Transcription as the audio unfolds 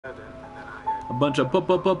A bunch of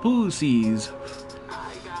pussies.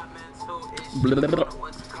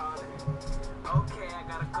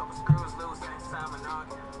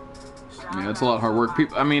 Yeah, it's a lot of hard work.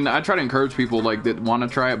 People, I mean, I try to encourage people like that want to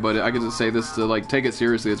try it, but I can just say this to like take it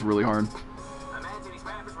seriously. It's really hard.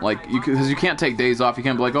 Like because you can't take days off. You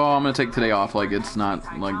can't be like, oh, I'm gonna take today off. Like it's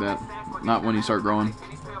not like that. Not when you start growing.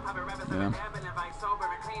 Yeah.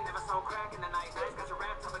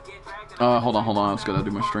 Hold on. I just gotta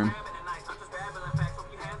do my stream.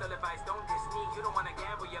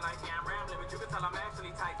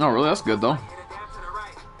 Oh, really? That's good though.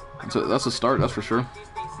 That's a start. That's for sure.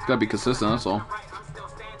 It's gotta be consistent. That's all.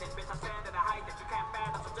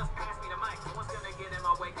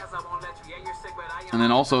 And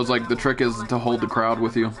then also, it's like the trick is to hold the crowd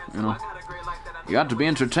with you. You know, you got to be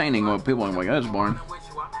entertaining. Well, people are like, that's boring.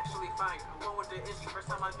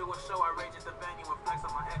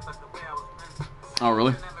 Oh,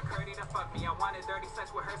 really?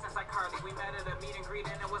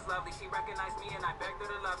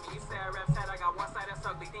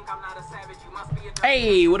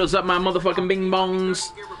 Hey, what is up, my motherfucking bing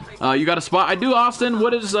bongs? You got a spot? I do, Austin.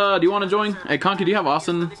 What is, do you want to join? Hey, Conky, do you have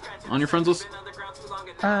Austin on your friends list?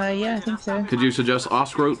 Yeah, I think so. Could you suggest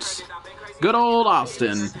Oscroats? Good old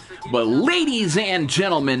Austin. But ladies and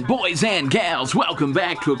gentlemen, boys and gals, welcome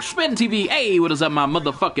back to Expend TV. Hey, what is up, my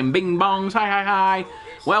motherfucking bing bongs? Hi.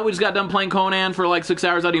 Well, we just got done playing Conan for like 6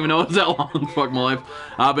 hours. I didn't even know it was that long. Fuck my life.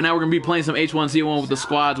 But now we're going to be playing some H1Z1 with the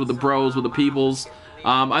squads, with the bros, with the peoples.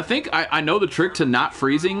 I think I know the trick to not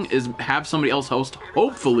freezing is have somebody else host.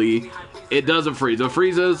 Hopefully, it doesn't freeze. If it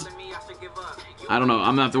freezes, I don't know. I'm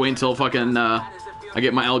going to have to wait until fucking... I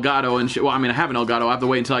get my Elgato and shit. Well, I mean, I have an Elgato. I have to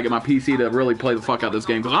wait until I get my PC to really play the fuck out this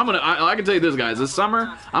game. Because I can tell you this, guys. This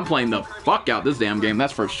summer, I'm playing the fuck out this damn game.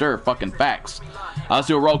 That's for sure. Fucking facts. Let's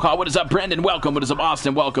do a roll call. What is up, Brendan? Welcome. What is up,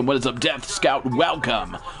 Austin? Welcome. What is up, Death Scout?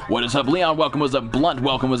 Welcome. What is up, Leon? Welcome. What is up, Blunt?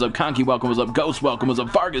 Welcome. What is up, Conky? Welcome. What is up, Ghost? Welcome. What is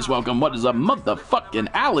up, Vargas? Welcome. What is up, motherfucking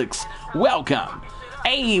Alex? Welcome.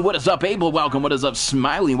 Hey, what is up, Abel? Welcome. What is up,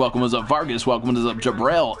 Smiley? Welcome. What is up, Vargas? Welcome. What is up,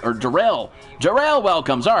 Jarrell?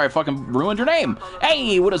 Welcome. Sorry, I fucking ruined your name.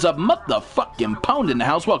 Hey, what is up, motherfucking Pound in the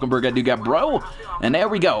house? Welcome, bro. And there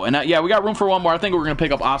we go. And yeah, we got room for one more. I think we're gonna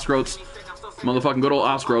pick up Oscroats. Motherfucking good old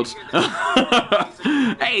Oscroats.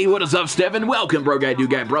 Hey, what is up, Steven? Welcome, bro.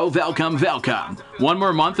 Welcome. One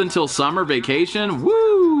more month until summer vacation.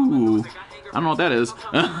 Woo! I don't know what that is.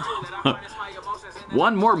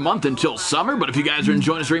 One more month until summer, but if you guys are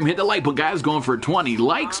enjoying the stream, hit the like button, guys. Going for 20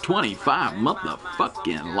 likes, 25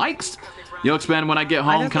 motherfucking likes. Yo, Expand, when I get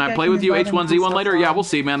home, can I play with you H1Z1 later? Yeah, we'll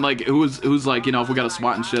see, man. Like, who's like, you know, if we got a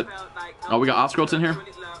spot and shit. Oh, we got Oscroats in here?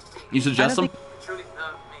 You suggest them?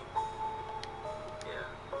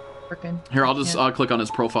 Here, I'll just click on his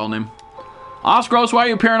profile name. Oscroats, why are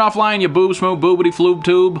you appearing offline, you boob smoke boobity floob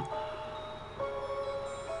tube?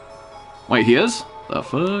 Wait, he is? The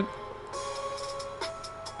fuck?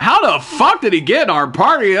 How the fuck did he get in our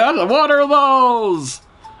party? What are those?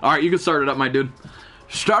 Alright, you can start it up, my dude.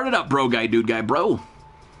 Start it up, bro, bro.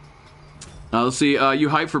 Let's see, you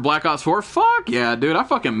hyped for Black Ops 4? Fuck yeah, dude, I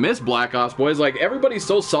fucking miss Black Ops, boys. Like, everybody's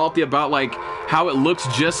so salty about, like, how it looks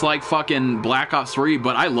just like fucking Black Ops 3,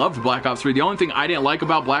 but I loved Black Ops 3. The only thing I didn't like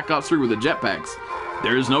about Black Ops 3 were the jetpacks.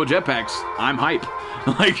 There's no jetpacks. I'm hype.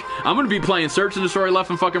 Like, I'm gonna be playing Search and Destroy left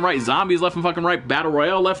and fucking right, Zombies left and fucking right, Battle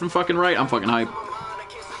Royale left and fucking right. I'm fucking hype.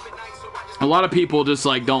 A lot of people just,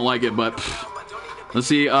 like, don't like it, but... Let's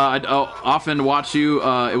see, I often watch you.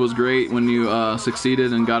 It was great when you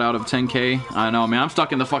succeeded and got out of 10K. I know, man. I'm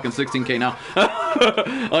stuck in the fucking 16K now.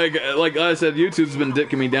 like I said, YouTube's been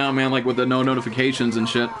dicking me down, man, like with the no notifications and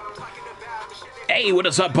shit. Hey, what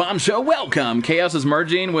is up, Bomb Show? Welcome. Chaos is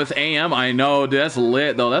merging with AM. I know, dude. That's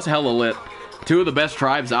lit, though. That's hella lit. Two of the best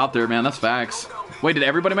tribes out there, man. That's facts. Wait, did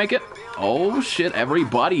everybody make it? Oh, shit.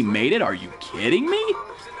 Everybody made it? Are you kidding me?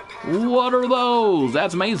 What are those?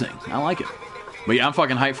 That's amazing. I like it. But yeah, I'm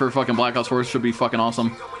fucking hyped for fucking Black Ops 4. It should be fucking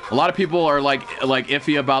awesome. A lot of people are like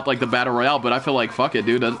iffy about like the Battle Royale, but I feel like fuck it,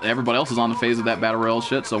 dude. Everybody else is on the phase of that Battle Royale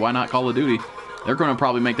shit, so why not Call of Duty? They're going to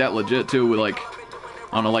probably make that legit too with like,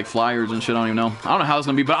 I don't know, like flyers and shit. I don't even know. I don't know how it's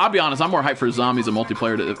going to be, but I'll be honest, I'm more hyped for Zombies and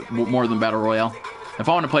multiplayer more than Battle Royale. If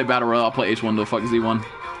I want to play Battle Royale, I'll play H1 to fuck Z1.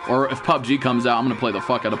 Or if PUBG comes out, I'm going to play the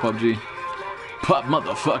fuck out of PUBG. Pub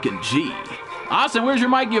motherfucking G. Austin, where's your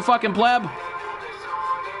mic, you fucking pleb?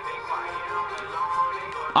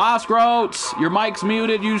 Oscroats, your mic's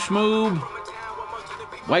muted, you schmoob.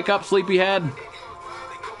 Wake up, sleepyhead.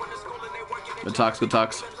 Good talks.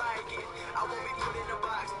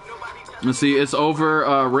 Let's see, it's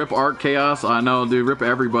over. Rip Arc Chaos. I know, dude. Rip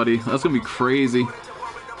everybody. That's gonna be crazy.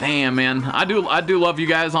 Damn, man. I do love you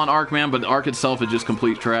guys on Ark, man, but the Ark itself is just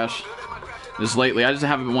complete trash. Just lately, I just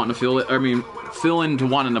haven't been wanting to feel it. I mean, feel into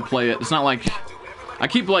wanting to play it. It's not like I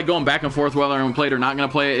keep like going back and forth whether I'm gonna play it or not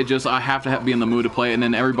gonna play it. It just I have to be in the mood to play it, and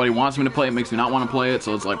then everybody wants me to play it, makes me not want to play it.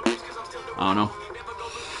 So it's like, I don't know.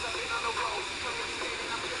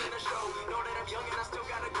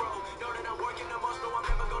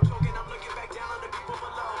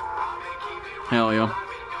 Hell yeah.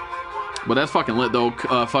 But that's fucking lit though.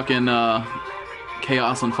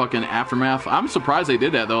 Chaos and fucking Aftermath. I'm surprised they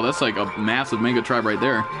did that though. That's like a massive mega tribe right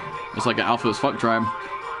there. It's like an alpha as fuck tribe.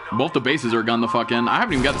 Both the bases are gun the fuck in. I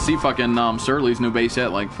haven't even got to see fucking Surly's new base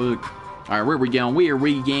yet. Like fuck. Alright, where are we going? Where are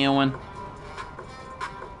we going?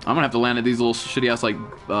 I'm gonna have to land at these little shitty ass like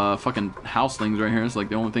fucking house things right here. It's like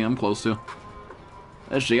the only thing I'm close to.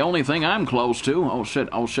 That's the only thing I'm close to. Oh shit,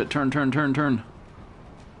 oh shit, turn.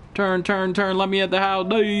 Turn, let me at the house,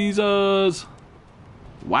 Jesus.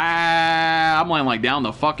 Wow, I'm laying like down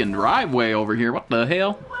the fucking driveway over here. What the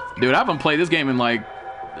hell? Dude, I haven't played this game in like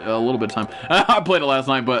a little bit of time. I played it last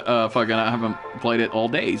night, but fucking I haven't played it all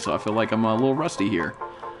day, so I feel like I'm a little rusty here.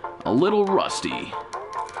 A little rusty.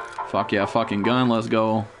 Fuck yeah, fucking gun, let's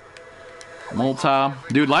go. Multi.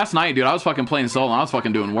 Dude, last night, dude, I was fucking playing solo and I was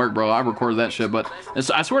fucking doing work, bro. I recorded that shit, but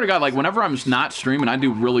I swear to God, like, whenever I'm not streaming, I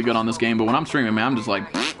do really good on this game, but when I'm streaming, man, I'm just like,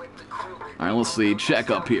 alright, let's see.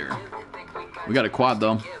 Check up here. We got a quad,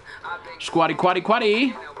 though. Squatty, quaddy,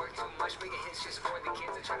 quaddy.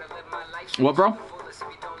 What, bro?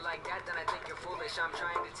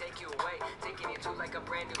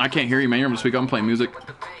 I can't hear you, man. You're gonna speak up. I'm playing music.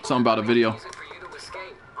 Something about a video.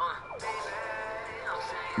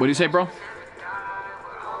 What do you say, bro?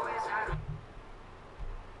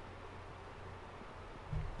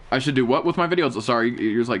 I should do what with my videos? Sorry,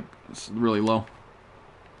 yours like it's really low.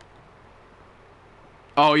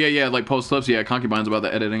 Oh yeah, like post clips. Yeah, concubines about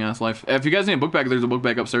the editing ass life. If you guys need a book bag, there's a book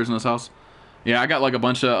bag upstairs in this house. Yeah, I got like a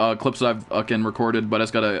bunch of clips that I've fucking recorded, but I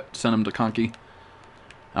just gotta send them to Conky.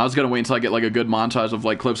 I was gonna wait until I get like a good montage of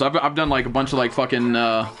like clips. I've done like a bunch of like fucking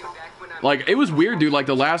like it was weird, dude. Like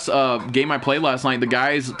the last game I played last night, the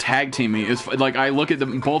guys tag team me. It's like I look at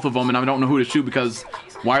both of them and I don't know who to shoot because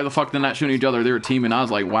why the fuck they're not shooting each other? They were teaming. I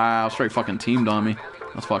was like, wow, straight fucking teamed on me.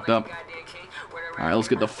 That's fucked up. All right, let's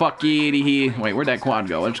get the fuck out of here. Wait, where'd that quad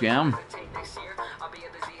go? Let's get him.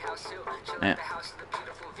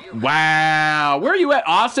 Wow, where are you at,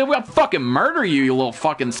 Austin? We'll fucking murder you, you little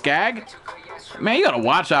fucking skag. Man, you gotta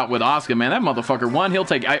watch out with Oscar, man. That motherfucker, one, he'll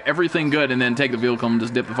take everything good and then take the vehicle and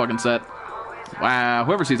just dip the fucking set. Wow,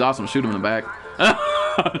 whoever sees Austin, shoot him in the back.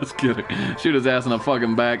 Just kidding. Shoot his ass in the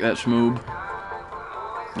fucking back, that schmoob.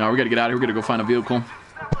 No, we gotta get out of here. We gotta go find a vehicle.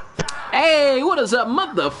 Hey, what is up,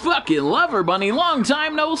 motherfucking lover bunny? Long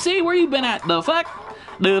time no see. Where you been at? The fuck?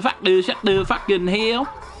 The fucking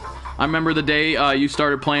hell? I remember the day you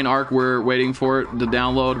started playing Ark. We're waiting for it to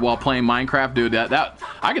download while playing Minecraft, dude. That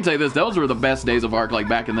I can tell you this. Those were the best days of Ark, like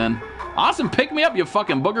back and then. Austin, pick me up, you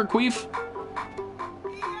fucking booger queef.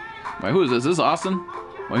 Wait, who is this? Is this Austin?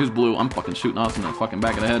 Wait, who's blue? I'm fucking shooting Austin in the fucking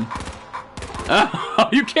back of the head.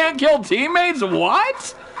 You can't kill teammates?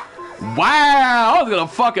 What? Wow, I was gonna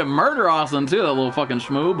fucking murder Austin too, that little fucking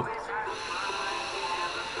schmoob.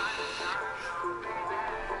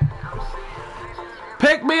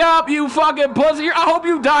 Pick me up, you fucking pussy. I hope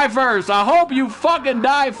you die first. I hope you fucking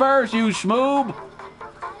die first, you schmoob.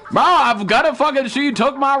 Bro, I've got to fucking shoot. You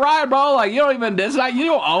took my ride, bro. Like, you don't even, you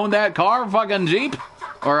don't own that car, fucking Jeep.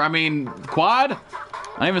 Or, I mean, quad. I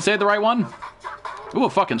didn't even say it the right one. Ooh, a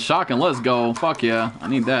fucking shotgun. Let's go. Fuck yeah. I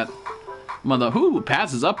need that. Mother, who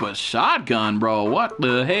passes up a shotgun, bro? What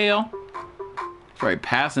the hell? That's right,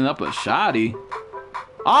 passing up a shotty.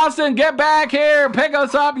 Austin, get back here. Pick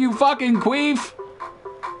us up, you fucking queef.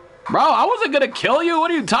 Bro, I wasn't gonna kill you. What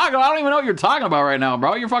are you talking about? I don't even know what you're talking about right now,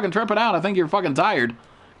 bro. You're fucking tripping out. I think you're fucking tired.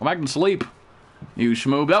 Go back and sleep, you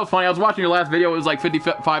schmoob. That was funny. I was watching your last video. It was like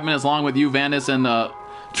 55 minutes long with you, Vandus, and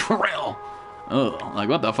Trill. Ugh, like,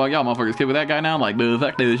 what the fuck? Y'all motherfuckers kid with that guy now? Like, the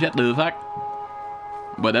fuck, the shit, the fuck.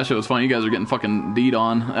 But that shit was funny. You guys are getting fucking D'd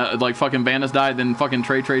on. Like, fucking Vandus died, then fucking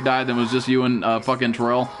Trey died, then it was just you and fucking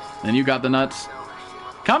Terrell. And you got the nuts.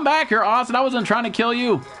 Come back here, Austin. I wasn't trying to kill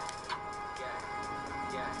you.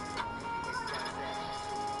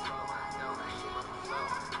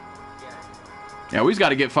 Yeah, we just got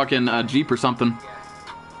to get fucking Jeep or something.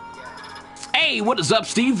 Hey, what is up,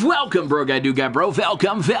 Steve? Welcome, bro, guy, dude, guy, bro.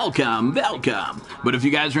 Welcome. But if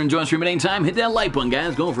you guys are enjoying streaming anytime, hit that like button,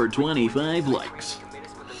 guys. Going for 25 likes.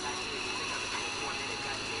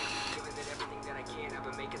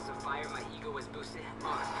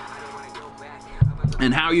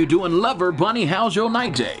 And how you doing, lover bunny? How's your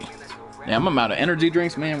night day? Yeah, I'm out of energy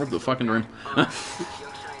drinks, man. Rip the fucking dream.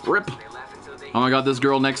 Rip. Oh my god, this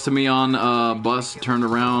girl next to me on bus turned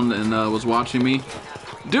around and was watching me.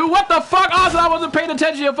 Dude, what the fuck? Austin, I wasn't paying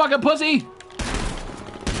attention, you fucking pussy.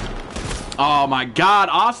 Oh my god,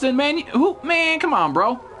 Austin, man. Man, come on,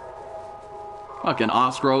 bro. Fucking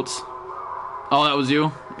Oscroats. Oh, that was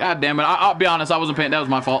you? God damn it. I'll be honest, I wasn't paying. That was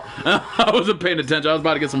my fault. I wasn't paying attention. I was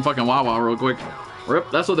about to get some fucking Wawa real quick. Rip.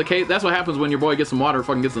 That's what happens when your boy gets some water,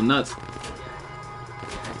 fucking gets some nuts.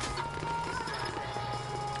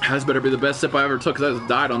 This better be the best sip I ever took, because I just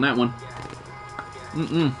died on that one.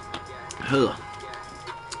 Ugh.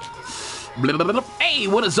 Blah, blah, blah. Hey,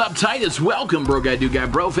 what is up, Titus? Welcome, bro guy, dude guy,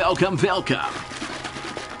 bro. Welcome.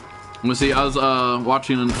 Let's see, I was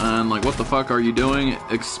watching and like, what the fuck are you doing?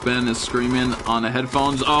 Expen is screaming on the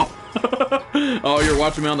headphones. Oh. Oh, you're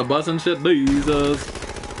watching me on the bus and shit? Jesus.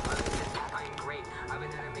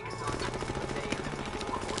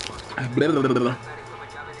 Blah, blah, blah, blah.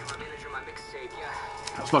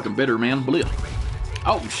 That's fucking bitter, man. Blah.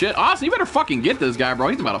 Oh shit, Austin, you better fucking get this guy, bro.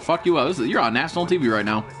 He's about to fuck you up. You're on national TV right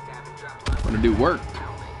now. Gonna do work.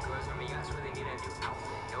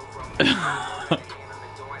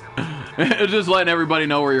 It's just letting everybody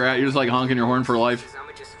know where you're at. You're just like honking your horn for life.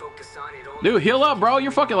 Dude, heal up, bro.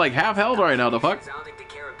 You're fucking like half held right now. The fuck?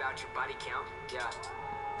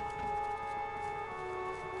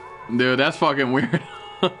 Dude, that's fucking weird.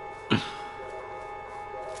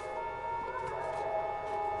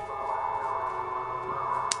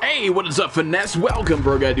 Hey, what is up, Finesse? Welcome,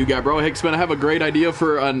 bro guy, dude guy, bro. Hey, I have a great idea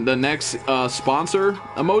for the next sponsor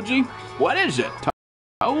emoji. What is it?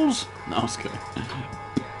 Toes? No, I was kidding.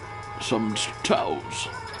 Some toes.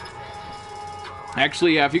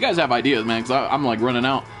 Actually, yeah, if you guys have ideas, man, because I'm like running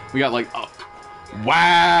out. We got like, oh,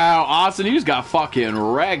 wow, Austin, you just got fucking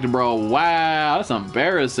wrecked, bro. Wow, that's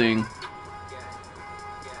embarrassing.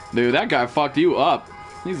 Dude, that guy fucked you up.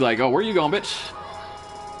 He's like, oh, where you going, bitch?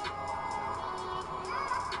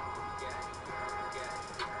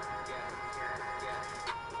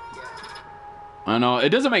 I know, it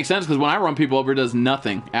doesn't make sense because when I run people over, it does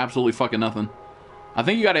nothing. Absolutely fucking nothing. I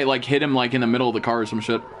think you gotta like hit him like in the middle of the car or some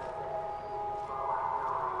shit.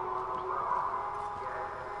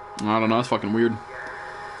 I don't know, that's fucking weird.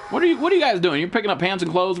 What are you guys doing? You're picking up pants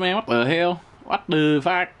and clothes, man? What the hell? What the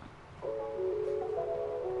fuck?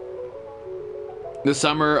 This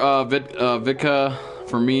summer, Vika,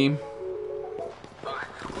 for me,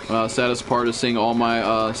 saddest part is seeing all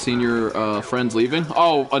my senior friends leaving.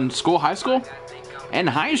 Oh, in school, high school? In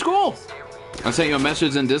high school? I sent you a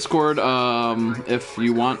message in Discord, if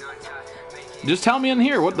you want. Just tell me in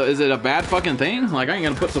here, what the, is it a bad fucking thing? Like, I ain't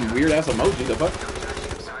gonna put some weird ass emoji, the fuck?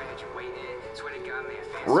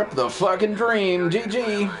 Rip the fucking dream,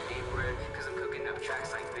 GG.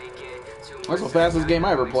 That's the fastest game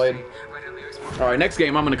I ever played. Alright, next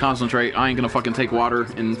game I'm gonna concentrate. I ain't gonna fucking take water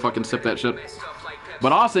and fucking sip that shit.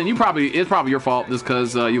 But Austin, it's probably your fault just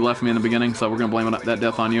because you left me in the beginning, so we're gonna blame that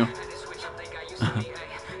death on you.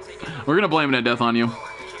 We're gonna blame that death on you.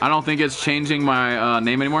 I don't think it's changing my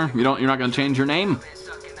name anymore. You're not gonna change your name.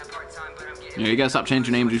 Yeah, you gotta stop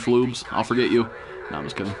changing names, you floobs. I'll forget you. No, I'm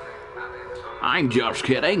just kidding. I'm just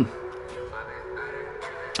kidding.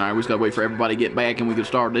 Alright, we just gotta wait for everybody to get back and we can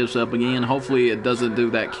start this up again. Hopefully it doesn't do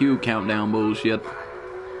that Q countdown bullshit.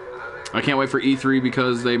 I can't wait for E3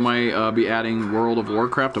 because they might be adding World of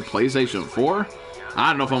Warcraft to PlayStation 4. I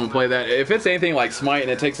don't know if I'm gonna play that. If it's anything like Smite and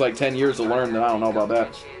it takes like 10 years to learn, then I don't know about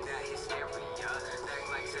that.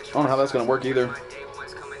 I don't know how that's gonna work either.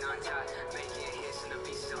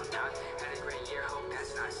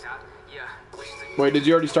 Wait, did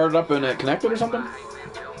you already start it up and it connected or something?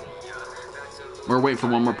 We're waiting for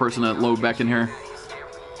one more person to load back in here.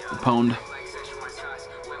 Pwned.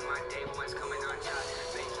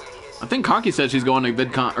 I think Conky said she's going to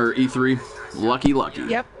VidCon or E3. Lucky.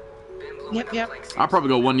 Yep. I'll probably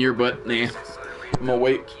go 1 year, but nah. I'm gonna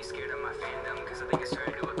wait.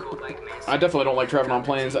 I definitely don't like traveling on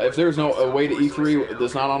planes. If there's no way to E3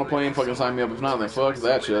 that's not on a plane, fucking sign me up. If not, then fuck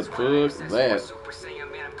that shit. Fuck that.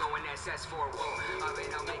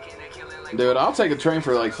 Dude, I'll take a train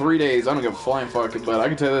for like 3 days. I don't give a flying fuck. But I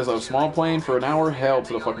can tell you this, a small plane for an hour, hell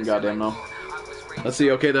to the fucking goddamn no. Let's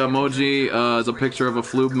see, okay, the emoji is a picture of a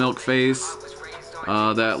flube milk face.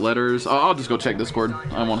 That letters. Oh, I'll just go check Discord.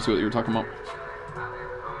 I want to see what you were talking about.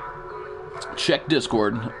 Check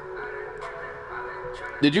Discord.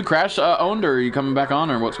 Did you crash owned, or are you coming back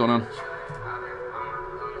on, or what's going on?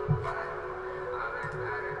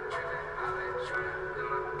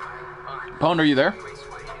 Pwned, are you there?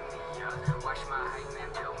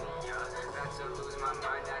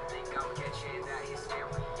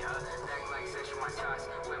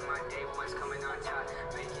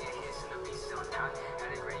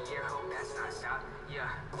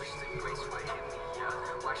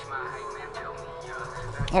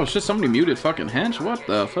 Oh shit, somebody muted fucking Hench? What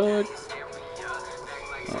the fuck?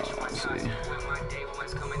 Let's see.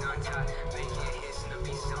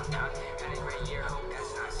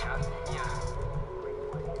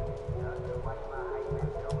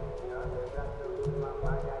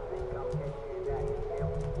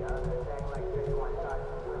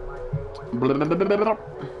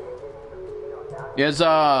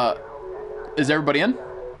 Is everybody in?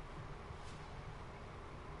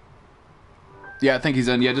 Yeah, I think he's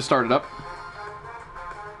in. Yeah, just start it up.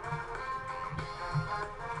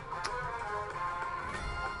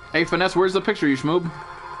 Hey, Finesse, where's the picture, you schmoob?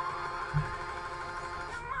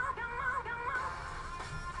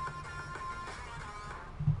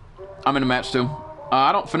 I'm in a match too.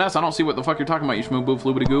 Finesse, I don't see what the fuck you're talking about, you schmoob, boo,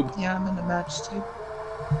 floobity goob. Yeah, I'm in the match too.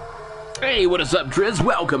 Hey, what is up, Driz?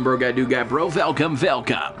 Welcome, bro, guy, dude, guy, bro. Welcome,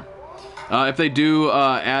 welcome. If they do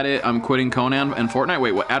add it, I'm quitting Conan and Fortnite.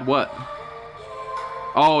 Wait, what? Add what?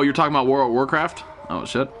 Oh, you're talking about World of Warcraft? Oh,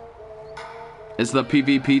 shit. Is the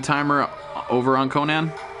PvP timer over on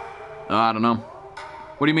Conan? I don't know.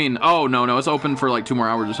 What do you mean? Oh, no, it's open for like 2 more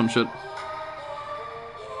hours or some shit.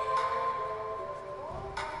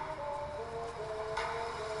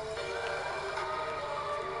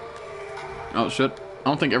 Oh, shit. I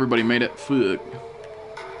don't think everybody made it. Fuck.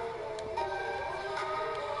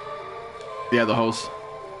 Yeah, the host.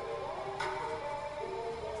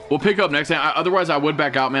 We'll pick up next time. Otherwise, I would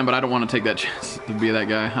back out, man, but I don't want to take that chance to be that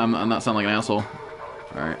guy. I'm not sounding like an asshole.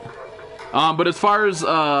 Alright. But as far as,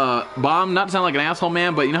 Bomb, not to sound like an asshole,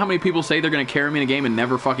 man, but you know how many people say they're going to carry me in a game and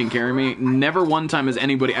never fucking carry me? Never one time has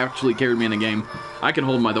anybody actually carried me in a game. I can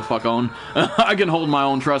hold my the fuck own. I can hold my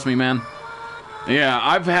own, trust me, man. Yeah,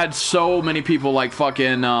 I've had so many people like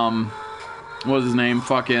fucking, what was his name?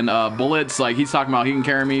 Fucking, Bullets. Like, he's talking about he can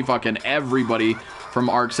carry me. Fucking everybody from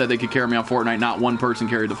ARC said they could carry me on Fortnite. Not one person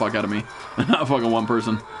carried the fuck out of me. Not fucking one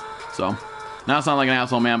person. So, now I sound like an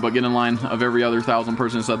asshole, man, but get in line of every other 1,000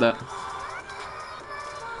 person who said that.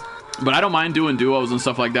 But I don't mind doing duos and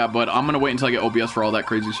stuff like that, but I'm gonna wait until I get OBS for all that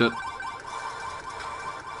crazy shit.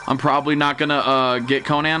 I'm probably not gonna, get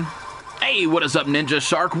Conan. Hey, what is up, Ninja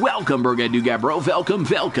Shark? Welcome, bro, guy, dude, guy, bro. Welcome,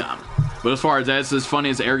 welcome. But as far as that, it's as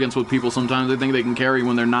funny as arrogance with people sometimes. They think they can carry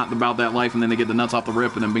when they're not about that life, and then they get the nuts off the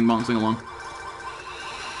rip, and then bing bong sing along.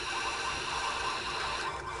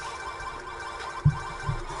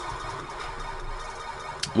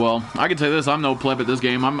 Well, I can tell you this, I'm no pleb at this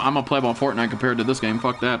game. I'm a pleb on Fortnite compared to this game.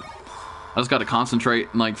 Fuck that. I just gotta concentrate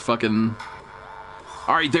and, like, fucking...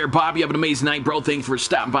 Alright there, Bob, you have an amazing night, bro. Thanks for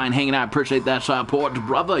stopping by and hanging out. Appreciate that support,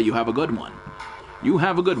 brother. You have a good one. You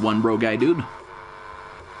have a good one, bro, guy, dude.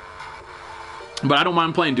 But I don't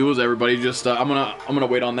mind playing duos, everybody. Just, I'm gonna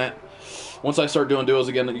wait on that. Once I start doing duos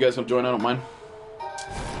again, you guys can join. I don't mind.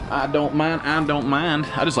 I don't mind.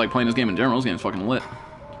 I just like playing this game in general. This game's fucking lit.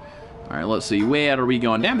 Alright, let's see. Where are we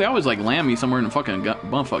going? Damn, they always, like, land me somewhere in fucking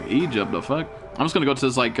bumfuck Egypt, the fuck? I'm just gonna go to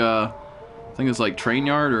this, like, I think it's, like, train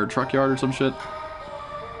yard or truck yard or some shit.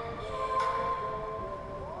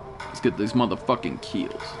 Let's get these motherfucking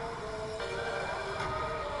kills.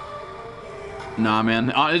 Nah,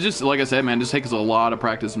 man. It's just, like I said, man, just takes a lot of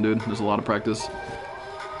practice, dude. Just a lot of practice.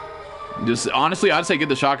 Just, honestly, I'd say get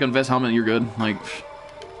the shotgun vest helmet and you're good. Like,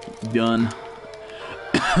 done.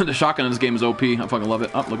 The shotgun in this game is OP. I fucking love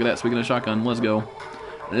it. Oh, look at that. Speaking of shotgun, let's go.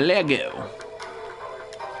 Let go.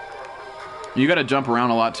 You gotta jump around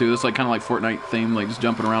a lot, too. It's like kind of like Fortnite theme. Like, just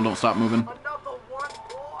jumping around, don't stop moving.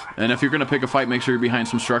 And if you're gonna pick a fight, make sure you're behind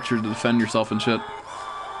some structure to defend yourself and shit.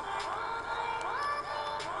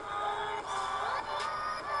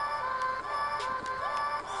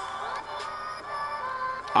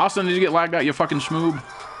 Austin, did you get lagged out, you fucking schmoob?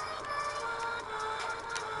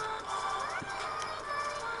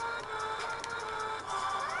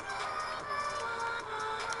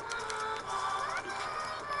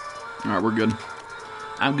 Alright, we're good.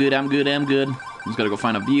 I'm good. Just gotta go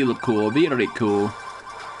find a very cool.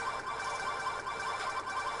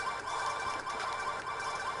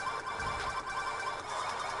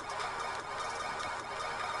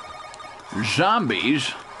 Zombies?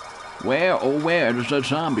 Where, oh where is the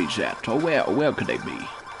zombies at? Oh where could they be?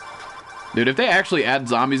 Dude, if they actually add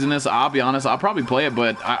zombies in this, I'll be honest, I'll probably play it,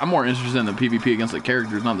 but I'm more interested in the PvP against the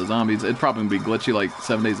characters, not the zombies. It'd probably be glitchy like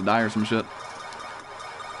 7 Days to Die or some shit.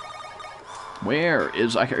 Where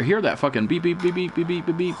is... I can hear that fucking beep, beep, beep, beep, beep, beep,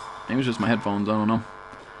 beep, beep. Maybe it's just my headphones, I don't know.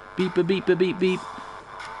 Beep, beep, beep, beep, beep, beep.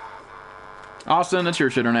 Austin, that's your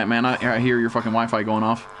shit internet, man. I hear your fucking Wi-Fi going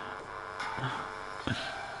off.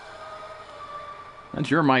 That's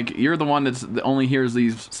your mic. You're the one that only hears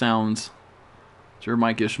these sounds. It's your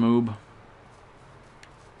mic, Ishmoob.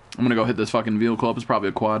 I'm gonna go hit this fucking vehicle up. It's probably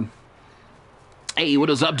a quad. Hey, what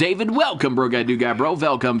is up, David? Welcome, bro guy, dude guy, bro.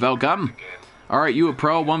 Welcome, welcome. Alright, you a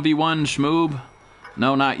pro, 1v1, schmoob.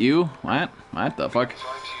 No, not you. What? What the fuck?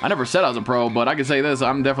 I never said I was a pro, but I can say this.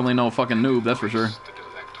 I'm definitely no fucking noob, that's for sure.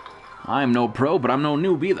 I am no pro, but I'm no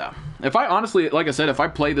noob either. If I honestly, like I said, if I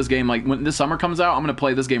play this game, like when this summer comes out, I'm gonna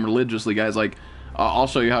play this game religiously, guys. Like, I'll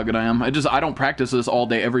show you how good I am. I don't practice this all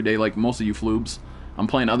day, every day, like most of you floobs. I'm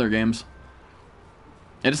playing other games.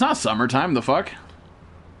 And it's not summertime, the fuck?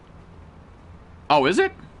 Oh, is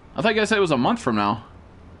it? I thought you guys said it was a month from now.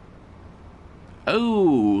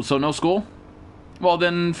 Oh, so no school? Well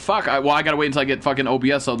then, fuck. I gotta wait until I get fucking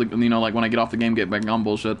OBS, so you know, like when I get off the game, get back on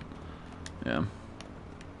bullshit. Yeah.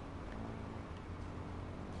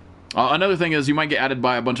 Another thing is, you might get added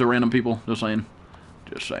by a bunch of random people. Just saying.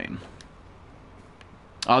 Just saying.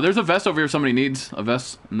 There's a vest over here if somebody needs a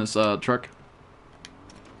vest in this truck.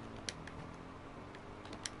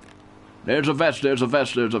 There's a vest, there's a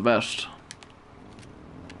vest, there's a vest.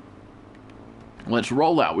 Let's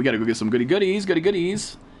roll out. We gotta go get some goody goodies, goody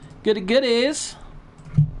goodies. Goody goodies.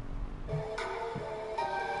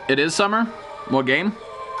 It is summer? What game?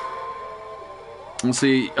 Let's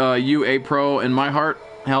see, you a pro in my heart.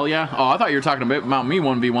 Hell yeah. Oh, I thought you were talking about me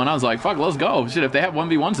 1v1. I was like, fuck, let's go. Shit, if they have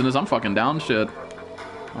 1v1s in this, I'm fucking down. Shit.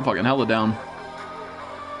 I'm fucking hella down.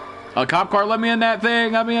 A cop car, let me in that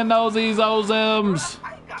thing. Let me in those M's.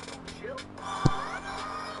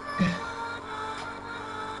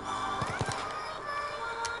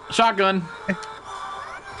 Shotgun.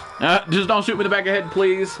 Just don't shoot me in the back of the head,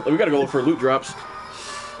 please. We gotta go look for loot drops.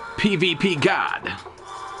 PvP God.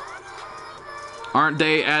 Aren't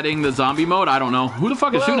they adding the zombie mode? I don't know. Who the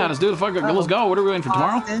fuck is shooting at us, dude? The fuck, let's go. What are we waiting for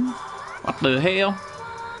tomorrow? What the hell?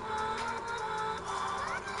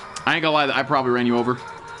 I ain't gonna lie, I probably ran you over.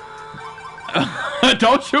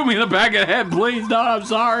 Don't shoot me in the back of the head, please. No, I'm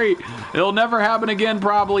sorry. It'll never happen again,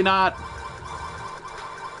 probably not.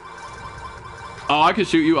 Oh, I could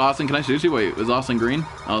shoot you, Austin. Can I shoot you? Wait, is Austin green?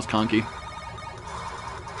 Oh, it's Conky.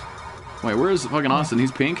 Wait, where is fucking Austin?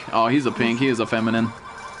 He's pink? Oh, he's a pink. He is a feminine.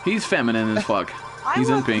 He's feminine as fuck. He's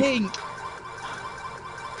in pink.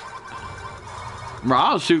 Bro,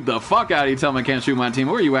 I'll shoot the fuck out of you. Tell me I can't shoot my team.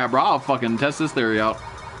 Where you at, bro? I'll fucking test this theory out.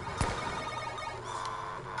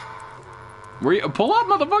 Where you? Pull up,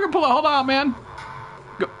 motherfucker. Pull up. Hold on, man.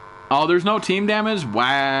 Go. Oh, there's no team damage?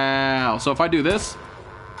 Wow. So if I do this...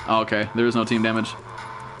 Oh, okay, there's no team damage.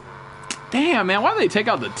 Damn, man. Why do they take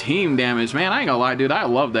out the team damage, man? I ain't gonna lie, dude. I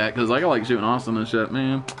love that because I like shooting Austin and shit,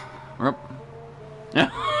 man.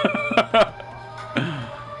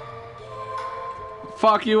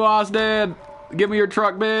 Fuck you, Austin. Give me your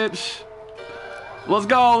truck, bitch. Let's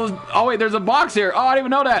go. Oh, wait, there's a box here. Oh, I didn't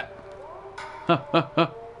even know that.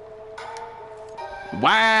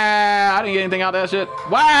 Wow. I didn't get anything out of that shit.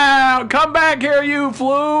 Wow. Come back here, you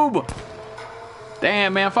floob.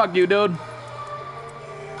 Damn, man. Fuck you, dude.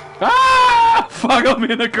 Ah! Fuck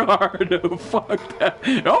me in the car, dude. Fuck that.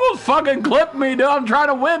 You almost fucking clipped me, dude. I'm trying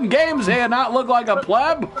to win games here, not look like a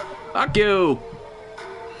pleb. Fuck you.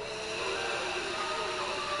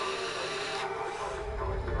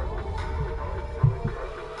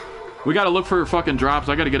 We gotta look for fucking drops.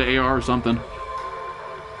 I gotta get an AR or something.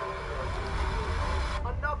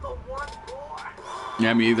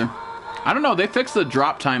 Yeah, me either. I don't know. They fixed the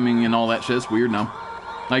drop timing and all that shit. It's weird now.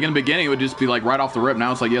 Like in the beginning, it would just be like right off the rip.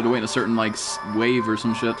 Now it's like you have to wait in a certain like wave or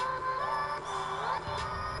some shit.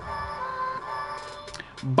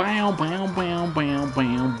 Bow, bow, bow, bow,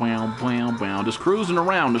 bow, bow, bow, bow. Just cruising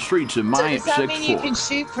around the streets of my Does that mean you can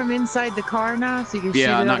shoot from inside the car now? So you can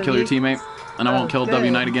shoot not kill your teammate. And I won't kill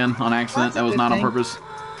W Knight again on accident. That was not on purpose.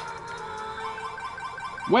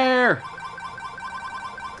 Where?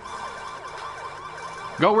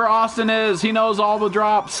 Go where Austin is. He knows all the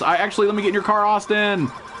drops. Let me get in your car,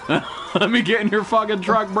 Austin. Let me get in your fucking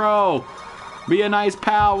truck, bro. Be a nice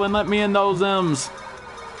pal and let me in those M's.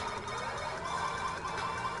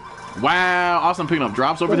 Wow, Austin picking up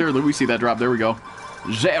drops over there. Let me see that drop. There we go.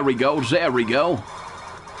 There we go. There we go.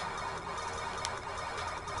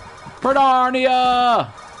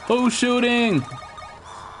 Perdarnia! Who's shooting?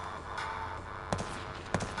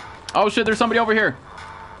 Oh shit, there's somebody over here.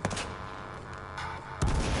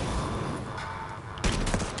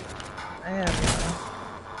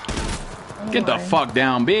 Get the fuck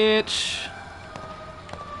down, bitch.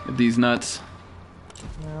 Get these nuts.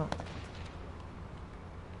 No.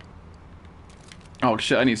 Oh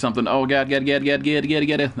shit, I need something. Oh god, get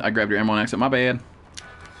it. I grabbed your ammo on accident, my bad.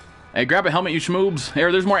 Hey, grab a helmet, you schmoobs.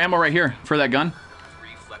 Here, there's more ammo right here for that gun. 3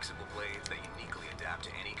 flexible blades that uniquely adapt to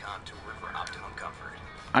any contour for optimum comfort.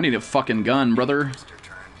 I need a fucking gun, brother.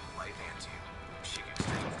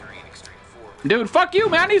 Dude, fuck you,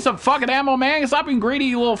 man. I need some fucking ammo, man. Stop being greedy,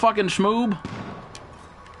 you little fucking schmoob.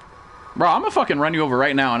 Bro, I'm gonna fucking run you over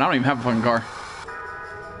right now, and I don't even have a fucking car.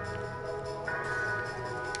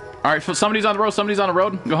 Alright, so somebody's on the road. Somebody's on the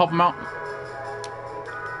road. Go help him out.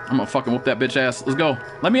 I'm gonna fucking whoop that bitch ass. Let's go.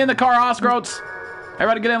 Let me in the car, Osgroats.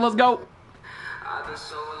 Everybody get in. Let's go.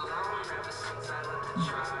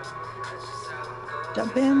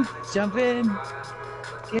 Jump in. Jump in.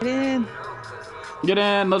 Get in. Get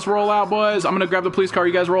in. Let's roll out, boys. I'm gonna grab the police car.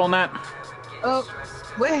 You guys rolling that? Oh,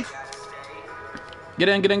 wait. Get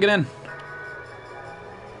in, get in, get in.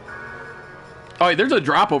 Oh, wait, there's a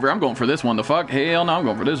drop over here. I'm going for this one. The fuck? Hell no, I'm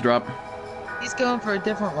going for this drop. He's going for a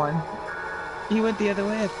different one. He went the other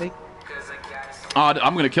way, I think. Oh,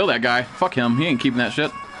 I'm gonna kill that guy. Fuck him. He ain't keeping that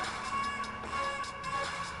shit.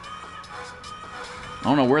 I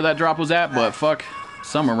don't know where that drop was at, but fuck.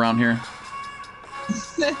 Somewhere around here.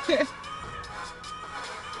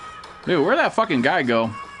 Dude, where'd that fucking guy go?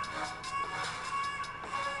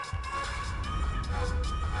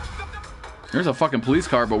 There's a fucking police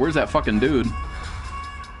car, but where's that fucking dude?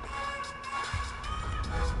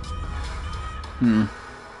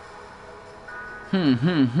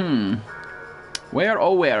 Where,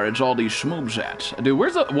 oh where is all these schmoobs at? Dude,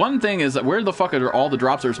 where's the one thing is that where the fuck are all the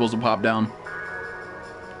drops that are supposed to pop down?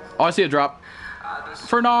 Oh, I see a drop.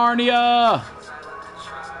 For Narnia!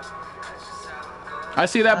 I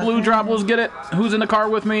see that blue drop. Let's get it. Who's in the car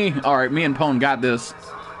with me? Alright, me and Pone got this.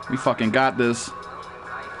 We fucking got this.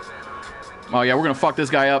 Oh yeah, we're gonna fuck this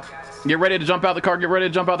guy up. Get ready to jump out the car. Get ready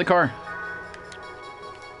to jump out the car.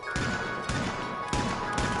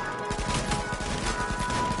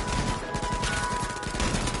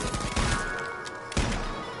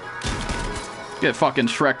 Get fucking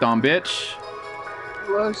Shrek'd on, bitch.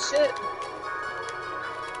 Whoa, shit.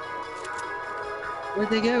 Where'd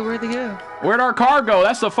they go? Where'd they go? Where'd our car go?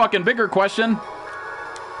 That's the fucking bigger question.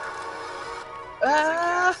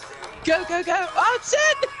 Go, go, go. Oh,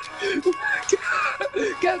 shit!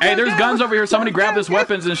 Go, Hey, there's go. guns over here. Somebody grab this go.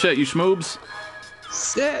 weapons and shit, you schmoobs.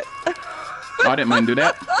 Shit. Oh, I didn't mean to do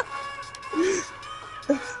that.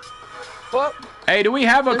 Well, Hey, do we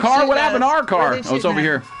have a car? What happened to our car? Oh, it's over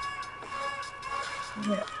here.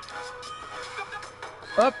 yeah.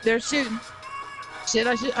 Oh, they're shooting. Shit,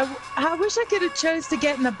 I wish I could have chose to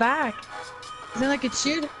get in the back. Then I could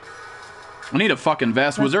shoot. I need a fucking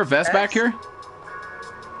vest. Was there a vest back here?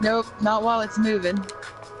 Nope, not while it's moving.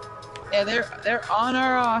 Yeah, they're on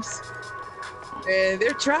our ass. Yeah,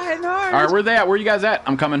 they're trying hard. All right, where they at? Where you guys at?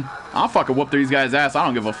 I'm coming. I'll fucking whoop these guys' ass. I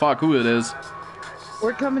don't give a fuck who it is.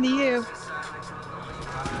 We're coming to you.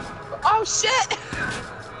 Oh shit!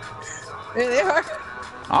 There they are.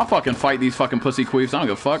 I'll fucking fight these fucking pussy queefs. I don't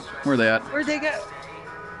give a fuck. Where they at? Where'd they go?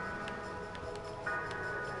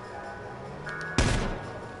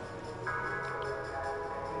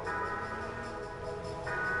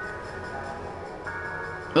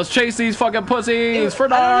 Let's chase these fucking pussies for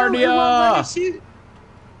I don't know who I'm gonna Narnia. shoot.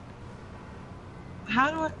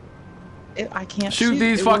 How do I can't Shoot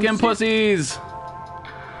these It won't fucking shoot. pussies.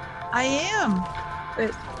 I am.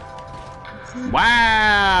 But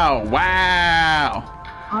Wow. Wow.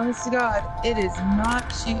 honest to God, it is not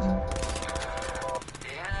shooting.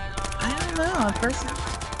 I don't know. Person.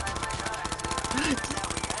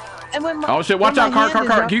 And when my, Oh shit, watch when out, my car, hand car, is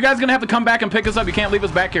car. up- You guys gonna have to come back and pick us up. You can't leave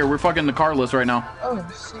us back here. We're fucking the carless right now. Oh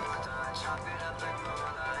shit.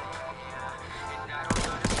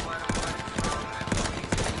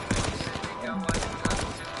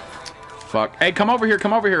 Fuck. Hey, come over here,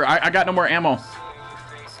 come over here. I got no more ammo.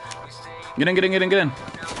 Get in, get in, get in, get in.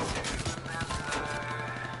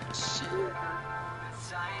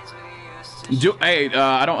 Hey,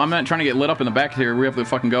 I'm not trying to get lit up in the back here. We have to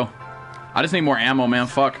fucking go. I just need more ammo, man.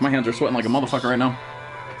 Fuck, my hands are sweating like a motherfucker right now.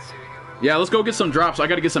 Yeah, let's go get some drops. I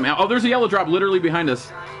gotta get some ammo. Oh, there's a yellow drop literally behind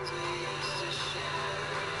us.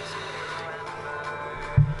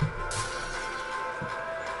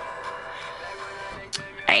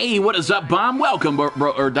 Hey, what is up, Bomb? Welcome,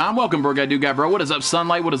 bro, or Dom. Welcome, bro, guy, dude, guy, bro. What is up,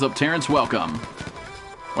 Sunlight? What is up, Terrence? Welcome.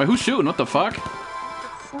 Wait, who's shooting? What the fuck?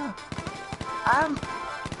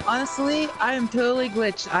 Honestly, I am totally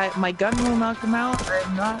glitched. My gun will knock him out.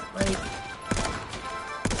 I'm not like.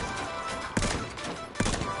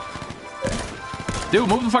 Dude,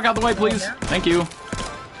 move the fuck out the way, please. Thank you.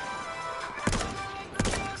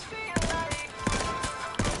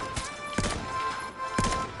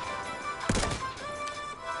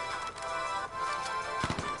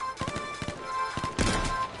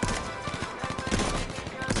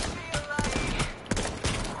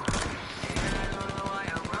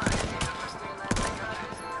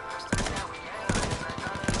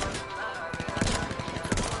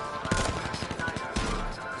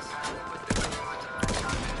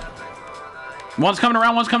 One's coming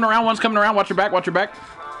around, one's coming around, one's coming around. Watch your back, watch your back.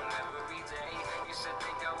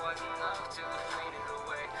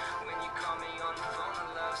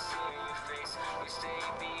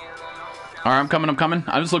 Alright, I'm coming, I'm coming.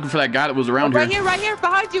 I'm just looking for that guy that was around here. Right here,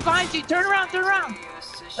 behind you, behind you. Turn around, turn around.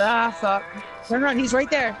 Ah, fuck. Turn around, he's right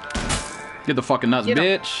there. Get the fucking nuts,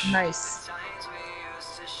 bitch. Nice.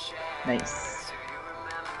 Nice.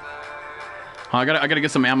 Oh, I gotta get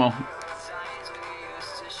some ammo.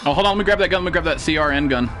 Oh, hold on, let me grab that gun. Let me grab that CRN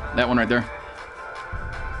gun. That one right there.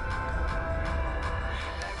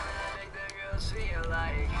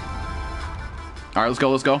 Alright, let's go,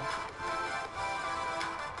 let's go.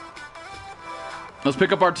 Let's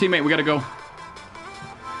pick up our teammate. We gotta go.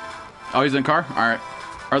 Oh, he's in car? Alright.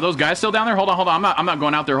 Are those guys still down there? Hold on, hold on. I'm not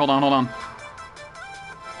going out there. Hold on, hold on.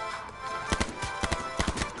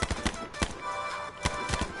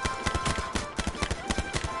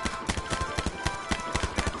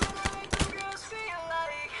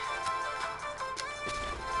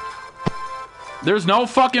 There's no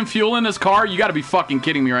fucking fuel in this car? You gotta be fucking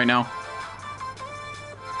kidding me right now.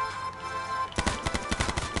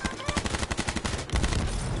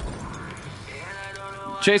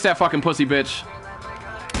 Chase that fucking pussy bitch.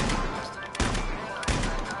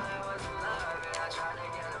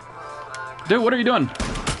 Dude, what are you doing?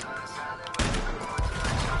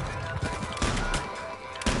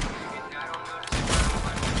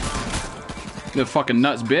 You fucking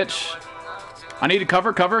nuts, bitch. I need a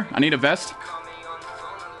cover. I need a vest.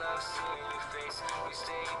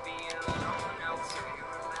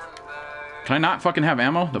 Can I not fucking have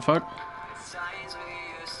ammo? The fuck?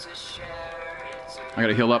 I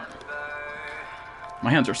gotta heal up. My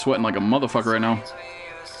hands are sweating like a motherfucker right now.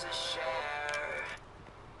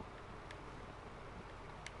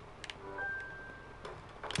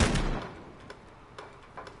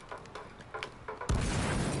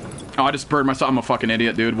 Oh, I just burned myself. I'm a fucking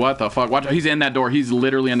idiot, dude. What the fuck? Watch. He's in that door. He's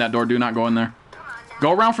literally in that door. Do not go in there.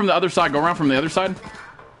 Go around from the other side. Go around from the other side.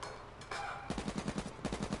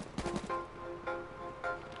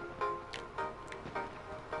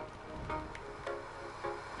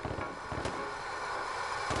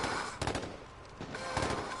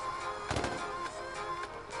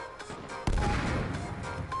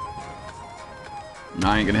 No,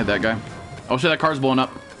 I ain't gonna hit that guy. Oh shit, that car's blowing up.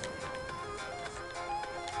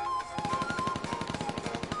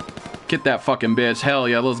 Get that fucking bitch. Hell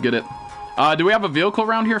yeah, let's get it. Do we have a vehicle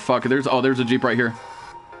around here? Fuck, there's a Jeep right here.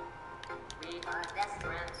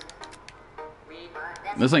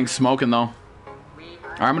 This thing's smoking though.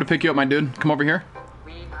 Alright, I'm gonna pick you up, my dude. Come over here.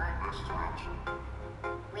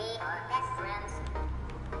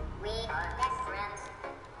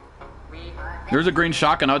 There's a green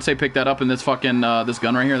shotgun. I would say pick that up in this fucking, this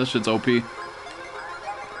gun right here. This shit's OP.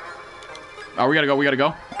 Oh, we gotta go, we gotta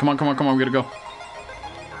go. Come on, we gotta go.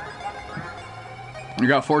 You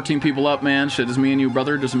got 14 people up, man. Shit, just me and you,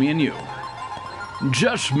 brother. Just me and you.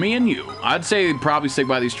 Just me and you. I'd say probably stick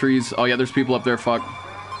by these trees. Oh, yeah, there's people up there. Fuck.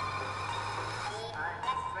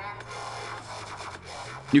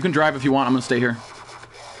 You can drive if you want. I'm gonna stay here.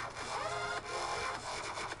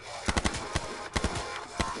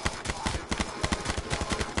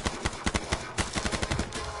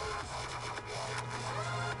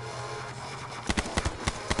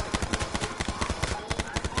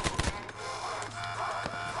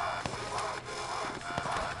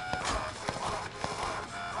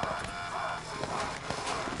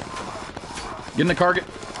 Get in the car, get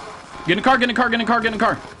in the car, get in the car, get in the car, get in the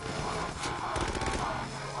car.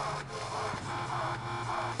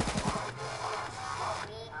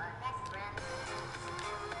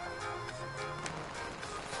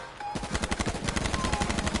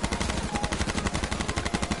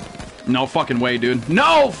 No fucking way, dude.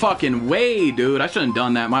 No fucking way, dude. I shouldn't have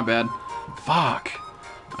done that, my bad. Fuck.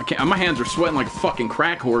 I can't, my hands are sweating like a fucking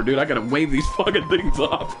crack whore, dude. I gotta wave these fucking things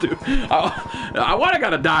off, dude. Why I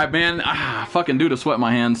gotta die, man? Fucking dude, to sweat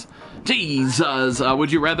my hands. Jesus.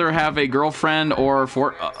 Would you rather have a girlfriend or of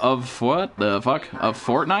what the fuck? Of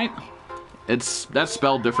Fortnite? That's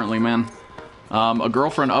spelled differently, man. A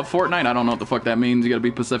girlfriend of Fortnite? I don't know what the fuck that means. You gotta be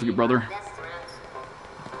Pacific, brother.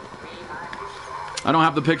 I don't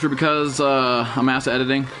have the picture because I'm ass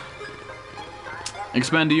editing.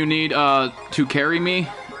 Expend, do you need to carry me?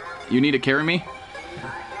 You need to carry me?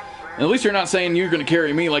 At least you're not saying you're gonna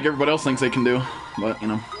carry me like everybody else thinks they can do. But, you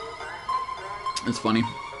know. It's funny.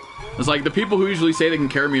 It's like the people who usually say they can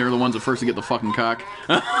carry me are the ones that first to get the fucking cock.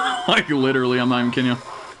 Like literally, I'm not even kidding you.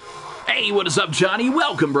 Hey, what is up, Johnny?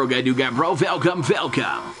 Welcome, bro, guy, dude, guy, bro. Welcome.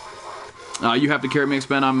 You have to carry me,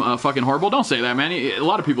 Expend. I'm fucking horrible. Don't say that, man. A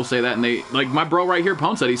lot of people say that, and they like my bro right here,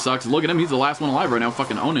 Pone, said he sucks. Look at him. He's the last one alive right now,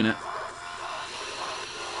 fucking owning it.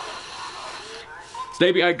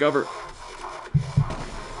 Stay behind cover.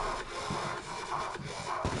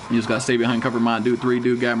 You just gotta stay behind cover, my dude. 3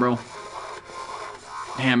 dude guy, bro.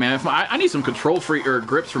 Damn, man. If I need some control free or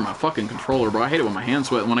grips for my fucking controller, bro. I hate it when my hands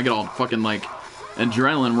sweat. When I get all fucking like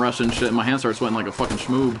adrenaline rush and shit, and my hands start sweating like a fucking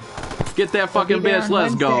schmoob. Get that fucking bitch.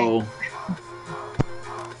 Let's go.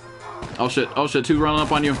 Oh shit. Oh shit. 2 running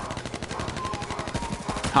up on you.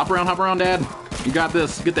 Hop around, Dad. You got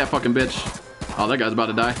this. Get that fucking bitch. Oh, that guy's about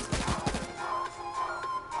to die.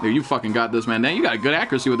 Dude, you fucking got this, man. Damn, you got a good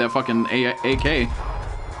accuracy with that fucking AK.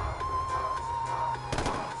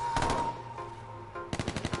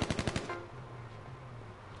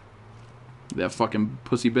 That fucking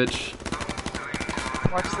pussy bitch.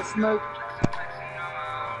 Watch the smoke.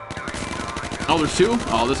 Oh, there's 2?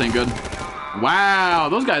 Oh, this ain't good. Wow,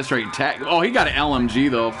 those guys straight tag. Oh, he got an LMG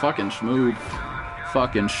though. Fucking schmoob.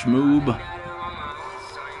 Fucking schmoob.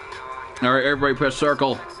 Alright, everybody press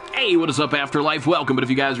circle. Hey, what is up, Afterlife? Welcome. But if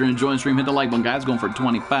you guys are enjoying the stream, hit the like button, guys. Going for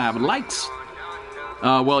 25 likes.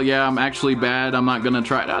 Well, yeah, I'm actually bad. I'm not gonna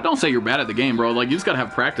try. Don't say you're bad at the game, bro. Like, you just gotta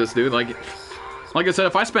have practice, dude. Like I said,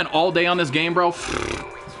 if I spent all day on this game, bro,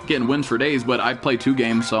 getting wins for days, but I play 2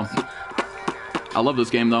 games, so I love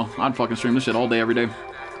this game, though. I'd fucking stream this shit all day, every day.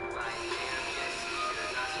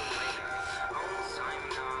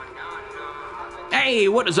 Hey,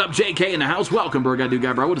 what is up, JK in the house? Welcome, bro. Dude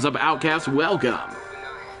guy, bro. What is up, Outcast? Welcome.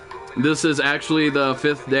 This is actually the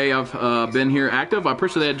 5th day I've been here active. I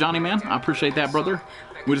appreciate that, Johnny, man. I appreciate that, brother.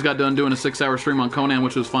 We just got done doing a 6-hour stream on Conan,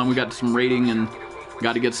 which was fun. We got some rating and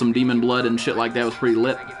got to get some demon blood and shit like that. It was pretty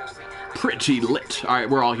lit. Pretty lit. All right,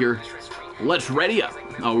 we're all here. Let's ready up.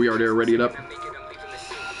 Oh, we already ready it up.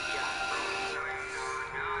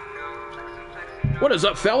 What is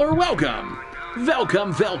up, feller? Welcome.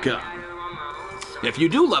 Welcome. If you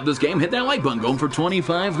do love this game, hit that like button. Going for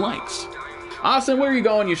 25 likes. Austin, where are you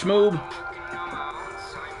going, you schmoob?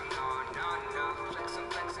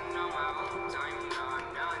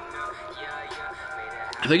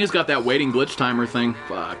 I think it's got that waiting glitch timer thing.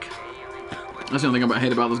 Fuck. That's the only thing I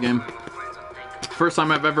hate about this game. First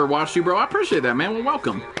time I've ever watched you, bro. I appreciate that, man. Well,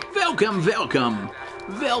 welcome. Welcome,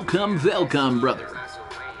 brother.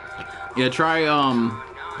 Yeah, try,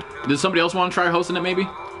 did somebody else want to try hosting it, maybe?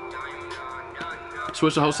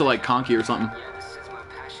 Switch the host to, like, Conky or something.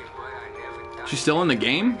 She's still in the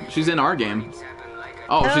game? She's in our game.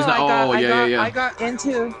 Oh, no, she's not. Yeah. I got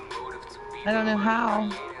into, I don't know how,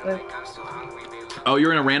 but... Oh,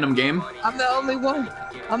 you're in a random game? I'm the only one.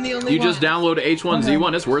 You just download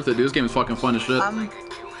H1Z1. It's worth it, dude. This game is fucking fun as shit.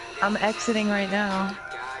 I'm exiting right now.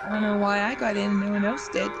 I don't know why I got in. No one else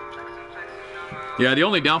did. Yeah, the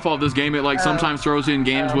only downfall of this game, it like sometimes throws you in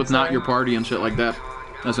games with not your party and shit like that.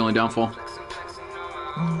 That's the only downfall.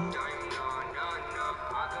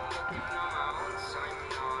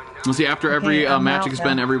 Let's see, after every match you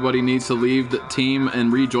spend, everybody needs to leave the team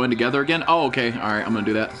and rejoin together again. Oh, okay. Alright, I'm gonna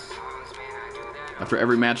do that. After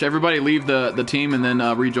every match, everybody leave the team and then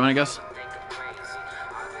rejoin, I guess.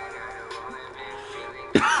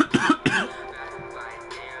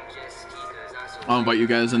 I'll invite you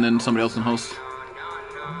guys and then somebody else can host.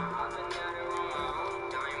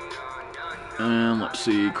 And let's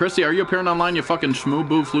see. Christy, are you appearing online, you fucking schmoo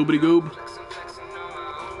boo floobity goob?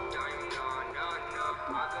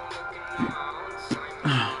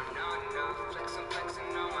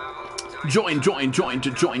 Join.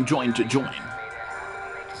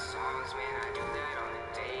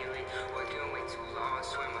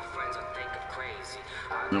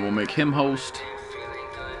 And we'll make him host.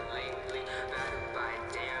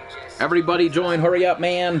 Everybody join, hurry up,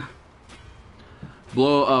 man.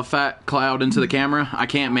 Blow a fat cloud into the camera. I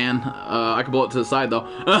can't, man. I can blow it to the side, though.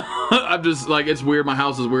 I'm just, like, it's weird. My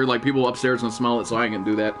house is weird. Like, people upstairs can smell it, so I ain't gonna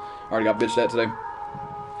do that. I already got bitched at today.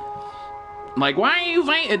 Like, why are you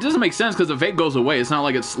vape? It doesn't make sense, because the vape goes away. It's not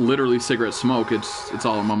like it's literally cigarette smoke. It's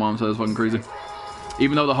all my mom says. It's fucking crazy.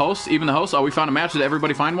 Even the host, oh, we found a match. Did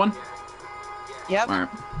everybody find one? Yep. All right.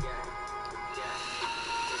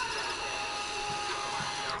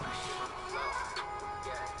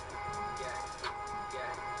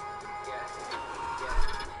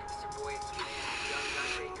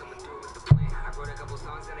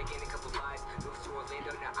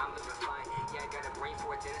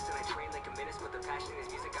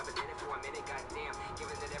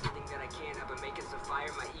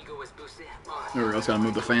 There we go, it's gotta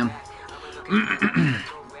move the fan.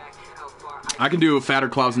 I can do fatter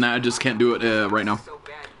clouds than that, I just can't do it right now.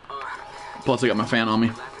 Plus I got my fan on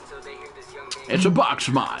me. It's a box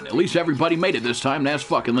mod. At least everybody made it this time, that's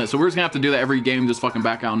fucking lit. So we're just gonna have to do that every game, just fucking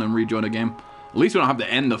back out and then rejoin a game. At least we don't have to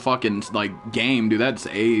end the fucking, like, game, dude. That's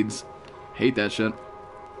AIDS. Hate that shit.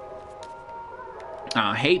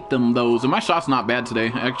 I hate them, those. And my shot's not bad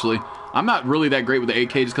today, actually. I'm not really that great with the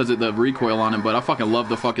AK just because of the recoil on it, but I fucking love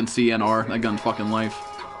the fucking CNR. That gun's fucking life.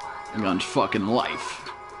 That gun's fucking life.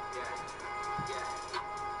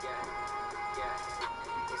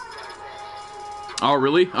 Oh,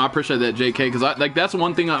 really? I appreciate that, JK, because like that's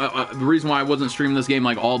one thing, the reason why I wasn't streaming this game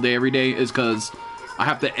like all day, every day, is because I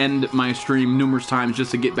have to end my stream numerous times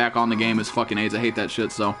just to get back on the game as fucking AIDS. I hate that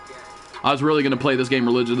shit, so I was really going to play this game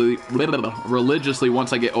religiously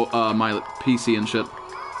once I get my PC and shit.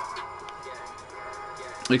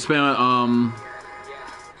 Expand,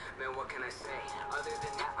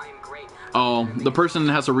 oh, the person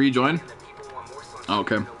has to rejoin? Oh,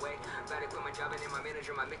 okay.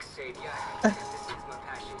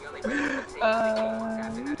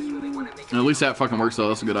 At least that fucking works though.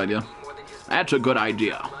 That's a good idea. That's a good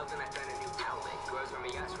idea.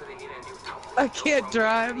 I can't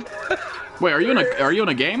drive. Wait, are you in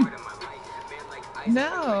a game?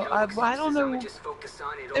 No, I don't know.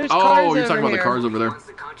 There's Oh, cars you're talking over about the here. cars over there.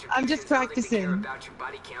 I'm just practicing.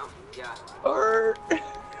 Or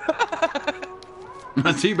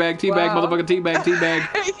Teabag, teabag, Wow. motherfucking teabag, teabag.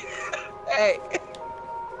 hey.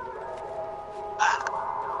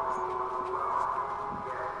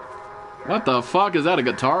 What the fuck? Is that a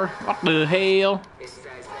guitar? What the hell?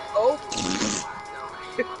 Oh.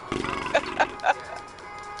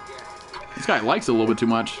 This guy likes it a little bit too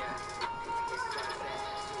much.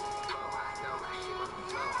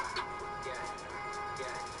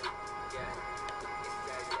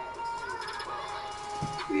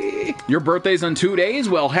 Your birthday's in 2 days?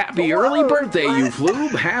 Well, happy early birthday, you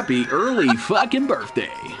floob. Happy early fucking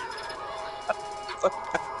birthday.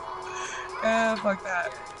 Fuck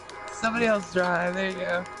that. Somebody else drive. There you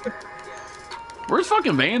go. Where's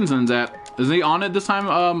fucking Vanzon's at? Is he on it this time?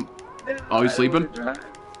 Oh, he's sleeping?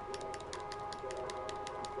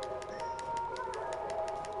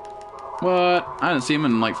 What? I didn't see him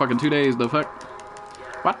in like fucking 2 days, the fuck?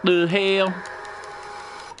 What the hell?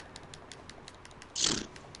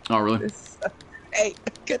 Oh, really? Hey,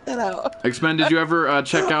 get that out. Expend, did you ever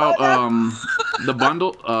check out the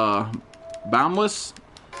bundle? Boundless?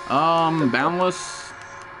 Boundless?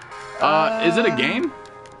 Is it a game?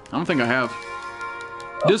 I don't think I have.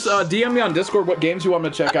 Just DM me on Discord what games you want me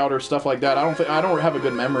to check out or stuff like that. I don't have a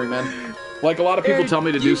good memory, man. Like a lot of people tell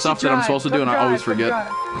me to do stuff that I'm supposed to do and I always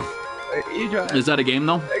forget. You drive. Is that a game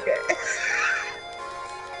though? Okay.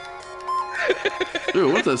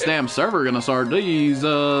 Dude, what's this damn server gonna start?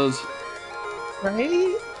 Jesus.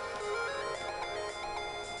 Right?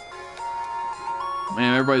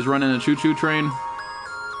 Man, everybody's running a choo-choo train.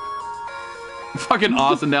 Fucking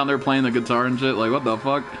Austin down there playing the guitar and shit. Like, what the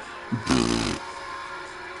fuck?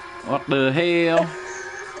 What the hell?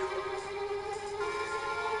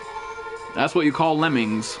 That's what you call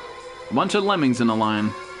lemmings. A bunch of lemmings in a line.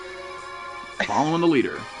 Following the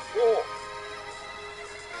leader.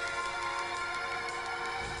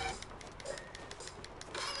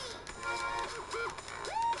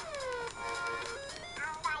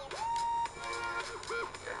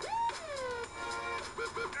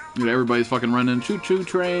 Dude, everybody's fucking running choo-choo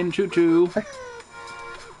train, choo-choo.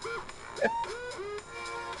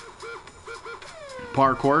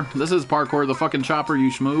 Parkour. This is parkour, the fucking chopper,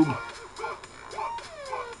 you schmoob.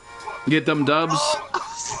 Get them dubs.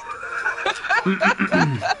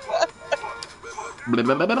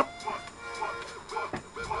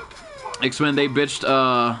 X-Men, they bitched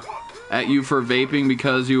at you for vaping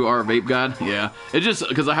because you are a vape god. Yeah, it's just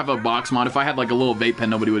because I have a box mod. If I had like a little vape pen,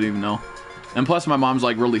 nobody would even know. And plus, my mom's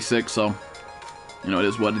like really sick, so you know it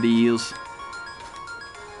is what it is.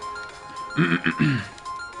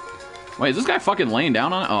 Wait, is this guy fucking laying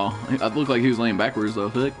down on it? Oh, it looked like he was laying backwards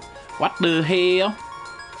though. Like, what the hell?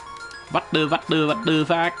 What the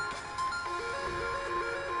fuck?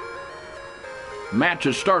 Match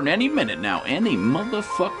is starting any minute now. Any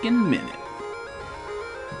motherfucking minute.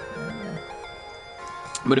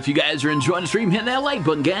 But if you guys are enjoying the stream, hit that like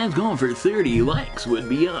button, guys. Going for 30 likes would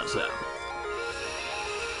be awesome.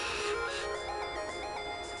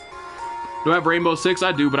 Do I have Rainbow Six?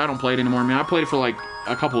 I do, but I don't play it anymore. I mean, I played it for like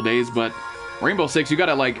a couple days, but Rainbow Six, you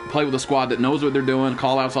gotta like play with a squad that knows what they're doing,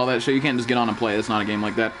 call outs, all that shit. You can't just get on and play. It's not a game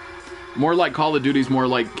like that. More like Call of Duty's more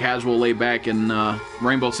like casual, laid back, and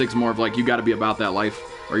Rainbow Six more of like you gotta be about that life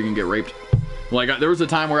or you can get raped. Like there was a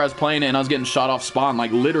time where I was playing it and I was getting shot off spawn,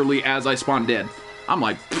 like literally as I spawned dead. I'm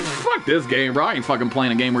like, fuck this game, bro. I ain't fucking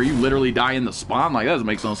playing a game where you literally die in the spawn. Like that doesn't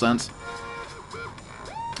make no sense.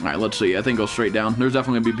 Alright, let's see. I think go straight down. There's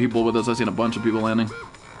definitely gonna be people with us. I've seen a bunch of people landing.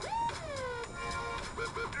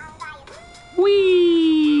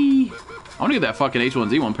 Whee! I wanna get that fucking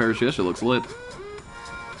H1Z1 parachute. That shit looks lit.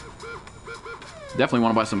 Definitely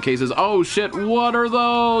want to buy some cases. Oh shit, what are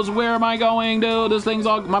those? Where am I going, dude? This thing's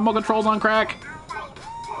all, my remote control's on crack.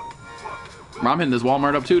 I'm hitting this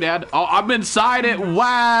Walmart up too, Dad. Oh, I'm inside it.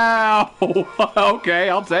 Wow. Okay,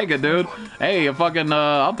 I'll take it, dude. Hey, a fucking,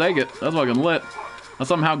 I'll take it. That's fucking lit. I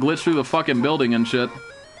somehow glitched through the fucking building and shit.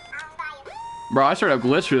 Bro, I straight up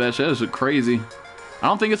glitched through that shit. This is crazy. I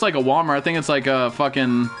don't think it's like a Walmart. I think it's like a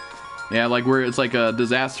fucking, yeah, like where it's like a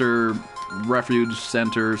disaster refuge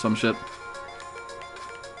center or some shit.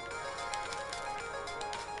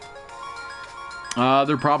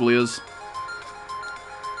 There probably is.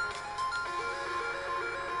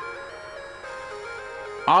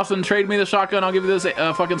 Austin, trade me the shotgun. I'll give you this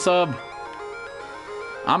fucking sub.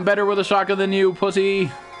 I'm better with a shotgun than you,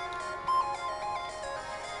 pussy.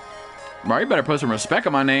 Bro, you better put some respect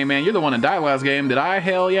on my name, man. You're the one that died last game. Did I?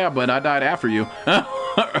 Hell yeah, but I died after you.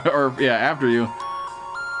 Or, yeah, after you.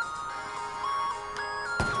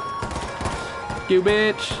 You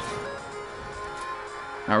bitch.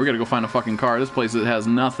 Alright, we gotta go find a fucking car. This place that has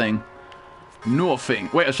nothing. Nothing.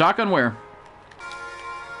 Wait, a shotgun where?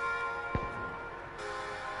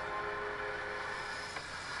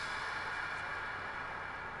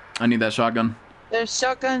 I need that shotgun. There's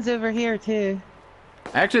shotguns over here too.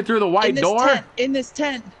 Actually, through the white door? In this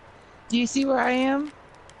tent. Do you see where I am?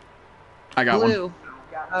 I got Blue. one.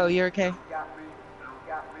 Oh, you're okay.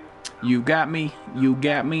 You got me. You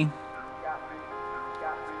got me.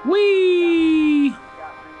 Whee!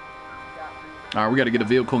 Alright, we gotta get a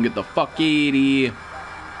vehicle and get the fuck out of here.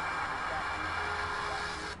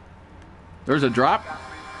 There's a drop.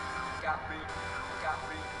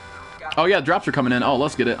 Oh yeah, drops are coming in. Oh,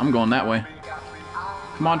 let's get it. I'm going that way.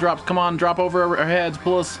 Come on, drops. Come on, drop over our heads.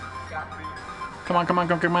 Pull us. Come on, come on,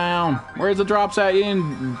 come on. Where's the drops at? You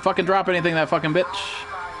didn't fucking drop anything, that fucking bitch.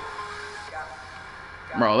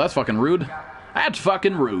 Bro, that's fucking rude. That's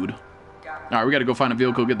fucking rude. Alright, we gotta go find a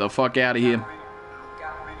vehicle, get the fuck out of here.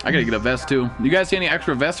 I gotta get a vest too. You guys see any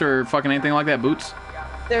extra vests or fucking anything like that? Boots?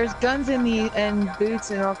 There's guns in the and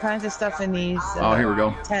boots and all kinds of stuff in these oh, here we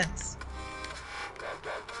go. Tents.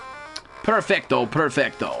 Perfecto,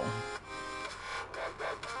 perfecto.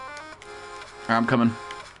 Alright, I'm coming.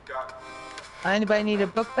 Anybody need a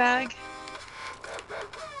book bag?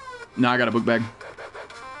 No, I got a book bag.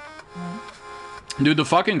 Dude, the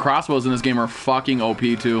fucking crossbows in this game are fucking OP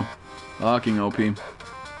too. Fucking OP.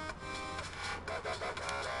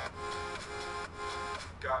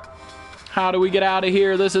 How do we get out of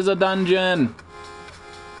here? This is a dungeon.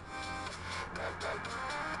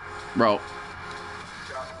 Bro.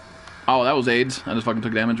 Oh, that was AIDS. I just fucking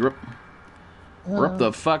took damage. Rip. Rip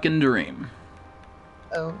the fucking dream.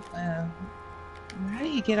 Oh, how do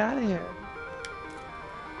you get out of here?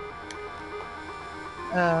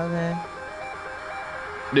 Oh, man.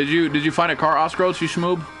 Did you find a car, Oscros, you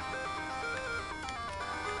schmoob?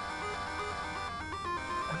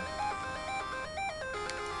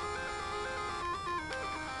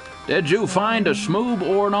 Did you find a schmoob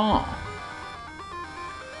or not?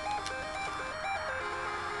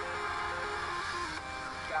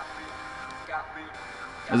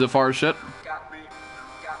 Is it far as shit?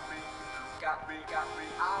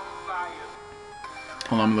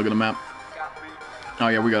 Hold on, let me look at the map. Oh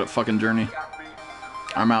yeah, we got a fucking journey.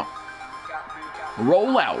 I'm out.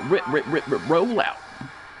 Roll out. Roll out.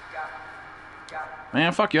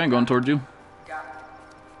 Man, fuck you, I ain't going towards you.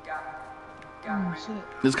 Oh, shit.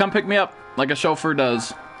 Just come pick me up like a chauffeur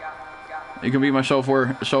does. You can be my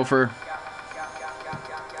chauffeur.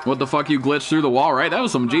 What the fuck, you glitched through the wall, right? That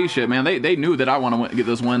was some G shit, man. They knew that I want to get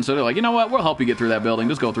this win, so they're like, you know what? We'll help you get through that building.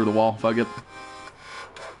 Just go through the wall. Fuck it.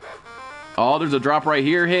 Oh, there's a drop right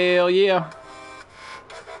here. Hell yeah.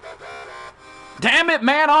 Damn it,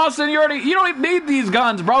 man, Austin, you don't even need these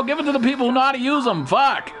guns, bro. Give it to the people who know how to use them.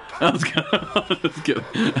 Fuck. That's good.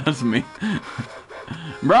 That's me.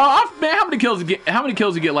 Bro, man, how many kills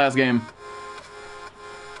you get last game?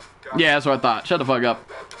 Yeah, that's what I thought. Shut the fuck up.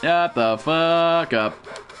 Shut the fuck up.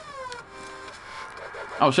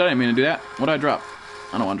 Oh shit, I didn't mean to do that. What did I drop?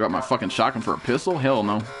 I don't want to drop my fucking shotgun for a pistol. Hell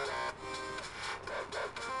no.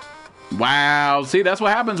 Wow, see, that's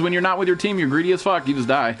what happens when you're not with your team. You're greedy as fuck. You just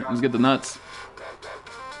die. You just get the nuts.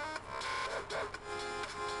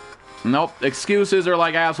 Nope, excuses are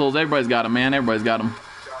like assholes. Everybody's got them, man. Everybody's got them.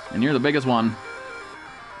 And you're the biggest one.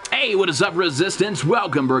 Hey, what is up, Resistance?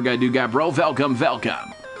 Welcome, bro, guy, dude, guy, bro. Welcome,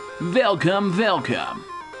 welcome. Welcome, welcome.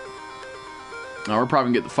 Oh, we're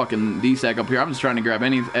probably gonna get the fucking D-Sack up here. I'm just trying to grab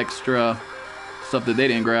any extra stuff that they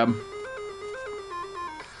didn't grab.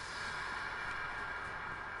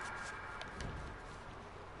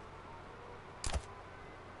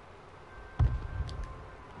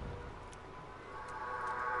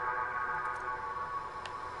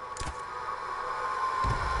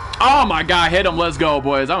 Oh my god, hit him. Let's go,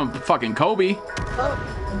 boys. I'm fucking Kobe. Oh.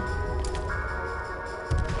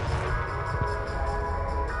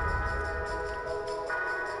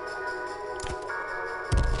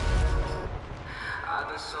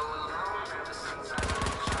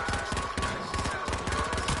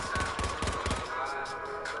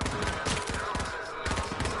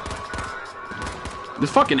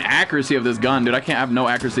 This fucking accuracy of this gun, dude. I can't have no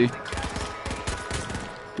accuracy.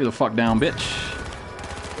 Get the fuck down, bitch.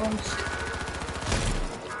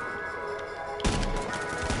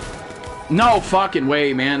 No fucking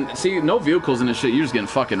way, man. See, no vehicles in this shit. You're just getting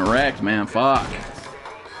fucking wrecked, man. Fuck.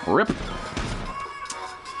 Rip.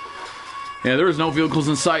 Yeah, there was no vehicles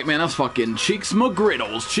in sight, man. That's fucking Cheeks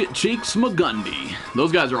McGriddles. Cheeks McGundy.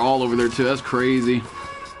 Those guys are all over there, too. That's crazy.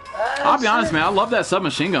 I'll be honest, man. I love that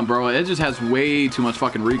submachine gun, bro. It just has way too much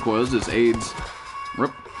fucking recoil. It's just AIDS.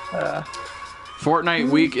 Rip. Fortnite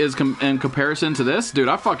week is in comparison to this, dude.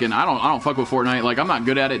 I don't fuck with Fortnite. Like, I'm not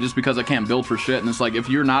good at it just because I can't build for shit. And it's like, if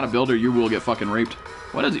you're not a builder, you will get fucking raped.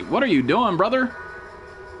 What are you doing, brother?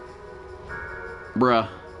 Bruh.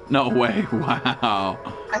 No way. Wow.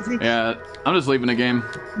 I think. Yeah, I'm just leaving the game.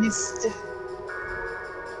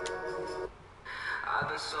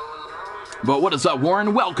 But what is up,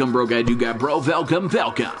 Warren? Welcome, bro, guy, do guy, bro. Welcome.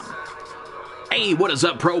 Hey, what is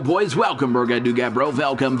up, pro boys? Welcome, bro, guy, do guy, bro.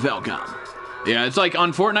 Welcome. Yeah, it's like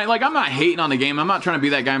on Fortnite, like, I'm not hating on the game. I'm not trying to be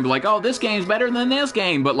that guy and be like, oh, this game's better than this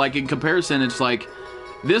game. But, like, in comparison, it's like,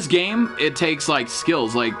 this game, it takes, like,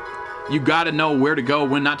 skills. Like, you gotta know where to go,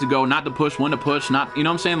 when not to go, not to push, when to push, not, you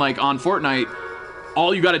know what I'm saying? Like, on Fortnite,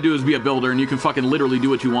 all you gotta do is be a builder, and you can fucking literally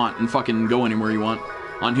do what you want and fucking go anywhere you want.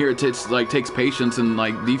 On here, it takes patience and,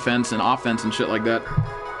 like, defense and offense and shit like that.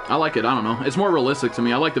 I like it. I don't know. It's more realistic to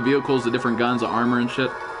me. I like the vehicles, the different guns, the armor and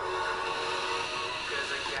shit.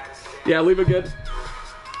 Yeah, leave it good.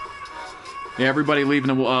 Yeah, everybody leave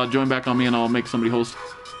and we'll join back on me and I'll make somebody host.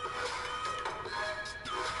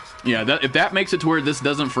 Yeah, if that makes it to where this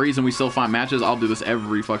doesn't freeze and we still find matches, I'll do this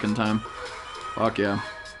every fucking time. Fuck yeah.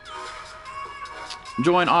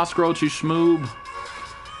 Join Oscroach, you schmoob.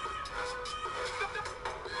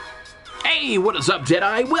 Hey, what is up,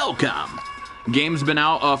 Deadeye? Welcome. Game's been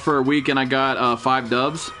out for a week and I got 5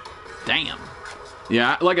 dubs. Damn.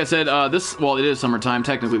 Yeah, like I said, well, it is summertime,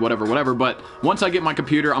 technically, whatever, but once I get my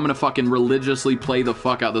computer, I'm gonna fucking religiously play the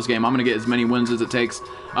fuck out of this game. I'm gonna get as many wins as it takes.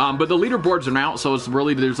 But the leaderboards are out, so it's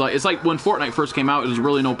really, it's like when Fortnite first came out, there's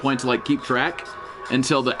really no point to, like, keep track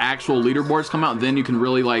until the actual leaderboards come out. Then you can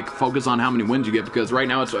really, like, focus on how many wins you get, because right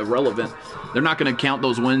now it's irrelevant. They're not gonna count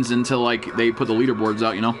those wins until, like, they put the leaderboards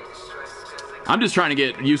out, you know? I'm just trying to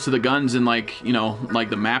get used to the guns and, like, you know, like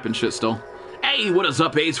the map and shit still. Hey, what is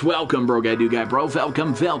up, Ace? Welcome, bro, guy, dude, guy, bro.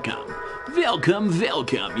 Welcome. Yes.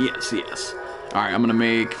 Alright, I'm gonna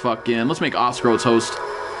make fucking... Let's make Oscroats host.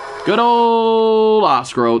 Good old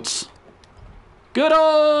Oscroats. Good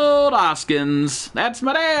old Oskins. That's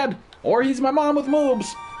my dad. Or he's my mom with moobs.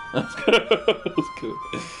 That's good.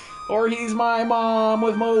 Or he's my mom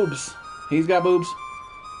with moobs. He's got boobs.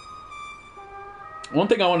 One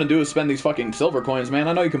thing I want to do is spend these fucking silver coins, man.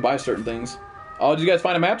 I know you can buy certain things. Oh, did you guys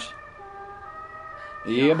find a match?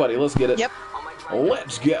 Yeah, buddy, let's get it. Yep.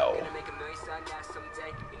 Let's go.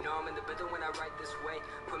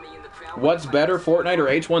 What's better, Fortnite or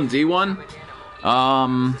H1Z1?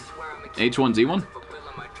 H1Z1?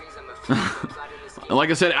 Like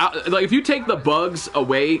I said, like if you take the bugs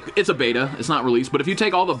away, it's a beta, it's not released, but if you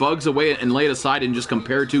take all the bugs away and lay it aside and just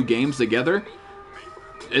compare 2 games together,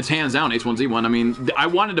 it's hands down H1Z1. I mean, I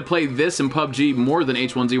wanted to play this in PUBG more than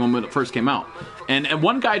H1Z1 when it first came out. And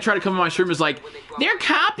one guy tried to come in my stream and was like, they're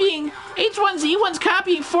copying, H1Z1's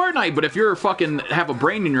copying Fortnite. But if you're fucking have a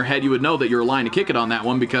brain in your head, you would know that you're lying to kick it on that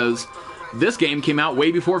one, because this game came out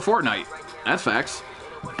way before Fortnite. That's facts.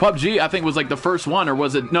 PUBG, I think, was like the first one, or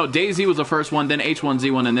was it? No, DayZ was the first one, then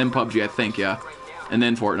H1Z1, and then PUBG, I think, yeah. And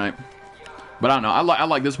then Fortnite. But I don't know, I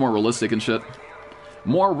like this more realistic and shit.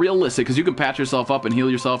 More realistic, because you can patch yourself up and heal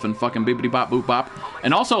yourself and fucking bippity bop boop bop.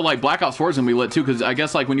 And also, like, Black Ops 4 is gonna be lit too, because I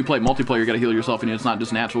guess, like, when you play multiplayer, you gotta heal yourself and it's not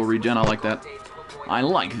just natural regen. I like that. I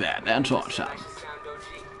like that. That's awesome.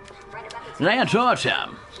 That's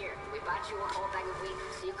awesome.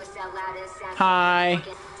 Hi.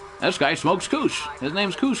 This guy smokes Koosh. His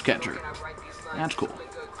name's Koosh Catcher. That's cool.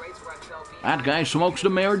 That guy smokes the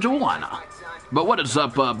marijuana. But what is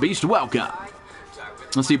up, Beast? Welcome.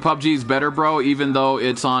 Let's see, PUBG's better, bro, even though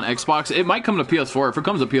it's on Xbox. It might come to PS4. If it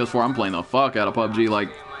comes to PS4, I'm playing the fuck out of PUBG. Like,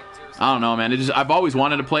 I don't know, man. I've always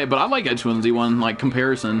wanted to play it, but I like H1Z1, like,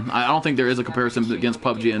 comparison. I don't think there is a comparison against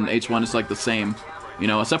PUBG and H1. It's, like, the same, you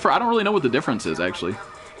know, except for I don't really know what the difference is, actually.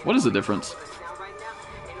 What is the difference?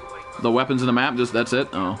 The weapons in the map, just that's it?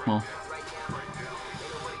 Oh, well.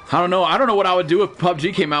 I don't know. I don't know what I would do if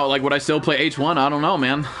PUBG came out. Like, would I still play H1? I don't know,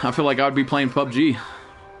 man. I feel like I would be playing PUBG.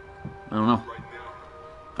 I don't know.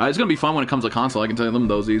 It's going to be fun when it comes to console. I can tell you them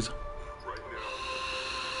thosies.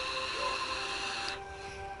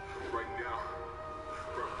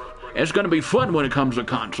 It's going to be fun when it comes to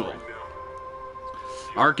console.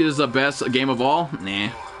 Ark is the best game of all? Nah.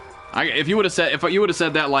 If you would have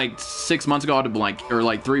said that like 6 months ago, I'd have been like, or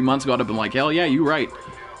like 3 months ago, I'd have been like, hell yeah, you right.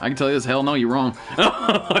 I can tell you this, hell no, you're wrong.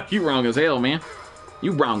 You wrong as hell, man.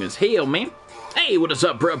 You wrong as hell, man. Hey, what is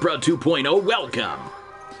up, bro 2.0? Welcome.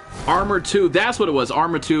 Armor 2, that's what it was.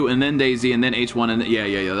 Armor 2, and then Daisy, and then H1, and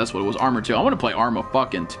yeah, that's what it was. Armor 2. I want to play Armor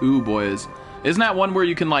fucking 2, boys. Isn't that one where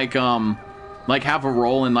you can like have a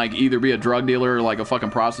role and like either be a drug dealer or like a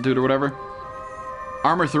fucking prostitute or whatever?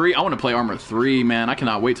 Armor 3, I want to play Armor 3, man. I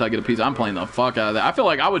cannot wait till I get a piece. I'm playing the fuck out of that. I feel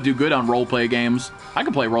like I would do good on roleplay games. I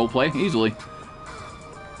can play roleplay easily.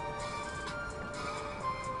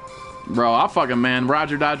 Bro, I fucking, man,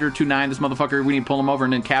 Roger Dodger 29, this motherfucker, we need to pull him over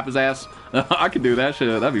and then cap his ass. I could do that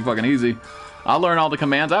shit. That'd be fucking easy. I'll learn all the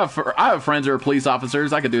commands. I have friends who are police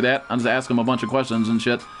officers. I could do that. I'll just ask them a bunch of questions and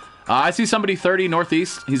shit. I see somebody 30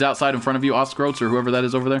 northeast. He's outside in front of you, Oscroats, or whoever that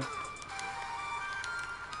is over there.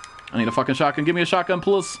 I need a fucking shotgun. Give me a shotgun,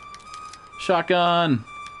 please. Shotgun.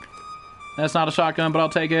 That's not a shotgun, but I'll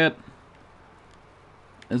take it.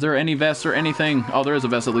 Is there any vest or anything? Oh, there is a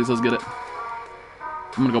vest at least. Let's get it.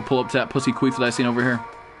 I'm gonna go pull up to that pussy queef that I seen over here.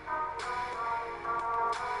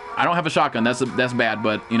 I don't have a shotgun. That's bad,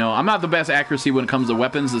 but, you know, I'm not the best accuracy when it comes to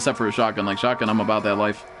weapons, except for a shotgun. Like, shotgun, I'm about that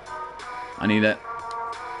life. I need it.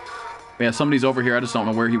 Yeah, somebody's over here. I just don't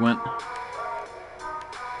know where he went.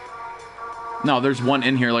 No, there's one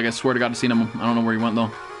in here. Like, I swear to God, I've seen him. I don't know where he went,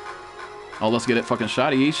 though. Oh, let's get it. Fucking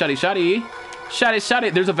shotty. Shotty, shotty. Shotty,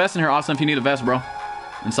 shotty. There's a vest in here, Austin, if you need a vest, bro.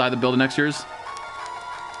 Inside the building next to yours.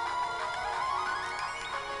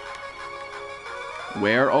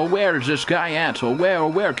 Where, oh, where is this guy at? Or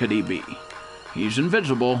where could he be? He's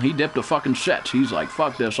invisible. He dipped a fucking set. He's like,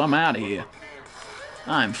 fuck this. I'm out of here.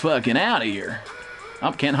 I'm fucking out of here.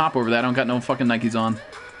 Oh, can't hop over that. I don't got no fucking Nikes on.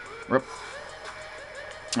 Rip.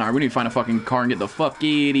 Alright, we need to find a fucking car and get the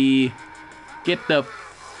fuckity. Get the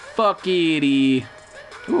fuckity.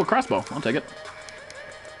 Ooh, a crossbow. I'll take it.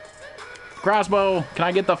 Crossbow. Can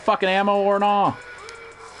I get the fucking ammo or not?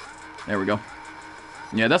 There we go.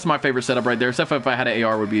 Yeah, that's my favorite setup right there. Except for if I had an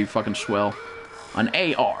AR, it would be fucking swell. An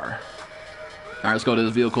AR. Alright, let's go to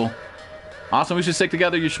this vehicle. Awesome, we should stick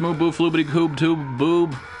together, you schmoo boo floobity coob tube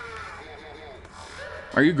boob.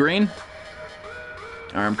 Are you green?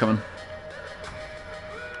 Alright, I'm coming.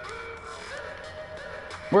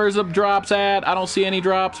 Where's the drops at? I don't see any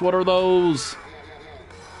drops. What are those?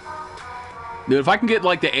 Dude, if I can get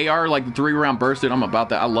like the AR, like the 3-round burst, dude, I'm about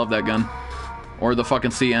that. I love that gun. Or the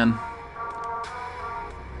fucking CN.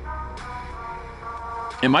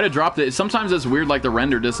 It might have dropped it. Sometimes it's weird, like the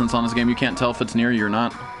render distance on this game. You can't tell if it's near you or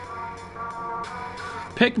not.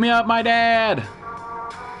 Pick me up, my dad!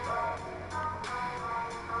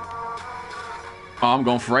 Oh, I'm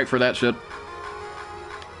going right for that shit.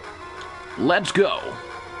 Let's go.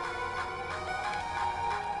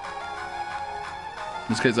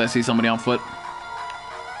 Just because I see somebody on foot.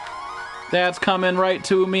 That's coming right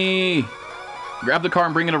to me. Grab the car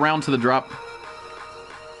and bring it around to the drop.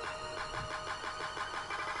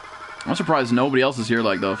 I'm surprised nobody else is here.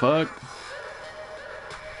 Like, the fuck?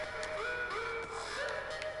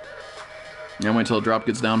 Yeah, wait until the drop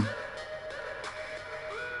gets down.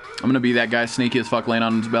 I'm gonna be that guy sneaky as fuck laying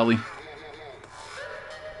on his belly.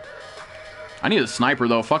 I need a sniper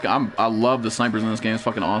though. Fuck, I love the snipers in this game. It's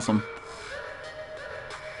fucking awesome.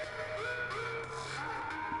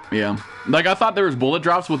 Yeah. Like, I thought there was bullet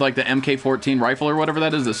drops with like the MK14 rifle or whatever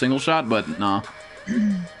that is, the single shot, but nah.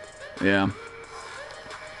 Yeah.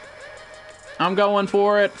 I'm going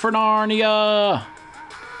for it, for Narnia.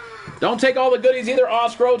 Don't take all the goodies either,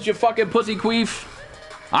 Oscroats, you fucking pussy queef.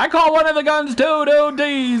 I call one of the guns too, dude.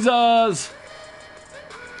 Jesus.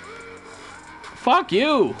 Fuck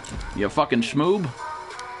you, you fucking schmoob.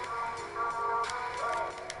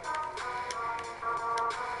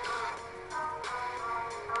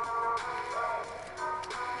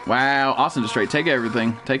 Wow, Austin just straight taking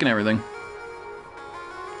everything.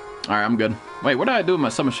 Alright, I'm good. Wait, what did I do with my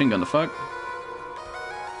submachine gun? The fuck?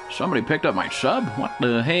 Somebody picked up my sub? What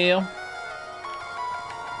the hell?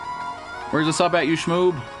 Where's the sub at, you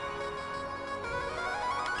schmoob?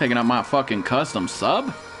 Taking up my fucking custom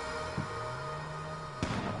sub?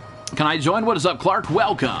 Can I join? What is up, Clark?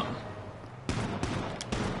 Welcome.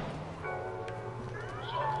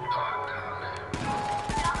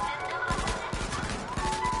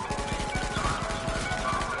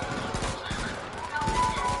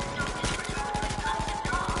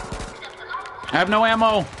 I have no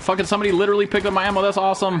ammo. Fucking somebody literally picked up my ammo. That's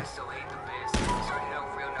awesome.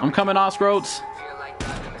 I'm coming, Oscroats.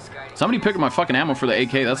 Somebody picked up my fucking ammo for the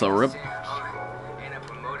AK. That's a rip.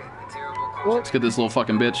 Let's get this little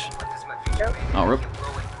fucking bitch. Oh, rip.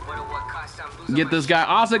 Get this guy.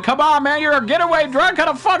 Austin, come on, man. You're a getaway drug. What kind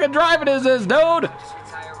of fucking driving is this, dude?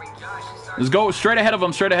 Let's go straight ahead of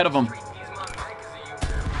him. Straight ahead of him.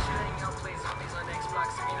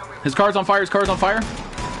 His car's on fire. His car's on fire.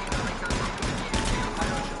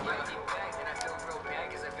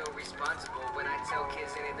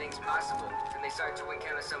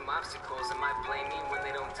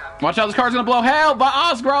 Watch out, this car's gonna blow. Hell, but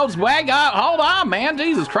Osgroves, wag up. Hold on, man.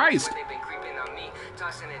 Jesus Christ.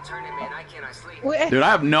 Dude,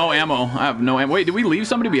 I have no ammo. I have no ammo. Wait, did we leave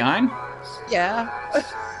somebody behind? Yeah.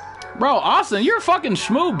 Bro, Austin, you're a fucking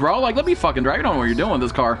schmoo, bro. Like, let me fucking drive. You don't know what you're doing with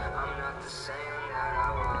this car.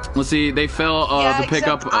 Let's see, they fell to pick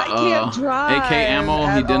up AK ammo.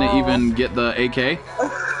 He didn't even get the AK.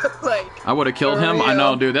 Like, I would have killed him. I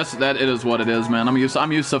know, dude. It is what it is, man. I'm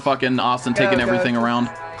used to fucking Austin taking everything around.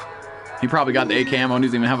 He probably got the AK ammo and he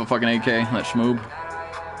doesn't even have a fucking AK. That schmoob.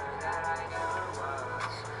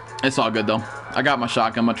 It's all good though. I got my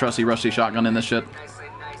shotgun, my trusty rusty shotgun in this shit.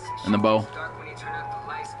 And the bow.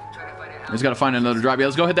 He's got to find another drop. Yeah,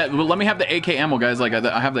 let's go hit that. Let me have the AK ammo, guys. Like,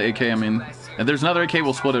 I have the AK. I mean, if there's another AK,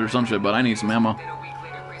 we'll split it or some shit, but I need some ammo.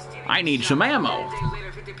 I need some ammo.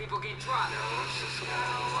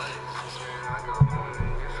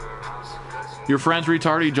 Your friend's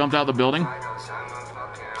retarded. He jumped out the building.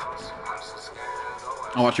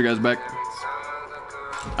 I'll watch you guys back.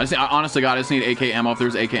 I honestly, God, I just need AK ammo. If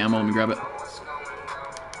there's AK ammo, let me grab it.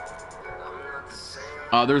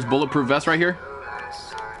 There's bulletproof vest right here.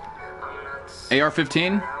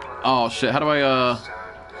 AR-15. Oh shit! How do I?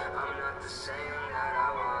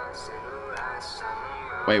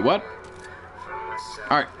 Wait, what?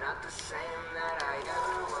 All right.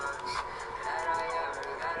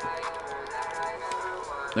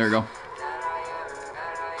 There we go.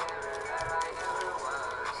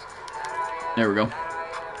 There we go.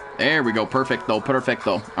 There we go. Perfecto.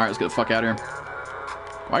 Perfecto. Alright, let's get the fuck out of here.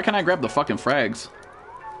 Why can't I grab the fucking frags?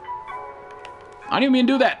 I didn't even mean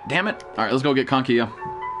to do that. Damn it. Alright, let's go get Conky. Oh,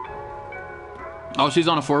 she's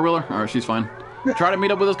on a four-wheeler? Alright, she's fine. Try to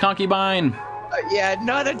meet up with this concubine. Yeah,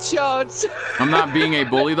 not a chance. I'm not being a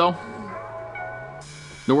bully, though.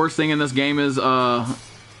 The worst thing in this game is,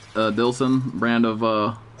 Dilson brand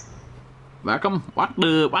of, Vacuum? What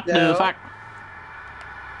the fuck?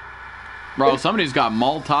 Bro, somebody's got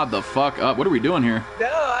Molotov the fuck up. What are we doing here? No,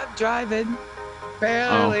 I'm driving.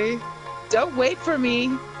 Barely. Oh. Don't wait for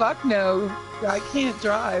me. Fuck no. I can't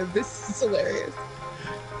drive. This is hilarious.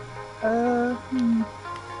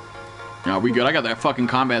 Yeah, we good. I got that fucking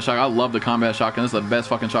combat shotgun. I love the combat shotgun. This is the best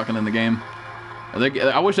fucking shotgun in the game.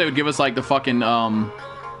 I wish they would give us like the fucking,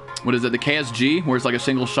 what is it? The KSG, where it's like a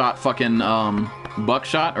single shot fucking,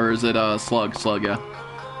 buckshot, or is it slug? Slug, yeah.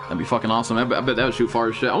 That'd be fucking awesome. I bet that would shoot far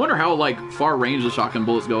as shit. I wonder how, like, far range the shotgun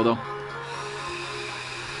bullets go, though.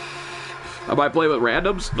 I might play with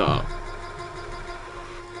randoms? No.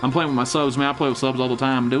 I'm playing with my subs, man. I play with subs all the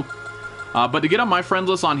time, dude. But to get on my friends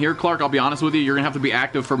list on here, Clark, I'll be honest with you, you're gonna have to be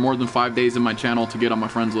active for more than 5 days in my channel to get on my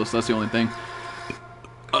friends list. That's the only thing.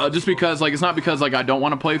 Just because, like, it's not because, like, I don't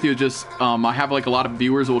want to play with you. It's just, I have, like, a lot of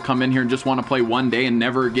viewers who will come in here and just want to play one day and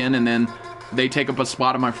never again, and then they take up a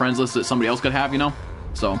spot on my friends list that somebody else could have, you know?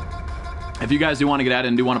 So, if you guys do want to get at it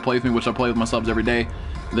and do want to play with me, which I play with my subs every day,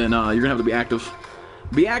 then you're going to have to be active.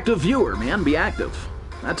 Be active viewer, man. Be active.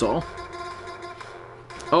 That's all.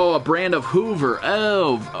 Oh, a brand of Hoover.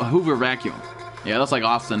 Oh, a Hoover vacuum. Yeah, that's like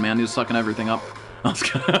Austin, man. He's sucking everything up.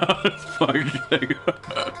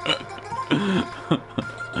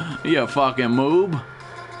 You fucking moob.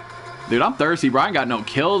 Dude, I'm thirsty, bro. I ain't got no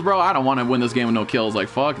kills, bro. I don't want to win this game with no kills. Like,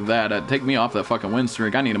 fuck that. Take me off that fucking win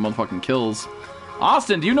streak. I need a motherfucking kills.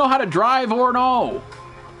 Austin, do you know how to drive or no?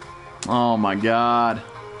 Oh my god.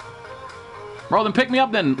 Bro, then pick me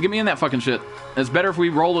up then. Get me in that fucking shit. It's better if we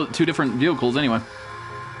roll 2 different vehicles anyway.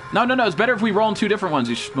 No. It's better if we roll in 2 different ones,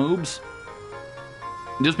 you schmoobs.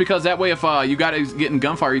 Just because that way if you gotta get in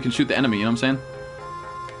gunfire, you can shoot the enemy, you know what I'm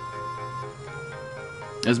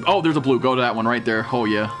saying? Oh, there's a blue. Go to that one right there. Oh,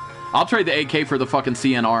 yeah. I'll trade the AK for the fucking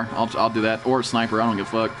CNR. I'll do that. Or a sniper. I don't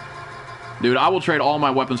give a fuck. Dude, I will trade all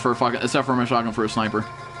my weapons for a fucking... except for my shotgun for a sniper.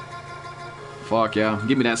 Fuck, yeah.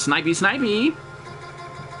 Give me that snipey.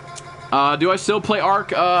 Do I still play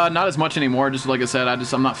Ark? Not as much anymore. Just like I said,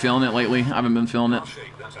 I'm not feeling it lately. I haven't been feeling it.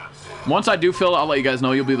 Once I do feel it, I'll let you guys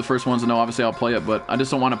know. You'll be the first ones to know. Obviously, I'll play it, but I just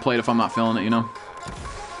don't want to play it if I'm not feeling it, you know?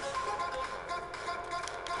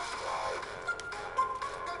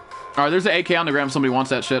 All right, there's an AK on the ground if somebody wants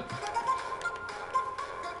that shit.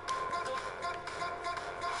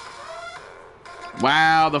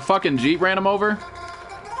 Wow, the fucking Jeep ran him over.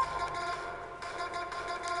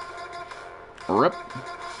 Rip.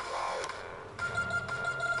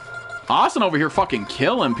 Austin over here fucking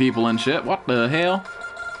killing people and shit. What the hell?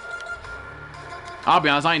 I'll be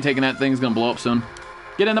honest, I ain't taking that thing. It's gonna blow up soon.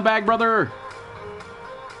 Get in the bag, brother.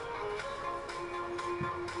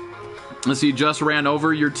 Let's see, just ran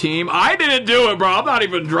over your team. I didn't do it, bro. I'm not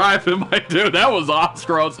even driving, my dude. That was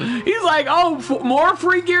Oscros. He's like, oh, more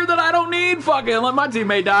free gear that I don't need? Fucking let my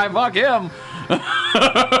teammate die. Fuck him.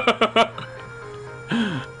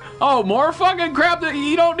 Oh, more fucking crap that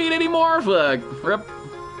you don't need anymore? Fuck. Rip.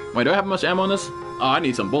 Wait, do I have much ammo in this? Oh, I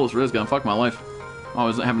need some bullets for this gun. Fuck my life. I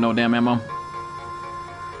always have no damn ammo.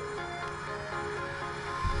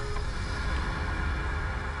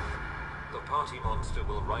 The party monster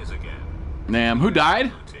will rise again. Damn, who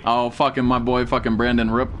died? Oh, fucking my boy, fucking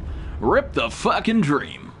Brendan. Rip the fucking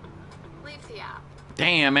dream. Leave the app.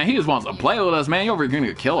 Damn, man, he just wants to play with us, man. You over here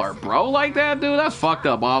gonna kill our bro like that, dude? That's fucked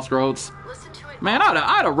up, Oscroats. Listen to it. Man,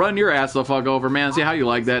 I'd have run your ass the fuck over, man. See how you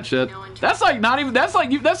like that shit. That's like not even. That's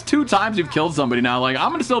like you. That's 2 times you've killed somebody now. Like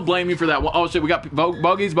I'm gonna still blame you for that. Oh shit, we got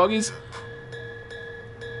bogeys.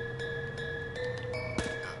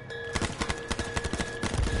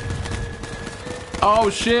 Oh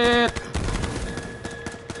shit.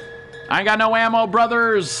 I ain't got no ammo,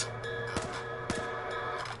 brothers.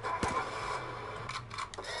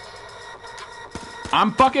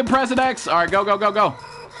 I'm fucking pressing X. All right, go.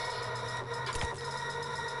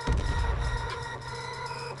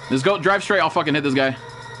 Just go, drive straight. I'll fucking hit this guy.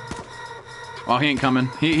 Oh, he ain't coming.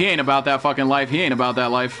 He ain't about that fucking life. He ain't about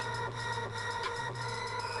that life.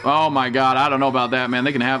 Oh my god, I don't know about that, man.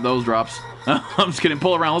 They can have those drops. I'm just kidding.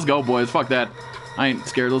 Pull around. Let's go, boys. Fuck that. I ain't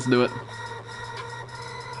scared. Let's do it.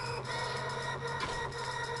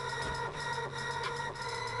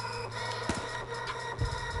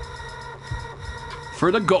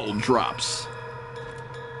 For the gold drops.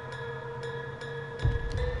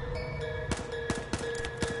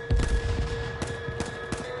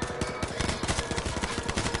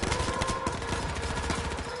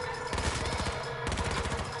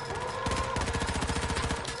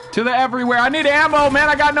 To the everywhere. I need ammo, man.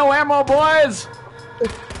 I got no ammo, boys.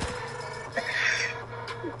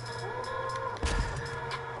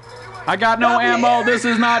 I got no ammo. This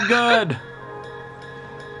is not good.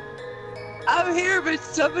 I'm here, but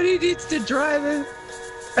somebody needs to drive it.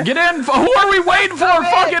 Get in. Who are we waiting for?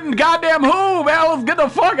 Fucking goddamn who, man? Let's get the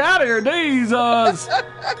fuck out of here. Jesus.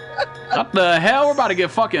 What the hell? We're about to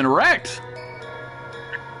get fucking wrecked.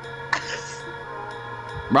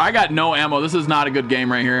 Bro, I got no ammo. This is not a good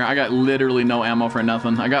game right here. I got literally no ammo for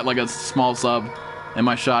nothing. I got like a small sub in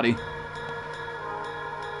my shotty.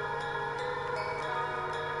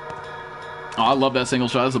 Oh, I love that single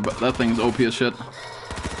shot. That thing's OP as shit.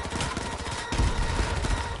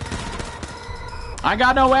 I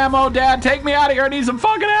got no ammo, Dad. Take me out of here. I need some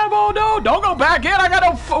fucking ammo. No, don't go back in. I got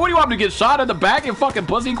no... What do you want me to get shot in the back, you fucking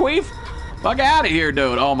pussy queef? Fuck out of here,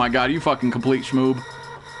 dude. Oh my god, you fucking complete schmoob.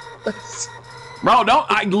 Bro, don't...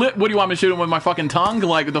 What do you want me to shoot him with my fucking tongue?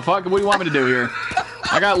 Like, the fuck? What do you want me to do here?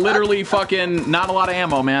 I got literally fucking not a lot of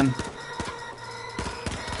ammo, man.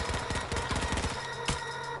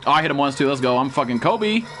 Oh, I hit him once, too. Let's go. I'm fucking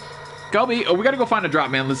Kobe. Kobe. Oh, we gotta go find a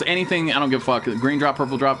drop, man. There's anything. I don't give a fuck. Green drop,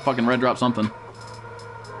 purple drop, fucking red drop, something.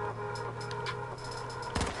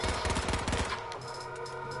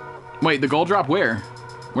 Wait, the gold drop where?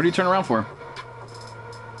 Where do you turn around for?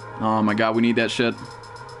 Oh my god, we need that shit.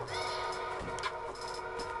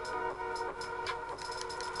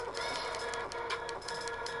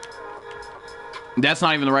 That's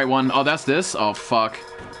not even the right one. Oh, that's this? Oh, fuck.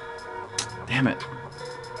 Damn it.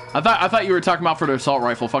 I thought you were talking about for the assault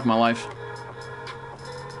rifle. Fuck my life.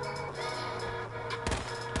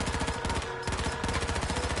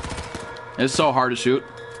 It's so hard to shoot.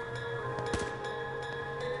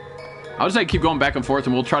 I would say keep going back and forth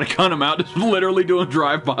and we'll try to gun him out. Just literally doing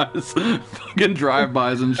drive-bys. Fucking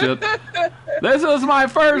drive-bys and shit. This is my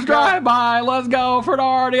first drive-by. Let's go for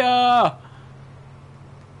Narnia.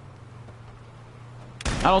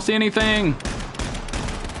 I don't see anything.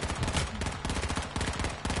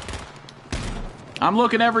 I'm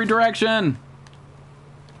looking every direction.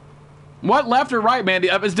 What, left or right, man?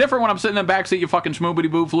 It's different when I'm sitting in the backseat, you fucking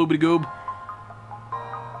schmoobity-boo, floobity-goob.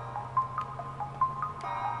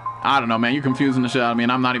 I don't know, man. You're confusing the shit out of me,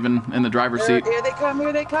 and I'm not even in the driver's seat. Here they come,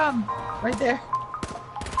 here they come. Right there.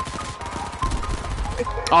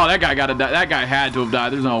 Oh, that guy got to die. That guy had to have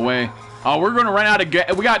died. There's no way. Oh, we're going to run out of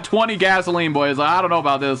gas. We got 20 gasoline, boys. I don't know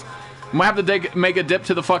about this. Might have to make a dip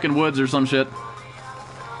to the fucking woods or some shit.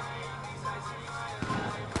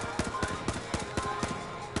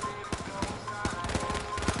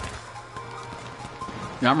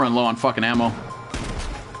 Yeah, I'm running low on fucking ammo.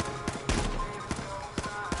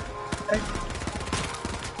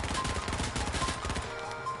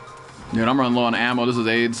 Dude, I'm running low on ammo. This is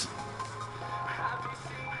AIDS.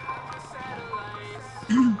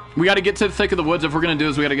 We gotta get to the thick of the woods. If we're gonna do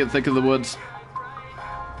this, we gotta get thick of the woods.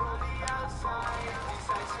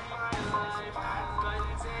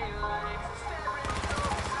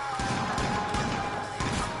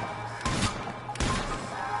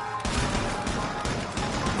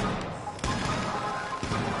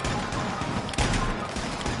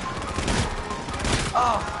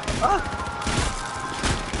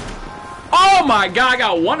 Oh my god, I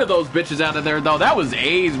got one of those bitches out of there though. That was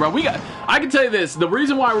AIDS, bro. I can tell you this, the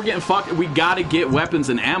reason why we're getting fucked, we gotta get weapons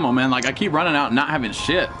and ammo, man. Like, I keep running out and not having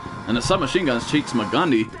shit. And the submachine gun's cheeks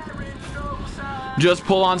McGundy. Just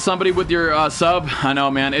pull on somebody with your sub. I know,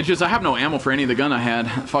 man. It's just, I have no ammo for any of the gun I had.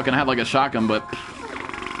 Fucking had like a shotgun, but...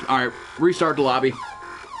 Alright, restart the lobby.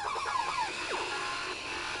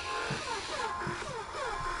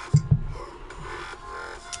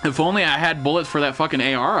 If only I had bullets for that fucking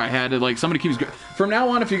AR I had. Like, somebody keeps... From now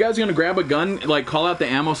on, if you guys are gonna grab a gun, like, call out the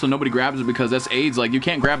ammo so nobody grabs it, because that's AIDS. Like, you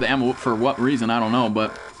can't grab the ammo for what reason, I don't know,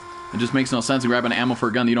 but it just makes no sense to grab an ammo for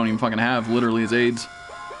a gun that you don't even fucking have. Literally, it's AIDS.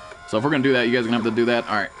 So if we're gonna do that, you guys are gonna have to do that.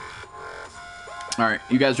 Alright. Alright,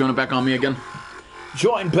 you guys joining back on me again?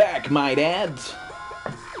 Join back, my dads.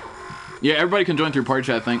 Yeah, everybody can join through party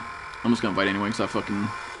chat, I think. I'm just gonna invite anyway, because I fucking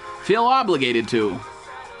feel obligated to.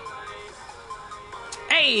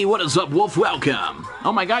 Hey, what is up, Wolf? Welcome.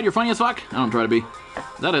 Oh my god, you're funny as fuck? I don't try to be.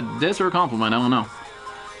 Is that a diss or a compliment? I don't know.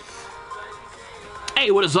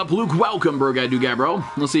 Hey, what is up, Luke? Welcome, bro. Guy do guy, bro.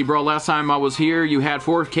 Let's see, bro. Last time I was here, you had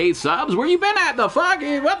 4K subs. Where you been at? The fuck?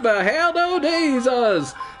 What the hell, though?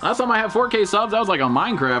 Jesus. Last time I had 4K subs, that was like on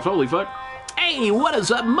Minecraft. Holy fuck. Hey, what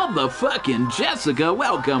is up, motherfucking Jessica?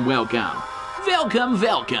 Welcome, welcome. Welcome,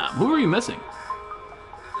 welcome. Who are you missing?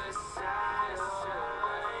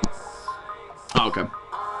 Oh, okay.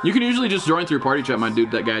 You can usually just join through party chat, my dude,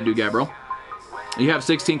 that guy, dude guy, bro. You have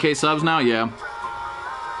 16K subs now? Yeah.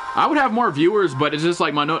 I would have more viewers, but it's just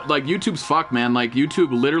like like YouTube's fucked, man. Like,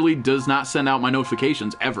 YouTube literally does not send out my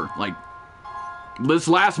notifications ever. Like, this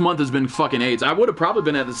last month has been fucking AIDS. I would have probably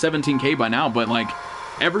been at the 17K by now, but like,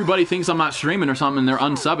 everybody thinks I'm not streaming or something and they're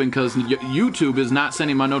unsubbing because YouTube is not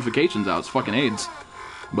sending my notifications out. It's fucking AIDS.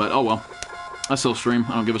 But oh well. I still stream.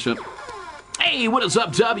 I don't give a shit. Hey, what is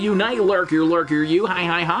up, W? Night lurker, you. Hi,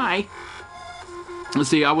 hi, hi. Let's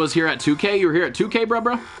see, I was here at 2K. You were here at 2K,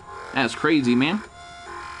 bro? That's crazy, man.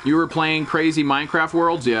 You were playing crazy Minecraft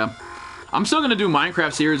worlds? Yeah. I'm still gonna do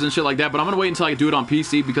Minecraft series and shit like that, but I'm gonna wait until I do it on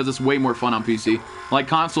PC because it's way more fun on PC. Like,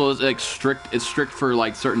 console is like strict. It's strict for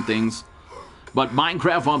like certain things. But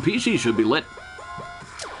Minecraft on PC should be lit.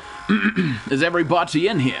 Is everybody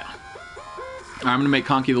in here? Alright, I'm gonna make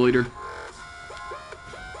Conky the leader.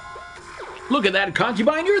 Look at that,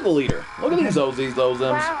 concubine, you're the leader. Look at these Ozies, those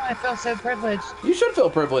M's. Wow, I feel so privileged. You should feel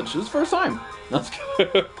privileged. It's the first time. That's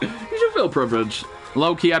good. You should feel privileged.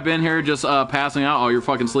 Low key, I've been here just passing out. Oh, you're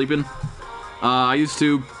fucking sleeping? I used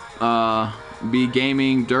to be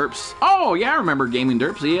gaming derps. Oh, yeah, I remember gaming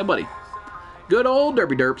derps. Yeah, buddy. Good old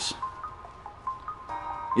derpy derps.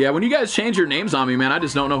 Yeah, when you guys change your names on me, man, I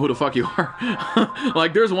just don't know who the fuck you are.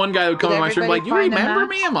 Like, there's one guy who would come on my stream like, you remember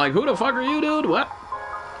me? I'm like, who the fuck are you, dude? What?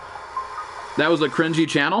 That was a cringy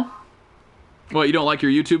channel? What, you don't like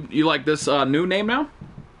your YouTube? You like this new name now?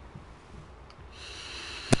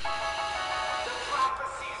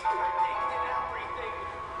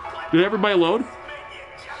 Did everybody load?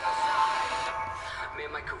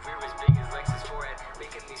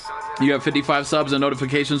 You have 55 subs and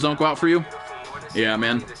notifications don't go out for you? Yeah,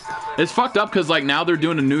 man. It's fucked up because, like, now they're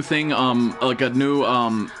doing a new thing, like a new,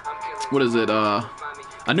 what is it, a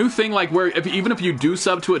new thing, like, where even if you do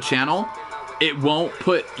sub to a channel, it won't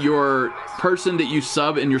put your person that you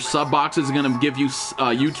sub in your sub box. Is going to give you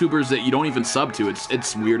YouTubers that you don't even sub to.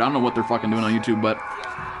 It's weird. I don't know what they're fucking doing on YouTube, but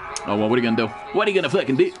oh well. What are you gonna do? What are you gonna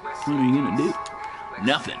fucking do? What are you gonna do?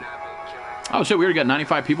 Nothing. Oh shit, we already got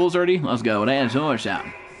 95 people already. Let's go. That's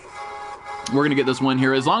awesome. We're gonna get this win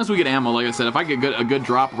here as long as we get ammo. Like I said, if I get a good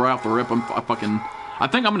drop right off the rip, I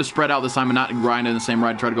think I'm gonna spread out this time and not grind in the same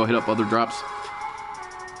ride. Try to go hit up other drops.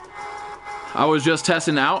 I was just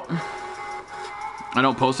testing out. I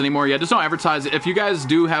don't post anymore. Yeah, just don't advertise. If you guys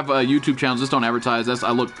do have a YouTube channel, just don't advertise.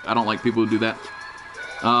 I don't like people who do that.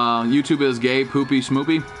 YouTube is gay, poopy,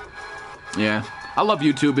 smoopy. Yeah, I love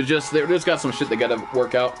YouTube. It's just they just got some shit they gotta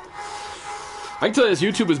work out. I can tell you this,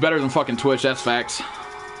 YouTube is better than fucking Twitch, that's facts.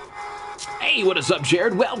 Hey, what is up,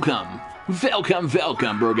 Jared? Welcome. Welcome,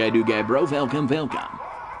 bro guy, dude guy, bro. Welcome. What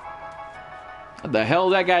the hell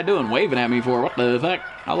is that guy doing? Waving at me for? What the fuck?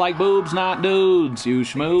 I like boobs, not dudes, you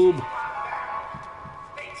schmoob.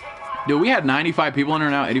 Dude, we had 95 people in here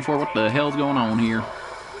now, 84. What the hell's going on here?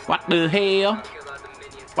 What the hell?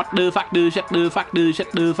 What the fuck, dude? Shut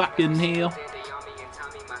the fucking hell.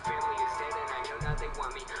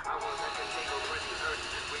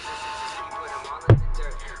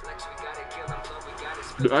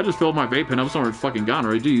 Dude, I just filled my vape and I'm somewhere fucking gone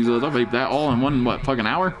already. Jesus, I vaped that all in one, what, fucking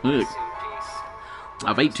hour? Ugh.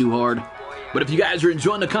 I vape too hard. But if you guys are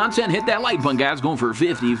enjoying the content, hit that like button, guys. Going for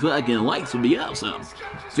 50 fucking likes would be awesome.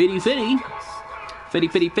 50.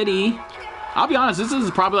 I'll be honest, this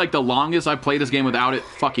is probably like the longest I've played this game without it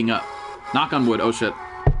fucking up. Knock on wood. Oh shit.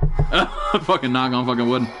 Fucking knock on fucking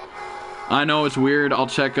wood. I know it's weird. I'll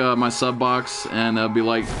check my sub box and be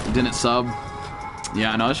like, didn't sub.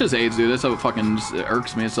 Yeah, no, it's just AIDS, dude. That's how it fucking just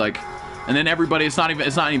irks me. It's like, and then everybody, it's not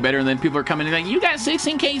any better. And then people are coming in like, you got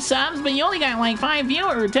 16K subs, but you only got like 5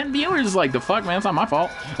 viewers or 10 viewers. Like, the fuck, man, it's not my fault.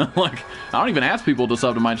 Like, I don't even ask people to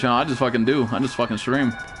sub to my channel. I just fucking do. I just fucking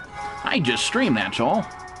stream. I just stream, that's all.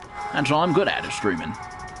 That's all I'm good at is streaming.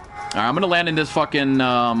 Alright, I'm gonna land in this fucking,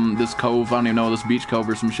 this cove. I don't even know, this beach cove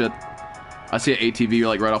or some shit. I see an ATV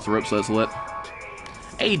like right off the rip, so that's lit.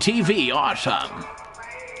 ATV, awesome.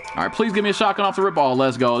 Alright, please give me a shotgun off the rip. Oh,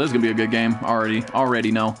 let's go. This is gonna be a good game.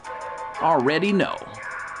 Already know.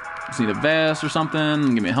 Just need a vest or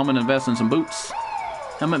something. Give me a helmet and vest and some boots.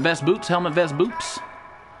 Helmet, vest, boots.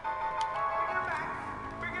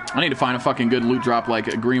 I need to find a fucking good loot drop, like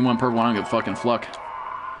a green one, purple one. I don't give a fucking fuck.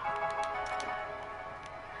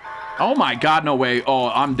 Oh my god, no way. Oh,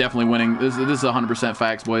 I'm definitely winning. This is 100%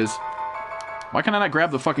 facts, boys. Why can't I not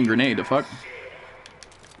grab the fucking grenade? The fuck?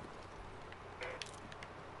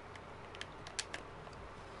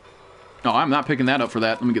 No, I'm not picking that up for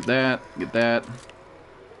that. Let me get that. Get that.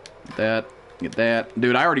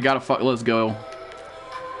 Dude, I already got a fuck. Let's go.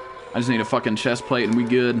 I just need a fucking chest plate and we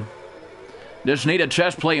good. Just need a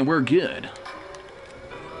chest plate and we're good.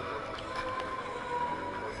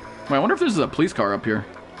 Wait, I wonder if there's a police car up here.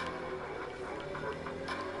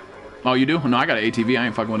 Oh, you do? No, I got an ATV. I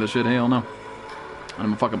ain't fucking with this shit. Hell no.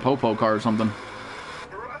 I'm a fucking Popo car or something.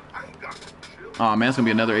 Oh man, it's gonna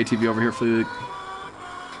be another ATV over here. Fluke.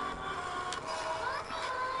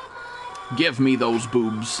 Give me those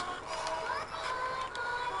boobs.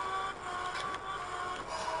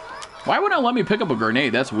 Why wouldn't it let me pick up a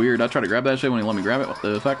grenade? That's weird. I try to grab that shit when he let me grab it. What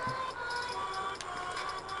the fuck?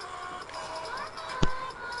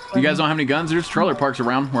 You guys don't have any guns? There's trailer parks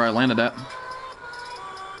around where I landed at.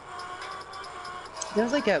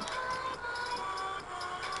 There's like a...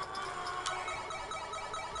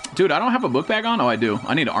 Dude, I don't have a book bag on? Oh, I do.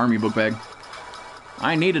 I need an army book bag.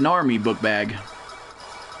 I need an army book bag.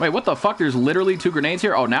 Wait, what the fuck? There's literally 2 grenades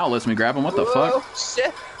here? Oh, now it lets me grab them. What the fuck?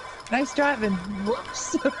 Shit. Nice driving.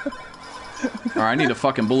 Whoops. Alright, I need a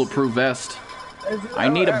fucking bulletproof vest. I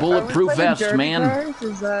need a bulletproof vest, man.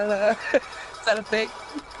 Is that a thing?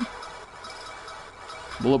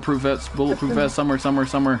 Bulletproof vest,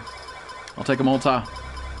 somewhere. I'll take a multi.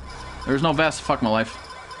 There's no vest. Fuck my life.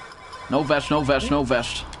 No vest. We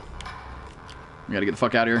gotta get the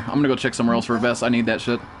fuck out of here. I'm gonna go check somewhere else for a vest. I need that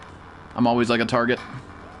shit. I'm always like a target.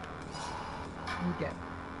 Okay.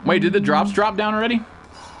 Wait, did the drops drop down already?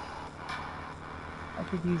 I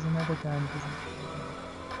could use another gun.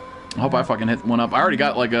 I hope I fucking hit one up. I already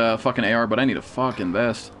got like a fucking AR, but I need a fucking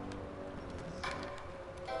vest.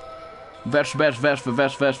 Vest.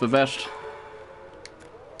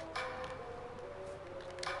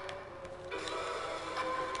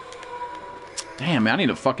 Damn, man, I need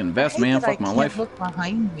a fucking vest, man. Fuck my life. I can't look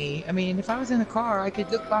behind me. I mean, if I was in a car, I could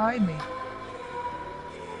look behind me.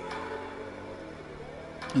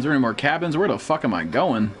 Is there any more cabins? Where the fuck am I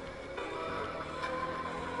going?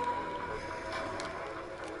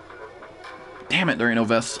 Damn it, there ain't no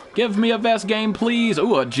vests. Give me a vest game, please.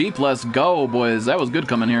 Ooh, a Jeep. Let's go, boys. That was good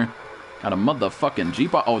coming here. Got a motherfucking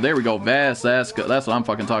Jeep. Oh, there we go. Vest. That's good. That's what I'm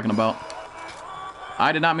fucking talking about.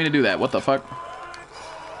 I did not mean to do that. What the fuck?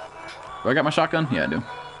 Do I got my shotgun? Yeah, I do.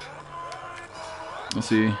 Let's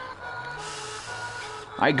see.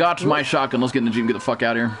 I got my shotgun. Let's get in the Jeep and get the fuck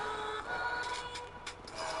out of here.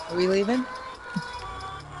 Are we leaving?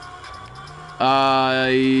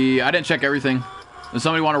 I didn't check everything. Does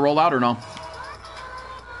somebody want to roll out or no?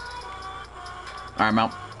 Alright, I'm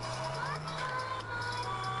out.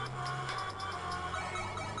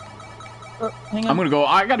 Hang on. I'm gonna go.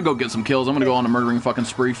 I gotta go get some kills. I'm gonna go on a murdering fucking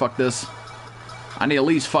spree. Fuck this. I need at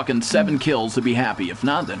least fucking 7 kills to be happy. If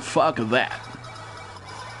not, then fuck that.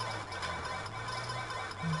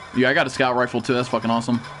 Yeah, I got a scout rifle too. That's fucking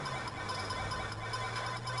awesome.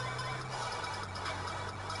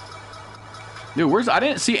 Dude, where's... I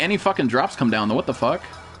didn't see any fucking drops come down though. What the fuck?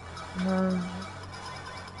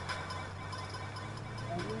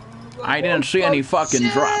 I didn't see any fucking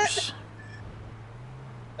drops.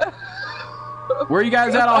 Where you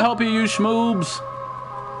guys at? I'll help you schmoobs.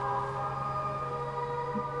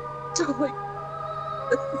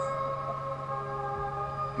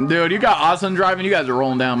 Dude, you got awesome driving. You guys are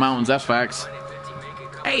rolling down mountains. That's facts.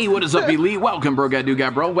 Hey, what is up, Elite? Welcome, bro. Guy, dude, guy,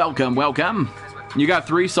 bro. Welcome, welcome. You got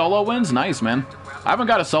 3 solo wins? Nice, man. I haven't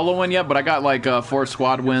got a solo win yet, but I got like 4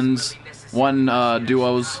 squad wins, 1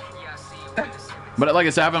 duos. But like I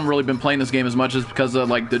said, I haven't really been playing this game as much as because of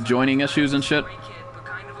like the joining issues and shit.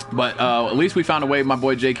 But at least we found a way. My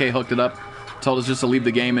boy JK hooked it up. Told us just to leave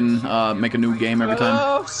the game and make a new game every time.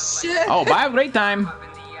 Oh, shit. Oh, bye. Have a great time.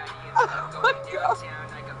 Oh, my God.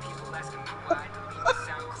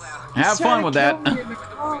 Have fun with that.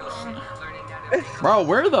 Bro,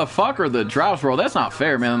 where the fuck are the drops, bro? That's not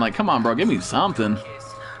fair, man. Like, come on, bro. Give me something.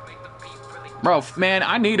 Bro, man,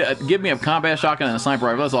 I need a... Give me a combat shotgun and a sniper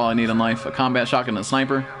rifle. That's all I need in life. A combat shotgun and a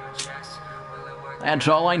sniper. That's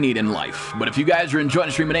all I need in life. But if you guys are enjoying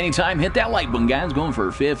the stream at any time, hit that like button, guys. Going for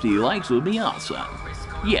 50 likes would be awesome.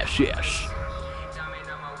 Yes, yes.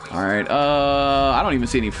 Alright, I don't even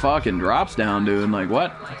see any fucking drops down, dude. Like,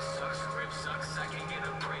 what?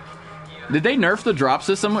 Did they nerf the drop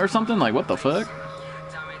system or something? Like, what the fuck?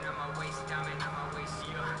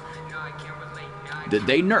 Did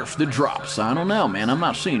they nerf the drops? I don't know, man. I'm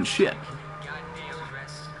not seeing shit.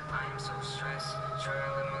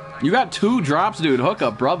 You got 2 drops, dude. Hook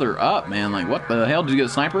a brother up, man. Like, what the hell? Did you get a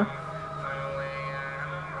sniper?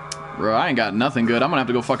 Bro, I ain't got nothing good. I'm gonna have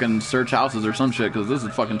to go fucking search houses or some shit, because this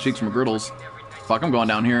is fucking Cheeks McGriddles. Fuck, I'm going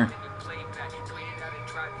down here.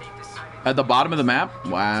 At the bottom of the map?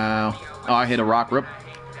 Wow. Oh, I hit a rock rip.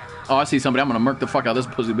 Oh, I see somebody. I'm gonna murk the fuck out of this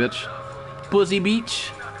pussy bitch. Pussy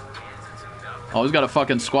beach. Oh, he's got a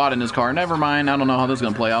fucking squad in his car. Never mind. I don't know how this is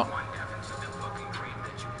gonna play out.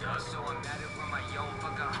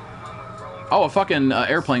 Oh, a fucking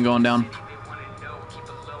airplane going down.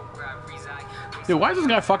 Dude, why is this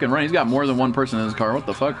guy fucking running? He's got more than 1 person in his car. What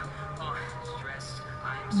the fuck?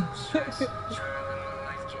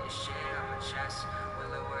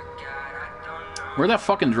 Where'd that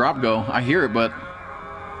fucking drop go? I hear it, but...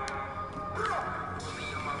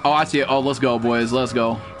 Oh, I see it. Oh, let's go, boys. Let's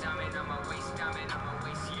go.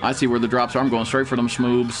 I see where the drops are. I'm going straight for them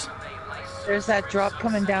schmoobs. There's that drop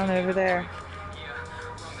coming down over there.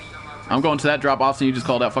 I'm going to that drop. Austin, you just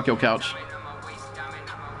called out. Fuck your couch.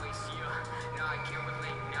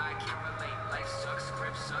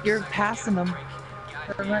 You're passing them.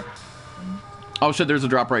 Oh, shit. There's a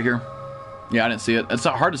drop right here. Yeah, I didn't see it. It's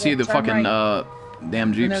not hard to see the fucking... Right.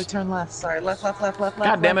 Damn Jeeps. No, turn left. Sorry, left.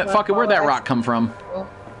 God damn it. Fucking, where'd that rock come from?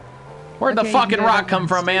 Where'd the fucking rock come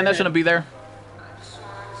from, man? That shouldn't be there.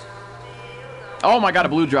 Oh my god, a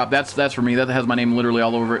blue drop. That's for me. That has my name literally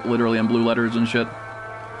all over it. Literally in blue letters and shit.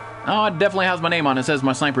 Oh, it definitely has my name on it. It says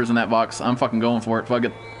my sniper's in that box. I'm fucking going for it. Fuck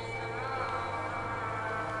it.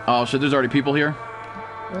 Oh shit, there's already people here.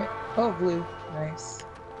 Oh, blue. Nice.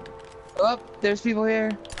 Oh, there's people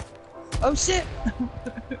here. Oh shit!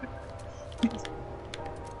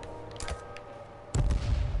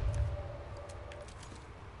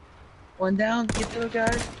 One down, get to a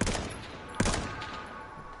guy.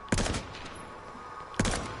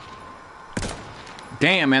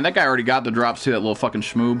 Damn, man, that guy already got the drops too, that little fucking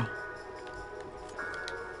schmoob.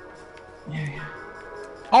 Yeah.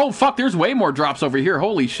 Oh, fuck, there's way more drops over here.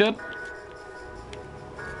 Holy shit.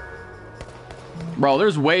 Bro,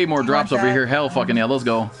 there's way more drops over here. Hell fucking yeah, let's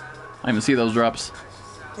go. I didn't even see those drops.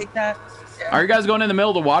 Take that. Yeah. Are you guys going in the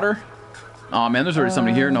middle of the water? Oh man, there's already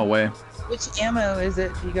somebody here. No way. Which ammo is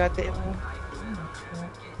it? You got the ammo?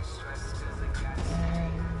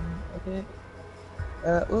 Okay.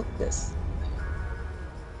 Oop, this.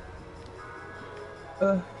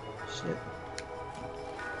 Oh, shit.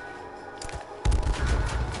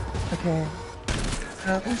 Okay.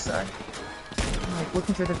 I'm sorry. I'm like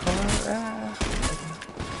looking for the car.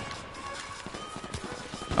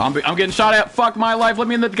 Okay. I'm getting shot at. Fuck my life. Let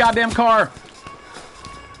me in the goddamn car.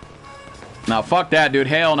 Now, fuck that, dude.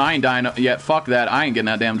 Hell, no, I ain't dying yet. Fuck that. I ain't getting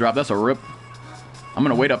that damn drop. That's a rip. I'm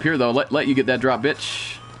gonna wait up here, though. Let you get that drop,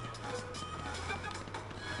 bitch.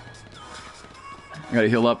 I gotta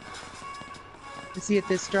heal up. Is he at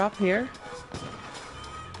this drop here?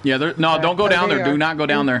 Yeah, there. No, don't go down there. Do not go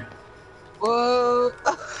down there. Whoa.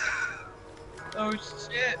 Oh,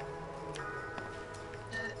 shit.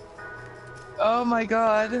 Oh, my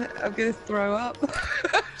God. I'm gonna throw up.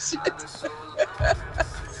 Shit.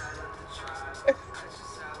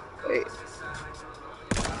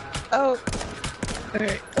 Oh.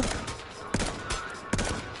 Alright.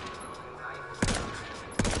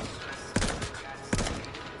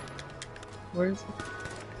 Where's it?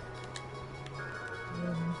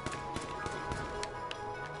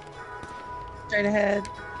 Straight ahead.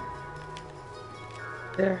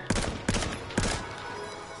 There.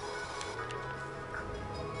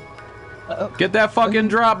 Uh-oh. Get that fucking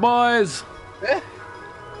drop, boys!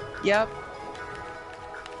 Yep.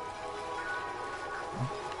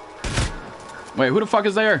 Wait, who the fuck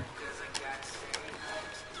is there?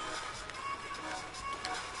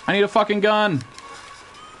 I need a fucking gun.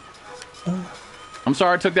 I'm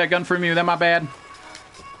sorry I took that gun from you. That my bad.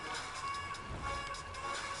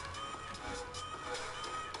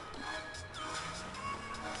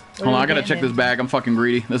 Hold on, I gotta check this bag. I'm fucking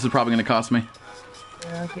greedy. This is probably gonna cost me.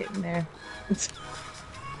 Yeah, I'll get in there.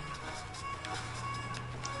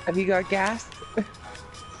 Have you got gas?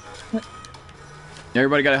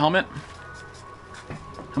 Everybody got a helmet?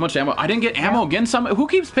 How much ammo? I didn't get ammo again. Who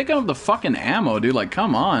keeps picking up the fucking ammo, dude? Like,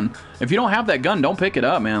 come on. If you don't have that gun, don't pick it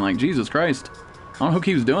up, man. Like, Jesus Christ. I don't know who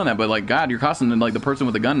keeps doing that, but like, God, you're costing like the person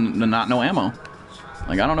with the gun to not know ammo.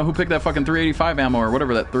 Like, I don't know who picked that fucking 385 ammo or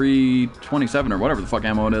whatever, that 327 or whatever the fuck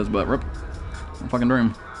ammo it is, but rip. Fucking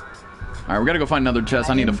dream. Alright, we gotta go find another chest.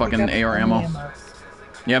 I need a fucking AR ammo.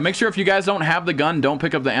 Yeah, make sure if you guys don't have the gun, don't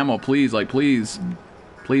pick up the ammo, please. Like, please.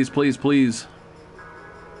 Please, please, please.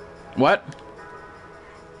 What?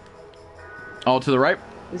 Oh, to the right?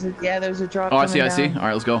 Yeah, there's a drop. Oh, I see, coming I see. down.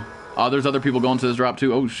 Alright, let's go. Oh, there's other people going to this drop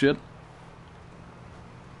too. Oh, shit.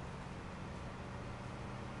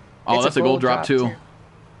 Oh, It's that's a gold drop too.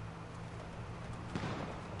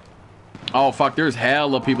 Oh, fuck, there's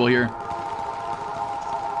hella people here.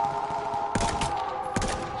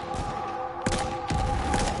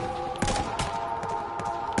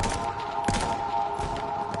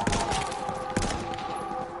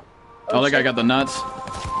 Oh, that guy got the nuts.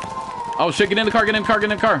 Oh, shit, get in the car, get in the car,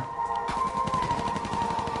 get in the car.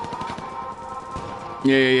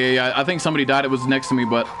 Yeah. I think somebody died. It was next to me,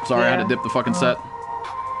 but sorry, I had to dip the fucking set.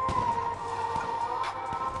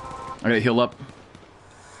 I gotta heal up.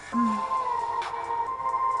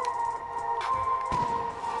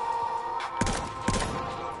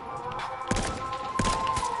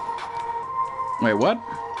 Wait, what?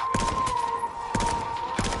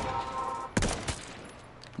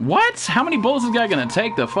 What? How many bullets is this guy gonna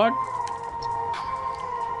take? The fuck?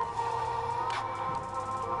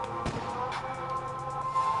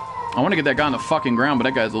 I want to get that guy on the fucking ground, but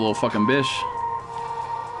that guy's a little fucking bitch.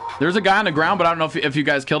 There's a guy on the ground, but I don't know if you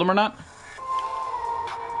guys killed him or not.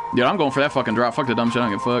 Dude, I'm going for that fucking drop. Fuck the dumb shit. I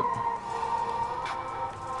don't give a fuck.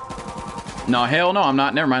 No, hell no, I'm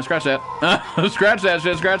not. Never mind. Scratch that. Scratch that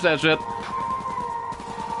shit. Scratch that shit.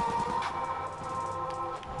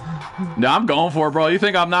 No, I'm going for it, bro. You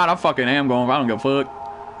think I'm not? I fucking am going for it. I don't give a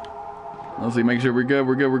fuck. Let's see. Make sure we're good.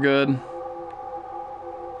 We're good. We're good.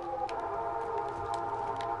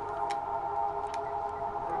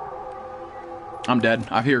 I'm dead.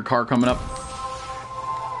 I hear a car coming up.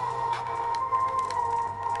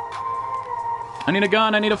 I need a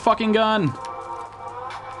gun. I need a fucking gun.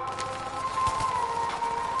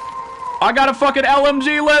 I got a fucking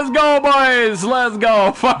LMG. Let's go, boys. Let's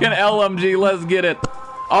go. Fucking LMG. Let's get it.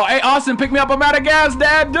 Oh, hey, Austin, pick me up. I'm out of gas,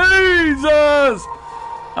 Dad. Jesus.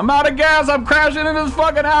 I'm out of gas. I'm crashing in this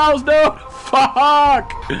fucking house, dude.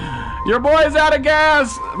 Fuck. Your boy's out of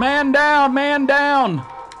gas. Man down. Man down.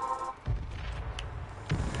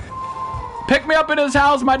 Pick me up in his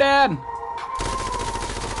house, my dad.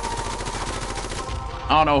 I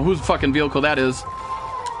don't know whose fucking vehicle that is.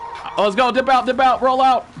 Oh, let's go. Dip out, roll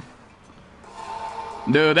out.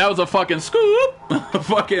 Dude, that was a fucking scoop.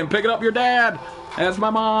 Fucking picking up your dad. That's my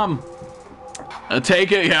mom.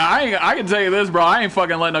 Take it. Yeah, I can tell you this, bro. I ain't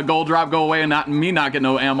fucking letting a gold drop go away and not get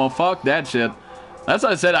no ammo. Fuck that shit. That's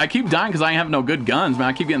what I said. I keep dying because I ain't have no good guns, man.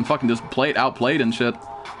 I keep getting fucking just outplayed and shit.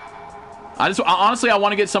 Honestly, I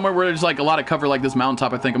want to get somewhere where there's like a lot of cover, like this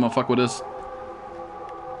mountaintop. I think I'm gonna fuck with this.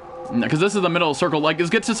 Because this is the middle circle. Like, let's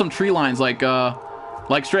get to some tree lines, like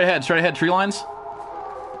straight ahead tree lines.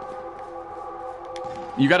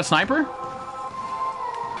 You got a sniper?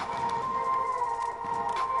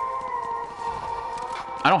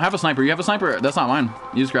 I don't have a sniper. You have a sniper? That's not mine.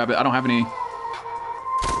 You just grab it. I don't have any.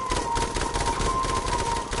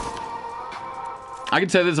 I can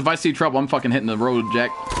tell you this, if I see trouble, I'm fucking hitting the road,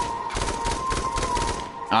 Jack.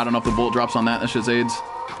 I don't know if the bullet drops on that. That shit's AIDS.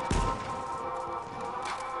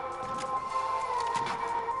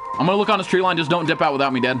 I'm gonna look on this tree line. Just don't dip out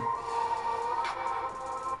without me, Dad.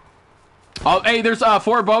 Oh, hey, there's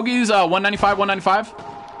 4 bogeys. 195, 195.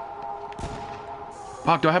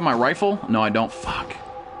 Fuck, do I have my rifle? No, I don't. Fuck.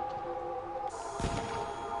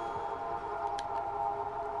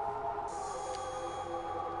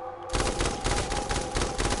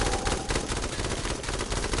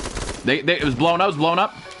 It was blown up. It was blown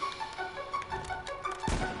up.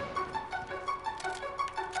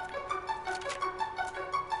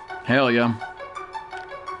 Hell yeah.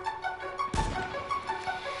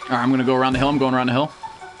 All right, I'm gonna go around the hill. I'm going around the hill.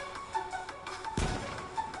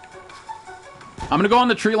 I'm gonna go on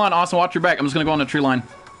the tree line. Austin, watch your back. I'm just gonna go on the tree line.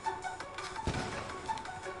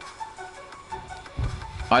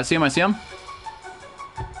 Oh, I see him. I see him.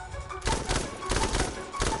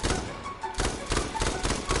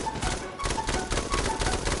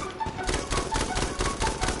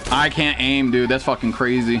 I can't aim, dude. That's fucking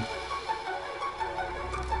crazy.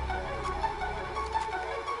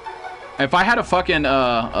 If I had a fucking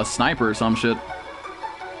a sniper or some shit,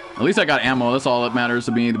 at least I got ammo. That's all that matters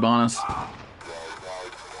to me, to be honest.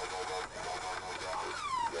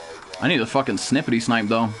 I need a fucking snippety snipe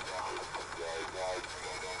though.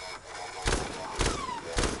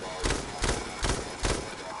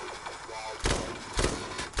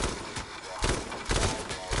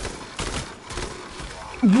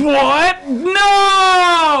 What?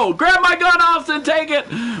 No! Grab my gun, Austin. Take it.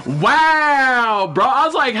 Wow, bro. I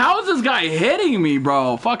was like, how is this guy hitting me,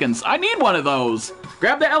 bro? Fucking, I need one of those.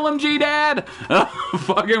 Grab the LMG, Dad.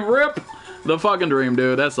 Fucking rip the fucking dream,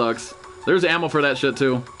 dude. That sucks. There's ammo for that shit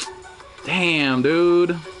too. Damn,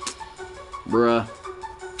 dude. Bruh.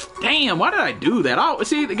 Damn, why did I do that? Oh,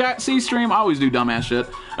 see, the guy, see, stream. I always do dumbass shit.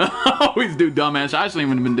 I always do dumbass shit. I shouldn't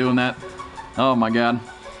even have been doing that. Oh my god.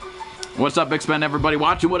 What's up, Big Spend, everybody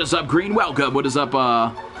watching? What is up, Green? Welcome. What is up,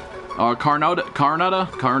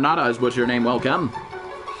 Carnata is what's your name. Welcome.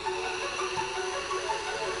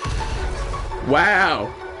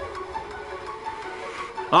 Wow.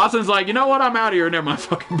 Austin's like, you know what? I'm out of here. And then my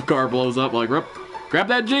fucking car blows up. Like, rip. Grab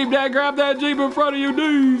that Jeep, Dad. Grab that Jeep in front of you,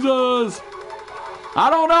 Jesus. I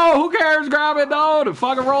don't know. Who cares? Grab it, though. To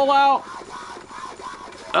fucking roll out.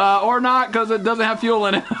 Or not, because it doesn't have fuel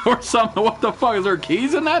in it or something. What the fuck? Is there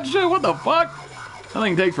keys in that shit? What the fuck? That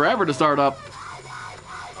thing takes forever to start up.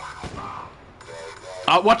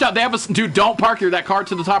 Watch out. They have a... Dude, don't park here. That car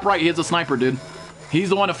to the top right, he has a sniper, dude. He's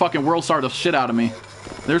the one that fucking world started the shit out of me.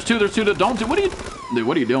 There's two. There's two. Don't do... What are you... Dude,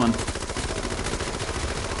 what are you doing?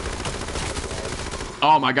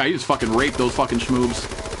 Oh, my God. You just fucking raped those fucking schmoobs.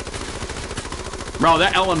 Bro,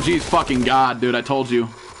 that LMG's fucking God, dude. I told you.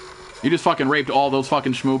 You just fucking raped all those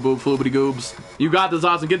fucking shmoo boob floobity goobs. You got this,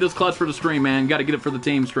 Austin. Get this clutch for the stream, man. You gotta get it for the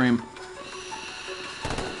team stream.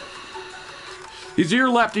 He's to your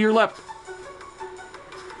left, to your left.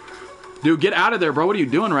 Dude, get out of there, bro. What are you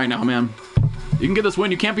doing right now, man? You can get this win.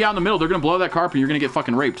 You can't be out in the middle. They're gonna blow that car up and you're gonna get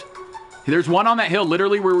fucking raped. There's one on that hill,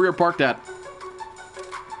 literally where we were parked at.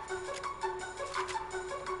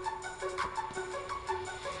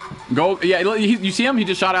 Go, yeah, you see him? He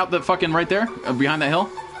just shot out the fucking right there, behind that hill.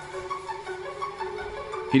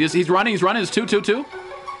 He's running. It's 2-2-2.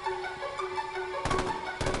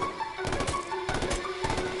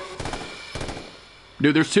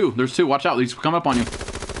 Dude, there's two. Watch out. He's coming up on you.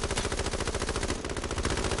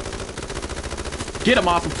 Get him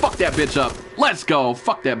off and fuck that bitch up. Let's go.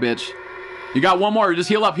 Fuck that bitch. You got one more. Just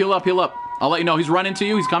heal up. I'll let you know. He's running to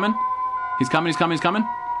you. He's coming. He's coming.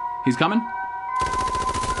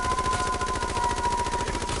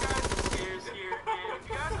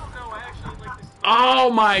 Oh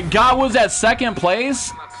my God, was that second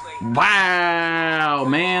place? Wow,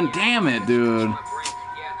 man, damn it, dude.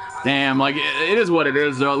 Damn, like, it is what it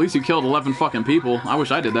is, though. At least you killed 11 fucking people. I wish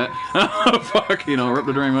I did that. Fuck, you know, rip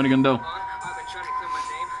the dream, what are you gonna do?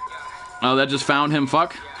 Oh, that just found him,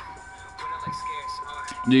 fuck.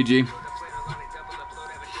 GG.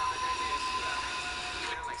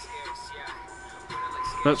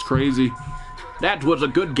 That's crazy. That was a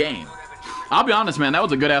good game. I'll be honest, man. That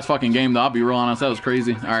was a good-ass fucking game, though. I'll be real honest. That was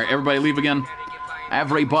crazy. All right, everybody leave again.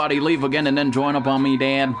 Everybody leave again and then join up on me,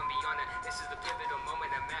 Dad.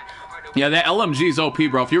 Yeah, that LMG's OP,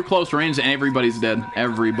 bro. If you're close range, everybody's dead.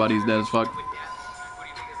 Everybody's dead as fuck.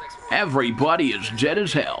 Everybody is dead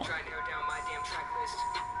as hell.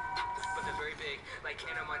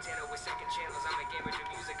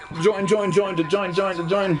 Join.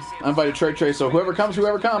 I invited Trey, so whoever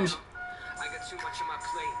comes.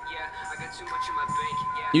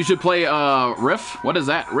 You should play Riff. What is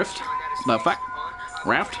that? Rift? The fuck?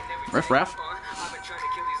 Raft? Riff.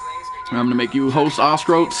 I'm gonna make you host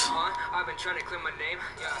Ostrotes.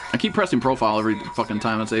 I keep pressing profile every fucking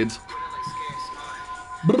time it's AIDS.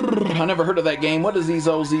 I never heard of that game. What is these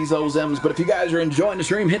M's? But if you guys are enjoying the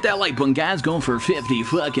stream, hit that like button, guys. Going for 50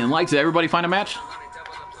 fucking likes. Did everybody find a match?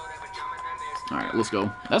 Alright, let's go.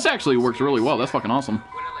 That's actually works really well. That's fucking awesome.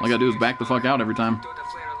 All I gotta do is back the fuck out every time.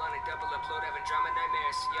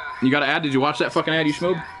 You got an ad? Did you watch that fucking ad, you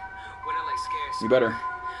schmoob? You better.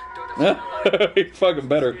 He fucking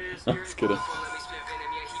better. I'm just kidding.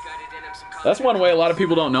 That's one way a lot of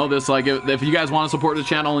people don't know this. Like, if you guys want to support the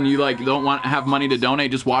channel and you like don't want have money to donate,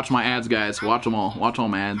 just watch my ads, guys. Watch them all. Watch all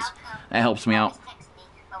my ads. That helps me out.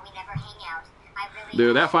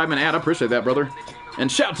 Dude, that 5-minute ad, I appreciate that, brother.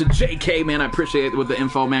 And shout to JK, man. I appreciate it with the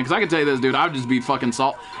info, man. Because I can tell you this, dude. I would just be fucking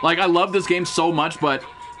salt. Like, I love this game so much, but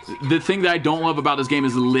the thing that I don't love about this game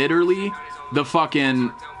is literally the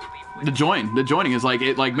fucking... The joining is like,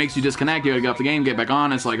 it like makes you disconnect. You gotta get off the game, get back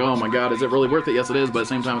on. It's like, oh my god, is it really worth it? Yes, it is, but at the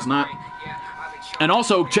same time, it's not. And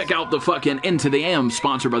also, check out the fucking Into the Am,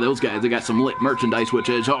 sponsored by those guys. They got some lit merchandise, which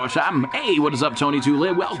is awesome. Hey, what is up, Tony 2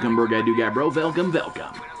 Lit? Welcome, bro, guy, do guy, bro. Welcome.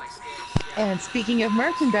 And speaking of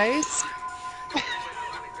merchandise,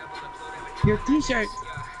 your t-shirts.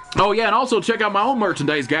 Oh, yeah, and also check out my own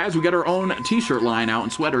merchandise, guys. We got our own t-shirt line out,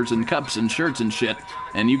 and sweaters and cups and shirts and shit.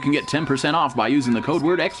 And you can get 10% off by using the code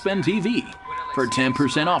word XPENTV for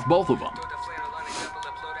 10% off both of them.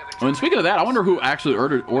 Oh, and speaking of that, I wonder who actually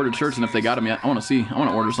ordered shirts and if they got them yet. I want to see. I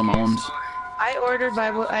want to order some of my ones. I ordered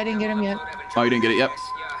Bible. I didn't get them yet. Oh, you didn't get it yet?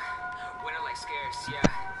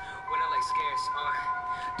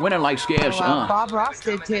 Winter like scarce. Well, Bob Ross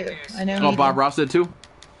did too. I know. Oh, Bob Ross did too?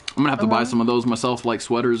 I'm gonna have to buy some of those myself, like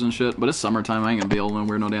sweaters and shit. But it's summertime. I ain't gonna be able to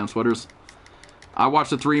wear no damn sweaters. I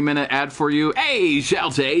watched a 3-minute ad for you. Hey,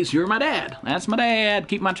 Shaltace, you're my dad. That's my dad.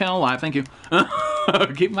 Keep my channel alive. Thank you.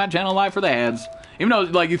 Keep my channel alive for the ads. Even though,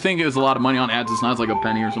 like, you think it's a lot of money on ads, it's not. It's like a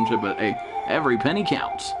penny or some shit. But hey, every penny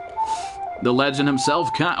counts. The legend himself.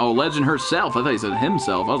 Oh, legend herself. I thought he said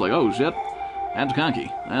himself. I was like, oh shit. That's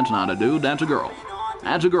Conky. That's not a dude. That's a girl.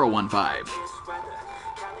 That's a girl. 1-5.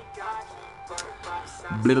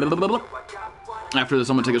 Blah, blah, blah, blah. After this,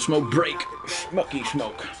 I'm gonna take a smoke break. Smoky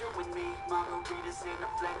smoke.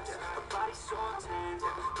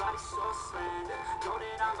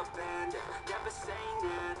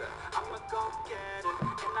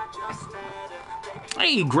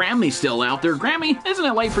 Hey, Grammy's still out there. Grammy, isn't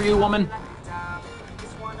it late for you, woman?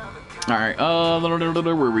 Alright,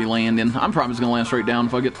 where are we landing? I'm probably just gonna land straight down,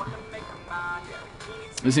 fuck it.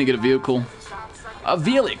 Just need to get a vehicle. A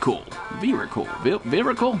vehicle. Vehicle.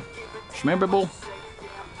 Vehicle? Schmemberable?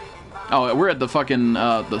 Oh, we're at the fucking,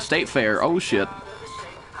 the state fair. Oh, shit.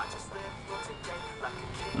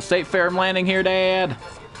 The state fair I'm landing here, Dad.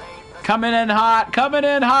 Coming in hot. Coming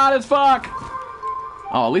in hot as fuck.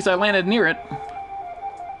 Oh, at least I landed near it.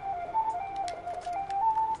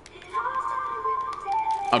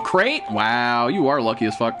 A crate? Wow, you are lucky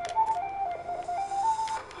as fuck.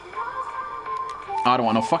 Oh, I don't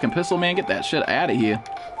want no fucking pistol, man. Get that shit out of here.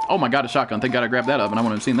 Oh my god, a shotgun. Thank god I grabbed that up and I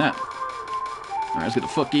wouldn't have seen that. Alright, let's get the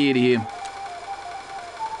fuck out of here.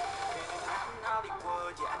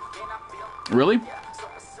 Really?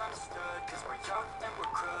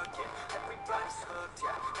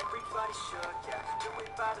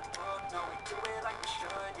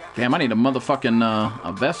 Damn, I need a motherfucking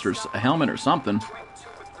a vest or a helmet or something.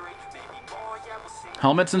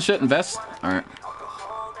 Helmets and shit and vests? Alright.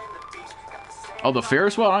 Oh, the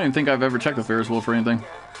Ferris wheel? I don't even think I've ever checked the Ferris wheel for anything.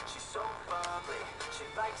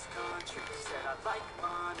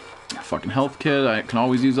 Fucking health kit. I can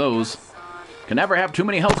always use those. Can never have too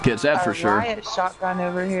many health kits, that's for sure. Riot shotgun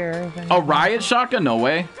over here. Oh, riot shotgun? No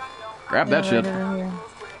way. Grab that shit.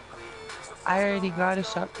 I already got a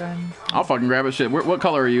shotgun. I'll fucking grab a shit. What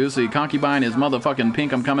color are you? See, concubine is motherfucking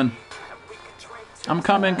pink. I'm coming. I'm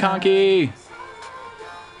coming, Conky.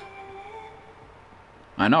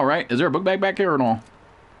 I know, right? Is there a book bag back here or no?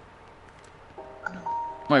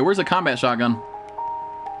 Wait, where's the combat shotgun?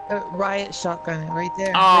 Riot shotgun, right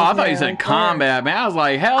there. Oh, I thought you said combat, man. I was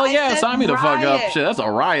like, hell yeah, sign me the fuck up. Shit, that's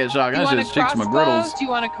a riot shotgun. That just cheeks my griddles. Do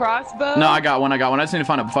you want a crossbow? No, I got one. I just need to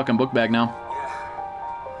find a fucking book bag now.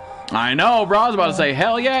 I know, bro. I was about to say,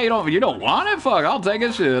 hell yeah, you don't want it? Fuck, I'll take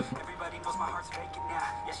it, shit.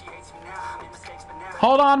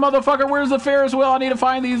 Hold on, motherfucker. Where's the Ferris wheel? I need to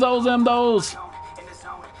find those.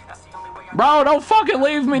 Bro, don't fucking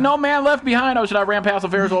leave me. No man left behind. Oh, should I ram past the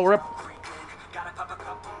Ferris wheel? Rip.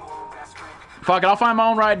 Fuck it, I'll find my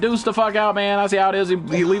own ride. Deuce the fuck out, man. I see how it is. You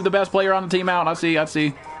leave the best player on the team out. I see.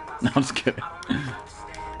 No, I'm just kidding.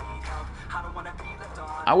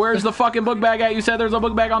 Where's the fucking book bag at? You said there's a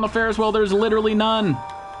book bag on the Ferris wheel. There's literally none.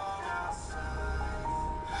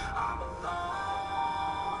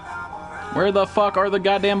 Where the fuck are the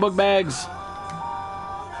goddamn book bags?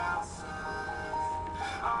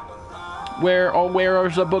 Where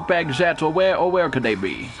is the book bags at? Where could they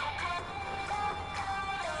be?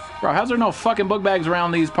 Bro, how's there no fucking book bags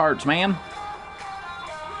around these parts, man?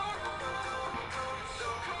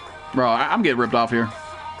 Bro, I'm getting ripped off here.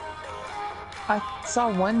 I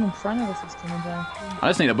saw one in front of us was coming down. I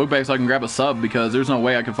just need a book bag so I can grab a sub because there's no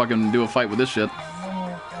way I can fucking do a fight with this shit.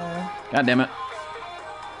 God damn it.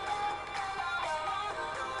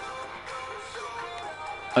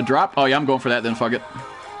 A drop? Oh yeah, I'm going for that then, fuck it.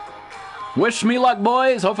 Wish me luck,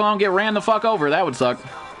 boys. Hopefully I don't get ran the fuck over. That would suck.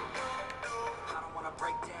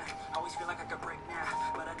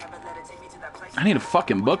 I need a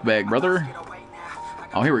fucking book bag, brother.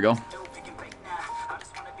 Oh, here we go.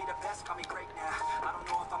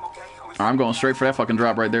 I'm going straight for that fucking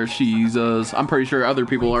drop right there. Jesus. I'm pretty sure other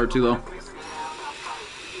people are too, though.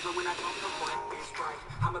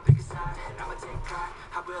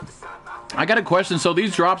 I got a question. So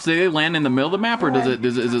these drops, do they land in the middle of the map, or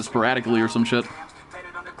is it sporadically or some shit?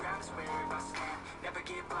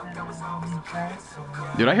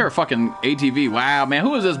 Dude, I hear a fucking ATV. Wow, man.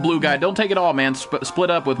 Who is this blue guy? Don't take it all, man.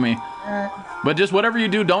 Split up with me. But just whatever you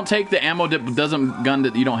do, don't take the ammo that doesn't gun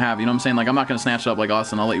that you don't have. You know what I'm saying? Like, I'm not going to snatch it up like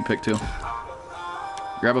Austin. I'll let you pick two.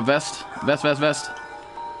 Grab a vest. Vest.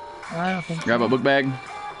 I don't think Grab a book bag.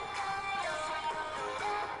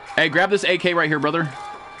 Hey, grab this AK right here, brother.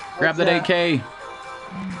 Grab that AK.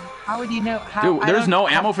 How would you know? Dude, there's no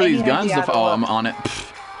ammo for these guns. Oh, I'm on it. Pfft.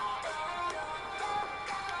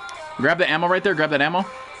 Grab the ammo right there. Grab that ammo. All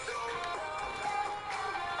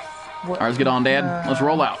right, let's get on, Dad. Let's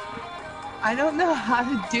roll out. I don't know how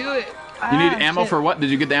to do it. You need ammo for what? Did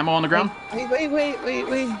you get the ammo on the ground?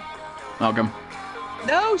 Wait. Welcome.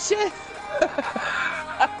 No, shit.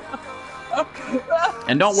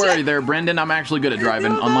 And don't worry there, Brendan. I'm actually good at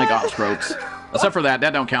driving, unlike Oxbroke's. Except for that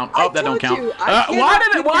don't count. Oh, that don't count.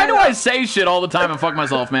 Why do I say shit all the time and fuck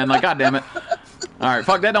myself, man? Like, god damn it. All right,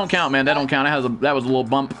 fuck, that don't count, man. That don't count. That was a little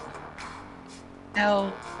bump.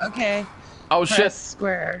 L. Okay. Oh, Press shit.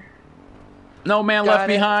 Square. No man Got left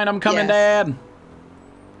it. behind. I'm coming, Yes. Dad.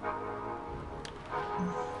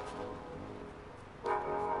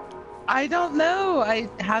 I don't know.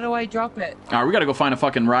 How do I drop it? All right, we gotta go find a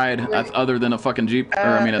fucking ride other than a fucking Jeep, or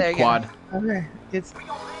I mean there a you quad. go. Okay. It's.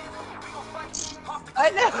 I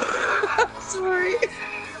know. I'm sorry.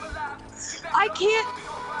 I can't.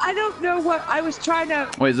 I don't know what I was trying to.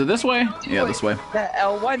 Wait, is it this way? Yeah, this way. The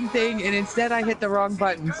L1 thing, and instead I hit the wrong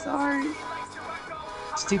button. Sorry.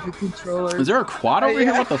 Stupid controller. Is there a quad over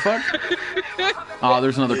here? What the fuck? Oh,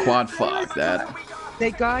 there's another quad. Fuck that.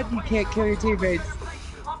 Thank God you can't kill your teammates.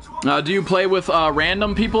 Do you play with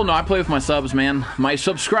random people? No, I play with my subs, man. My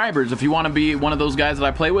subscribers. If you want to be one of those guys that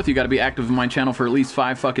I play with, you got to be active in my channel for at least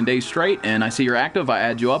 5 fucking days straight. And I see you're active, I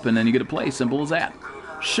add you up, and then you get to play. Simple as that.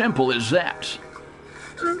 Simple as that.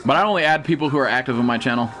 But I only add people who are active in my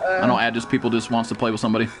channel. I don't add just people who just wants to play with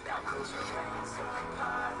somebody.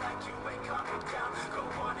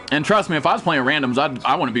 And trust me, if I was playing randoms,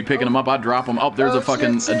 I wouldn't be picking them up. I'd drop them. Oh, there's a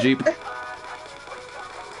fucking a Jeep.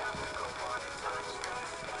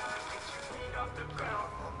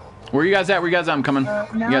 Where you guys at? Where you guys at? I'm coming.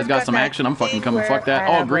 You guys got some action? I'm fucking coming. Fuck that.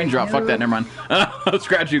 Oh, green drop. Fuck that. Never mind.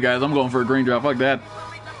 Scratch you guys. I'm going for a green drop. Fuck that.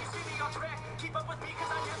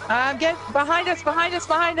 Get behind us.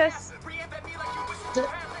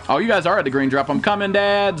 Oh, you guys are at the green drop. I'm coming,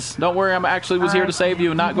 dads. Don't worry. I actually was here to save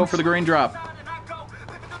you and not go for the green drop.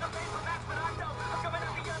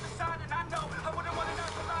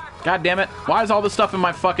 God damn it. Why is all this stuff in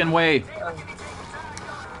my fucking way?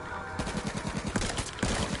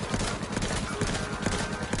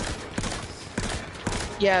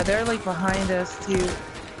 Yeah, they're like behind us too.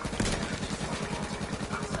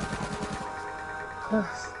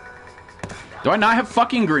 Do I not have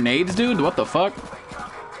fucking grenades, dude? What the fuck?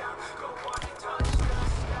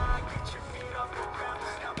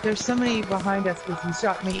 There's somebody behind us because he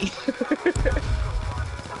shot me.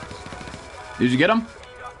 Did you get him?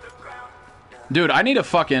 Dude, I need a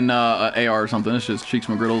fucking AR or something. It's just Cheeks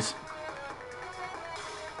McGriddles.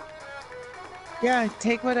 Yeah,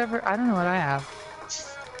 take whatever. I don't know what I have.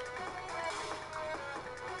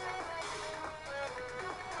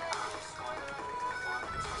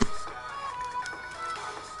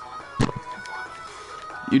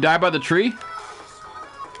 You die by the tree?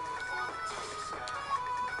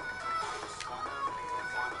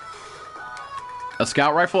 A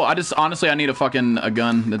scout rifle? Honestly, I need a fucking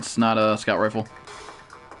gun that's not a scout rifle.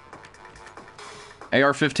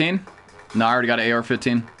 AR-15? No, I already got an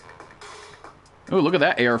AR-15. Ooh, look at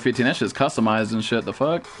that AR-15. That shit's customized and shit. The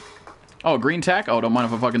fuck? Oh, green tack? Oh, don't mind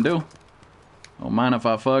if I fucking do. Don't mind if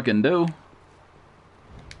I fucking do.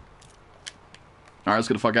 Alright, let's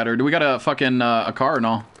get the fuck out of here. Do we got a fucking a car or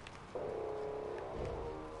no?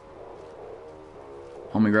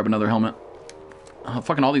 Let me grab another helmet.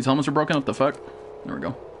 Fucking all these helmets are broken. What the fuck? There we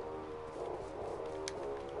go.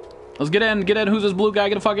 Let's get in. Get in. Who's this blue guy?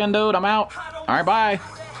 Get a fucking dude. I'm out. Alright, bye.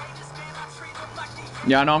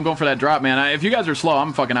 Yeah, I know I'm going for that drop, man. If you guys are slow,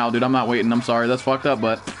 I'm fucking out, dude. I'm not waiting. I'm sorry. That's fucked up,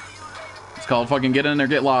 but it's called fucking get in there,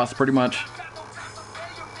 get lost, pretty much.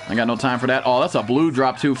 I got no time for that. Oh, that's a blue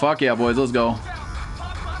drop, too. Fuck yeah, boys. Let's go.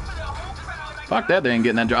 Fuck that. They ain't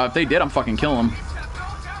getting that drop. If they did, I'm fucking killing them.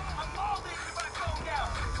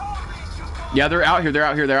 Yeah, they're out here. They're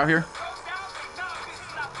out here. They're out here.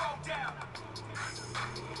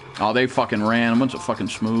 Oh, they fucking ran. A bunch of fucking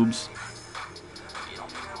schmoobs.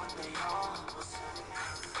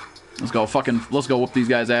 Let's go fucking, let's go whoop these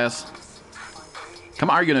guys' ass. Come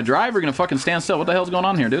on, are you gonna drive or are you gonna fucking stand still? What the hell's going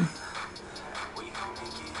on here, dude?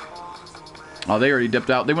 Oh, they already dipped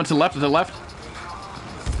out. They went to the left,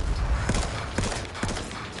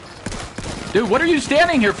 Dude, what are you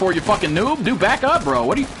standing here for, you fucking noob? Dude, back up, bro.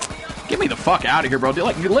 What are you... Get me the fuck out of here, bro. Dude,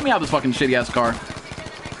 like, let me out of this fucking shitty-ass car.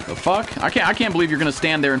 The fuck? I can't believe you're gonna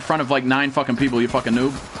stand there in front of, like, 9 fucking people, you fucking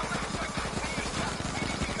noob.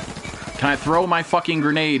 Can I throw my fucking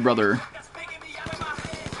grenade, brother?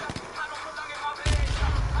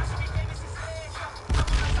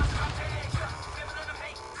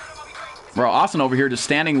 Bro, Austin over here just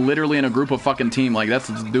standing literally in a group of fucking team. Like, that's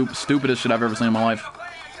the stupidest shit I've ever seen in my life.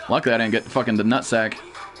 Luckily, I didn't get fucking the nutsack.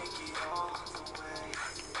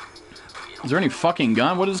 Is there any fucking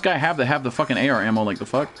gun? What does this guy have to have the fucking AR ammo? Like, the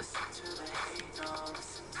fuck?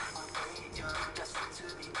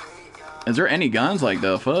 Is there any guns? Like,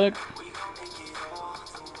 the fuck?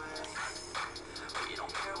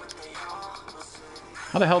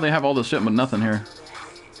 How the hell they have all this shit but nothing here?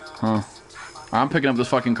 Huh. Alright, I'm picking up this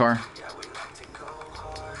fucking car.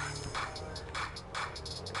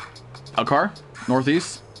 A car?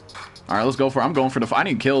 Northeast? Alright, let's go for it. I'm going for the... I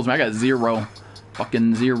need kills, man. I got 0.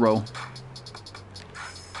 Fucking 0.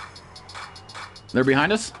 They're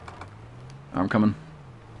behind us? I'm coming.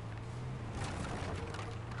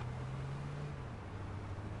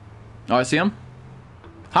 Oh, I see him.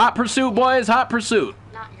 Hot pursuit, boys. Hot pursuit.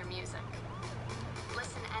 Not your music.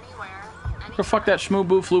 Listen anywhere. Where the fuck that shmoo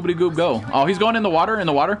boo floobity goob go? Oh, he's going in the water. In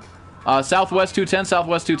the water. Southwest 210.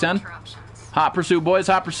 Southwest 210. Hot pursuit, boys.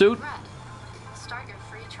 Hot pursuit. Start your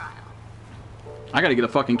free trial. I gotta get a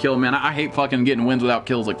fucking kill, man. I hate fucking getting wins without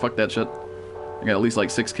kills. Like, fuck that shit. I got at least like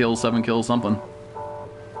 6 kills, 7 kills, something.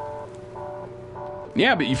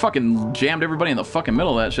 Yeah, but you fucking jammed everybody in the fucking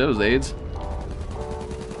middle of that shit. It was AIDS.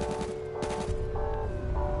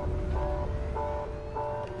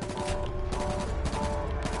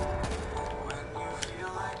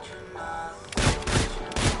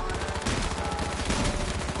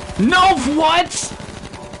 No,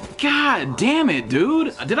 what? God damn it,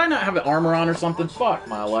 dude. Did I not have an armor on or something? Fuck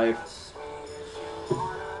my life.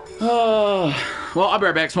 Well, I'll be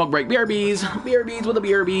right back. Smoke break. BRBs. BRBs with the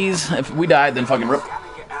BRBs. If we died, then fucking rip.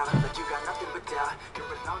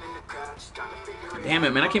 Damn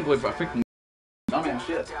it, man. I can't believe I freaking dumbass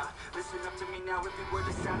shit. Listen up to me now, every word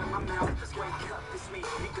is out of my mouth. Wake up, it's me.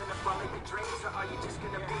 You gonna follow your dreams, or are you just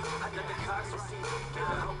gonna be another cog to see? Get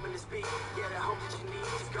a hope in this beat, yeah, the hope that you need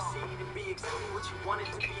to proceed and be exactly what you want it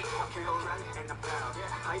to be. Okay, alright, and I'm proud,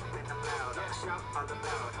 hype and I'm loud. I'm shout all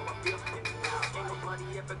about how I feel in and out. Ain't nobody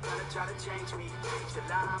ever gonna try to change me. Till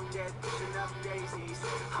I'm dead, pushing up daisies.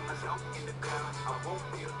 I'm alone in the crowd, I won't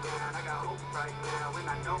feel down. I got hope right now, and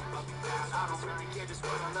I know I'll be found. I don't really care just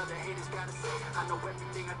what all other haters gotta say. I know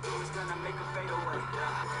everything I do is gonna make them fade away.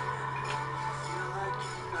 Feel like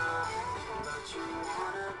you're nothing, but you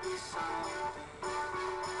wanna be something.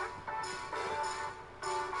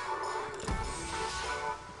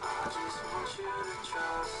 I just want you to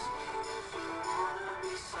trust me if you wanna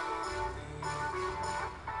be something.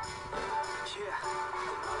 Yeah.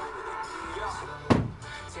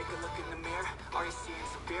 Take a look in the mirror. Are you seeing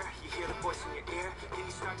some fear? You hear the voice in your ear? Can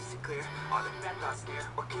you start to see clear? Are the bad thoughts near?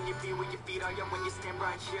 Or can you be where your feet are? Yeah, when you stand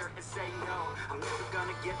right here and say no. I'm never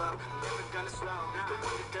gonna give up. I'm never gonna slow. The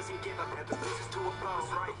one that doesn't give up never loses to a foe.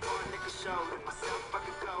 Right for a nigga show. With myself I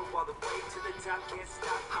could go all the way to the top. Can't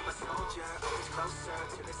stop. I'm a soldier. Always closer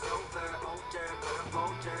till it's over. Older, but I'm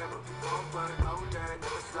older. Moving forward, older,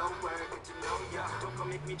 never slower. Get to know ya. Don't go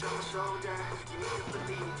make me drop my shoulder. You need to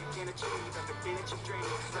believe you can achieve everything that you dream.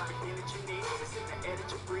 Everything that you need is in the air that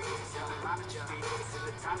you breathe. It's in the mind that you feed. It's in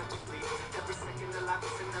the time that you bleed. Every second of life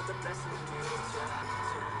is another blessing to you.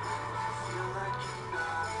 Feel like you're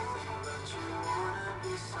nothing, but you wanna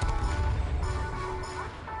be something.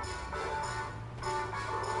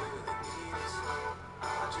 All you really need is hope.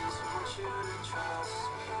 I just want you to trust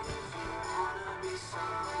me if you wanna be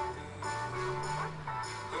something.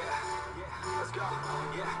 Yeah, let's go.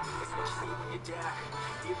 Yeah, it's what you see when you your dad.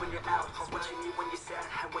 Need when you're out, is what you need when you're sad.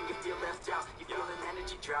 And when you feel left out, you feel an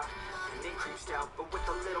energy drop. And it creeps out, but with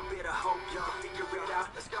a little bit of hope, you can figure it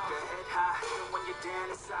out. Let's go. Keep your head high, even when you're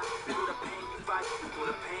down inside. Through the pain you fight, through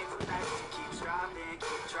the painful nights. You keep striving,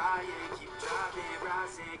 keep trying, keep driving,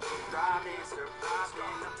 rising, keep thriving,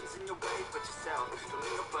 surviving. Nothing's in your way but yourself. Don't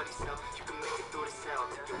need nobody's help. You can make it through this hell.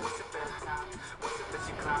 Take it once a better time, once a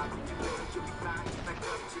better climb. You will, you'll be fine. Get back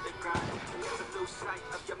up to the grind. And never lose sight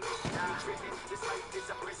of your mission. Be driven. This life is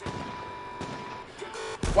a prison.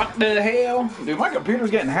 What the hell? Dude, my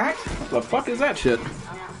computer's getting hacked? What the fuck is that shit?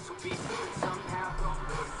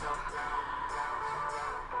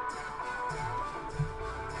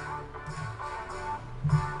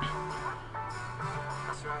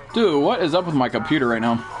 Dude, what is up with my computer right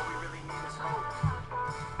now?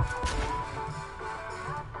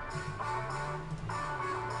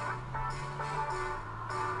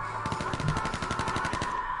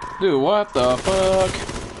 Dude, what the fuck?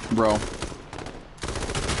 Bro.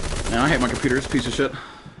 Man, I hate my computer. It's a piece of shit.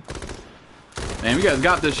 Damn, you guys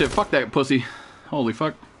got this shit. Fuck that pussy. Holy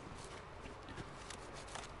fuck.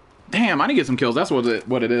 Damn, I need to get some kills. That's what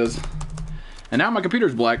it is. And now my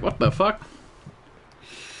computer's black. What the fuck?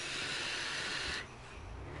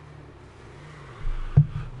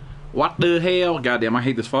 What the hell? Goddamn, I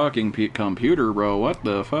hate this fucking computer, bro. What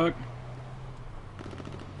the fuck?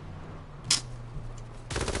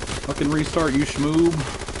 Fucking restart, you schmoob.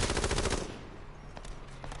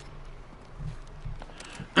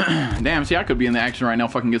 Damn, see, I could be in the action right now,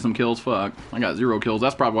 fucking get some kills. Fuck. I got 0 kills.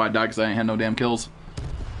 That's probably why I died, because I ain't had no damn kills.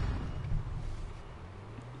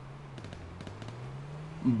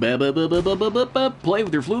 Play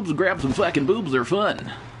with your floobs and grab some fucking boobs. They're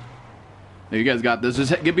fun. You guys got this.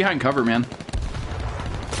 Just get behind cover, man.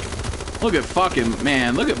 Look at fucking,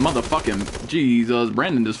 man. Look at motherfucking, Jesus.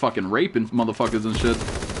 Brandon just fucking raping motherfuckers and shit.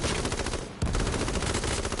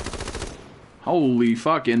 Holy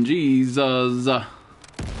fucking Jesus.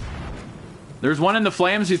 There's one in the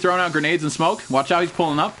flames. He's throwing out grenades and smoke. Watch out, he's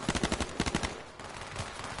pulling up.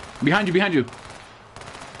 Behind you, behind you.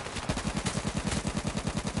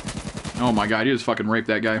 Oh my god, you just fucking raped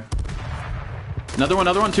that guy. Another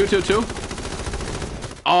one, 2, 2, 2.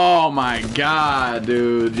 Oh my god,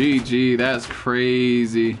 dude. GG, that's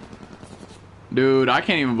crazy. Dude, I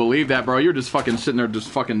can't even believe that, bro. You're just fucking sitting there just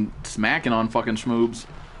fucking smacking on fucking schmoobs.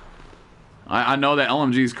 I know that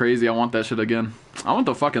LMG is crazy. I want that shit again. I want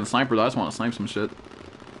the fucking sniper though. I just want to snipe some shit.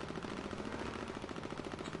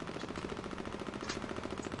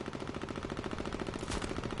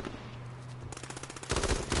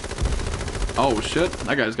 Oh shit.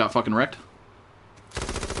 That guy just got fucking wrecked.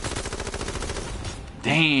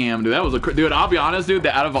 Damn, dude, that was a dude. I'll be honest, dude.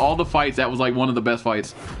 Out of all the fights, that was like one of the best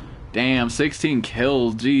fights. Damn, 16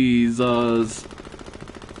 kills, Jesus,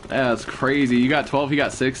 that's crazy. You got 12, he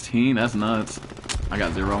got 16. That's nuts. I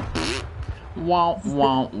got 0. Wow,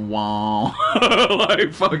 wow, wow.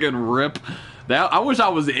 Like fucking rip. That I wish I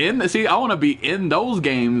was in. See, I want to be in those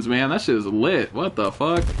games, man. That shit is lit. What the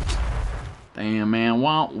fuck? Damn, man.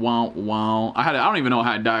 Wow, wow, wow. I don't even know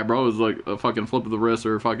how I died, bro. It was like a fucking flip of the wrist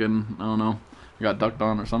or fucking, I don't know. I got ducked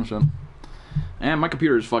on or some shit. And my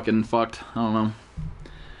computer is fucking fucked. I don't know.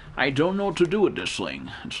 I don't know what to do with this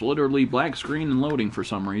thing. It's literally black screen and loading for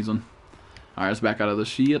some reason. Alright, let's back out of the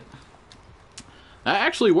shit. That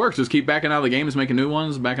actually works. Just keep backing out of the games, making new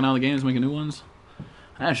ones. Backing out of the games, making new ones.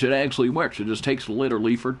 That shit actually works. It just takes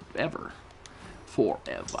literally forever.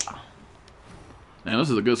 Forever. Man, this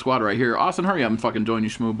is a good squad right here. Austin, hurry up and fucking join you,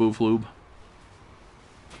 schmoo boo floob.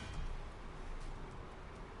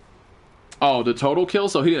 Oh, the total kill?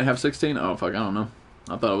 So he didn't have 16? Oh, fuck, I don't know.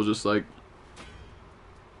 I thought it was just like...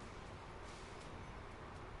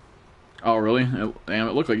 Oh, really? Damn,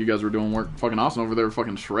 it looked like you guys were doing work. Fucking Austin over there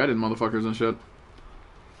fucking shredding motherfuckers and shit.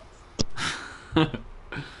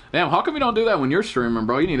 Damn, how come you don't do that when you're streaming,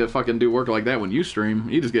 bro? You need to fucking do work like that when you stream.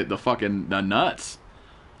 You just get the nuts.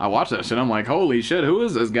 I watch that shit, I'm like, holy shit, who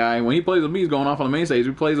is this guy? When he plays with me, he's going off on the main stage.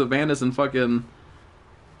 He plays with Vandus and fucking...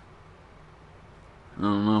 I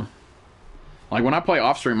don't know. Like, when I play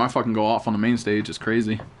off stream, I fucking go off on the main stage. It's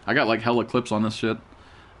crazy. I got, like, hella clips on this shit.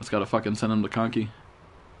 Just gotta fucking send them to Conky.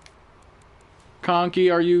 Conky,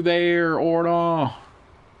 are you there, or no?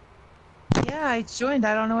 Yeah, I joined.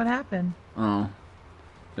 I don't know what happened. Oh.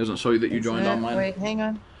 It doesn't show you that you joined online. Wait, hang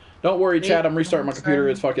on. Don't worry, Chad. I'm restarting my computer.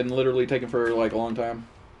 It's fucking literally taking for, like, a long time.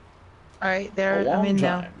 Alright, there. I'm in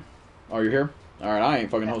now. Oh, you're here? Alright, I ain't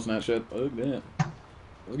fucking hosting that shit. Oh, damn.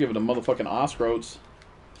 Let's give it a motherfucking Oscroats.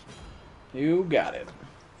 You got it.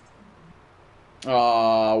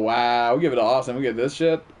 Oh, wow. We give it to Austin. We get this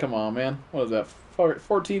shit. Come on, man. What is that?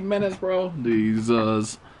 14 minutes, bro?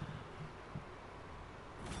 Jesus.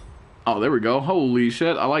 Oh, there we go. Holy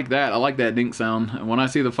shit. I like that. I like that dink sound. And when I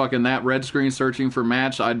see the fucking that red screen searching for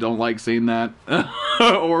match, I don't like seeing that.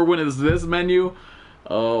 Or when it's this menu.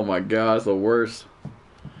 Oh my god, it's the worst.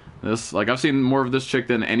 This, like, I've seen more of this chick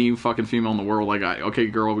than any fucking female in the world. Like, okay,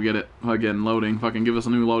 girl, we get it. Fucking loading. Fucking give us a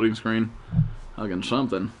new loading screen. Fucking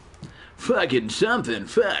something. Fucking something.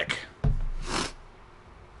 Fuck.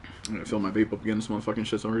 I'm gonna fill my vape up again. This motherfucking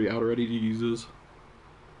shit's already out already. Jesus.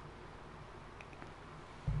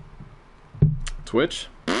 Twitch?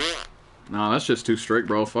 No, that's just too strict,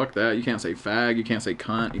 bro. Fuck that. You can't say fag. You can't say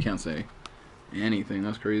cunt. You can't say anything.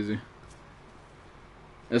 That's crazy.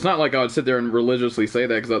 It's not like I would sit there and religiously say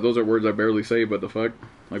that, because those are words I barely say, but the fuck?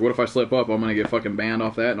 Like, what if I slip up? I'm gonna get fucking banned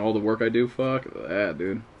off that and all the work I do? Fuck that,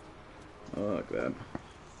 dude. Fuck that.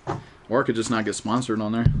 Or I could just not get sponsored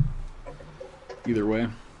on there. Either way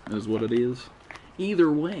is what it is.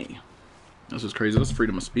 Either way. That's just crazy. That's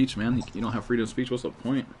freedom of speech, man. You don't have freedom of speech, what's the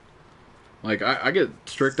point? Like, I get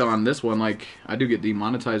strict on this one. Like, I do get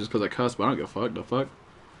demonetized just because I cuss, but I don't give a fuck. The fuck?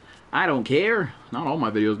 I don't care. Not all my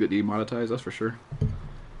videos get demonetized, that's for sure.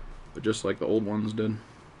 But just like the old ones did.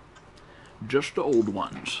 Just the old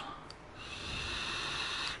ones.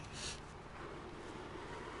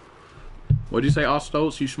 What'd you say,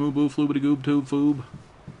 Ostos? You shmoo-boo, floobity-goob, tube, foob?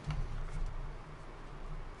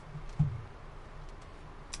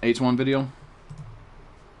 H1 video?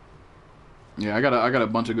 Yeah, I got a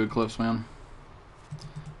bunch of good clips, man.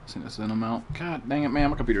 I seen to send them out. God dang it, man,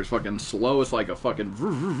 my computer's fucking slow. It's like a fucking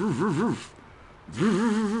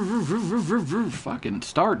fucking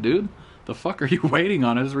start, dude. The fuck are you waiting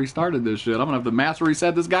on? I just restarted this shit. I'm gonna have to mass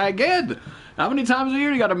reset this guy again. How many times a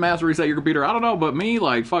year you gotta mass reset your computer? I don't know, but me,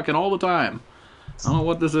 like, fucking all the time. I don't know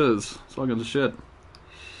what this is. It's fucking shit.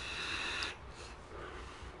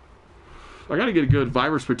 I gotta get a good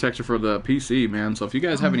virus protection for the PC, man. So if you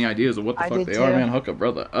guys have any ideas of what the fuck they are, man, hook a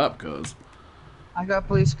brother up, cuz. I got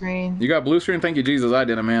blue screen. You got blue screen? Thank you, Jesus. I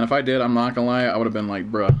didn't, man. If I did, I'm not gonna lie, I would have been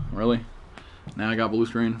like, bruh, really? Now I got blue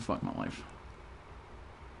screen? Fuck my life.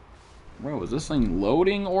 Bro, is this thing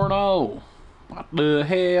loading or no? What the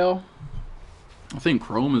hell? I think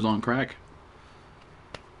Chrome is on crack.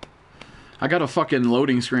 I got a fucking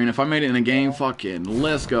loading screen. If I made it in a game, fucking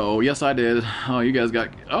let's go. Yes, I did. Oh, you guys got...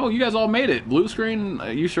 Oh, you guys all made it. Blue screen?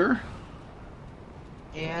 You sure?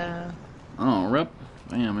 Yeah. Oh, rip.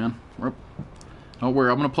 Damn, man. Rip. Don't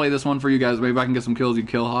worry. I'm going to play this one for you guys. Maybe I can get some kills. You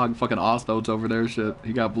kill hog. Fucking Ostotes over there. Shit.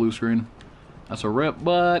 He got blue screen. That's a rip.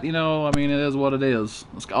 But, you know, I mean, it is what it is.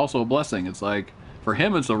 It's also a blessing. It's like... For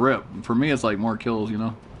him, it's a rip. For me, it's like more kills, you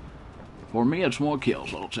know? For me, it's more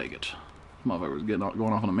kills. I'll take it. Motherfucker's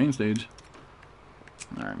going off on the main stage.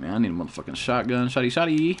 Alright, man, I need a motherfucking shotgun.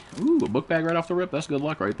 Shotty. Ooh, a book bag right off the rip. That's good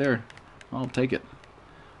luck right there. I'll take it.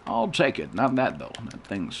 I'll take it. Not that, though. That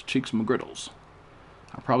thing's cheeks McGriddles.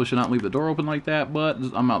 I probably should not leave the door open like that, but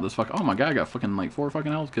I'm out this fuck. Oh my god, I got fucking, like, 4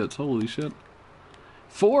 fucking health kits. Holy shit.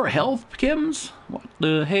 4 health kims? What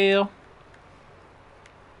the hell?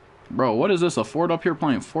 Bro, what is this? A fort up here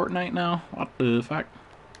playing Fortnite now? What the fuck?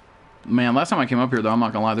 Man, last time I came up here, though, I'm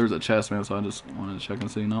not gonna lie, there was a chest, man, so I just wanted to check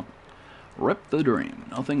and see. Nope. Rip the dream.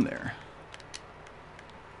 Nothing there.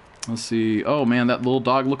 Let's see. Oh, man, that little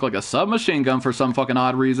dog looked like a submachine gun for some fucking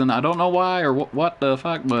odd reason. I don't know why or what the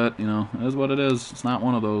fuck, but, you know, it is what it is. It's not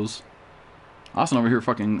one of those. Austin over here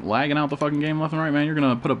fucking lagging out the fucking game left and right, man. You're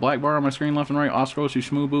gonna put a black bar on my screen left and right. Ostros, you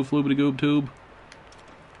shmoo-boo, floobity-goob, tube.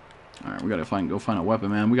 Alright, we gotta go find a weapon,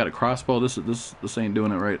 man. We got a crossbow. This ain't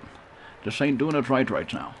doing it right. This ain't doing it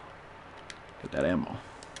right now. Get that ammo.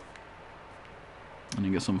 I need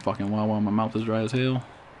to get some fucking while my mouth is dry as hell.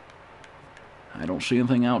 I don't see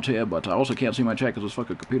anything out here, but I also can't see my chat because this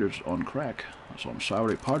fucking computer's on crack. So I'm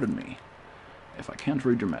sorry, pardon me. If I can't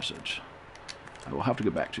read your message, I will have to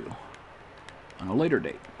get back to you on a later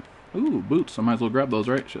date. Ooh, boots. I might as well grab those,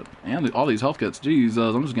 right? Shit. And all these health kits. Jeez,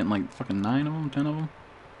 I'm just getting like fucking 9 of them, 10 of them.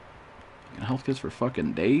 Fucking health kits for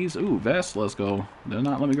fucking days. Ooh, vest. Let's go. Did it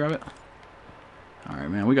not let me grab it? Alright,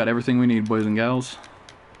 man. We got everything we need, boys and gals.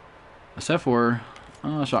 Except for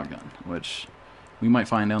a shotgun, which we might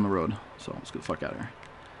find down the road. So let's get the fuck out of here.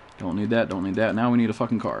 Don't need that, don't need that. Now we need a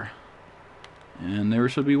fucking car. And there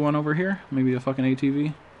should be one over here. Maybe a fucking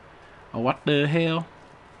ATV. Oh, what the hell?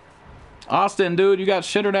 Austin, dude, you got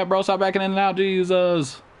shit or that, bro? Stop backing in and out,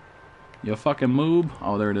 Jesus. You fucking moob.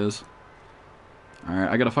 Oh, there it is. Alright,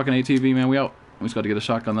 I got a fucking ATV, man. We out. We just got to get a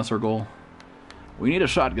shotgun. That's our goal. We need a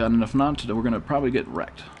shotgun, and if not, then we're going to probably get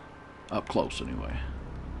wrecked. Up close, anyway.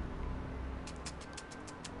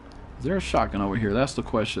 Is there a shotgun over here? That's the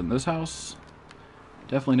question. This house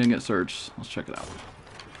definitely didn't get searched. Let's check it out.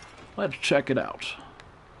 Let's check it out.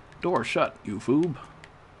 Door shut, you foob.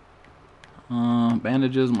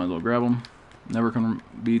 Bandages, might as well grab them. Never can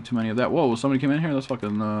be too many of that. Whoa, somebody came in here? That's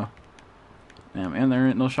fucking, damn, and there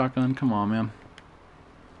ain't no shotgun. Come on, man.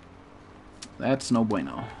 That's no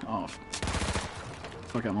bueno. Oh,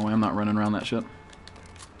 fuck out my way. I'm not running around that shit.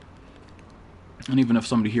 And even if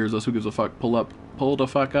somebody hears us, who gives a fuck? Pull up. Pull the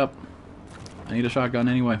fuck up. I need a shotgun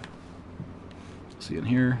anyway. Let's see in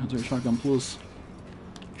here. Is there a shotgun, please?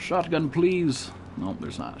 Shotgun, please. Nope,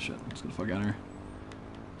 there's not. Shit. Let's get the fuck out of here.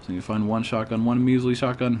 So I need to find one shotgun. One measly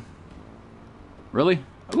shotgun. Really?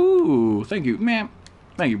 Ooh, thank you, man.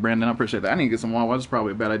 Thank you, Brandon. I appreciate that. I need to get some water. That's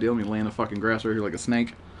probably a bad idea. Let me lay in the fucking grass right here like a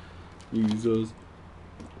snake. Jesus.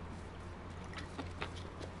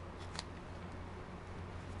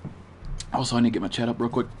 Also, I need to get my chat up real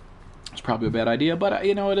quick. It's probably a bad idea, but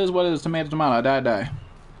you know, it is what it is. Tomato, tomato. I die.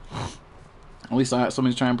 At least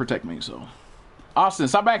somebody's trying to protect me, so. Austin,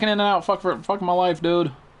 stop backing in and out. Fuck my life,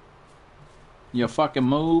 dude. You fucking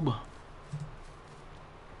moob.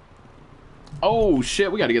 Oh,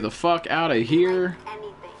 shit. We gotta get the fuck out of here.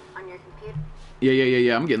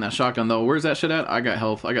 Yeah. I'm getting that shotgun, though. Where's that shit at? I got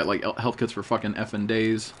health. I got, like, health kits for fucking effing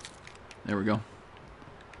days. There we go.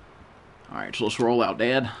 Alright, so let's roll out,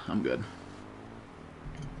 Dad. I'm good.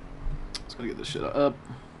 Let's go get this shit up.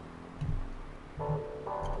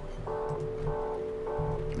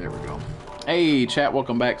 There we go. Hey, chat,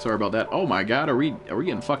 welcome back. Sorry about that. Oh my god, are we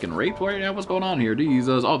getting fucking raped right now? What's going on here?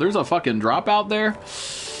 Jesus. Oh, there's a fucking drop out there? I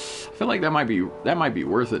feel like that might be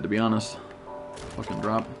worth it, to be honest. Fucking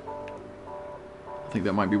drop. I think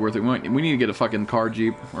that might be worth it. We need to get a fucking car,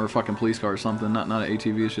 Jeep, or a fucking police car or something. Not an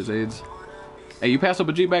ATV, it's just AIDS. Hey, you passed up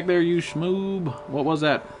a Jeep back there, you schmoob. What was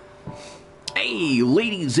that? Hey,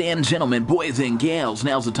 ladies and gentlemen, boys and gals,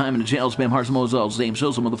 now's the time in the channel spam hearts and mozels name.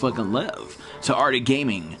 Show some motherfucking love to Arctic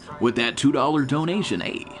Gaming with that $2 donation.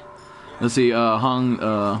 Hey, let's see.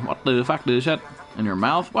 What the fuck is that in your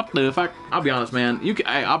mouth? What the fuck? I'll be honest, man.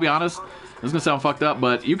 I'll be honest. It's gonna sound fucked up,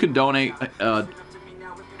 but you can donate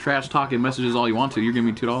trash talking messages all you want to. You're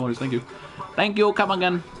giving me $2. Thank you. Thank you. Come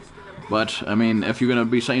again. But I mean, if you're gonna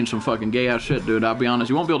be saying some fucking gay ass shit, dude, I'll be honest.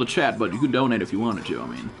 You won't be able to chat, but you can donate if you wanted to. I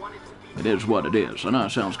mean. It is what it is. I know it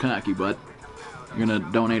sounds cocky, but you're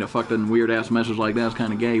gonna donate a fucking weird ass message like that. It's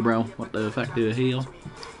kind of gay, bro. What the fuck the hell?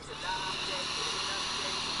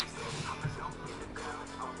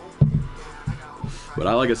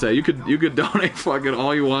 But like I said, you could donate fucking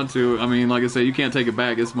all you want to. I mean, like I said, you can't take it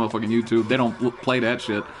back. It's motherfucking YouTube. They don't play that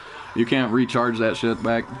shit. You can't recharge that shit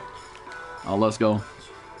back. Oh, let's go.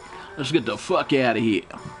 Let's get the fuck out of here.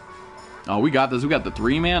 Oh, we got this. We got the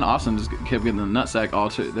 3-man. Austin just kept getting the nutsack. Oh,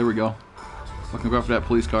 shit. There we go. Fucking go after that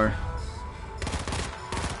police car.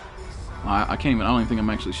 I can't even. I don't even think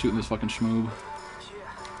I'm actually shooting this fucking schmoob.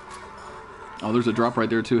 Oh, there's a drop right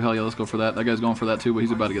there, too. Hell yeah, let's go for that. That guy's going for that, too, but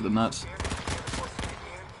he's about to get the nuts.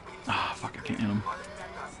 Ah, fuck. I can't hit him.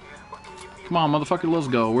 Come on, motherfucker. Let's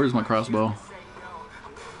go. Where's my crossbow?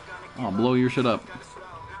 I'll blow your shit up.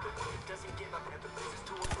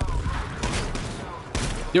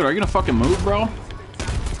 Dude, are you gonna fucking move, bro?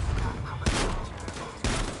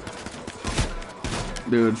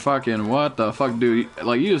 Dude, fucking what the fuck, dude?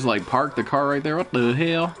 Like, you just like parked the car right there. What the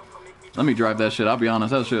hell? Let me drive that shit. I'll be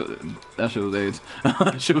honest, that shit was AIDS.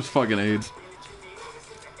 That shit was fucking AIDS.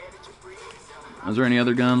 Is there any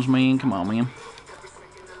other guns, man? Come on, man.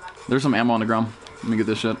 There's some ammo on the ground. Let me get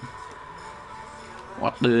this shit.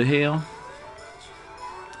 What the hell?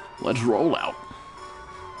 Let's roll out.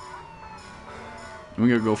 We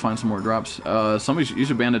gotta go find some more drops. You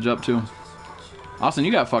should bandage up too. Austin,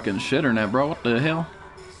 you got fucking shit in that, bro. What the hell?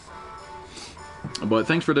 But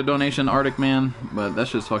thanks for the donation, Arctic man. But that's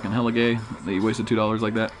just fucking hella gay that you wasted $2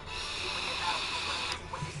 like that.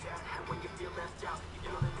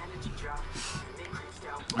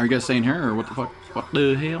 Are you guys staying here or what the fuck? What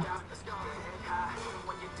the hell?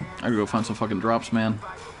 I gotta go find some fucking drops, man.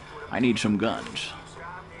 I need some guns.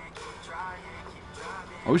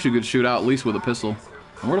 I wish you could shoot out at least with a pistol.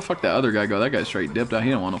 And where the fuck that other guy go? That guy straight dipped out.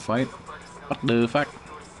 He don't want to fight. What the fuck?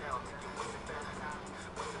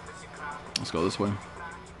 Let's go this way.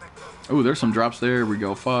 Oh, there's some drops there. We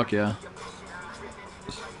go. Fuck yeah.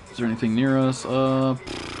 Is there anything near us?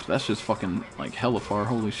 That's just fucking like hella far.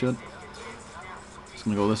 Holy shit. Just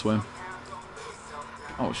gonna go this way.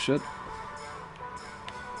 Oh shit.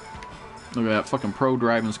 Look at that fucking pro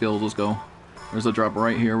driving skills. Let's go. There's a drop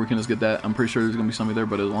right here. We can just get that. I'm pretty sure there's gonna be somebody there,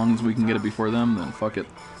 but as long as we can get it before them, then fuck it.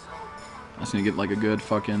 I just need to get like a good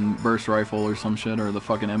fucking burst rifle or some shit, or the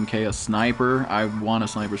fucking MK, a sniper. I want a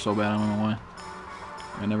sniper so bad, I don't know why.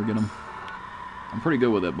 I never get them. I'm pretty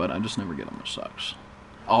good with it, but I just never get them. It sucks.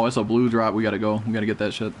 Oh, it's a blue drop. We gotta go. We gotta get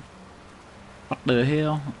that shit. What the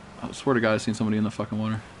hell? I swear to God, I've seen somebody in the fucking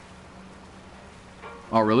water.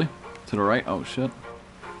 Oh, really? To the right? Oh, shit.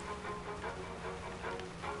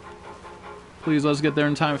 Please, let's get there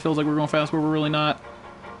in time. It feels like we're going fast, but we're really not.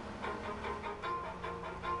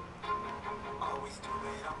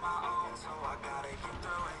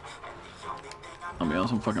 I'll be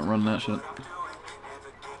honest, I'm fucking running that shit.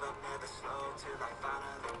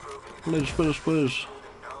 Splish.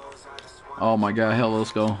 Oh my god, hell,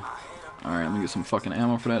 let's go. Alright, let me get some fucking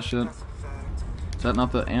ammo for that shit. Is that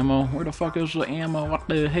not the ammo? Where the fuck is the ammo? What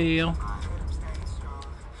the hell?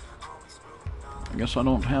 I guess I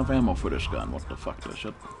don't have ammo for this gun. What the fuck, this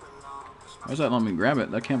shit? Why is that letting me grab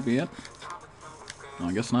it? That can't be it. No,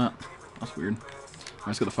 I guess not. That's weird. Alright,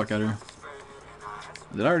 let's get the fuck out of here.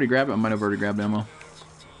 Did I already grab it? I might have already grabbed ammo.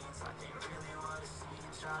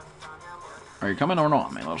 Are you coming or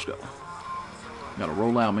not, man? Let's go. Gotta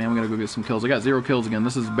roll out, man. We gotta go get some kills. I got 0 kills again.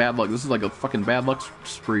 This is bad luck. This is like a fucking bad luck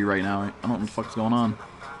spree right now. I don't know what the fuck's going on.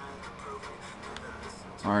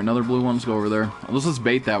 Alright, another blue one. Let's go over there. Let's just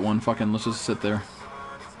bait that one. Fucking, let's just sit there.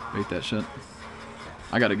 Bait that shit.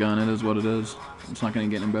 I got a gun. It is what it is. It's not gonna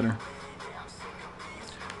get any better.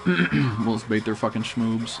 We'll just bait their fucking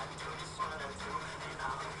schmoobs.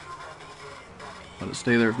 Let it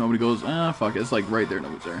stay there. If nobody goes, fuck it. It's like right there.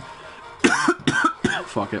 Nobody's there.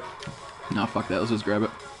 Fuck it. Nah, fuck that. Let's just grab it.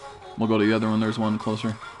 We'll go to the other one. There's one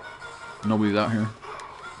closer. Nobody's out here.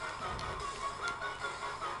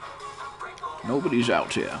 Nobody's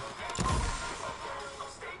out here.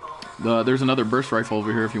 There's another burst rifle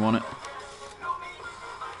over here if you want it.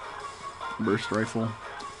 Burst rifle.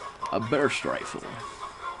 A burst rifle.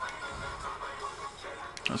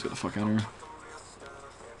 Let's get the fuck out of here.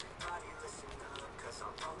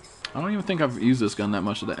 I don't even think I've used this gun that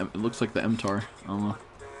much. It looks like the MTAR. I don't know.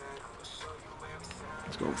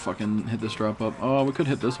 Let's go fucking hit this drop up. Oh, we could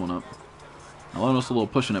hit this one up. I'll let us a little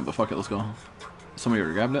pushing it, but fuck it, let's go. Somebody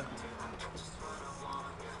already grabbed it?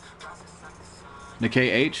 The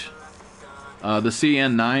KH? The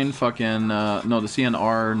CN9 fucking, no, the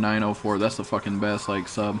CNR904. That's the fucking best, like,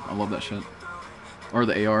 sub. I love that shit. Or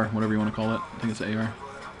the AR, whatever you want to call it. I think it's the AR.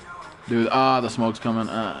 Dude, the smoke's coming.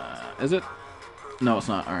 Is it? No, it's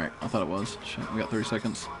not. Alright, I thought it was. Shit, we got 30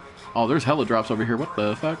 seconds. Oh, there's hella drops over here. What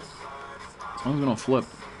the fuck? As long as we don't flip.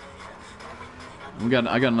 I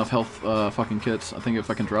got enough health fucking kits. I think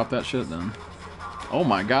if I can drop that shit, then... Oh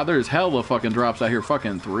my god, there's hella fucking drops out here.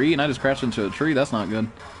 Fucking 3, and I just crashed into a tree. That's not good.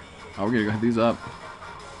 Oh, we're gonna go hit these up.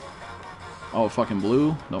 Oh, fucking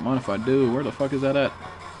blue. Don't mind if I do. Where the fuck is that at?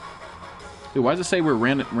 Dude, why does it say we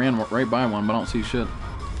ran right by one, but I don't see shit?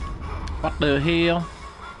 What the hell?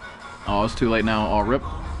 Oh, it's too late now. Oh, rip.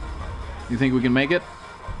 You think we can make it?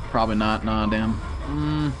 Probably not. Nah, damn.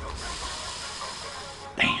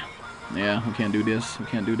 Damn. Yeah, we can't do this. We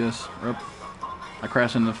can't do this. Rip. I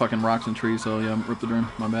crashed into the fucking rocks and trees, so yeah, rip the dream.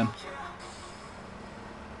 My bad.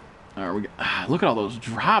 Alright, look at all those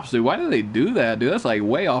drops, dude. Why do they do that, dude? That's like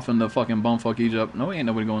way off in the fucking bumfuck Egypt. No, ain't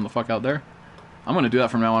nobody going the fuck out there. I'm gonna do that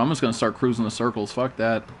from now on. I'm just gonna start cruising the circles. Fuck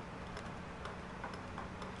that.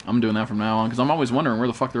 I'm doing that from now on, because I'm always wondering where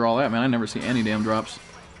the fuck they're all at, man. I never see any damn drops.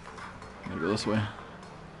 Gotta go this way.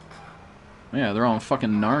 Yeah, they're all in fucking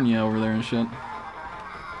Narnia over there and shit.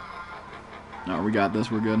 No, we got this.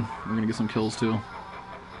 We're good. We're gonna get some kills, too.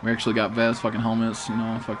 We actually got vest, fucking helmets, you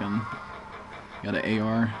know, fucking... Got an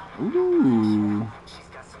AR. Ooh.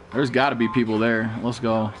 There's gotta be people there. Let's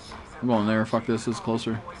go. I'm going there. Fuck this. It's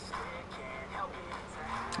closer.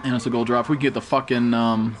 And it's a gold drop. If we get the fucking,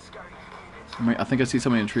 I think I see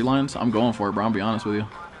somebody in tree lines. I'm going for it, bro. I'll be honest with you.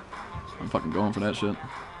 I'm fucking going for that shit.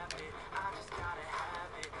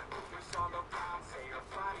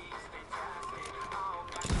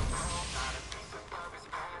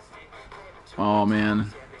 Oh,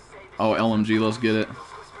 man. Oh, LMG. Let's get it.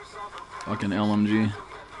 Fucking LMG.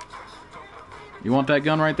 You want that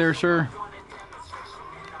gun right there, sir?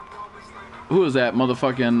 Who is that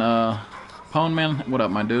motherfucking, Pwn Man? What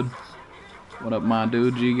up, my dude? What up, my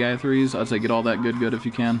dude? G Guy 3s. I'd say get all that good if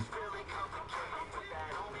you can.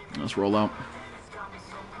 Let's roll out.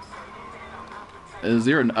 Is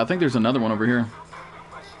there... I think there's another one over here.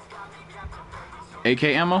 AK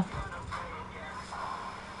ammo?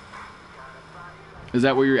 Is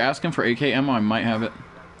that what you're asking for? AK ammo? I might have it.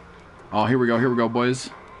 Oh, here we go, boys.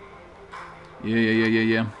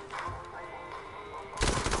 Yeah.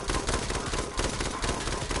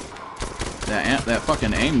 That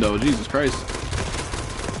fucking aim, though. Jesus Christ.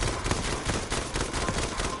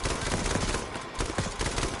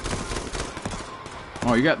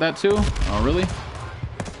 Oh, you got that too? Oh, really?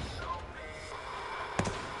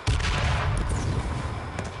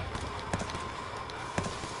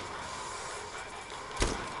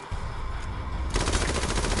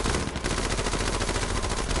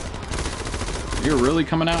 You're really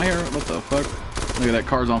coming out here? What the fuck? Look at that,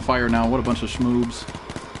 car's on fire now. What a bunch of schmoobs.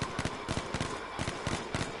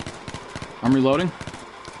 I'm reloading.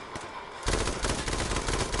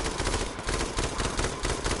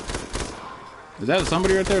 Is that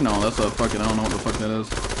somebody right there? No, that's a fucking, I don't know what the fuck that is.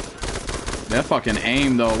 That fucking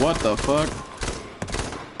aim though, what the fuck?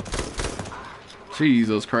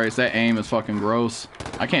 Jesus Christ, that aim is fucking gross.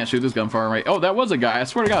 I can't shoot this gun far right. Oh, that was a guy. I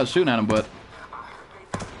swear to God I was shooting at him, but...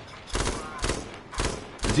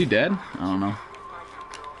 Is he dead? I don't know.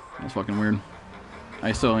 That's fucking weird.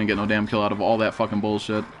 I still ain't get no damn kill out of all that fucking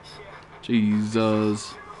bullshit.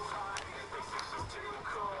 Jesus.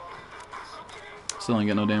 Still ain't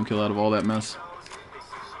get no damn kill out of all that mess.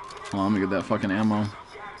 Hold on, let me get that fucking ammo.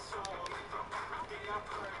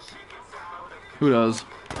 Who does?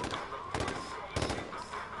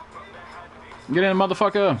 Get in,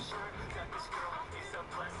 motherfucker!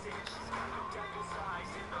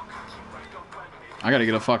 I gotta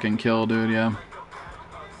get a fucking kill, dude, yeah.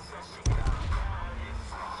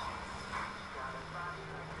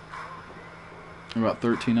 I'm about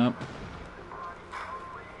 13 up.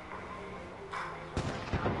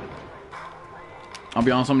 I'll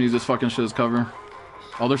be honest, I'm gonna use this fucking shit as cover.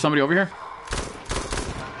 Oh, there's somebody over here?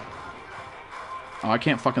 Oh, I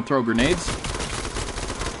can't fucking throw grenades.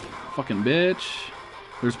 Fucking bitch.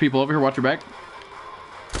 There's people over here, watch your back.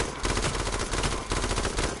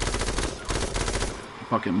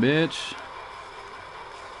 Fucking bitch.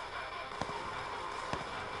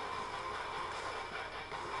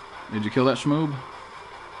 Did you kill that schmoob?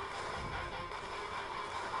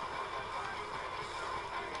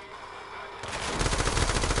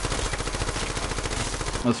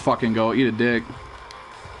 Let's fucking go. Eat a dick.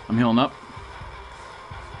 I'm healing up.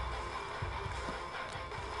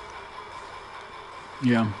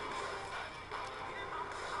 Yeah.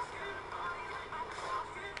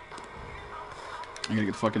 I gotta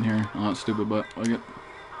get fucking here. Oh, that's stupid, but I get.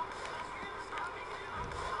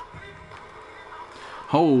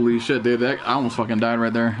 Holy shit, dude. That, I almost fucking died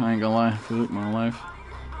right there. I ain't gonna lie. Fuck my life.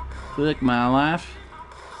 Fuck my life.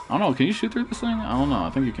 I don't know. Can you shoot through this thing? I don't know.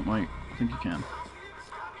 I think you can. Wait. I think you can.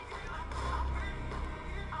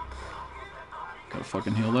 Gotta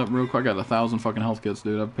fucking heal up real quick. I got 1,000 fucking health kits,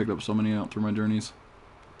 dude. I've picked up so many out through my journeys.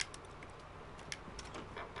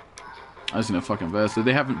 I just need a fucking vest. Did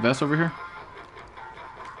they have vests over here?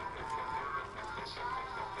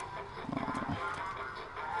 Oh.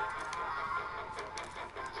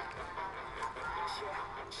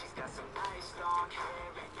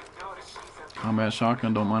 Combat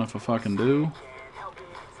shotgun, don't mind if I fucking do.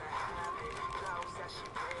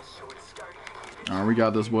 Alright, we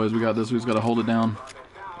got this, boys. We got this. We just gotta hold it down.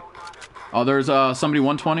 Oh, there's somebody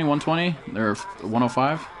 120, 120. They're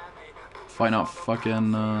 105. Fighting out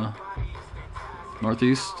fucking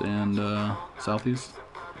northeast and southeast.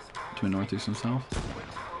 Between northeast and south.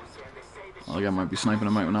 Oh, that guy might be sniping.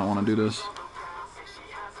 I might not want to do this.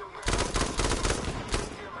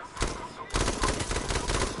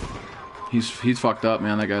 He's fucked up,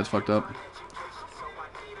 man. That guy's fucked up.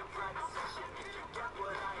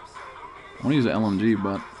 I want to use an LMG,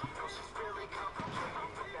 but...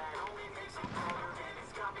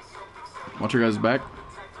 Watch your guys' back.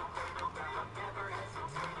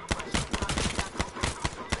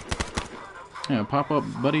 Yeah, pop up,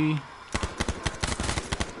 buddy.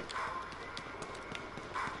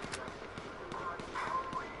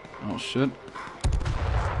 Oh, shit.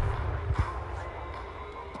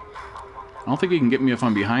 I don't think he can get me if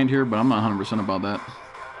I'm behind here, but I'm not 100% about that.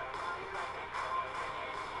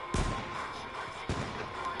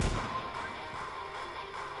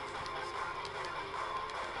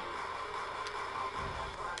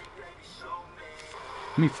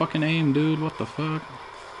 Let me fucking aim, dude. What the fuck?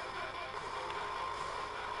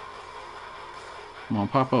 Come on,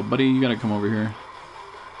 pop up, buddy. You gotta come over here.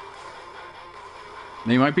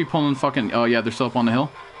 They might be pulling fucking... Oh, yeah, they're still up on the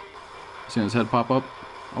hill. Seeing his head pop up.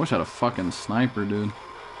 I wish I had a fucking sniper, dude.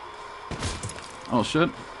 Oh, shit.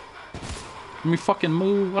 Let me fucking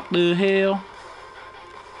move. What the hell?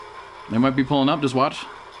 They might be pulling up. Just watch.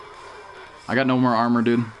 I got no more armor,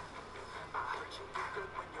 dude.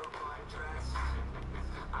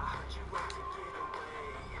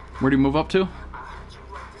 Where'd he move up to?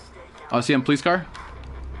 Oh, I see him. Police car.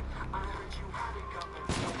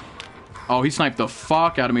 Oh, he sniped the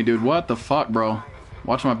fuck out of me, dude. What the fuck, bro?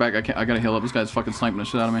 Watch my back. I gotta heal up. This guy's fucking sniping the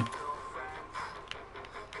shit out of me.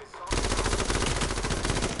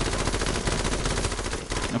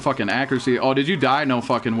 No fucking accuracy. Oh, did you die? No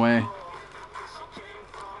fucking way.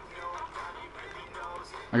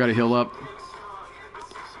 I gotta heal up.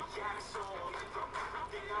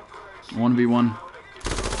 1v1.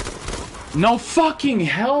 No fucking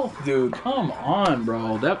health, dude. Come on,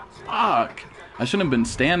 bro. That fuck. I shouldn't have been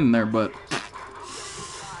standing there, but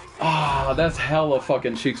that's hella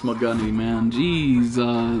fucking Cheeks McGundy, man.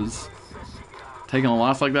 Jesus. Taking a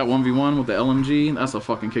loss like that 1v1 with the LMG, that's a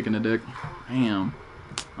fucking kick in the dick. Damn.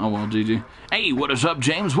 Oh well, GG. Hey, what is up,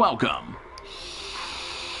 James? Welcome.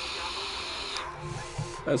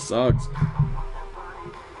 That sucks.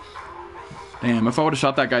 Damn, if I would have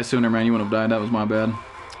shot that guy sooner, man, you would have died. That was my bad.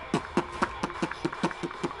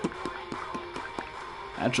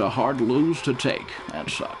 That's a hard lose to take. That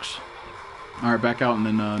sucks. Alright, back out and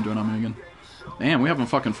then join on me again. Damn, we haven't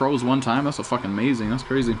fucking froze one time. That's a fucking amazing. That's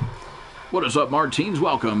crazy. What is up, Martines?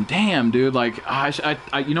 Welcome. Damn, dude. Like,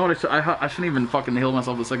 you know what? I shouldn't even fucking heal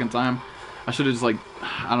myself the second time. I should have just, like,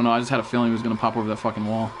 I don't know. I just had a feeling he was going to pop over that fucking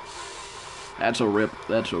wall. That's a rip.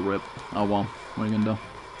 That's a rip. Oh, well. What are you going to do?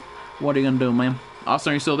 What are you going to do, man?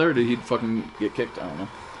 Austin, are you still there, or did he fucking get kicked? I don't know.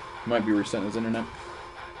 He might be resetting his internet.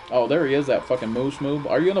 Oh, there he is, that fucking moob.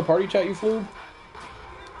 Are you in the party chat, you floob?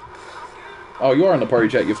 Oh, you are in the party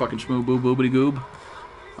chat, you fucking schmoo boo boobity goob.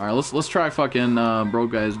 Alright, let's try fucking bro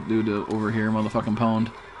guys dude over here, motherfucking pwned.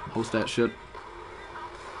 Host that shit.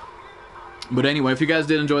 But anyway, if you guys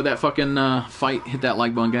did enjoy that fucking fight, hit that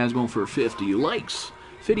like button, guys. Going for 50 likes.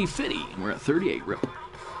 50. We're at 38, rip.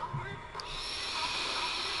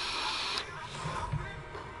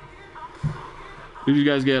 Did you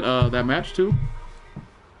guys get that match too?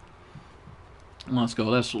 Let's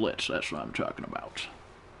go. That's lit. That's what I'm talking about.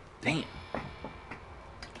 Damn.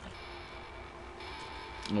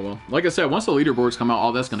 Oh well. Like I said, once the leaderboards come out,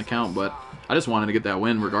 all that's gonna count. But I just wanted to get that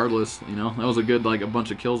win, regardless. You know, that was a good, like, a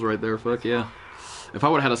bunch of kills right there. Fuck yeah. If I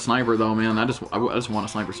would have had a sniper though, man, I just want a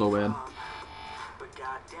sniper so bad.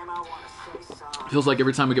 Feels like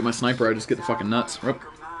every time I get my sniper, I just get the fucking nuts. Rip.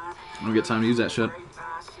 I don't get time to use that shit.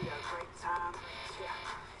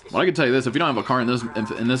 Well, I can tell you this: if you don't have a car in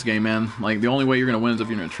this game, man, like, the only way you're gonna win is if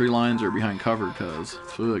you're in tree lines or behind cover, cause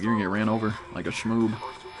fuck, you're gonna get ran over like a schmoob.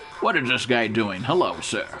 What is this guy doing? Hello,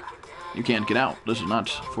 sir. You can't get out. This is not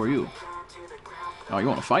for you. Oh, you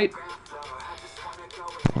want to fight?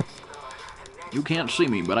 You can't see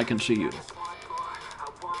me, but I can see you.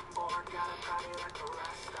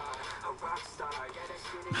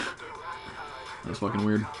 That's fucking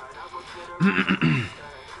weird.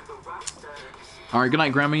 Alright, good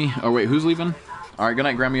night, Grammy. Oh, wait, who's leaving? Alright, good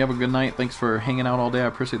night, Grammy. Have a good night. Thanks for hanging out all day. I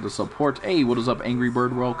appreciate the support. Hey, what is up, Angry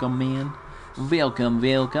Bird? Welcome, man. Welcome.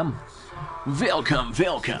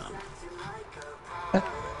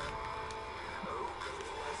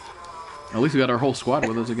 At least we got our whole squad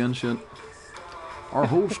with us again, shit. Our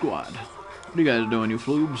whole squad. What are you guys doing, you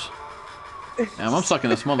floobs? Damn, I'm stuck in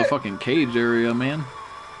this motherfucking cage area, man.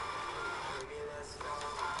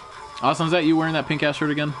 Austin, is that you wearing that pink ass shirt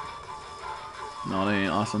again? No, that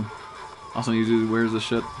ain't Austin. Austin usually wears this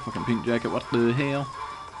shit. Fucking pink jacket. What the hell?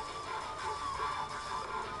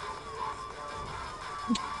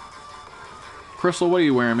 Crystal, what are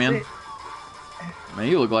you wearing, man? Man,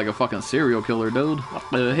 you look like a fucking serial killer, dude. What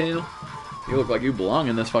the hell? You look like you belong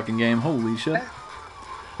in this fucking game. Holy shit.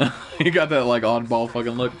 You got that, like, oddball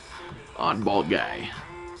fucking look. Oddball guy.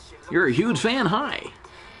 You're a huge fan? Hi.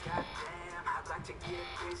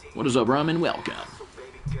 What is up, Ramen? Welcome.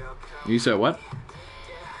 You said what?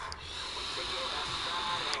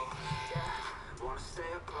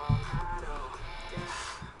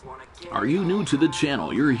 Are you new to the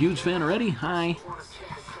channel? You're a huge fan already? Hi.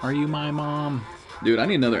 Are you my mom? Dude, I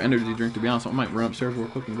need another energy drink, to be honest. I might run upstairs real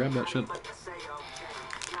quick and grab that shit.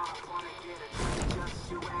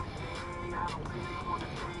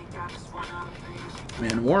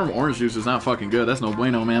 Man, warm orange juice is not fucking good. That's no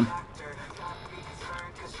bueno, man.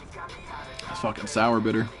 That's fucking sour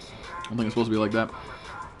bitter. I don't think it's supposed to be like that.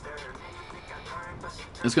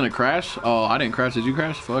 It's gonna crash? Oh, I didn't crash. Did you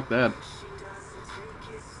crash? Fuck that.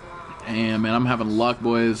 Damn, man, I'm having luck,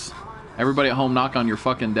 boys. Everybody at home, knock on your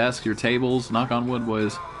fucking desks, your tables. Knock on wood,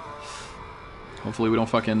 boys. Hopefully we don't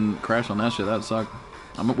fucking crash on that shit. That'd suck.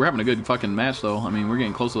 We're having a good fucking match, though. I mean, we're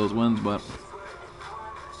getting close to those wins, but...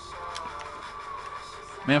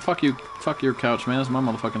 Man, fuck you. Fuck your couch, man. It's my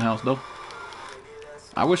motherfucking house, though.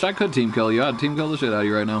 I wish I could team kill you. I'd team kill the shit out of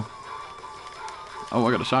you right now. Oh,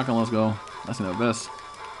 I got a shotgun. Let's go. That's not the best.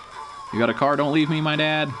 You got a car? Don't leave me, my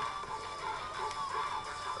dad.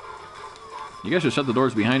 You guys should shut the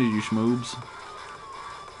doors behind you, you schmoobs.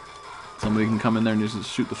 Somebody can come in there and just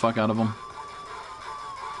shoot the fuck out of them.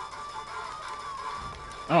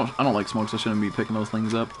 I don't like smoke, so I shouldn't be picking those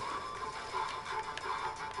things up.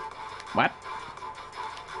 What?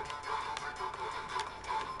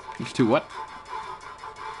 There's two what?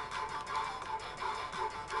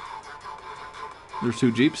 There's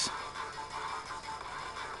two Jeeps.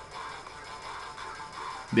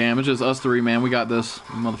 Damn, it's just us three, man. We got this.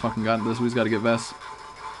 We motherfucking got this. We just gotta get vests.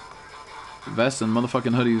 Vests and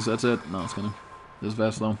motherfucking hoodies. That's it. No, it's gonna. Just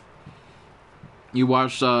vests, though. You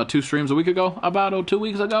watched 2 streams a week ago? About 2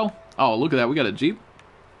 weeks ago? Oh, look at that. We got a Jeep.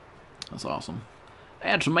 That's awesome.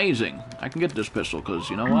 That's amazing. I can get this pistol because,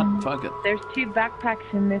 you know what? Fuck it. There's 2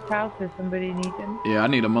 backpacks in this house if somebody needs them. Yeah, I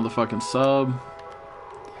need a motherfucking sub.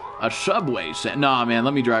 A subway set. Nah, man,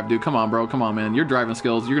 let me drive, dude. Come on, bro. Come on, man. Your driving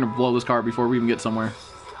skills. You're gonna blow this car before we even get somewhere.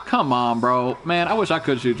 Come on, bro. Man, I wish I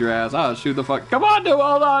could shoot your ass. I'll shoot the fuck. Come on, dude.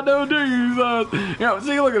 Hold on, dude. Jesus. You know,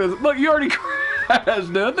 see, look at this. Look, you already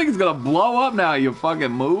crashed, dude. I think it's gonna blow up now, you fucking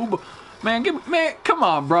moob. Man, man, come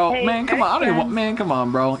on, bro. Hey, man, come on. I don't even want. Man, come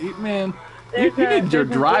on, bro. Man. You need your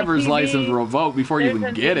driver's license revoked before you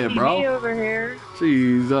even get it, bro. Over here.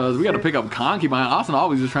 Jesus, we got to pick up concubine. Austin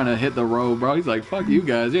always just trying to hit the road, bro. He's like, fuck you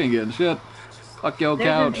guys, you ain't getting shit. Fuck your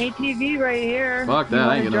couch. There's an ATV right here. Fuck that,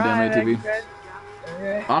 I ain't getting no damn ATV.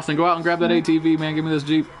 Right. Austin, go out and grab that ATV, man. Give me this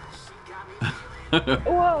Jeep.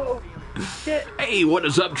 Whoa. Shit. Hey, what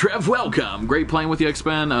is up, Trev? Welcome. Great playing with you,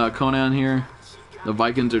 X-Ben. Conan here. The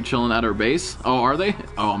Vikings are chilling at our base. Oh, are they?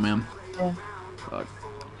 Oh, man. Yeah. Fuck.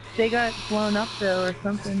 They got blown up though, or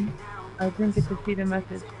something. I didn't get to see the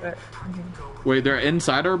message, but okay. Wait, they're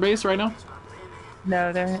inside our base right now?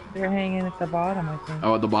 No, they're hanging at the bottom, I think.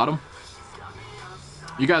 Oh, at the bottom?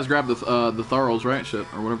 You guys grabbed the Thralls, right? Shit,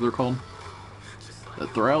 or whatever they're called. The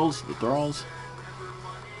Thralls? The Thralls?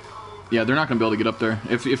 Yeah, they're not gonna be able to get up there.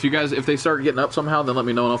 If you guys, if they start getting up somehow, then let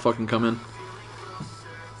me know and I'll fucking come in.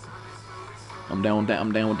 I'm down with that.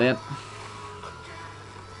 I'm down with that.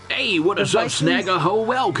 Hey, what is up, Snagaho?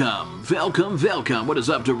 Welcome. Welcome, welcome. What is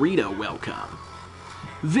up, Dorito? Welcome.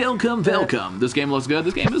 Welcome, welcome. This game looks good.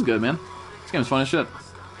 This game is good, man. This game is fun as shit.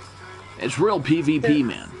 It's real PvP,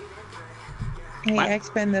 man. Hey,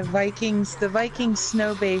 X-Ben, the Vikings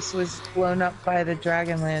snow base was blown up by the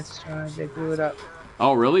Dragonlance tribe. They blew it up.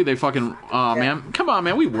 Oh, really? They fucking... Aw, man. Come on,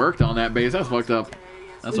 man. We worked on that base. That's fucked up.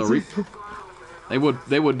 That's a They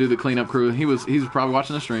would do the cleanup crew. He was probably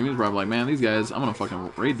watching the stream. He was probably like, man, these guys, I'm gonna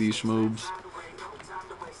fucking raid these schmoobs.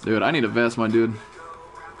 Dude, I need a vest, my dude.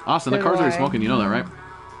 Austin, the car's already smoking. You know that, right?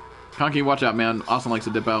 Conky, watch out, man. Austin likes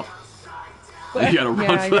to dip out. You gotta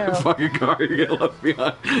run for that fucking car. You get left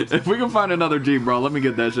behind. If we can find another Jeep, bro, let me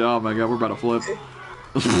get that shit. Oh my god, we're about to flip.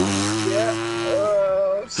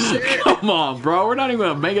 Shit. Come on, bro. We're not even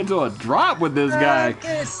gonna make it to a drop with this guy.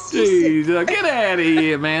 Jeez, get out of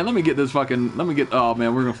here, man. Let me get this fucking. Oh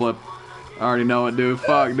man, we're gonna flip. I already know it, dude.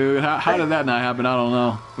 Fuck, dude. How did that not happen? I don't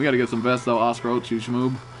know. We gotta get some vests though. Oscar Oach, you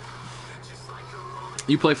schmoob.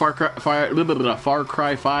 You play Far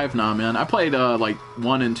Cry 5? Nah, man. I played like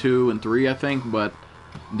 1 and 2 and 3, I think, but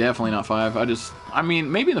definitely not 5. I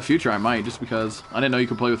mean, maybe in the future I might, just because I didn't know you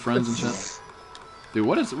could play with friends and shit. Dude,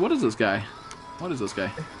 what is this guy? What is this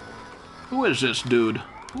guy? Who is this dude?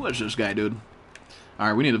 Who is this guy, dude?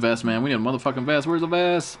 Alright, we need a vest, man. We need a motherfucking vest. Where's the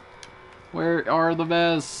vest? Where are the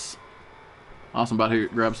vests? Awesome, about to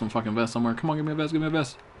grab some fucking vest somewhere. Come on, give me a vest, give me a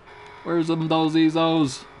vest. Where's them those?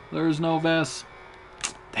 There's no vest.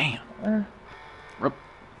 Damn. Rip.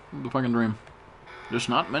 The fucking dream. Just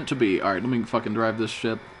not meant to be. Alright, let me fucking drive this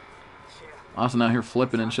shit. Austin out here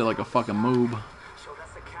flipping and shit like a fucking moob.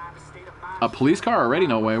 A police car already?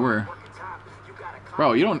 No way. Where?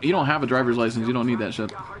 Bro, you don't have a driver's license. You don't need that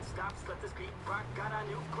shit.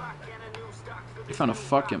 You found a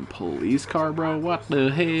fucking police car, bro? What the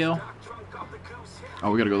hell?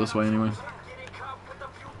 Oh, we gotta go this way anyway.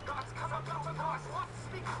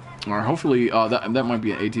 Alright, hopefully, that might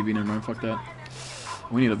be an ATV. Never mind, fuck that.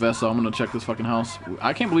 We need a vest, so I'm gonna check this fucking house.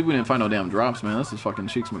 I can't believe we didn't find no damn drops, man. This is fucking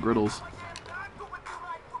Cheeks McGriddles.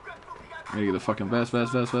 I gotta get a fucking vest.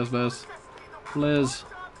 Please.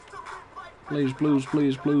 Please,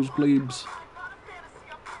 plebes.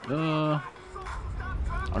 I'll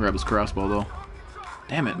grab this crossbow, though.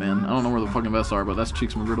 Damn it, man. I don't know where the fucking vests are, but that's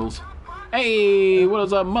Cheeks McGriddles. Hey, what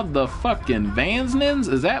is up, motherfucking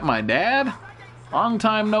Vansnins? Is that my dad? Long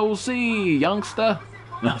time no see, youngster.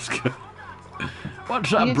 That's good.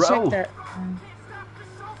 What's up, bro?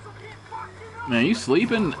 Man, you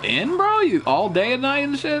sleeping in, bro? You all day and night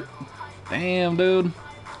and shit? Damn, dude.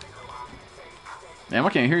 Damn, I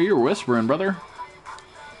can't hear you whispering, brother.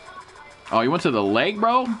 Oh, you went to the lake,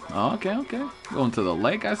 bro? Oh, okay. Going to the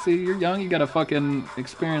lake, I see. You're young. You gotta fucking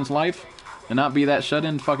experience life and not be that shut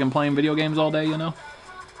in fucking playing video games all day, you know?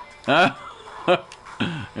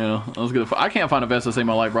 You know, I can't find a vest to save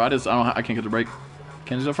my life, bro. I can't get the break.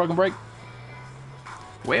 Can't get a fucking break.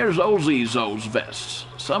 Where's those vests?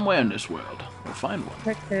 Somewhere in this world. We'll find one.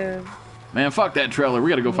 Man, fuck that trailer. We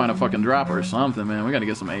gotta go find a fucking drop or something, man. We gotta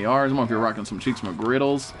get some ARs. I'm up here rocking some Cheeks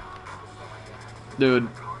McGriddles. Dude,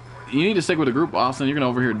 you need to stick with a group, Austin. You're gonna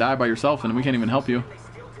over here die by yourself, and we can't even help you.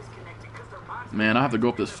 Man, I have to go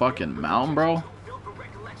up this fucking mountain, bro.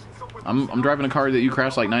 I'm driving a car that you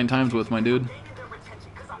crashed like 9 times with, my dude.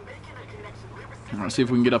 Let's see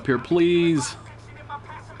if we can get up here, please.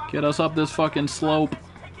 Get us up this fucking slope.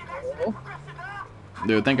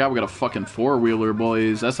 Dude, thank God we got a fucking 4-wheeler,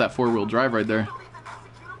 boys. That's that 4-wheel drive right there.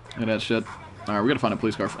 Look at that shit. Alright, we gotta find a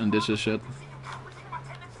police car and ditch this shit.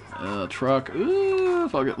 Truck. Ooh,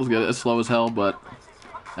 fuck it. Let's get it. It's slow as hell, but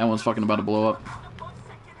that one's fucking about to blow up.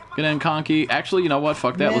 Get in, Conky. Actually, you know what?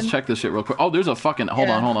 Fuck that. Let's check this shit real quick. Oh, there's a fucking... Hold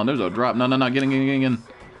on. There's a drop. No. Get in.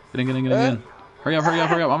 Hurry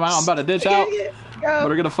up. I'm about to ditch out.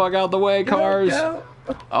 Better get the fuck out the way, cars.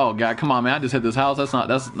 Oh, God. Come on, man. I just hit this house. That's not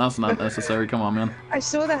necessary. Come on, man. I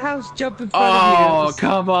saw the house jump in front of me. Oh,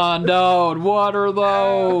 come on, dude. What are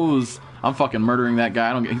those? I'm fucking murdering that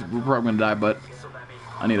guy. We're probably gonna die, but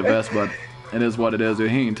I need a vest, but it is what it is,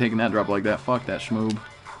 dude. He ain't taking that drop like that. Fuck that schmoob.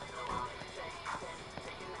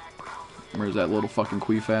 Where's that little fucking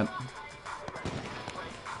queef at?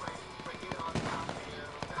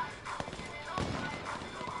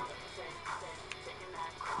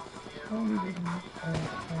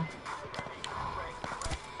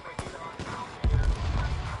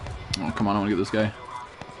 Oh, come on, I want to get this guy.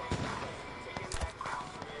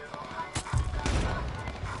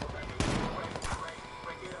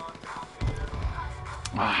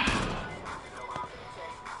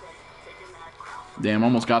 Damn,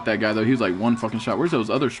 almost got that guy though. He was like 1 fucking shot. Where's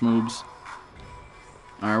those other schmoobs?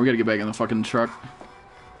 Alright, we gotta get back in the fucking truck.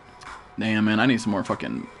 Damn, man, I need some more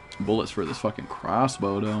fucking bullets for this fucking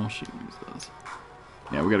crossbow though. Jesus.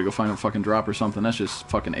 Yeah, we gotta go find a fucking drop or something. That's just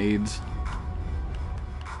fucking AIDS.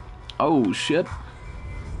 Oh, shit.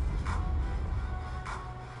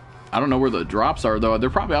 I don't know where the drops are though.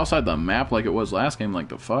 They're probably outside the map like it was last game. Like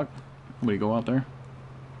the fuck? Nobody go out there?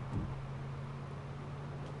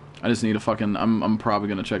 I just need a fucking... I'm probably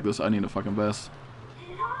gonna check this. I need a fucking vest.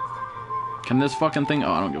 Can this fucking thing...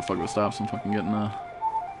 Oh, I don't give a fuck if it stops. I'm fucking getting a...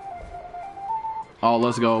 Oh,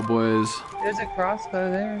 let's go, boys. There's a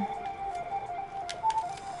crossbow there.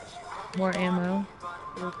 More ammo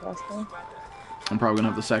for the crossbow. I'm probably gonna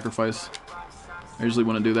have to sacrifice. I usually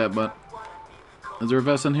want to do that, but... Is there a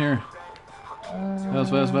vest in here?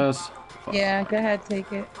 Vest. Fuck. Yeah, go ahead,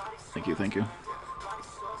 take it. Thank you. Alright,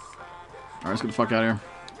 let's get the fuck out of here.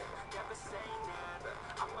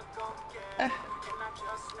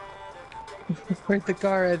 Where'd the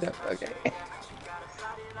car end up? Okay.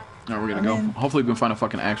 Alright, we're gonna go. Hopefully we can find a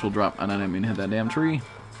fucking actual drop. And I didn't mean to hit that damn tree.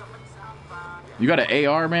 You got an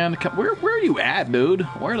AR, man? Where are you at, dude?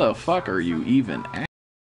 Where the fuck are you even at,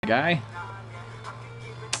 guy?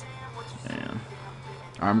 Man.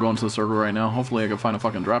 Alright, I'm going to the circle right now. Hopefully I can find a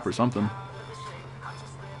fucking drop or something.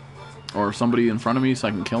 Or somebody in front of me so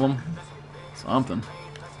I can kill him. Something.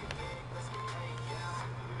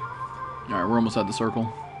 Alright, we're almost at the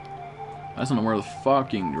circle. I just don't know where the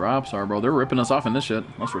fucking drops are, bro. They're ripping us off in this shit.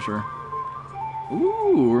 That's for sure.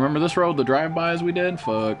 Ooh, remember this road? The drive-bys we did?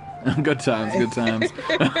 Fuck. Good times. Good fucking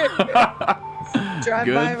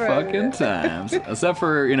times. Except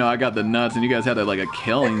for, you know, I got the nuts and you guys had like a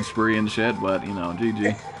killing spree and shit, but, you know,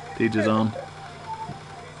 GG. Teach his own.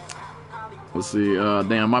 Let's see.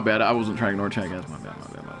 Damn, my bad. I wasn't trying to ignore chat, guys.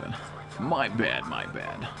 My bad.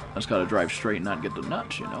 I just gotta drive straight and not get the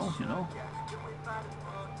nuts, you know?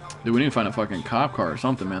 Dude, we need to find a fucking cop car or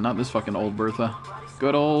something, man. Not this fucking old Bertha.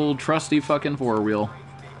 Good old trusty fucking 4-wheel.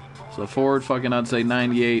 So Ford fucking, I'd say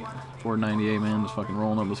 98. Ford 98, man. Just fucking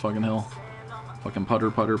rolling up this fucking hill. Fucking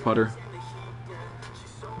putter.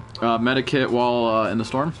 Medikit while in the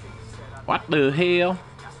storm. What the hell?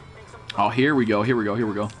 Oh, here we go.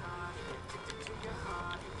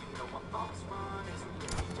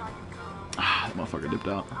 Ah, that motherfucker dipped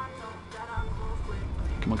out.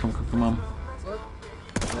 Come on.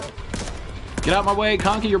 Get out my way,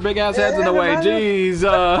 Conky, your big ass head's in the way. Jesus.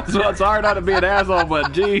 Sorry not to be an asshole,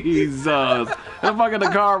 but Jesus. Get the fuck in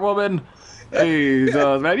the car, woman.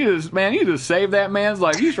 Jesus, man. You just saved that man's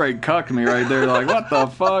life. You straight cucked me right there. Like, what the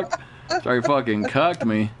fuck? Straight fucking cucked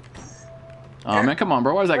me. Oh, man, come on,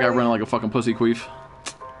 bro. Why is that guy running like a fucking pussy queef?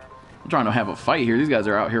 I'm trying to have a fight here. These guys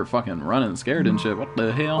are out here fucking running scared and shit. What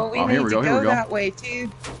the hell? Well, here we go. That way,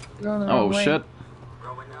 too. Oh, shit.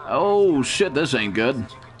 Oh, shit. This ain't good.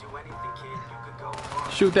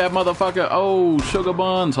 Shoot that motherfucker. Oh, sugar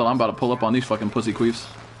buns. Hold on, I'm about to pull up on these fucking pussy queefs.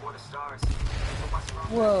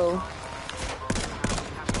 Whoa.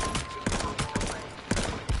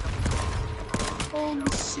 Holy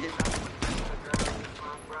shit.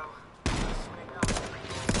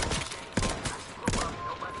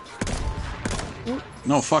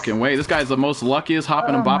 No fucking way. This guy's the most luckiest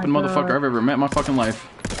hopping and Oh bopping my motherfucker God. I've ever met in my fucking life.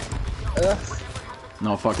 Ugh.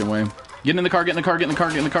 No fucking way. Get in the car, get in the car, get in the car,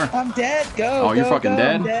 get in the car. I'm dead. Go. Oh, you're go, fucking go.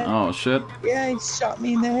 dead? I'm dead? Oh, shit. Yeah, he shot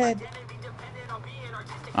me in the head.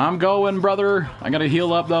 I'm going, brother. I gotta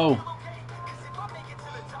heal up, though.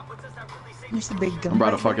 There's the big gun.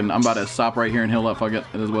 I'm about to stop right here and heal up. Fuck it.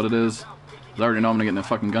 It is what it is. I already know I'm gonna get in a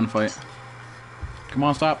fucking gunfight. Come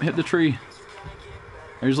on, stop. Hit the tree.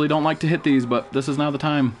 I usually don't like to hit these, but this is now the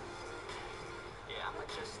time.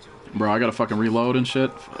 Bro, I gotta fucking reload and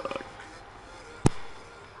shit. Fuck.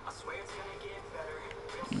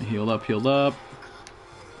 Healed up, healed up.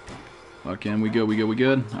 Fucking, we good, we good, we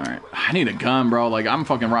good. Alright. I need a gun, bro. Like, I'm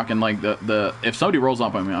fucking rocking, like, the... If somebody rolls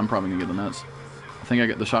up on me, I'm probably gonna get the nuts. I think I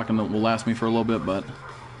get the shotgun that will last me for a little bit, but...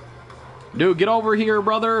 Dude, get over here,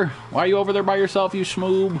 brother. Why are you over there by yourself, you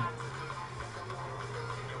schmoob?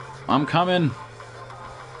 I'm coming.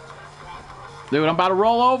 Dude, I'm about to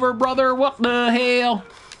roll over, brother. What the hell?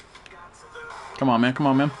 Come on, man. Come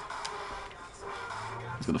on, man.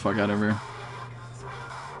 Let's get the fuck out of here.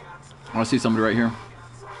 I see somebody right here.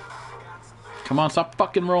 Come on, stop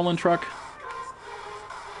fucking rolling, truck.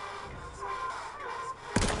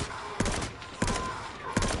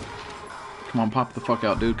 Come on, pop the fuck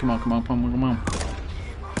out, dude. Come on, come on, come on, come on.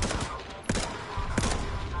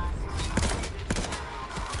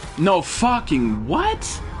 No fucking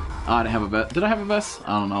what? Oh, I didn't have a vest. Did I have a vest?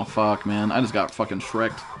 I don't know. Fuck, man. I just got fucking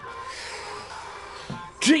shreked.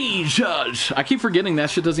 Jesus! I keep forgetting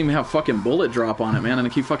that shit doesn't even have fucking bullet drop on it, man. And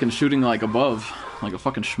I keep fucking shooting like above. Like a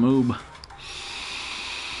fucking schmoob.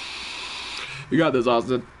 You got this,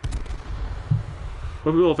 Austin.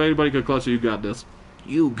 If anybody could clutch it, you got this.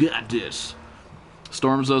 You got this.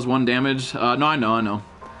 Storms does 1 damage. No, I know.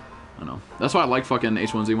 That's why I like fucking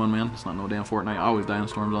H1Z1, man. It's not no damn Fortnite. I always die in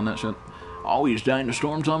storms on that shit. Always die in the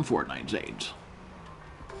storms on Fortnite, Zades.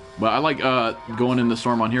 But I like going in the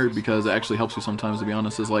storm on here because it actually helps you sometimes, to be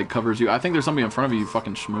honest. It's like covers you. I think there's somebody in front of you, you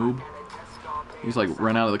fucking schmoob. He's like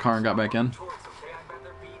ran out of the car and got back in.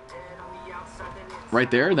 Right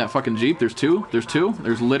there, that fucking Jeep. There's two. There's two.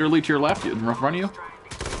 There's literally to your left, in front of you.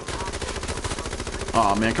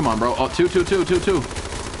 Oh man, come on, bro. Oh, two.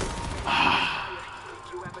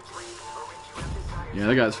 Yeah,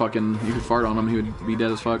 that guy's fucking... You could fart on him, he would be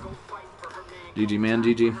dead as fuck. GG, man,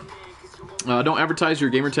 GG. Don't advertise your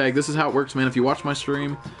gamer tag. This is how it works, man. If you watch my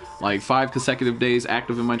stream, like 5 consecutive days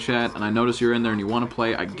active in my chat, and I notice you're in there and you want to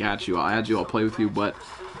play, I got you. I'll add you, I'll play with you, but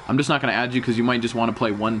I'm just not going to add you because you might just want to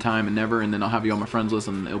play one time and never, and then I'll have you on my friends list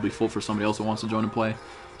and it'll be full for somebody else that wants to join and play.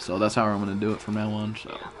 So that's how I'm going to do it from now on.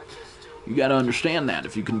 So you got to understand that.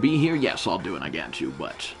 If you can be here, yes, I'll do it. I got you,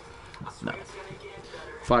 but no.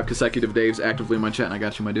 5 consecutive days actively in my chat, and I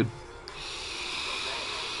got you, my dude.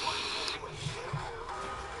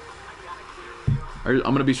 I'm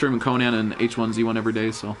going to be streaming Conan and H1Z1 every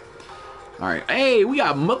day, so... Alright. Hey, we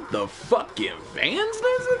got motherfucking fans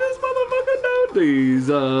in this motherfucker, dude.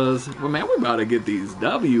 Jesus. Well, man, we're about to get these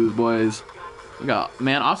W's, boys. We got...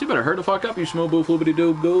 Man, Aussie better hurt the fuck up, you schmoo-boo floobity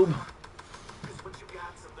doob goob.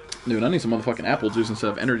 Dude, I need some motherfucking apple juice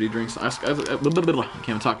instead of energy drinks. I can't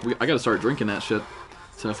even talk. I gotta start drinking that shit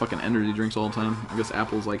instead of fucking energy drinks all the time. I guess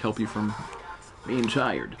apples, like, help you from being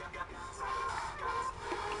tired.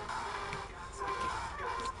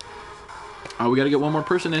 Oh, we gotta get one more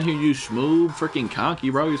person in here, you schmoo freaking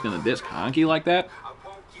conky, bro. He's gonna diss conky like that.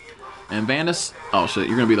 And Vandus. Oh, shit.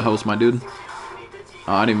 You're gonna be the host, my dude.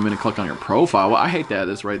 Oh, I didn't even mean to click on your profile. Well, I hate that.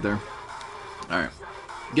 It's right there. Alright.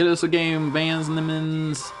 Get us a game, Vans and the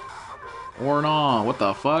Mins. Or not. What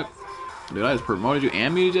the fuck? Dude, I just promoted you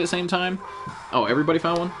and muted you at the same time? Oh, everybody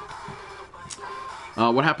found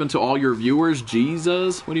one? What happened to all your viewers?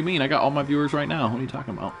 Jesus? What do you mean? I got all my viewers right now. What are you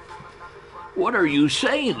talking about? What are you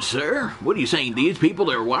saying, sir? What are you saying? These people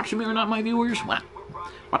that are watching me are not my viewers? What?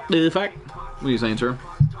 What the fuck? What are you saying, sir?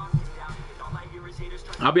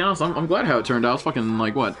 I'll be honest, I'm glad how it turned out. It's fucking,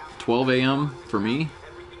 like, what, 12 a.m. for me?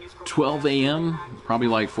 12 a.m.? Probably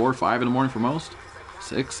like 4 or 5 in the morning for most.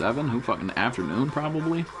 6, 7? Who fucking afternoon,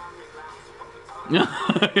 probably? You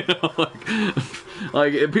know,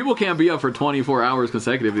 like, people can't be up for 24 hours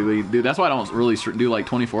consecutively. Dude, that's why I don't really do, like,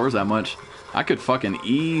 24 hours that much. I could fucking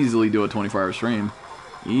easily do a 24-hour stream.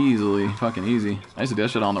 Easily. Fucking easy. I used to do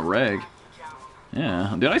that shit on the reg.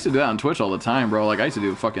 Yeah. Dude, I used to do that on Twitch all the time, bro. Like, I used to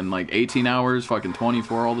do fucking, like, 18 hours, fucking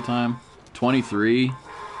 24 all the time. 23.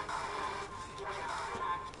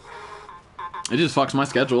 It just fucks my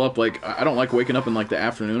schedule up. Like, I don't like waking up in, like, the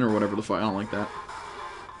afternoon or whatever the fuck. I don't like that.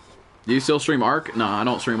 Do you still stream Ark? Nah, I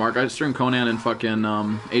don't stream Ark. I stream Conan and fucking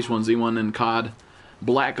H1Z1 and COD.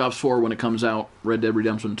 Black Ops 4 when it comes out. Red Dead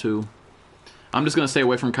Redemption 2. I'm just gonna stay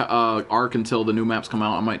away from Ark until the new maps come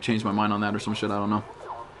out. I might change my mind on that or some shit. I don't know,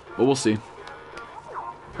 but we'll see.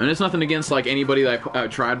 And it's nothing against like anybody that I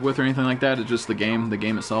tried with or anything like that. It's just the game. The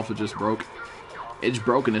game itself is just broke. It's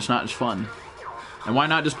broken. It's not as fun. And why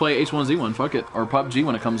not just play H1Z1? Fuck it. Or PUBG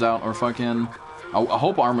when it comes out. Or fucking... I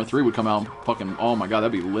hope Arma 3 would come out. Fucking... Oh my god,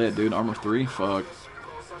 that'd be lit, dude. Arma 3? Fuck.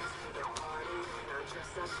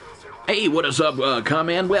 Hey, what is up? Come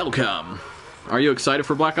and welcome. Are you excited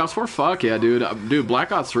for Black Ops 4? Fuck yeah, dude. Dude,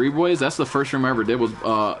 Black Ops 3, boys, that's the first stream I ever did was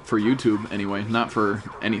for YouTube, anyway. Not for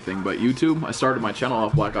anything, but YouTube. I started my channel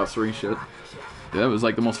off Black Ops 3 shit. Dude, that was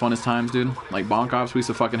like the most funnest times, dude. Like Bonk Ops, we used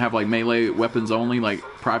to fucking have like melee weapons only, like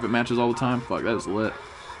private matches all the time. Fuck, that was lit.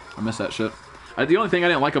 I miss that shit. The only thing I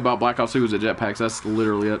didn't like about Black Ops 2 was the jetpacks. That's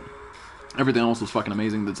literally it. Everything else was fucking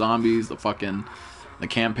amazing. The zombies, the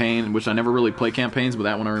campaign, which I never really play campaigns, but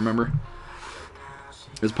that one I remember.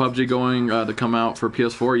 Is PUBG going to come out for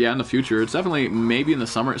PS4? Yeah, in the future. It's definitely maybe in the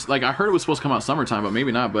summer. It's like I heard it was supposed to come out summertime, but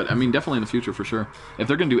maybe not. But I mean, definitely in the future for sure. If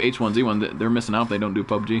they're gonna do H1Z1, they're missing out if they don't do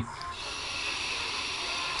PUBG.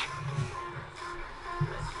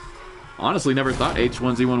 Honestly, never thought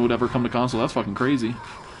H1Z1 would ever come to console. That's fucking crazy.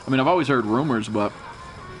 I mean, I've always heard rumors, but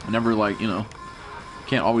I never, like, you know,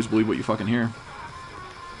 can't always believe what you fucking hear.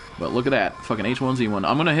 But look at that, fucking H1Z1.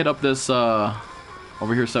 I'm gonna hit up this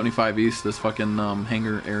over here, 75 East, this fucking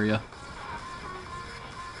hangar area.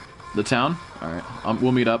 The town. All right,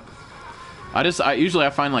 we'll meet up. I usually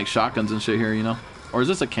find like shotguns and shit here, you know. Or is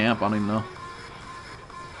this a camp? I don't even know.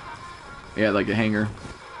 Yeah, like a hangar.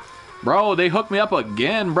 Bro, they hooked me up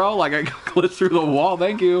again, bro. Like, I glitched through the wall.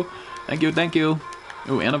 Thank you. Thank you, thank you.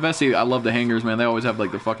 Ooh, Anavesi. I love the hangars, man. They always have,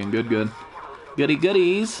 like, the fucking goody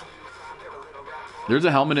goodies. There's a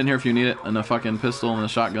helmet in here if you need it, and a fucking pistol and a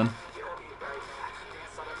shotgun.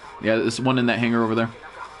 Yeah, there's one in that hangar over there.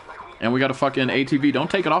 And we got a fucking ATV. Don't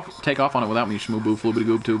take off on it without me, shmoo-boo,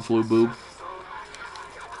 floobity-goob, tube, floob-boob.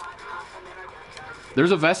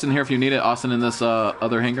 There's a vest in here if you need it, Austin, in this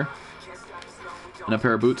other hangar. And a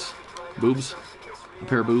pair of boots. Boobs. A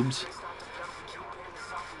pair of boobs.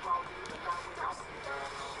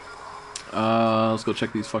 Let's go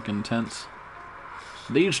check these fucking tents.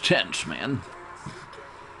 These tents, man.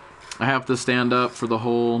 I have to stand up for the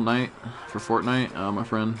whole night for Fortnite. My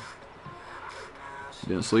friend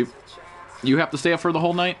didn't sleep. You have to stay up for the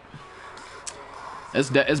whole night. It's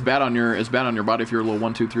bad on your body if you're a little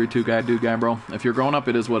 1, 2, 3, 2 guy, dude guy, bro. If you're grown up,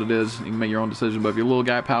 it is what it is. You can make your own decision. But if you're a little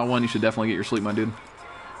guy, pal one, you should definitely get your sleep, my dude.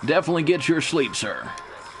 Definitely get your sleep, sir.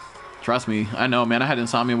 Trust me, I know, man. I had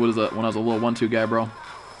insomnia when I was a little 1, 2 guy, bro.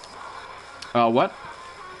 What?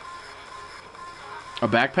 A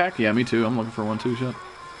backpack? Yeah, me too. I'm looking for one too, shit.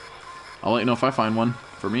 I'll let you know if I find one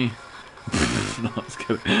for me. No, just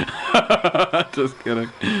kidding. Just kidding.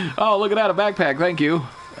 Oh, look at that, a backpack. Thank you.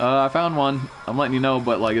 I found one. I'm letting you know,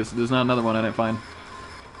 but like, there's not another one I didn't find.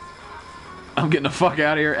 I'm getting the fuck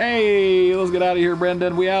out of here. Hey, let's get out of here,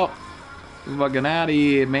 Brendan. We out. We fucking out of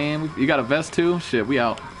here, man. You got a vest too? Shit, we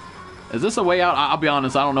out. Is this a way out? I'll be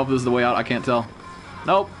honest. I don't know if this is the way out. I can't tell.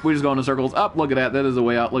 Nope. We just go in circles. Up. Look at that. That is the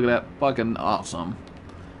way out. Look at that. Fucking awesome.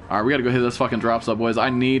 Alright, we gotta go hit this fucking drop sub, boys. I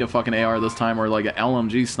need a fucking AR this time, or like an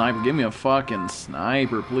LMG sniper. Give me a fucking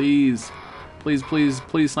sniper, please. Please, please,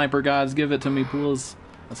 please, sniper gods, give it to me, please.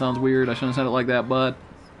 That sounds weird. I shouldn't have said it like that, but...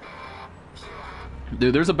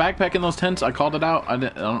 Dude, there's a backpack in those tents. I called it out. You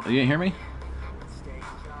didn't hear me?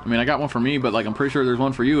 I mean, I got one for me, but like, I'm pretty sure there's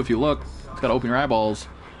one for you if you look. It's gotta open your eyeballs.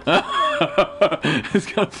 It's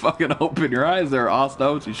gonna fucking open your eyes there,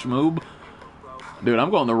 Ostos, you schmoob. Dude,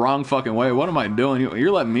 I'm going the wrong fucking way. What am I doing?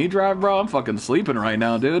 You're letting me drive, bro? I'm fucking sleeping right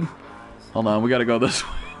now, dude. Hold on, we gotta go this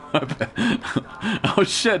way. Oh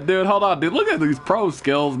shit, dude, hold on, dude. Look at these pro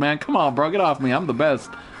skills, man. Come on, bro, get off me. I'm the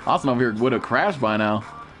best. Austin over here would have crashed by now.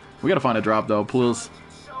 We gotta find a drop though, please.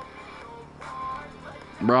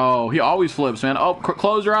 Bro, he always flips, man. Oh,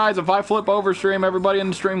 close your eyes. If I flip over stream, everybody in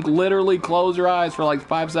the stream literally close your eyes for like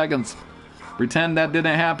 5 seconds. Pretend that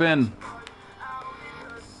didn't happen.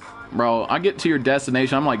 Bro, I get to your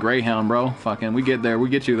destination. I'm like Greyhound, bro. Fucking, we get there. We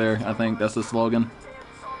get you there. I think that's the slogan.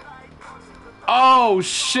 Oh,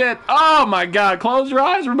 shit. Oh, my God. Close your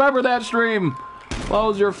eyes. Remember that stream.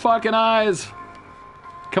 Close your fucking eyes.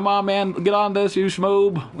 Come on, man. Get on this, you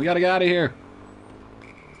schmoob. We gotta get out of here.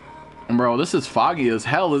 And bro, this is foggy as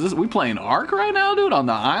hell. Is this? We playing Ark right now, dude? On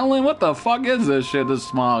the island? What the fuck is this shit? This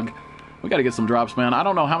smog. We gotta get some drops, man. I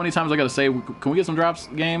don't know how many times I gotta say, can we get some drops,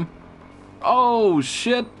 game? Oh,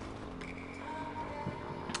 shit.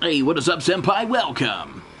 Hey, what is up, senpai?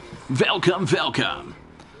 Welcome. Welcome, welcome.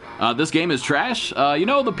 This game is trash. You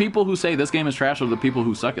know, the people who say this game is trash are the people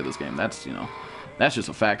who suck at this game. That's, you know, that's just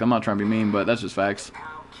a fact. I'm not trying to be mean, but that's just facts.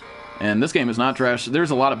 And this game is not trash. There's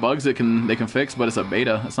a lot of bugs that they can fix, but it's a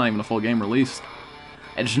beta. It's not even a full game release.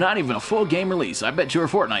 It's not even a full game release. I bet you're a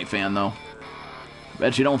Fortnite fan, though.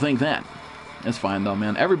 Bet you don't think that. It's fine, though,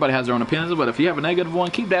 man. Everybody has their own opinions, but if you have a negative one,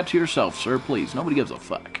 keep that to yourself, sir, please. Nobody gives a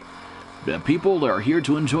fuck. The people are here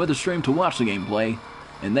to enjoy the stream, to watch the gameplay,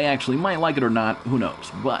 and they actually might like it or not, who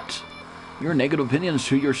knows. But your negative opinions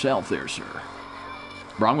to yourself there, sir.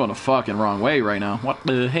 Bro, I'm going the fucking wrong way right now. What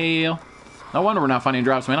the hell? No wonder we're not finding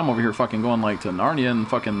drops, man. I'm over here fucking going like to Narnia and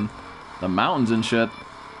fucking the mountains and shit.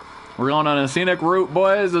 We're going on a scenic route,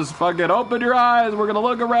 boys. Just fucking open your eyes. We're gonna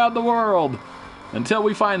look around the world until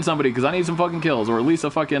we find somebody, because I need some fucking kills, or at least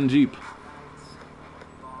a fucking Jeep.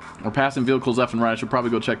 We're passing vehicles left and right. I should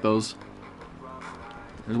probably go check those.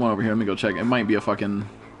 There's one over here. Let me go check. It might be a fucking...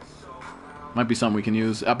 Might be something we can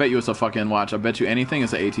use. I bet you it's a fucking... Watch. I bet you anything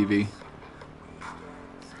it's an ATV.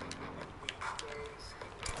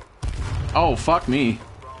 Oh, fuck me.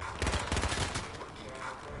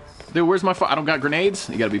 Dude, where's my... I don't got grenades?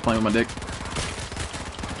 You gotta be playing with my dick.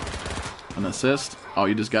 An assist. Oh,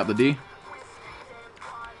 you just got the D?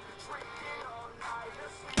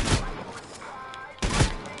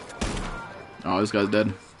 Oh, this guy's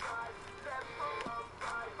dead.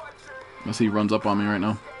 Let's see, he runs up on me right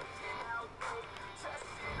now.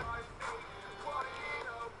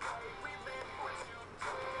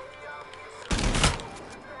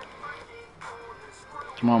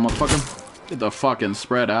 Come on, motherfucker. Get the fucking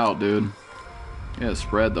spread out, dude. Yeah,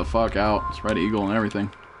 spread the fuck out. Spread eagle and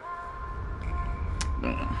everything.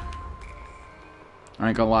 Damn. I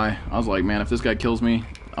ain't gonna lie. I was like, man, if this guy kills me,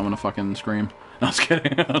 I'm gonna fucking scream. No, I was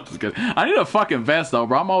kidding. I was kidding. I need a fucking vest, though,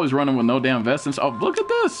 bro. I'm always running with no damn vest. And oh, look at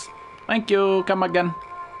this. Thank you. Come again.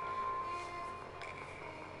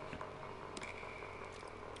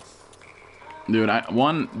 Dude,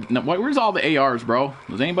 where's all the ARs, bro?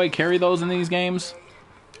 Does anybody carry those in these games?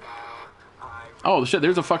 Oh, shit,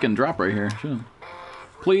 there's a fucking drop right here. Shit.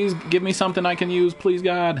 Please give me something I can use. Please,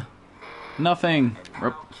 God. Nothing.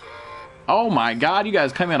 Oh, my God. You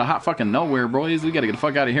guys come out of hot fucking nowhere, boys. We gotta get the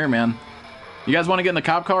fuck out of here, man. You guys want to get in the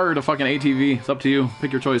cop car or the fucking ATV? It's up to you.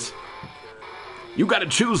 Pick your choice. You gotta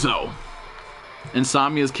choose, though.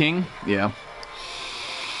 Insomnia's king? Yeah.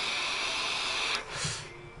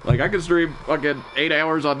 Like, I could stream fucking 8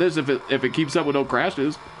 hours on this if it keeps up with no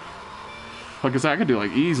crashes. Like I said, I could do,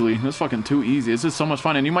 like, easily. It's fucking too easy. It's just so much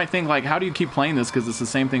fun. And you might think, like, how do you keep playing this? Because it's the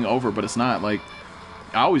same thing over, but it's not. Like,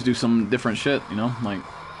 I always do some different shit, you know? Like,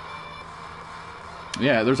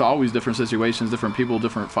 yeah, there's always different situations, different people,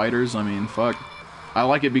 different fighters. I mean, fuck. I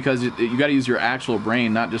like it because you gotta use your actual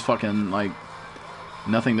brain, not just fucking, like,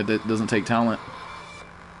 nothing that doesn't take talent.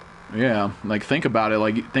 Yeah, like, think about it.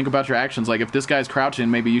 Like, think about your actions. Like, if this guy's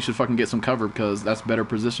crouching, maybe you should fucking get some cover because that's better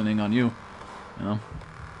positioning on you. You know?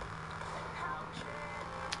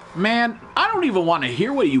 Man, I don't even want to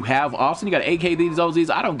hear what you have, Austin. You got AK these OZs.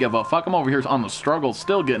 I don't give a fuck. I'm over here on the struggle,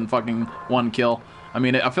 still getting fucking 1 kill. I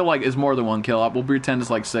mean, I feel like it's more than 1 kill. We'll pretend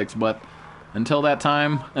it's like 6, but until that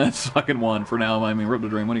time, it's fucking 1 for now. I mean, rip the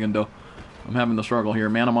dream. What are you gonna do? I'm having the struggle here.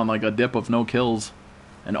 Man, I'm on like a dip of no kills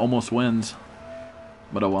and almost wins.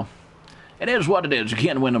 But oh well. It is what it is. You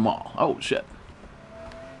can't win them all. Oh, shit.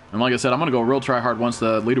 And like I said, I'm gonna go real try hard once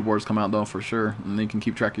the leaderboards come out, though, for sure. And then you can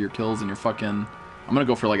keep track of your kills and your fucking... I'm gonna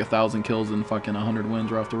go for like 1,000 kills and fucking 100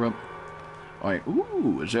 wins right off the rip. Alright,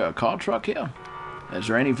 ooh, is there a car truck here? Is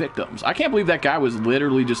there any victims? I can't believe that guy was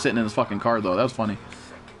literally just sitting in his fucking car, though. That was funny.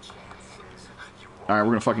 Alright,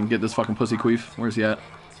 we're gonna fucking get this fucking pussy queef. Where's he at?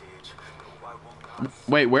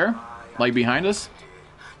 Wait, where? Like behind us?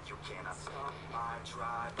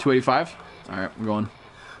 285? Alright, we're going.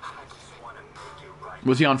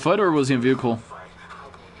 Was he on foot or was he in vehicle?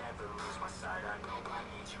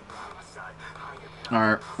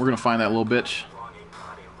 Alright, we're gonna find that little bitch.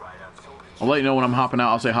 I'll let you know when I'm hopping out.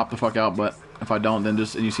 I'll say hop the fuck out, but if I don't, then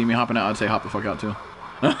just, and you see me hopping out, I'd say hop the fuck out too.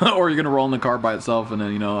 Or you're gonna roll in the car by itself and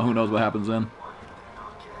then, you know, who knows what happens then.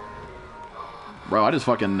 Bro, I just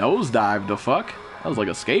fucking nosedived the fuck. That was like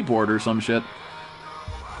a skateboard or some shit.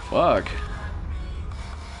 Fuck.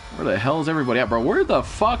 Where the hell is everybody at, bro? Where the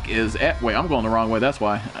fuck is... Wait, I'm going the wrong way, that's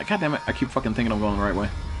why. God damn it, I keep fucking thinking I'm going the right way.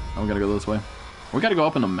 I'm gonna go this way. We gotta go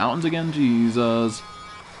up in the mountains again? Jesus.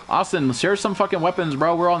 Austin, share some fucking weapons,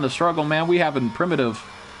 bro. We're on the struggle, man. We having primitive.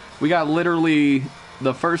 We got literally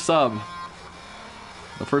the first sub.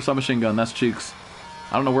 The first submachine gun. That's cheeks.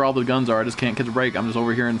 I don't know where all the guns are. I just can't catch a break. I'm just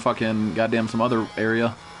over here in fucking goddamn some other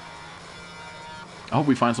area. I hope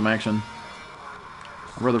we find some action.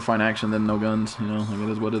 I'd rather find action than no guns. You know, like it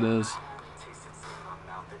is what it is.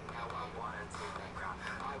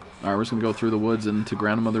 Alright, we're just gonna go through the woods and to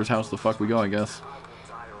grandmother's house the fuck we go, I guess.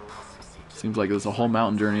 Seems like there's a whole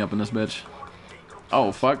mountain journey up in this bitch.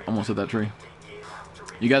 Oh, fuck. Almost hit that tree.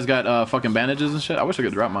 You guys got fucking bandages and shit? I wish I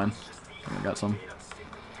could drop mine. I got some.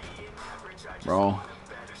 Bro.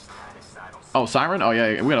 Oh, siren? Oh,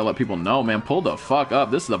 yeah. We gotta let people know, man. Pull the fuck up.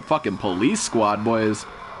 This is a fucking police squad, boys.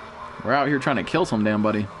 We're out here trying to kill some damn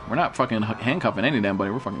buddy. We're not fucking handcuffing any damn buddy.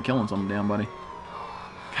 We're fucking killing some damn buddy.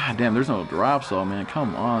 God damn, there's no drops though, man.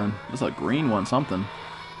 Come on. There's a green one, something.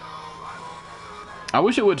 I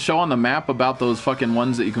wish it would show on the map about those fucking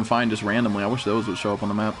ones that you can find just randomly. I wish those would show up on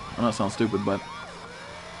the map. I know that sounds stupid, but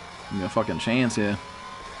give me a fucking chance here.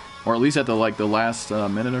 Or at least at the like the last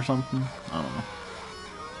minute or something. I don't know.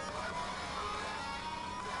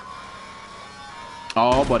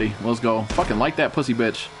 Oh, buddy, let's go. Fucking like that pussy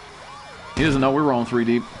bitch. He doesn't know we're rolling 3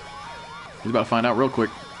 deep. He's about to find out real quick.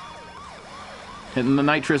 Hitting the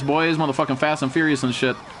nitrous, boys. Motherfucking Fast and Furious and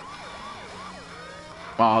shit.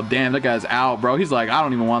 Oh, damn, that guy's out, bro. He's like, I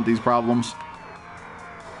don't even want these problems.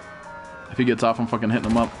 If he gets off, I'm fucking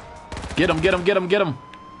hitting him up. Get him, get him, get him, get him.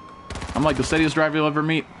 I'm like the steadiest driver you'll ever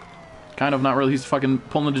meet. Kind of, not really. He's fucking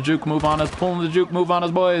pulling the juke move on us. Pulling the juke move on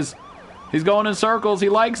us, boys. He's going in circles. He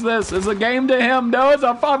likes this. It's a game to him, dude.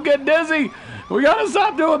 I'm getting dizzy. We gotta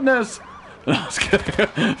stop doing this.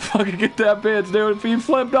 Fucking get that bitch, dude. If he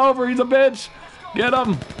flipped over, he's a bitch. Get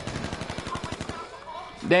him.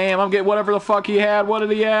 Damn, I'm getting whatever the fuck he had. What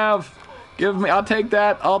did he have? Give me. I'll take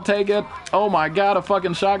that. I'll take it. Oh my god, a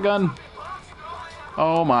fucking shotgun.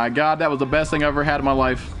 Oh my god, that was the best thing I ever had in my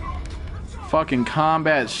life. Fucking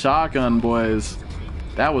combat shotgun, boys.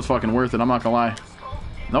 That was fucking worth it. I'm not gonna lie.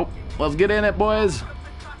 Nope. Let's get in it, boys.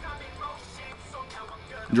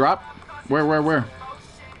 Drop. Where?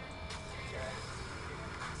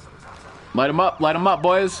 Light them up,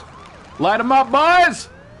 boys. Light them up, boys.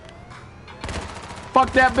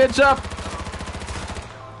 Fuck that bitch up.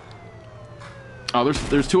 Oh,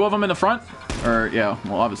 there's 2 of them in the front? Or, yeah,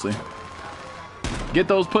 well, obviously. Get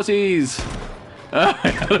those pussies.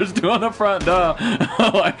 There's 2 on the front, duh.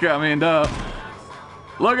 Like, I mean, duh.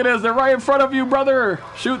 Look at this, they're right in front of you, brother.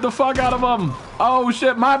 Shoot the fuck out of them. Oh,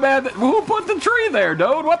 shit, my bad. Who put the tree there,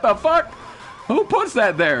 dude? What the fuck? Who puts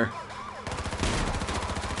that there?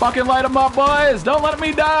 Fucking light them up, boys. Don't let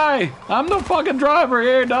me die. I'm the fucking driver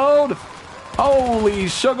here, dude. Holy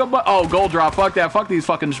sugar butt. Oh, gold drop. Fuck that. Fuck these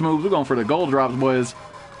fucking schmoobs. We're going for the gold drops, boys.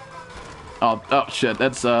 Oh shit.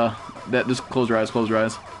 That's, that, just close your eyes, close your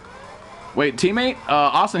eyes. Wait, teammate?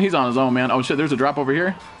 Austin, he's on his own, man. Oh shit, there's a drop over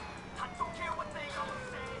here.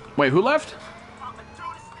 Wait, who left?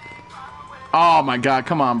 Oh my god,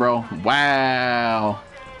 come on, bro. Wow.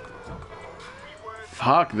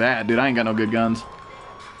 Fuck that, dude. I ain't got no good guns.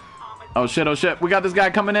 Oh shit, oh shit. We got this guy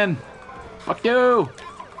coming in. Fuck you.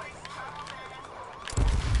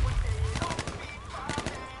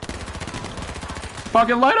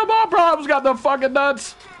 Fucking light him up, bro. He's got the fucking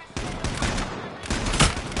nuts.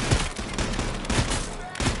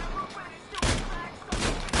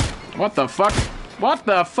 What the fuck? What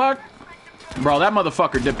the fuck? Bro, that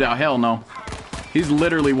motherfucker dipped out. Hell no. He's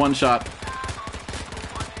literally one shot.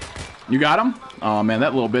 You got him? Oh man,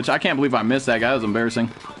 that little bitch. I can't believe I missed that guy. That was embarrassing.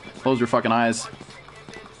 Close your fucking eyes.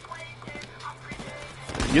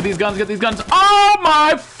 Get these guns, get these guns. Oh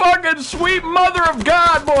my fucking sweet mother of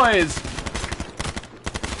God, boys.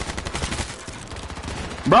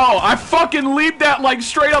 Bro, I fucking leaped that like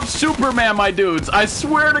straight up Superman, my dudes. I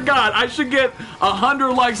swear to God, I should get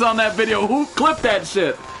 100 likes on that video. Who clipped that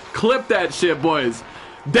shit? Clip that shit, boys.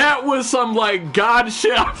 That was some like God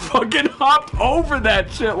shit. I fucking hopped over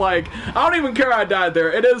that shit. Like, I don't even care I died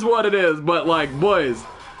there. It is what it is. But like, boys,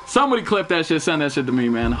 somebody clip that shit, send that shit to me,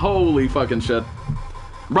 man. Holy fucking shit.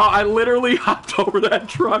 Bro, I literally hopped over that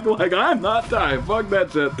truck like I'm not dying. Fuck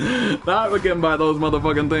that shit. Not getting by those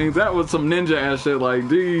motherfucking things. That was some ninja ass shit. Like,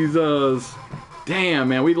 Jesus. Damn,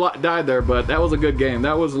 man. We died there, but that was a good game.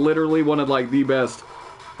 That was literally one of like the best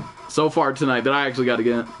so far tonight that I actually got to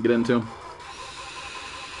get into.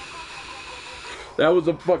 That was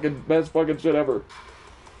the fucking best fucking shit ever.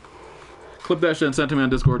 Clip that shit and send it to me on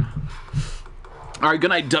Discord. Alright,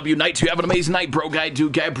 good night, W Night. You have an amazing night, bro, guy,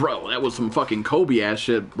 dude, guy, bro. That was some fucking Kobe ass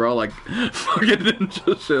shit, bro. Like, fucking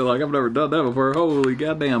ninja shit. Like, I've never done that before. Holy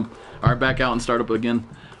goddamn. Alright, back out and start up again.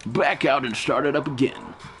 Back out and start it up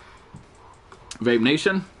again. Vape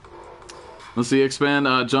Nation. Let's see,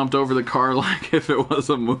 X-Men jumped over the car like if it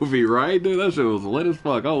was a movie, right? Dude, that shit was lit as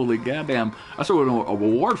fuck. Holy goddamn. I should have an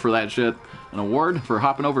award for that shit. An award for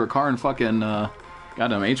hopping over a car and fucking, goddamn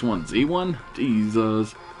H1Z1?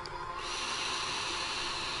 Jesus.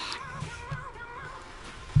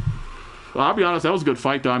 Well, I'll be honest, that was a good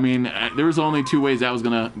fight, though. I mean, there was only 2 ways that was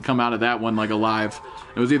going to come out of that one, like, alive.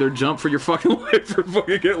 It was either jump for your fucking life or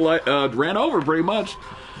fucking get ran over, pretty much.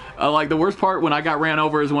 Like, the worst part when I got ran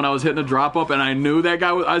over is when I was hitting a drop up and I knew that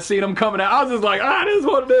guy I seen him coming out. I was just like, this is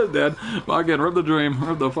what it is, Dad. Fucking rip the dream.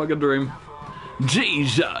 Rip the fucking dream.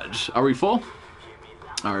 Jesus. Are we full?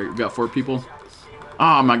 Alright, we got 4 people.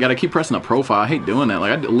 Oh my god, I keep pressing the profile. I hate doing that.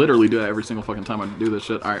 Like, I literally do that every single fucking time I do this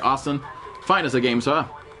shit. Alright, Austin, find us a game, sir.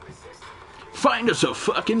 Find us a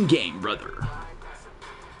fucking game, brother.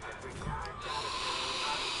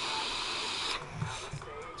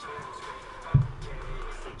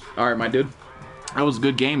 Alright, my dude. That was a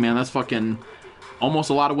good game, man. That's fucking almost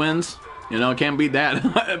a lot of wins. You know, can't beat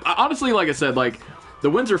that. Honestly, like I said, like, the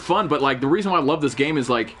wins are fun, but, like, the reason why I love this game is,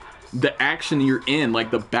 like, the action you're in,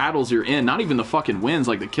 like, the battles you're in. Not even the fucking wins,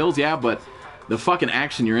 like, the kills, yeah, but the fucking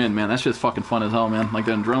action you're in, man. That's just fucking fun as hell, man. Like,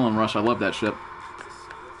 the adrenaline rush, I love that shit.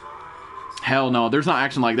 Hell no, there's not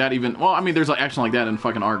action like that even. Well, I mean, there's like action like that in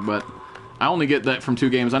fucking Ark, but I only get that from 2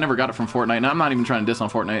 games. I never got it from Fortnite, and I'm not even trying to diss on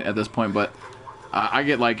Fortnite at this point, but I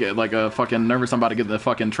get like a fucking nervous I'm about to get the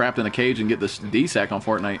fucking trapped in a cage and get this D-sack on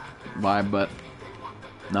Fortnite vibe, but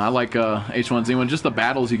no, I like H1Z1. Just the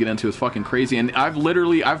battles you get into is fucking crazy, and I've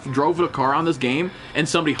drove a car on this game, and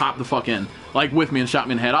somebody hopped the fuck in, like, with me and shot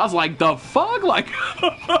me in the head. I was like, the fuck? Like,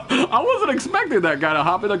 I wasn't expecting that guy to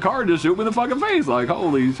hop in the car and just shoot me in the fucking face. Like,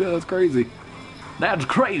 holy shit, that's crazy. That's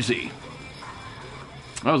crazy.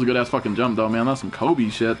 That was a good-ass fucking jump, though, man. That's some Kobe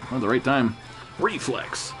shit. That was the right time.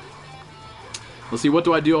 Reflex. Let's see, what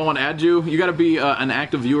do? I want to add you. You got to be an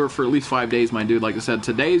active viewer for at least 5 days, my dude. Like I said,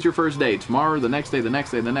 today is your first day. Tomorrow, the next day, the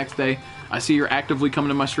next day, the next day. I see you're actively coming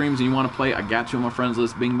to my streams and you want to play. I got you on my friends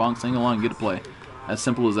list. Bing bong, sing along, get to play. As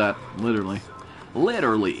simple as that. Literally.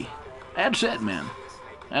 Literally. That's it, man.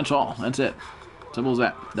 That's all. That's it. Simple as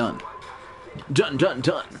that. Done. Done, done,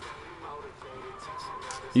 done.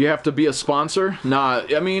 You have to be a sponsor? Nah,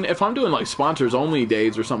 I mean, if I'm doing like sponsors only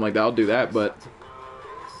days or something like that, I'll do that, but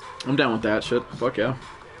I'm down with that shit. Fuck yeah.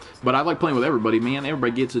 But I like playing with everybody, man.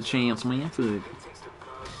 Everybody gets a chance, man.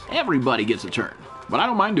 Everybody gets a turn. But I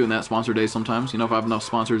don't mind doing that sponsor day sometimes. You know, if I have enough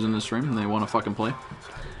sponsors in the stream and they want to fucking play.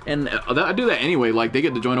 And I do that anyway. Like, they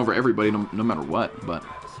get to join over everybody no matter what. But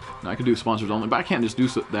I could do sponsors only. But I can't just do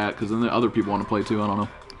that because then the other people want to play too. I don't know.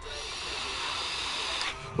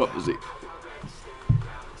 What was it?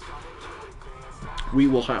 We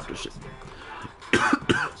will have to see.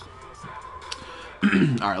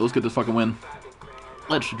 Alright, let's get this fucking win.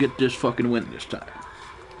 Let's get this fucking win this time.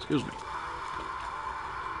 Excuse me.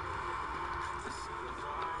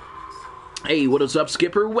 Hey, what is up,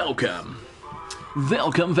 Skipper? Welcome.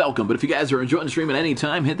 Welcome, welcome. But if you guys are enjoying the stream at any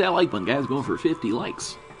time, hit that like button, guys. Going for 50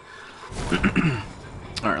 likes.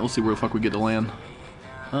 Alright, let's see where the fuck we get to land.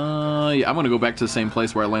 Yeah, I'm gonna go back to the same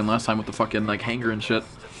place where I landed last time with the fucking, like, hangar and shit.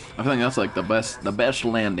 I think that's, like, the best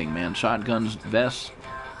landing, man. Shotguns, vests,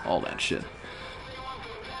 all that shit.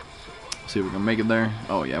 See if we can make it there.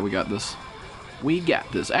 Oh, yeah, we got this. We got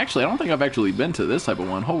this. Actually, I don't think I've actually been to this type of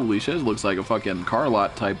one. Holy shit, it looks like a fucking car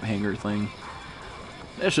lot type hangar thing.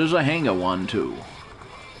 This is a hangar one, too.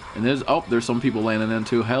 And there's some people landing in,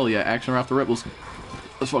 too. Hell yeah, action right off the rip. Let's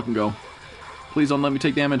fucking go. Please don't let me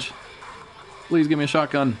take damage. Please give me a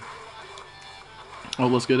shotgun. Oh,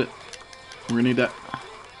 let's get it. We're gonna need that.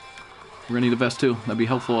 We're gonna need a vest, too. That'd be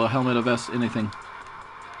helpful. A helmet, a vest, anything.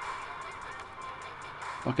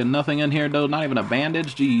 Fucking nothing in here, though. Not even a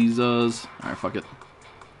bandage. Jesus. Alright, fuck it.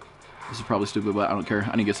 This is probably stupid, but I don't care.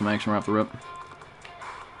 I need to get some action right off the rip.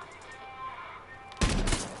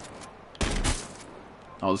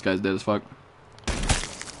 Oh, this guy's dead as fuck.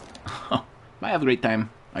 I have a great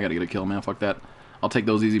time. I gotta get a kill, man. Fuck that. I'll take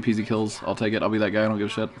those easy peasy kills. I'll take it. I'll be that guy. I don't give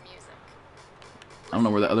a shit. I don't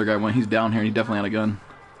know where the other guy went. He's down here. He definitely had a gun.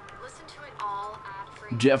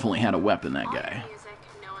 Definitely had a weapon, that guy.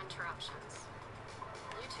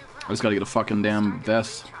 I just gotta get a fucking damn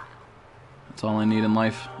vest. That's all I need in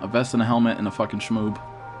life. A vest and a helmet and a fucking schmoob.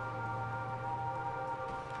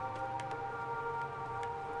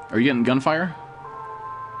 Are you getting gunfire?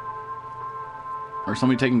 Or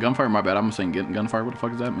somebody taking gunfire? My bad, I'm saying getting gunfire. What the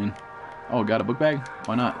fuck does that mean? Oh, got a book bag?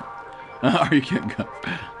 Why not? Are you getting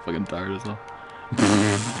gunfire? Fucking tired as hell.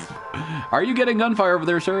 Are you getting gunfire over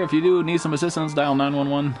there, sir? If you do need some assistance, dial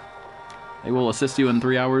 911. They will assist you in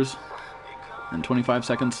 3 hours and 25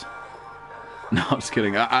 seconds. No, I'm just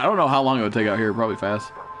kidding. I don't know how long it would take out here. Probably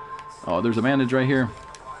fast. Oh, there's a bandage right here.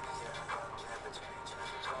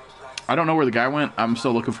 I don't know where the guy went. I'm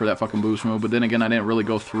still looking for that fucking boost move. But then again, I didn't really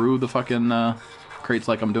go through the fucking crates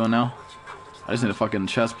like I'm doing now. I just need a fucking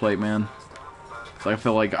chest plate, man. So I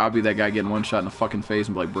feel like I'll be that guy getting one shot in the fucking face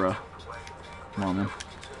and be like, bruh. Come on, man.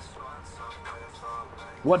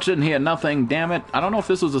 What's in here? Nothing. Damn it. I don't know if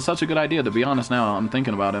this was such a good idea, to be honest now. I'm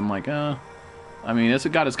thinking about it. I'm like, I mean, it's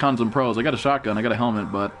got its cons and pros. I got a shotgun. I got a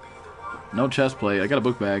helmet, but no chest plate. I got a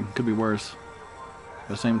book bag. Could be worse. At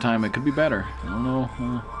the same time, it could be better. I don't know.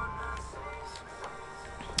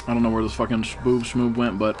 I don't know where this fucking schmoob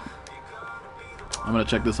went, but I'm gonna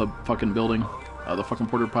check this up fucking building. The fucking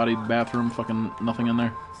porta potty bathroom. Fucking nothing in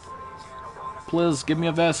there. Please, give me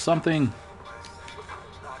a vest. Something.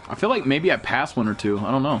 I feel like maybe I passed one or two.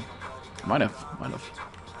 I don't know. Might have.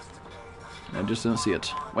 I just didn't see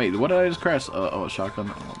it. Wait, what did I just crash? Oh, a shotgun.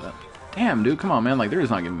 I don't want that. Damn, dude, come on, man. Like, they're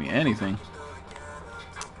just not giving me anything.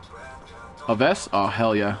 A vest? Oh,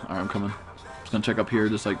 hell yeah. Alright, I'm coming. Just gonna check up here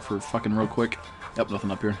just, like, for fucking real quick. Yep,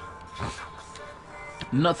 nothing up here.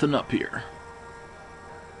 Nothing up here.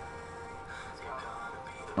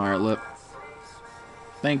 Alright, Lip.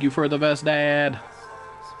 Thank you for the vest, Dad.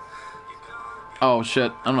 Oh,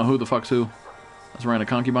 shit. I don't know who the fuck's who. That's wearing a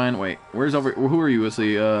concubine. Wait, where's over... Who are you? Let's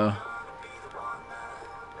see, Oh,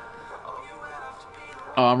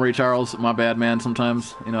 I'm Ray Charles. My bad, man,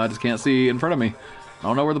 sometimes. You know, I just can't see in front of me. I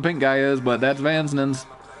don't know where the pink guy is, but that's Vansnins.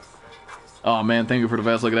 Oh, man, thank you for the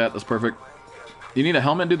vest. Look at that. That's perfect. You need a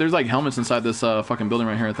helmet, dude? There's, like, helmets inside this fucking building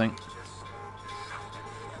right here, I think.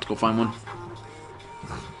 Let's go find one.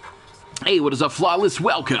 Hey, what is up, Flawless?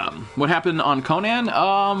 Welcome. What happened on Conan?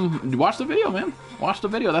 Watch the video, man. Watch the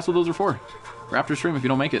video. That's what those are for. After stream, if you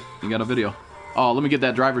don't make it, you got a video. Oh, let me get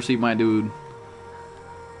that driver's seat, my dude.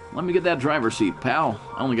 Let me get that driver's seat, pal.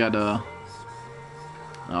 I only got, oh,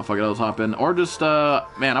 fuck it, I'll hop in. Or just,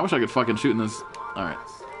 man, I wish I could fucking shoot in this. Alright.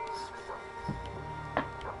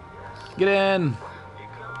 Get in.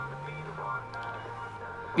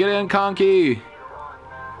 Get in, Conky.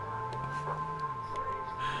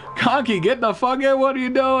 Conky, get the fuck in. What are you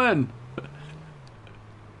doing?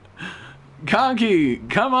 Conky,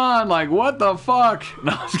 come on. Like, what the fuck?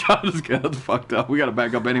 No, I'm just kidding. That's fucked up. We gotta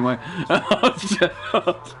back up anyway. Come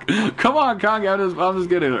on, Conky. I'm just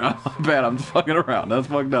kidding. I'm bad. I'm just fucking around. That's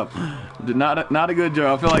fucking up. Not a good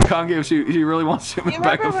joke. I feel like Conky, if she really wants to shoot me in the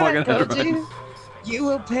back of the fucking head right now. You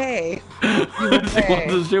will pay. You will pay. She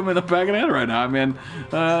wants to shoot me in the back of the head right now. I mean,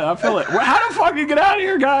 I feel it. How the fuck you get out of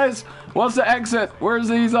here, guys? What's the exit? Where's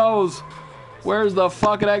these O's? Where's the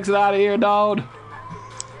fucking exit out of here, dog?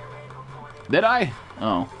 Did I?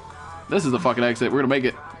 Oh. This is the fucking exit. We're gonna make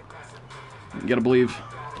it. You gotta believe.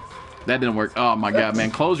 That didn't work. Oh my god,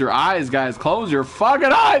 man. Close your eyes, guys. Close your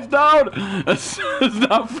fucking eyes, dude! It's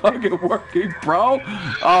not fucking working, bro.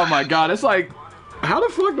 Oh my god. It's like, how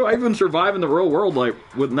the fuck do I even survive in the real world, like,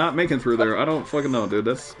 with not making through there? I don't fucking know, dude.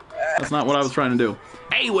 That's not what I was trying to do.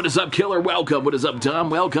 Hey, what is up, Killer? Welcome. What is up, Tom?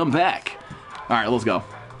 Welcome back. Alright, let's go.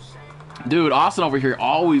 Dude, Austin over here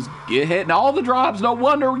always hitting all the drops. No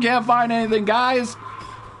wonder we can't find anything, guys.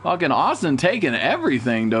 Fucking Austin taking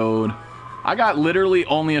everything, dude. I got literally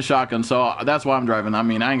only a shotgun, so that's why I'm driving. I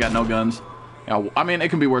mean, I ain't got no guns. I mean, it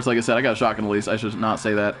can be worse, like I said. I got a shotgun at least. I should not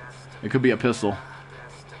say that. It could be a pistol.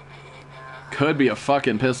 Could be a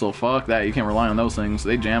fucking pistol. Fuck that. You can't rely on those things.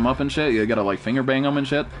 They jam up and shit. You gotta, like, finger bang them and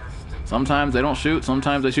shit. Sometimes they don't shoot.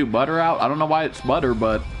 Sometimes they shoot butter out. I don't know why it's butter,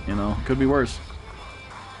 but, you know, could be worse.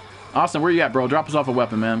 Austin, where you at, bro? Drop us off a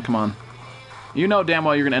weapon, man. Come on. You know damn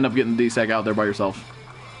well you're gonna end up getting DSEC out there by yourself.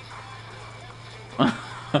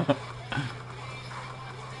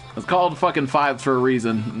 It's called fucking fives for a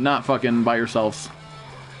reason, not fucking by yourselves.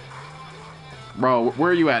 Bro,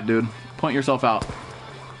 where are you at, dude? Point yourself out.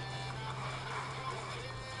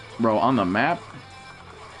 Bro, on the map?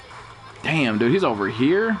 Damn, dude, he's over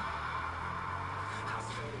here.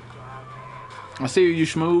 I see you,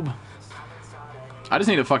 schmoob. I just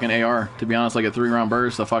need a fucking AR, to be honest, like a 3-round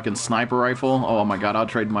burst, a fucking sniper rifle. Oh my god, I'll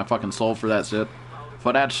trade my fucking soul for that shit.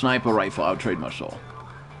 For that sniper rifle, I'll trade my soul.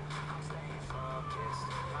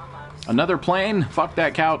 Another plane? Fuck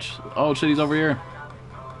that couch. Oh shit, he's over here.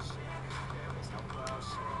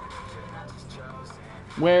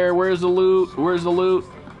 Where's the loot? Where's the loot?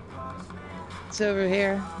 It's over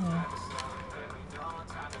here. Yeah.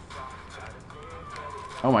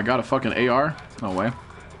 Oh my god, a fucking AR? No way.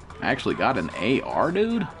 I actually got an AR,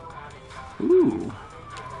 dude? Ooh.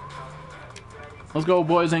 Let's go,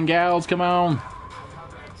 boys and gals. Come on.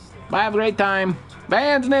 Bye, have a great time.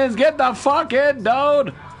 Vansness, get the fuck in,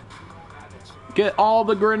 dude. Get all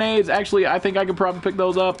the grenades. Actually, I think I could probably pick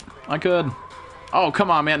those up. I could. Oh,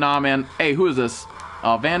 come on, man. Nah, man. Hey, who is this?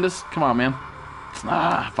 Vandus? Come on, man.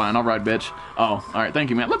 Ah, fine. All right, bitch. Oh, all right. Thank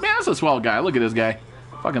you, man. Look, man, that's a swell guy. Look at this guy.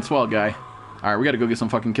 Fucking swell guy. All right, we got to go get some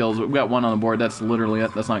fucking kills. We got one on the board. That's literally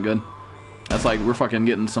it. That's not good. That's like we're fucking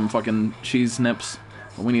getting some fucking cheese snips.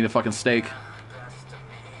 But we need a fucking steak.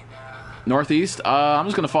 Northeast. I'm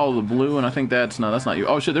just gonna follow the blue, and I think that's not you.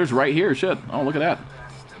 Oh shit, there's right here. Shit. Oh, look at that.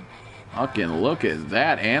 Fucking look at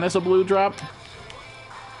that. And it's a blue drop.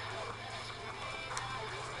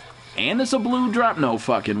 And it's a blue drop. No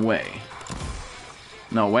fucking way.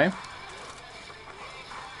 No way.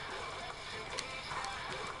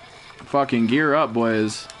 Fucking gear up,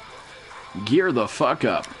 boys. Gear the fuck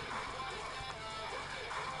up.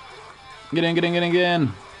 Get in, get in, get in, get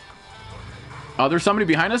in. Oh, there's somebody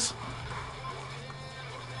behind us?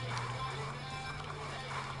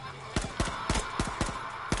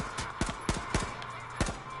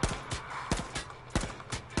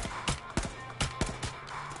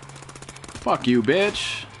 Fuck you,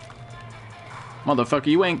 bitch. Motherfucker,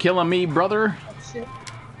 you ain't killing me, brother. Shit.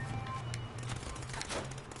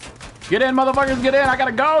 Get in, motherfuckers, get in. I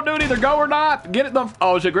gotta go, dude. Either go or not. Get it the...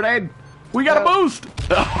 Oh, shit, grenade. We got a boost.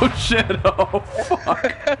 Oh, shit. Oh, fuck.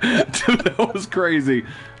 Dude, that was crazy.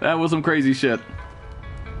 That was some crazy shit.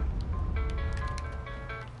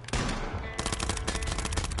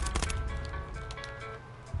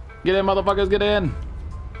 Get in, motherfuckers, get in.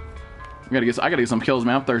 I gotta get some kills,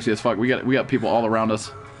 man. I'm thirsty as fuck. We got people all around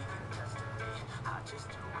us.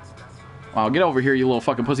 Wow, get over here, you little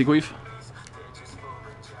fucking pussy queef.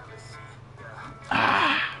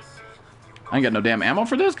 Ah. I ain't got no damn ammo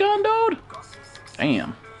for this gun, dude.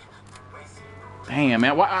 Damn. Damn,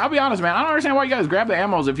 man. I'll be honest, man. I don't understand why you guys grab the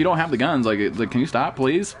ammos if you don't have the guns. Like, can you stop,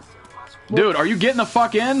 please? Dude, are you getting the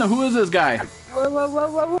fuck in? Who is this guy?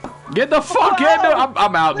 Whoa. Get the fuck in, dude.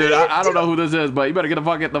 I'm out, dude. I don't know who this is, but you better get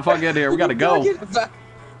the fuck in here. We gotta go.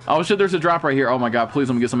 Oh shit, there's a drop right here. Oh my god, please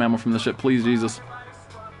let me get some ammo from this shit. Please, Jesus.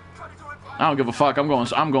 I don't give a fuck. I'm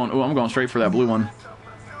going straight for that blue one.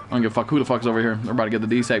 I don't give a fuck who the fuck's over here. They're about to get the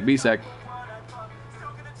D-sec, B-sec.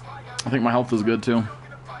 I think my health is good too.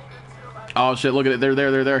 Oh shit, look at it. They're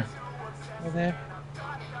there. They're there.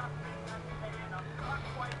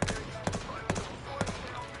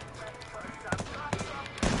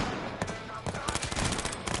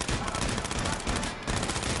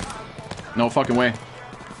 No fucking way.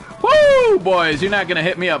 Woo, boys, you're not gonna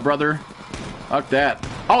hit me up, brother. Fuck that.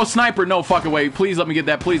 Oh, sniper, no fucking way. Please let me get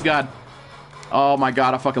that, please, God. Oh my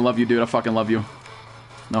god, I fucking love you, dude. I fucking love you.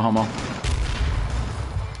 No homo.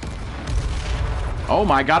 Oh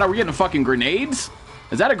my god, are we getting fucking grenades?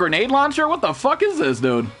 Is that a grenade launcher? What the fuck is this,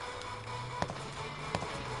 dude?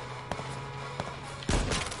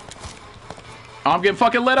 Oh, I'm getting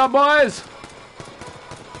fucking lit up, boys.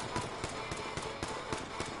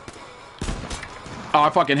 Oh, I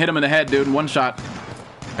fucking hit him in the head, dude. One shot.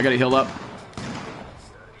 I gotta heal up.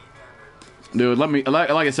 Dude, let me... Like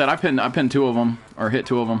I said, I pinned two of them. Or hit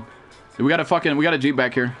two of them. Dude, we got a Jeep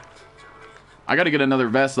back here. I gotta get another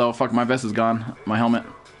vest, though. Fuck, my vest is gone. My helmet.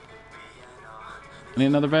 I need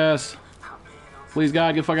another vest. Please,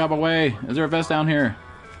 God, get the fuck out of my way. Is there a vest down here?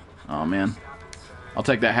 Oh, man. I'll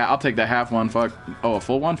take that half one. Fuck. Oh, a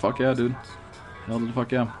full one? Fuck yeah, dude. Hell the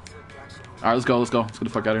fuck yeah. Alright, let's go. Let's get the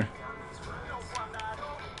fuck out of here.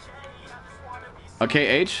 Okay,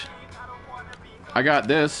 H. I got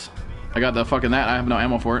this. I got the fucking that. I have no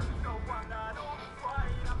ammo for it.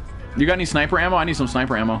 You got any sniper ammo? I need some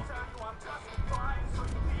sniper ammo.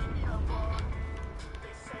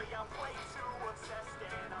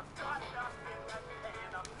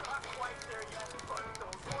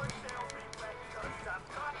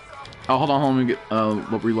 Oh, hold on, let me get,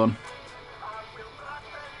 reload.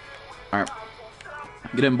 Alright.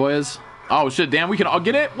 Get in, boys. Oh, shit, damn, we can all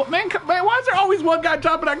get it? What, man, why is there always one guy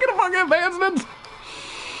chopping out? Get a fucking advancement!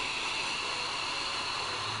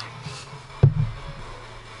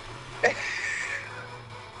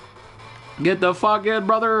 Get the fuck in,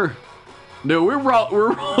 brother! Dude, we're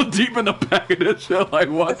all deep in the back of this shit. Like,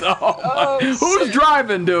 what the? Oh, who's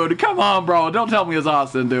driving, dude? Come on, bro. Don't tell me it's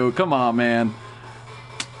Austin, dude. Come on, man.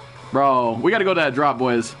 Bro, we gotta go to that drop,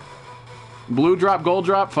 boys. Blue drop, gold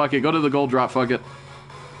drop? Fuck it. Go to the gold drop. Fuck it.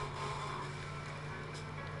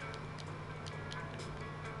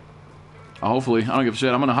 Oh, hopefully. I don't give a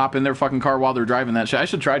shit. I'm gonna hop in their fucking car while they're driving that shit. I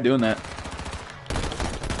should try doing that.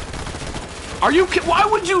 Are you kidding? Why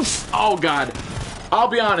would you? Oh, God. I'll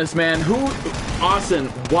be honest, man. Austin,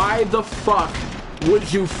 why the fuck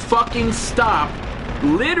would you fucking stop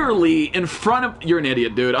literally in front of... You're an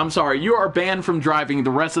idiot, dude. I'm sorry. You are banned from driving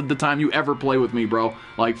the rest of the time you ever play with me, bro.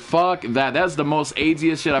 Like, fuck that. That's the most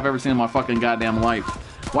ageist shit I've ever seen in my fucking goddamn life.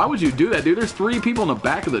 Why would you do that, dude? There's 3 people in the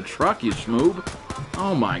back of the truck, you schmoob.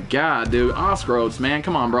 Oh, my God, dude. Oscroats, man.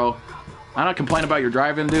 Come on, bro. I don't complain about your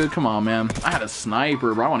driving, dude. Come on, man. I had a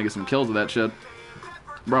sniper, bro. I want to get some kills with that shit.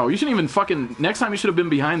 Bro, you shouldn't even fucking... Next time you should have been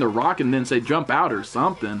behind the rock and then say jump out or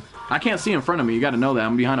something. I can't see in front of me. You got to know that.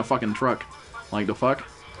 I'm behind a fucking truck. Like, the fuck?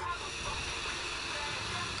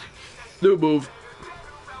 New move.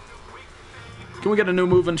 Can we get a new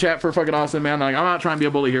move in chat for fucking Austin, man? Like, I'm not trying to be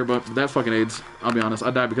a bully here, but that's fucking AIDS. I'll be honest. I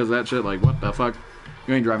died because of that shit. Like, what the fuck?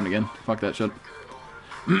 You ain't driving again. Fuck that shit.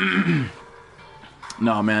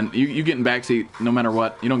 No, man. You get in backseat no matter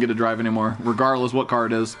what. You don't get to drive anymore, regardless what car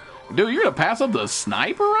it is. Dude, you're gonna pass up the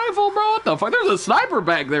sniper rifle, bro? What the fuck? There's a sniper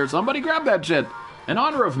back there. Somebody grab that shit. In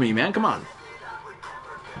honor of me, man. Come on.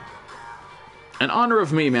 In honor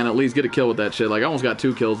of me, man. At least get a kill with that shit. Like, I almost got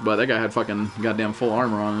 2 kills, but that guy had fucking goddamn full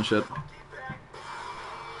armor on and shit.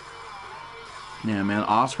 Yeah, man,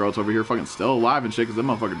 Oscar's over here fucking still alive and shit because that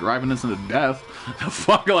motherfucker driving us into death. The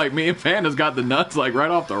fuck, like, me and Panda's got the nuts, like, right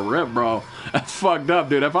off the rip, bro. That's fucked up,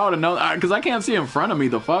 dude. If I would've known, because I can't see in front of me,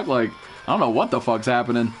 the fuck, like, I don't know what the fuck's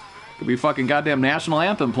happening. Could be fucking goddamn national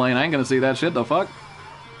anthem playing. I ain't gonna see that shit, the fuck.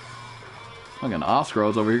 Fucking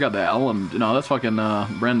Oscar's over here got that LMG. No, that's fucking,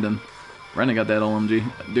 Brendan. Brendan got that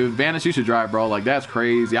LMG. Dude, Vanish, you should drive, bro. Like, that's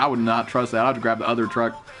crazy. I would not trust that. I'd grab the other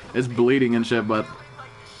truck. It's bleeding and shit, but...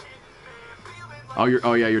 Oh,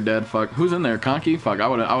 yeah, you're dead. Fuck. Who's in there? Conky? Fuck.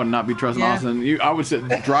 I would not be trusting Austin. I would sit in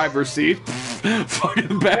the driver's seat.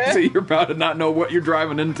 Fucking backseat. You're about to not know what you're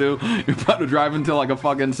driving into. You're about to drive into like a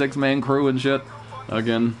fucking 6-man crew and shit.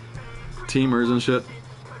 Again, teamers and shit.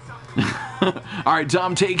 All right,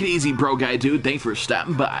 Tom, take it easy, bro, guy, dude. Thanks for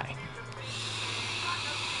stopping by.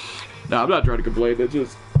 No, I'm not trying to complain. It's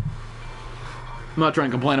just. I'm not trying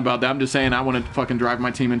to complain about that. I'm just saying I want to fucking drive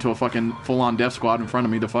my team into a fucking full-on death squad in front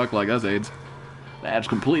of me. The fuck, like that's AIDS. That's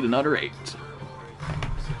complete another 8.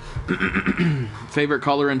 Favorite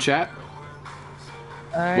color in chat?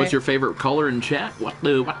 Right. What's your favorite color in chat? What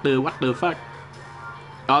the fuck?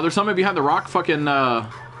 There's somebody behind the rock. Fucking,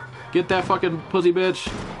 get that fucking pussy bitch.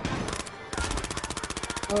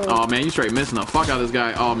 Oh, man, you straight missing the fuck out of this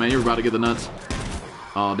guy. Oh, man, you're about to get the nuts.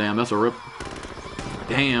 Oh, damn, that's a rip.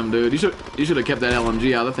 Damn, dude. You should have kept that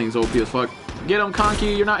LMG out. That thing's OP as fuck. Get him,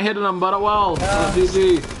 Conky. You're not hitting him, but well.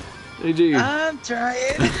 GG. GG. I'm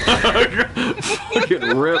trying.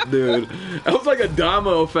 Fucking rip, dude. That was like a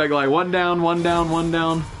domino effect. Like, one down, one down, one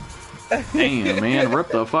down. Damn, man. Rip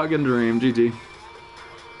the fucking dream. GG.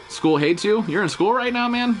 School hates you? You're in school right now,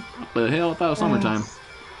 man? What the hell? I thought it was summertime.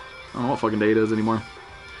 I don't know what fucking day it is anymore.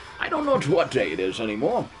 I don't know what day it is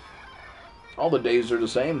anymore. All the days are the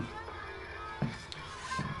same.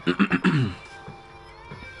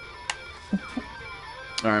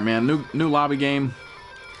 Alright, man. New lobby game.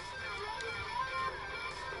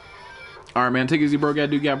 Alright, man. Take it easy, bro. Gotta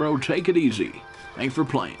do, yeah, bro. Take it easy. Thanks for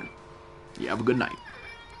playing. You have a good night.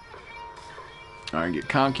 Alright, get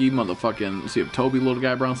Conky, motherfucking. Let's see if Toby, little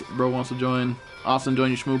guy, bro, wants to join. Austin,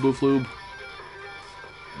 join your shmoo boo floob.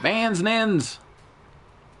 Vans Nens.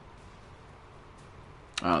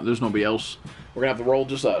 There's nobody else. We're gonna have to roll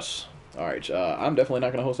just us. Alright, I'm definitely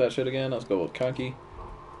not gonna host that shit again. Let's go with Conky.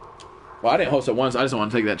 Well, I didn't host it once. I just don't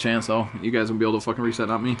want to take that chance, though. You guys will be able to fucking reset,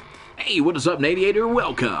 not me. Hey, what is up, Nadiator?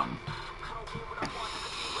 Welcome.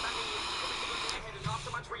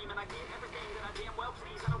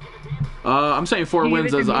 I'm saying 4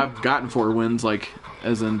 wins as I've gotten 4 wins, like,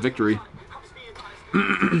 as in victory.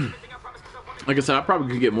 Like I said, I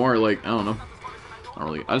probably could get more, like, I don't know.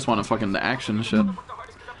 I just want to fucking the action and shit.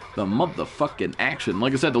 The motherfucking action.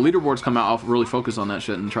 Like I said, the leaderboards come out, I'll really focus on that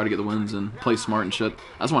shit and try to get the wins and play smart and shit.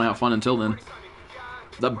 I just want to have fun until then.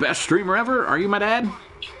 The best streamer ever? Are you my dad?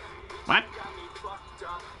 What?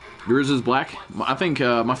 Yours is black? I think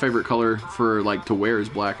my favorite color for, like, to wear is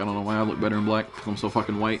black. I don't know why I look better in black, because I'm so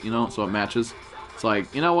fucking white, you know, so it matches. It's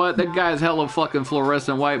like, you know what? That guy's hella fucking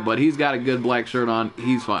fluorescent white, but he's got a good black shirt on.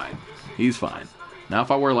 He's fine. He's fine. Now,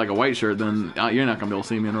 if I wear, like, a white shirt, then you're not going to be able to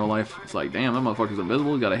see me in real life. It's like, damn, that motherfucker's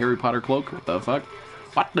invisible. He's got a Harry Potter cloak. What the fuck?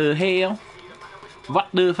 What the hell? What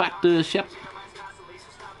the fuck the shit?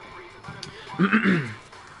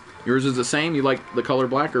 Yours is the same? You like the color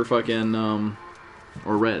black or fucking,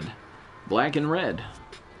 or red? Black and red.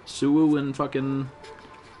 Suwu and fucking,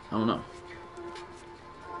 I don't know.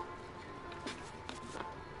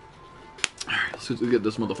 Alright, let's get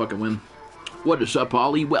this motherfucking win. What is up,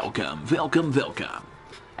 Ollie? Welcome. Welcome, welcome.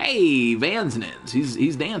 Hey, Vansnins.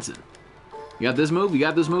 He's dancing. You got this move? You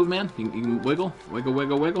got this move, man? You can wiggle? Wiggle,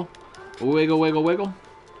 wiggle, wiggle. Wiggle, wiggle, wiggle.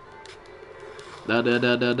 Da da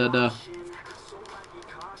da da da da.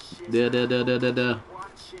 Da da da da da da.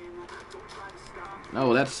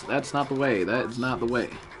 No, that's not the way. That's not the way.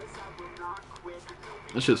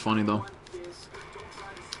 This shit's funny, though.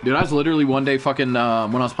 Dude, I was literally one day fucking, when I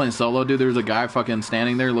was playing solo, dude, there was a guy fucking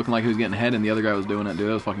standing there looking like he was getting head, and the other guy was doing it, dude.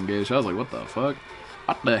 That was fucking gay. So I was like, what the fuck?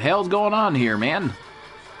 What the hell's going on here, man?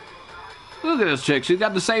 Look at this chick. She's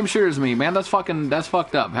got the same shirt as me, man. That's fucked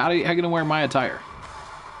up. How you gonna wear my attire?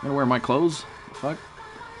 You gonna wear my clothes? The fuck?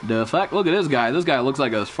 The fuck? Look at this guy. This guy looks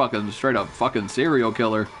like a fucking straight up fucking serial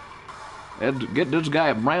killer. Get this guy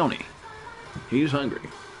a brownie. He's hungry.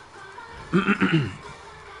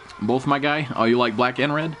 Both my guy? Oh, you like black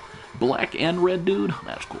and red? Black and red, dude?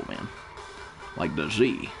 That's cool, man. Like the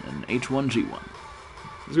Z and H1Z1.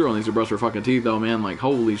 This girl needs to brush her fucking teeth, though, man. Like,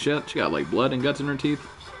 holy shit. She got, like, blood and guts in her teeth.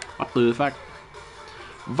 What the fuck?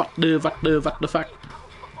 What the fuck? What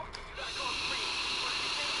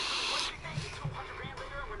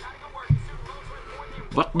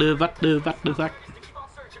the fuck?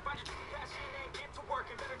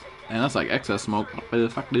 And that's like excess smoke. What the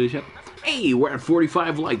fuck, dude? Shit. Hey, we're at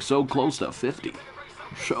 45 likes, so close to 50.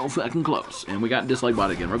 So fucking close. And we got dislike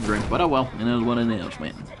bot again. Rub drink, but oh well. It is what it is,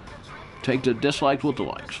 man. Take the dislikes with the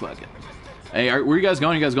likes. Fuck it. Hey, where you guys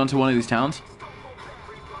going? You guys going to one of these towns?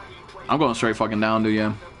 I'm going straight fucking down, dude,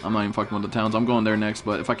 yeah. I'm not even fucking with the towns. I'm going there next,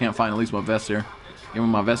 but if I can't find at least my vest here. Give me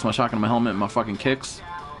my vest, my shotgun, my helmet, and my fucking kicks.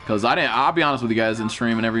 Because I'll be honest with you guys in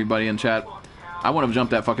stream and everybody in chat. I wouldn't have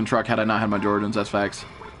jumped that fucking truck had I not had my Jordans. That's facts.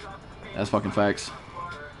 That's fucking facts.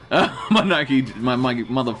 My Nike, my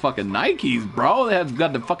motherfucking Nikes, bro. They have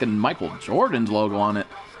got the fucking Michael Jordan's logo on it.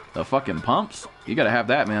 The fucking pumps. You gotta have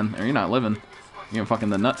that, man, or you're not living. You're fucking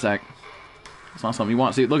the nutsack. It's not something you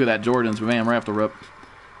want. See, look at that Jordans, bam, right off the rip.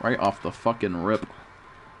 Right off the fucking rip.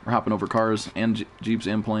 We're hopping over cars and jeeps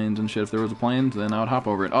and planes and shit. If there was a plane, then I would hop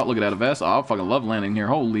over it. Oh, look at that, a vest. Oh, I fucking love landing here.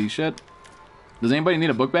 Holy shit. Does anybody need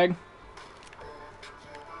a book bag?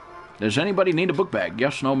 Does anybody need a book bag?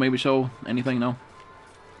 Yes, no, maybe so. Anything, no?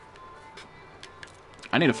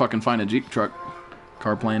 I need to fucking find a Jeep truck.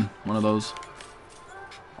 Car plane. One of those.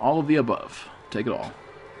 All of the above. Take it all.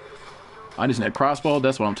 I just need a crossbow.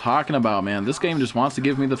 That's what I'm talking about, man. This game just wants to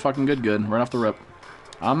give me the fucking good right off the rip.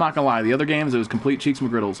 I'm not gonna lie. The other games, it was complete cheeks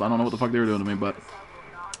McGriddles. I don't know what the fuck they were doing to me, but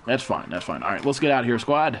that's fine. That's fine. Alright, let's get out of here,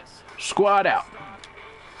 squad. Squad out.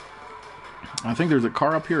 I think there's a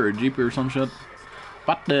car up here or a Jeep or some shit.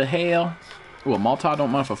 What the hell? Ooh, a Molotov,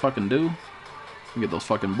 don't mind if I fucking do. Let me get those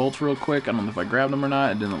fucking bolts real quick. I don't know if I grabbed them or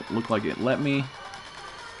not. It didn't look like it let me.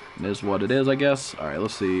 It is what it is, I guess. Alright,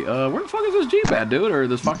 let's see. Where the fuck is this Jeep at, dude? Or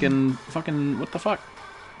this fucking, what the fuck?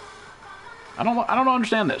 I don't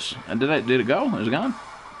understand this. Did it go? Is it gone?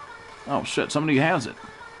 Oh shit, somebody has it.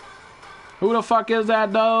 Who the fuck is that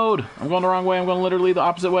dude? I'm going the wrong way. I'm going literally the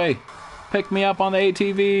opposite way. Pick me up on the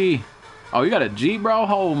ATV. Oh, you got a Jeep, bro?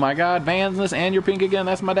 Oh my god, Vansness, and you're pink again.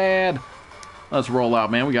 That's my dad. Let's roll out,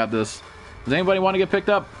 man. We got this. Does anybody want to get picked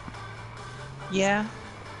up? Yeah.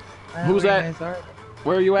 Who's that?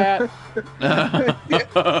 Where are you at? Who's that?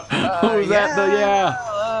 Yeah.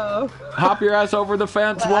 Hello. Hop your ass over the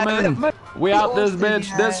fence, woman. We out this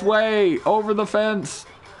bitch. This way. Over the fence.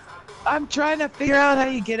 I'm trying to figure out how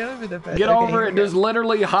you get over the fence. Get over it. Just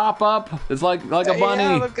literally hop up. It's like a bunny.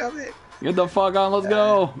 Yeah, look at it. Get the fuck on. Let's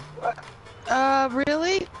go.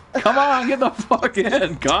 Really? Come on, get the fuck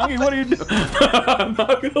in. Kongi, what are you doing? I'm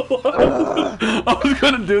not gonna lie. I was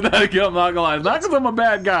gonna do that again, I'm not gonna lie. It's not because I'm a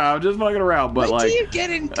bad guy, I'm just fucking around, but Wait like... till you get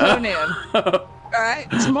in Conan.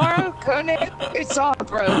 Alright, tomorrow, Conan, it's on,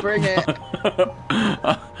 bro, bring it.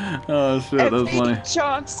 Oh shit, that was funny.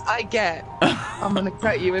 Chance I get, I'm gonna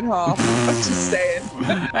cut you in half. I'm just saying.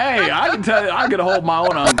 Hey, I can tell you, I can hold my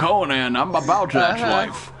own on Conan. I'm about that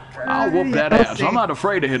life. I'll whoop that ass. I'm not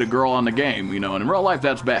afraid to hit a girl on the game, you know, and in real life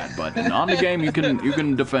that's bad, but on the game you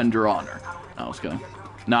can defend your honor. I was kidding.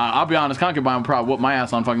 Nah, I'll be honest, Concubine would probably whoop my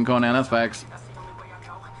ass on fucking Conan, that's facts.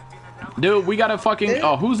 Dude, we gotta fucking...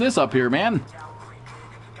 Oh, who's this up here, man?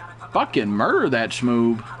 Fucking murder that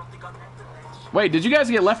schmoob. Wait, did you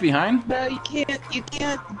guys get left behind? No, you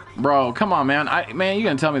can't. Bro, come on, man. Man, you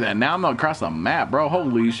gonna tell me that now? I'm across the map, bro.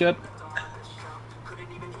 Holy shit.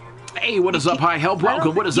 Hey, what is up, High Help?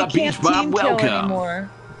 Welcome. What is up, Beach Bob? Welcome.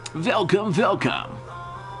 Welcome.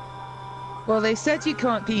 Well, they said you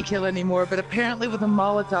can't team kill anymore, but apparently with a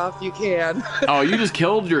Molotov you can. Oh, you just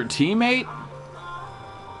killed your teammate?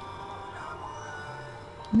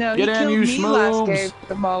 No, he killed me last game with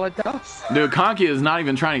the Molotov. Dude, Conky is not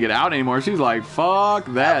even trying to get out anymore. She's like, fuck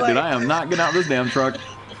that, dude. I am not getting out this damn truck.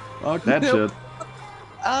 Fuck that shit.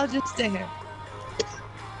 I'll just stay here.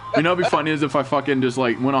 You know what'd be funny is if I fucking just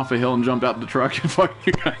like went off a hill and jumped out the truck and fucking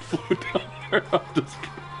you guys flew down there. I'm just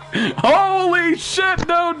kidding. Holy shit,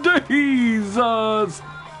 dude, Jesus.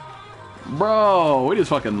 Bro, we just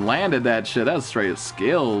fucking landed that shit. That's straight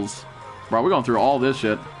skills. Bro, we're going through all this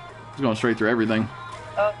shit. We're going straight through everything.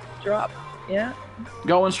 Drop. Yeah.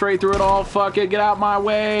 Going straight through it all. Fuck it. Get out my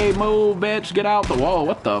way. Move, bitch. Get out the wall.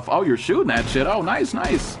 What the oh, you're shooting that shit. Oh, nice,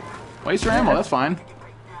 nice. Waste your ammo. That's fine.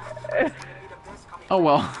 Oh,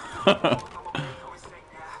 well.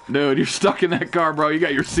 Dude, you're stuck in that car, bro. You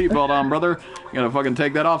got your seatbelt on, brother. You gotta fucking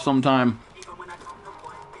take that off sometime.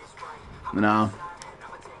 No.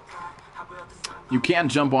 You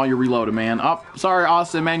can't jump while you're reloaded, man. Oh, sorry,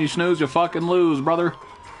 Austin, man. You snooze, you fucking lose, brother.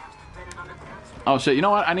 Oh, shit. You know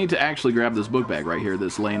what? I need to actually grab this book bag right here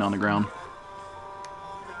that's laying on the ground.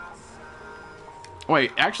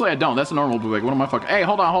 Wait, actually, I don't. That's a normal book bag. What am I fucking... Hey,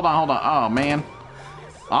 hold on. Oh, man.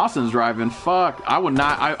 Austin's driving. Fuck. I would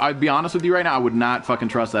not... I'd be honest with you right now. I would not fucking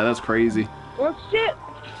trust that. That's crazy. Well, shit.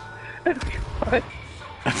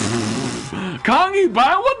 Kongi,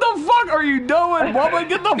 what the fuck are you doing? Woman,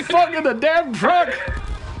 get the fuck in the damn truck.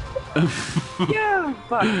 Yeah,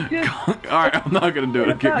 fuck. Alright, I'm not gonna do it.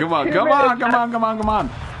 Okay, come on.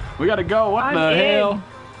 We gotta go. What the hell?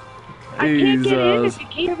 I can't get in if you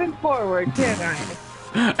keep moving forward, can I?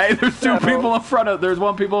 Hey, there's people in front of... There's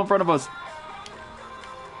one people in front of us.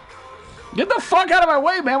 Get the fuck out of my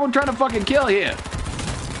way, man. We're trying to fucking kill here.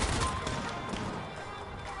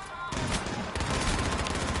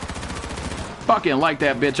 Fucking like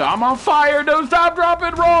that bitch. I'm on fire, dude. Stop, drop,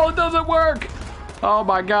 and roll. It doesn't work. Oh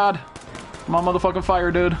my god. I'm on motherfucking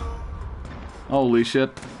fire, dude. Holy shit.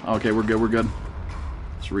 Okay, we're good.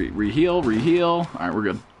 Let's reheal. Alright, we're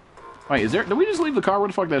good. Wait, is there... Did we just leave the car? Where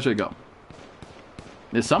the fuck did that shit go?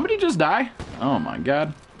 Did somebody just die? Oh my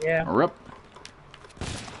god. Yeah. Rip.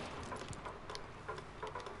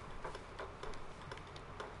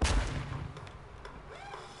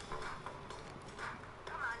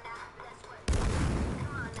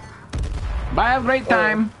 Bye, have a great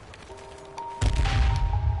time.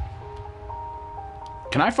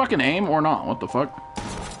 Can I fucking aim or not? What the fuck?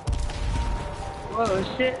 Whoa,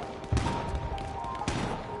 shit.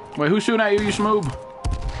 Wait, who's shooting at you, you schmoob?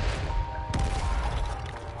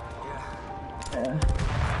 Yeah.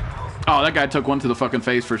 Oh, that guy took one to the fucking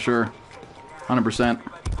face for sure. 100%.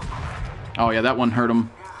 Oh yeah, that one hurt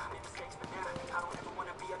him.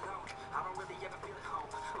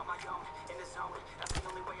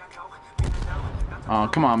 Oh,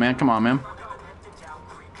 come on, man.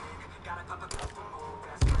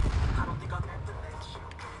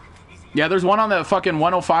 Yeah, there's one on the fucking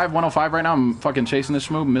 105 right now. I'm fucking chasing this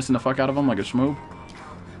schmoob, missing the fuck out of him like a schmoob.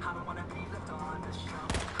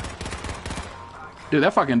 Dude,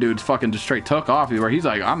 that fucking dude fucking just straight took off. Where he's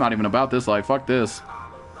like, I'm not even about this life. Fuck this.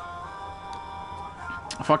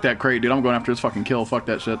 Fuck that crate, dude. I'm going after this fucking kill. Fuck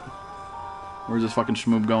that shit. Where's this fucking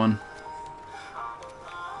schmoob going?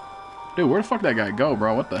 Dude, where the fuck that guy go,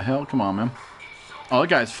 bro? What the hell? Come on, man. Oh, that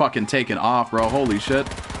guy's fucking taking off, bro. Holy shit.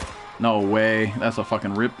 No way. That's a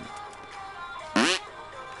fucking rip.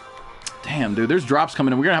 Damn, dude. There's drops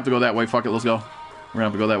coming in. We're gonna have to go that way. Fuck it. Let's go. We're gonna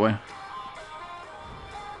have to go that way.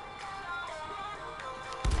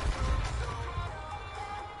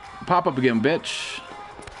 Pop up again, bitch.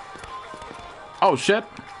 Oh, shit.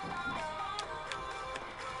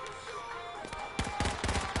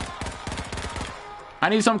 I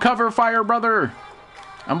need some cover fire, brother.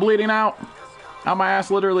 I'm bleeding out. Out my ass,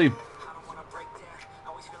 literally.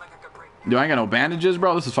 Dude, I ain't got no bandages,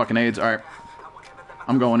 bro. This is fucking AIDS. Alright.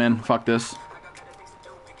 I'm going in. Fuck this.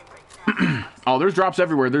 Oh, there's drops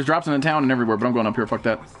everywhere. There's drops in the town and everywhere, but I'm going up here. Fuck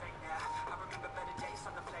that.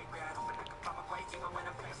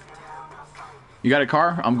 You got a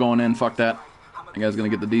car? I'm going in. Fuck that. You guys gonna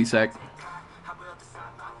get the D-Sec.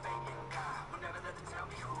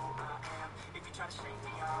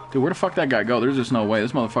 Dude, where the fuck that guy go? There's just no way.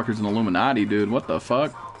 This motherfucker's an Illuminati, dude. What the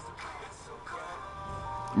fuck?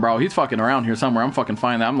 Bro, he's fucking around here somewhere. I'm fucking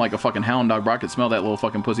finding that. I'm like a fucking hound dog, bro. I could smell that little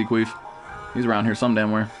fucking pussy queef. He's around here some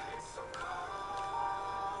damn where.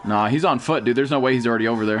 Nah, he's on foot, dude. There's no way he's already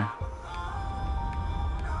over there.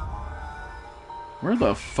 Where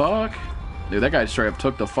the fuck? Dude, that guy straight up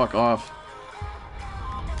took the fuck off.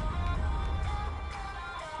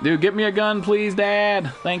 Dude, get me a gun, please,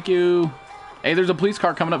 Dad. Thank you. Hey, there's a police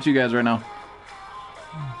car coming up to you guys right now.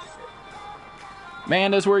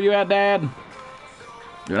 Man, that's where you at, Dad?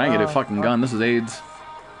 Dude, I ain't get a fucking gun. This is AIDS.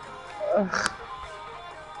 Ugh.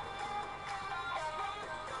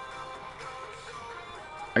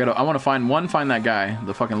 I want to find that guy,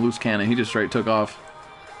 the fucking loose cannon. He just straight took off.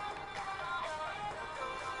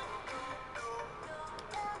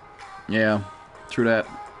 Yeah, true that.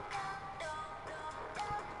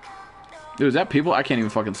 Dude, is that people? I can't even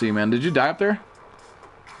fucking see, man. Did you die up there?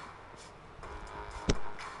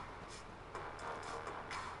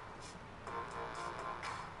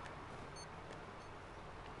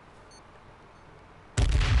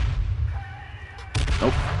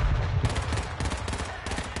 Nope.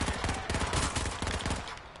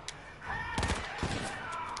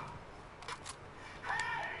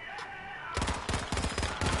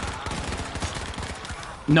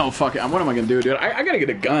 No, fuck it. What am I gonna do, dude? I gotta get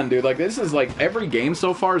a gun, dude. Like, this is like every game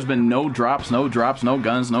so far has been no drops, no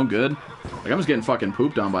guns, no good. Like, I'm just getting fucking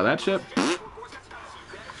pooped on by that shit.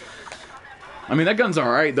 I mean, that gun's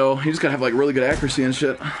alright, though. You just gotta have, like, really good accuracy and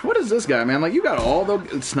shit. What is this guy, man? Like, you got all the...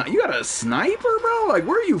 You got a sniper, bro? Like,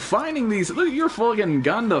 where are you finding these? Look at your fucking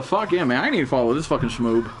gun to fuck in, man. I need to follow this fucking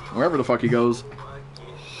schmoob. Wherever the fuck he goes.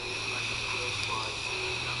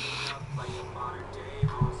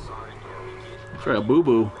 Straight up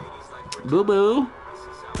boo-boo. Boo-boo.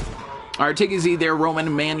 Alright, take it easy there,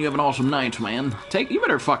 Roman. Man, you have an awesome night, man. You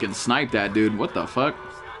better fucking snipe that, dude. What the fuck?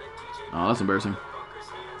 Oh, that's embarrassing.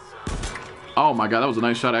 Oh my god, that was a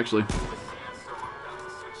nice shot, actually.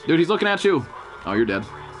 Dude, he's looking at you. Oh, you're dead.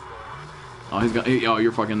 Oh, he's got... Oh,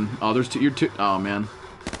 you're fucking... Oh, there's two... You're two... Oh, man.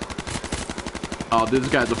 Oh, dude,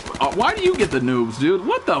 this guy's a... Oh, why do you get the noobs, dude?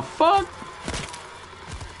 What the fuck?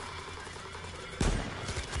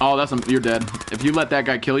 Oh, that's... You're dead. If you let that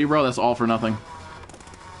guy kill you, bro, that's all for nothing.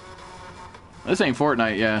 This ain't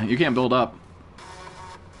Fortnite, yeah. You can't build up.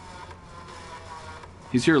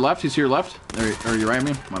 He's to your left. He's to your left. There, are you right at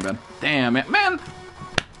me? My bad. Damn it, man!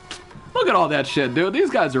 Look at all that shit, dude. These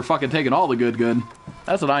guys are fucking taking all the good.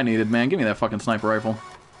 That's what I needed, man. Give me that fucking sniper rifle.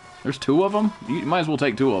 There's two of them. You might as well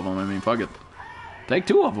take two of them. I mean, fuck it. Take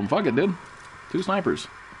two of them. Fuck it, dude. Two snipers.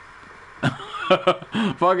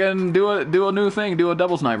 Fucking do a new thing. Do a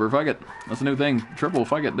double sniper. Fuck it. That's a new thing. Triple.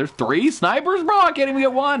 Fuck it. There's 3 snipers, bro. I can't even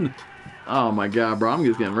get one. Oh my god, bro. I'm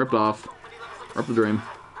just getting ripped off. Rip the dream.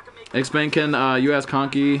 X-Men can US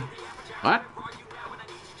Conky. What?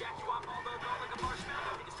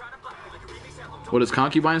 What does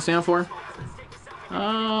concubine stand for?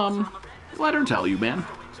 Let her tell you, man.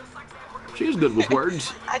 She's good with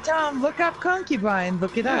words. Tom, look up concubine.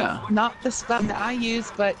 Look it up. Not the spell that I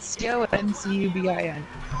use, but C-O-N-C-U-B-I-N.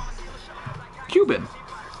 Cuban.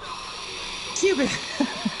 Cuban.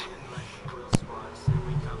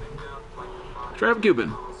 Straight up Cuban.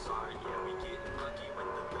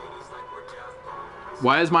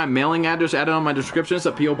 Why is my mailing address added on my description? It's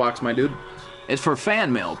a P.O. Box, my dude. It's for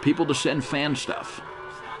fan mail. People to send fan stuff.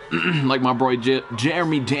 Like my boy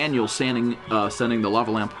Jeremy Daniels sending the lava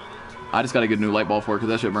lamp. I just got to get a new light bulb for it because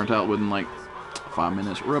that shit burnt out within like 5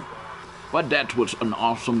 minutes. Rip. But that was an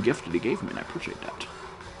awesome gift that he gave me, and I appreciate that.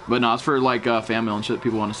 But no, it's for like fan mail and shit.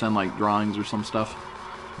 People want to send like drawings or some stuff.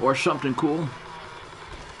 Or something cool.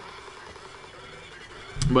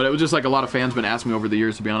 But it was just like a lot of fans been asking me over the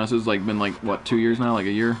years, to be honest. It's like been like, what, 2 years now? Like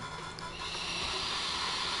a year?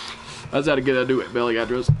 I just had to get a new belly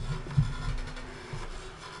address.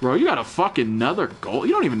 Bro, you got a fucking another gold.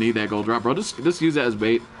 You don't even need that gold drop, bro. Just use that as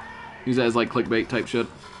bait. Use that as like clickbait type shit.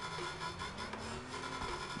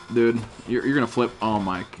 Dude, you're gonna flip. Oh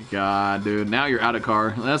my god, dude. Now you're out of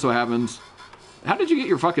car. That's what happens. How did you get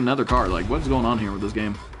your fucking another car? Like, what's going on here with this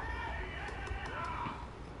game?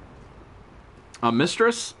 A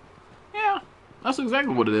mistress? Yeah, that's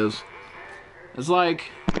exactly what it is. It's like...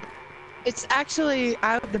 It's actually,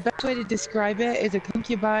 the best way to describe it is a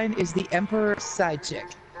concubine is the emperor's side chick.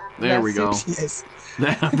 There we go. Who she is. The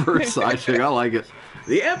emperor's side chick, I like it.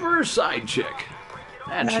 The emperor's side chick.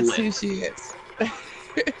 That's lit. Who she is.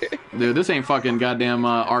 Dude, this ain't fucking goddamn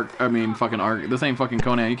fucking Ark. This ain't fucking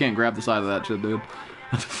Conan. You can't grab the side of that shit, dude.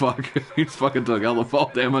 What the fuck? He just fucking took hella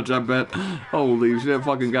fall damage, I bet. Holy shit,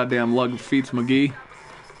 fucking goddamn lug feats McGee.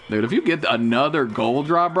 Dude, if you get another gold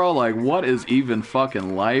drop, bro, like, what is even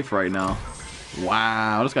fucking life right now?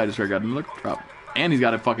 Wow, this guy just got another drop. And he's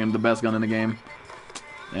got the best gun in the game.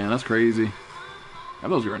 Man, that's crazy. Have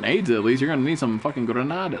those grenades at least. You're gonna need some fucking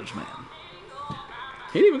granadas, man.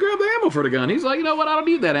 He didn't even grab the ammo for the gun. He's like, you know what, I don't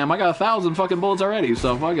need that ammo. I got 1,000 fucking bullets already,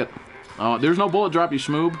 so fuck it. Oh, there's no bullet drop, you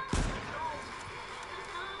schmoob.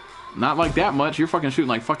 Not like that much. You're fucking shooting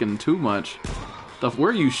like fucking too much. Where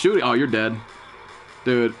are you shooting? Oh, you're dead.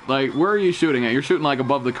 Dude, like, where are you shooting at? You're shooting like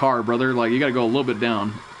above the car, brother. Like, you gotta go a little bit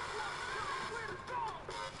down.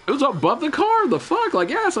 It was above the car? The fuck? Like,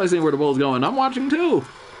 yes, I see where the bull's going. I'm watching too.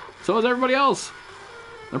 So is everybody else.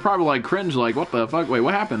 They're probably like cringe, like, what the fuck? Wait,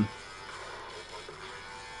 what happened?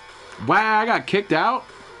 Wow, I got kicked out?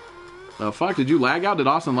 The fuck? Did you lag out? Did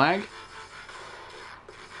Austin lag?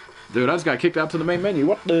 Dude, I just got kicked out to the main menu.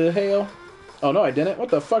 What the hell? Oh, no, I didn't. What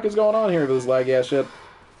the fuck is going on here with this lag ass shit?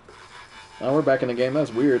 Oh, we're back in the game.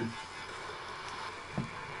 That's weird.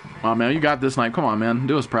 Oh, man, you got this snipe. Come on, man.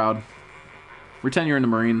 Do us proud. Pretend you're in the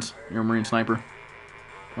Marines. You're a Marine sniper.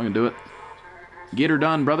 I can do it. Get her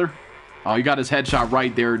done, brother. Oh, you got his headshot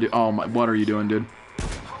right there, dude. Oh, my. What are you doing, dude?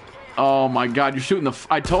 Oh, my God. You're shooting the...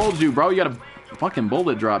 I told you, bro. You got a fucking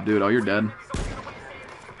bullet drop, dude. Oh, you're dead.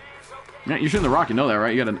 Yeah, you're shooting the rock. You know that,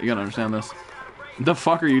 right? You gotta understand this. The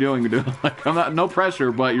fuck are you doing, dude? Like, I'm not, no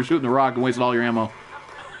pressure, but you're shooting the rock and wasting all your ammo.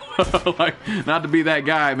 Like, not to be that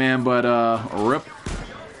guy, man, but, rip.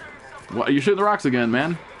 What, you're shooting the rocks again,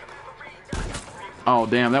 man. Oh,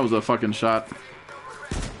 damn, that was a fucking shot.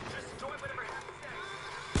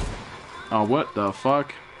 Oh, what the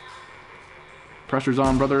fuck? Pressure's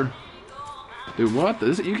on, brother. Dude, what?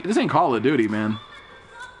 This ain't Call of Duty, man.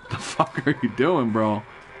 What the fuck are you doing, bro?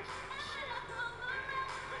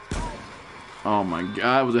 Oh my god,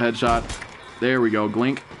 that was a headshot. There we go,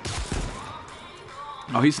 Glink.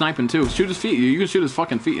 Oh, he's sniping too. Shoot his feet. You can shoot his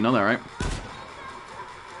fucking feet, you know that, right?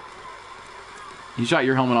 He shot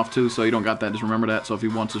your helmet off too, so you don't got that. Just remember that. So if he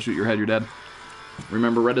wants to shoot your head, you're dead.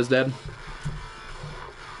 Remember, red is dead.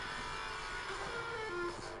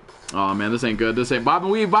 Oh man, this ain't good. This ain't bob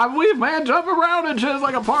and weave, man. Jump around and shit. It's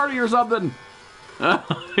like a party or something.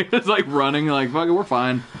 It's like running, like, fuck it, we're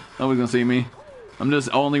fine. Nobody's gonna see me. I'm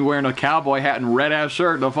just only wearing a cowboy hat and red ass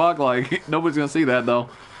shirt. The fuck, like, nobody's gonna see that though.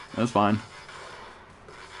 That's fine.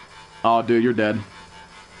 Oh, dude, you're dead.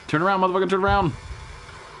 Turn around, motherfucker, turn around.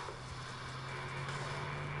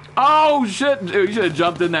 Oh shit, dude, you should have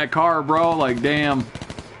jumped in that car, bro. Like, damn.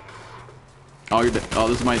 Oh, you're dead. Oh,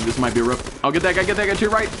 this might be a rip. Oh, get that guy to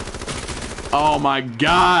your right. Oh my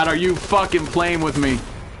god, are you fucking playing with me?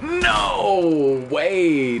 No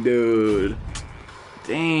way, dude.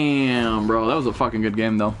 Damn, bro. That was a fucking good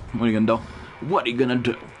game, though. What are you gonna do? What are you gonna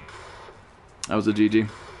do? That was a GG.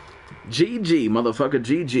 GG, motherfucker,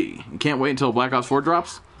 GG. You can't wait until Black Ops 4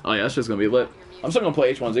 drops? Oh, yeah, that's just gonna be lit. I'm still gonna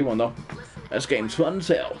play H1Z1, though. That game's fun as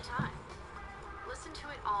hell. Listen to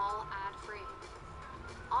it all ad-free.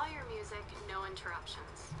 All your music, no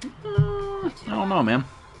interruptions. I don't know, man.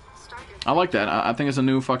 I like that. I think it's a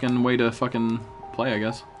new fucking way to fucking play, I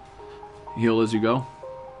guess. Heal as you go.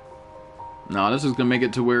 No, this is gonna make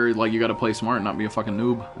it to where, like, you gotta play smart and not be a fucking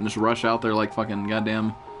noob. And just rush out there like fucking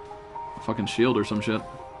goddamn fucking shield or some shit.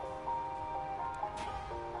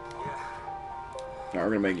 Now we're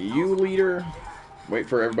gonna make you leader. Wait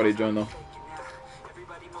for everybody to join, though.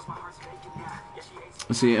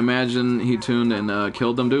 Let's see, imagine he tuned and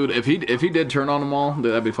killed them, dude. If he did turn on them all,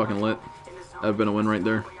 dude, that'd be fucking lit. That'd have been a win right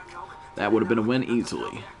there. That would have been a win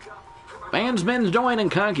easily. Bandsmen's joining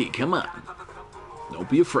Conky, come on. Don't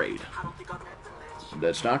be afraid.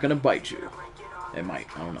 That's not gonna bite you. It might,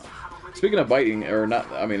 I don't know. Speaking of biting, or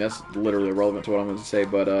not, I mean, that's literally irrelevant to what I'm going to say,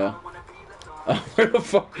 but, where the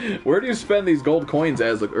fuck, where do you spend these gold coins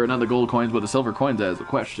as, or not the gold coins, but the silver coins as the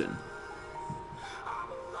question?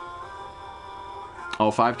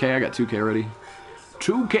 Oh, 5K? I got 2K already.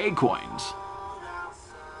 2K coins.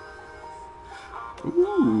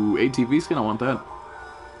 Ooh, ATV skin, I want that.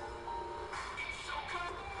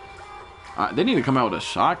 They need to come out with a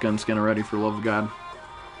shotgun skin already, for the love of God.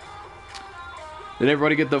 Did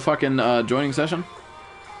everybody get the fucking joining session?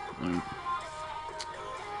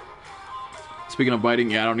 Speaking of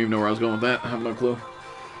biting, yeah, I don't even know where I was going with that. I have no clue.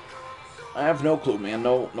 I have no clue, man.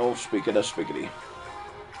 No spickety.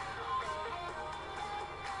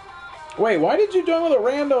 Wait, why did you join with a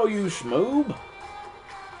rando, you schmoob?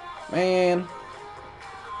 Man.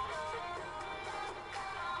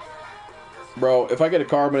 Bro, if I get a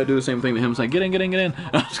car, I'm gonna do the same thing to him, saying, get in.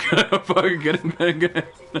 I'm just gonna fucking get in.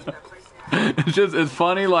 It's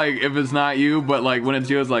funny, like, if it's not you, but, like, when it's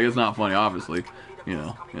you, it's like, it's not funny, obviously. You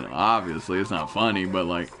know, obviously, it's not funny, but,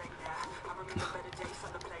 like,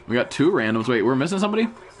 we got 2 randoms. Wait, we're missing somebody?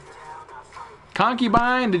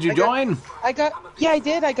 Concubine, did you join? Yeah, I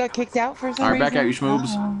did. I got kicked out for some reason. Alright, back at you, schmoobs.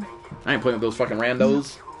 I ain't playing with those fucking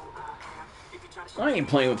randos. I ain't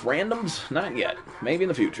playing with randoms. Not yet. Maybe in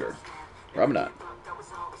the future. Probably not.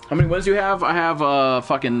 How many wins do you have? I have,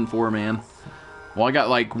 fucking 4, man. Well, I got,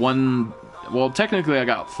 like, 1... Well, technically I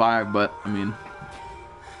got 5, but, I mean...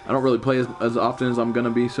 I don't really play as often as I'm gonna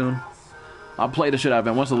be soon. I'll play the shit out of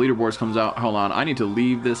it. Once the leaderboards comes out... Hold on. I need to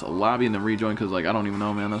leave this lobby and then rejoin, because, like, I don't even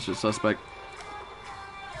know, man. That's just suspect.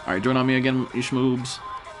 Alright, join on me again, you schmoobs.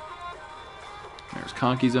 There's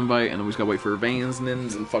Conky's invite, and then we just gotta wait for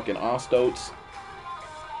Vansnins and fucking Ostotes.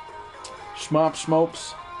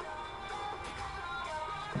 Schmopes.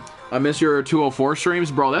 I miss your 204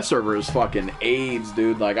 streams. Bro, that server is fucking AIDS,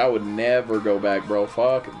 dude. Like, I would never go back, bro.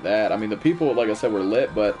 Fuck that. I mean, the people, like I said, were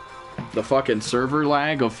lit, but the fucking server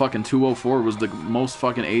lag of fucking 204 was the most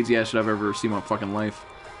fucking AIDS ass shit I've ever seen in my fucking life.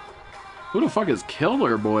 Who the fuck is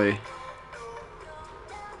Killer Boy?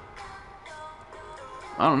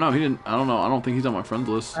 I don't know. He didn't. I don't know. I don't think he's on my friends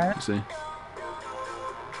list. Let's see.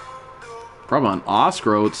 Probably on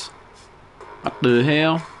Oscroats. What the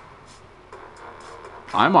hell?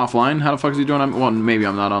 I'm offline. How the fuck is he doing? Well, maybe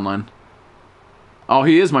I'm not online. Oh,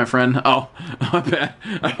 he is my friend. Oh, my bad.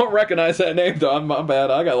 I don't recognize that name, Don. My bad.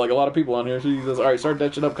 I got like a lot of people on here. Jesus. All right, start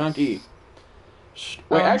that shit up, Conky.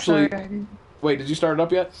 Wait, actually, sorry. wait. Did you start it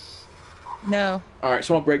up yet? No. All right,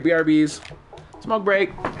 smoke break. BRBs. Smoke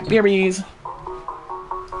break. BRBs.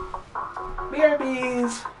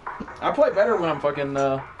 BRBs. I play better when I'm fucking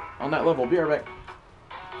on that level. BRB.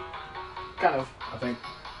 Kind of, I think.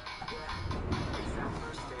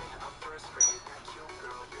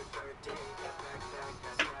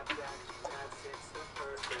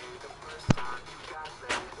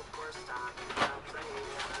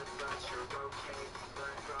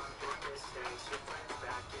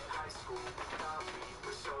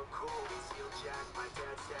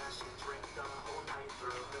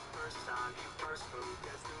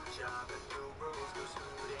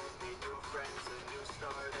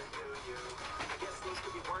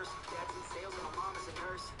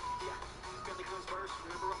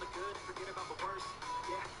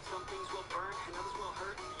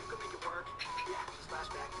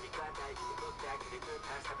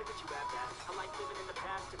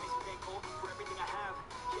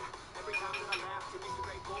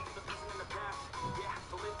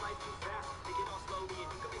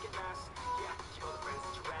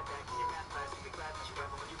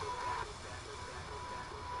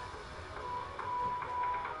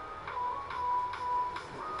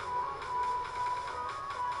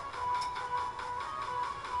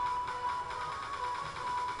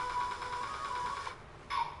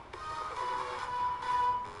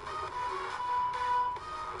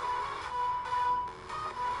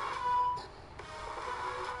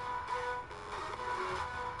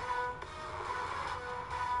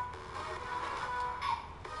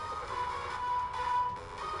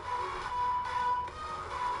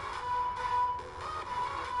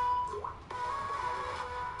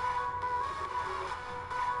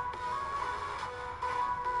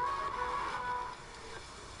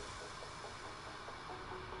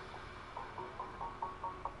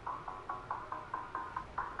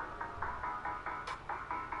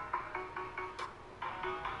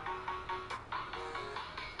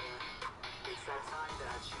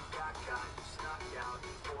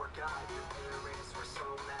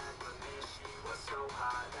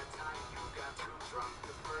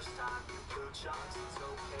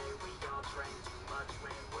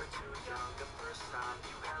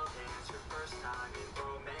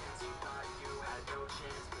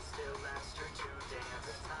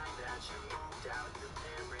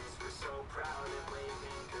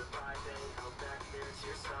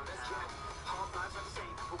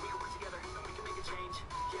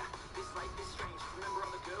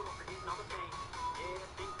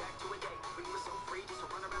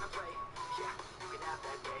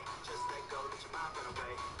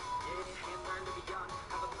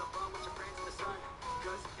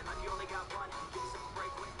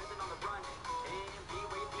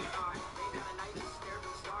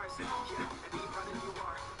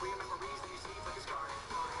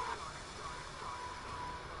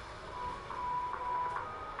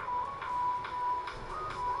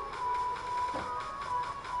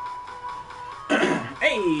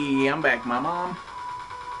 Hey, I'm back, my mom.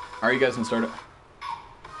 Alright, you guys can start it.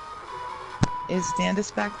 Is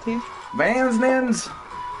Standis back too? Vans, Nins.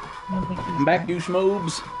 I don't think he's I'm back, you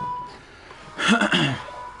schmoobs.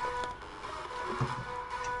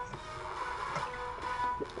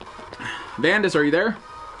 Vandus, are you there?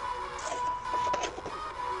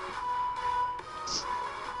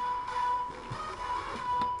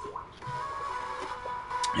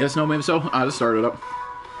 Yes, no, maybe so. I just started up.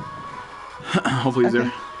 Hopefully he's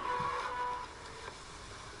there.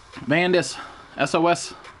 Vandus,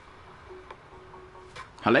 SOS.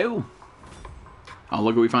 Hello. Oh,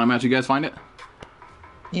 look, we found a match. You guys find it?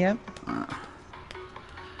 Yep.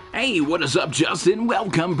 Hey, what is up, Justin?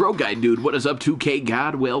 Welcome, bro guy dude. What is up, 2K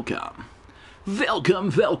God? Welcome.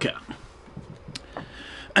 Welcome.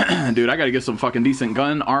 Dude, I gotta get some fucking decent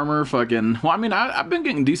gun armor. Fucking. Well, I mean, I've been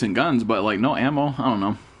getting decent guns, but like no ammo. I don't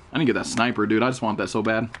know. I didn't get that sniper, dude. I just want that so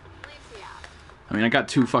bad. I mean, I got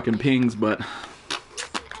 2 fucking pings, but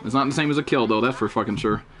it's not the same as a kill, though. That's for fucking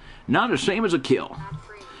sure. Not the same as a kill.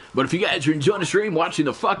 But if you guys are enjoying the stream, watching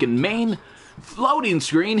the fucking main loading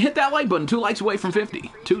screen, hit that like button. 2 likes away from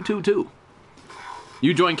 50. 2.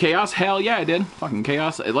 You joined Chaos? Hell yeah, I did. Fucking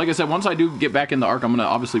Chaos. Like I said, once I do get back in the Ark, I'm gonna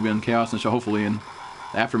obviously be in Chaos, and so hopefully in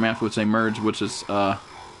the Aftermath, which they merge, which is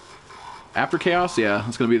after Chaos. Yeah,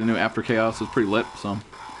 it's gonna be the new After Chaos. It's pretty lit. So,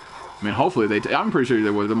 I mean, hopefully I'm pretty sure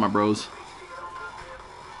they're my bros.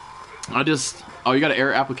 Oh, you got an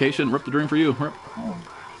air application? Rip the dream for you. Rip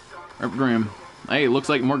the dream. Hey, looks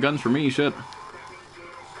like more guns for me. Shit.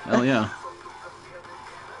 Hell yeah.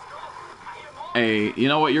 Hey, you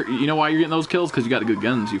know what? You know why you're getting those kills? Because you got good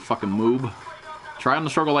guns, you fucking moob. Try on the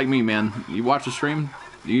struggle like me, man. You watch the stream?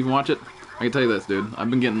 Do you even watch it? I can tell you this, dude. I've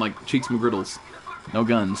been getting, like, cheeks McGriddles. No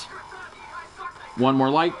guns. One more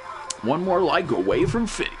like away from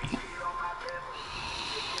 50.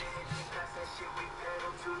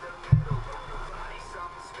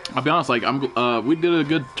 I'll be honest, like, we did a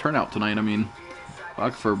good turnout tonight. I mean,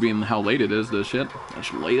 fuck, for being how late it is, this shit.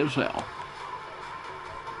 It's late as hell.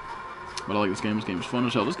 But I like this game. This game's fun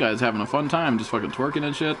as hell. This guy's having a fun time just fucking twerking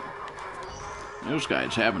and shit. This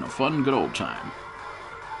guy's having a fun, good old time.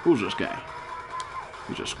 Who's this guy?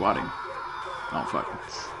 He's just squatting. Oh, fuck.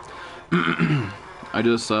 I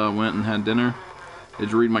just went and had dinner.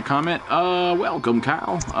 Did you read my comment? Welcome,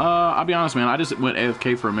 Kyle. I'll be honest, man. I just went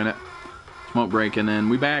AFK for a minute. Smoke break, and then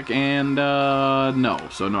we back, and, no.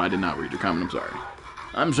 So, no, I did not read your comment. I'm sorry.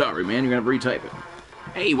 I'm sorry, man. You're gonna have to retype it.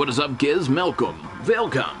 Hey, what is up, Giz? Welcome.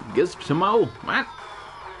 Giz Timo. What?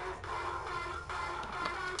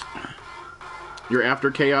 Your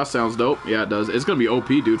After Chaos sounds dope. Yeah, it does. It's gonna be OP,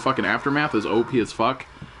 dude. Fucking Aftermath is OP as fuck.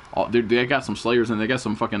 Dude, they got some Slayers, and they got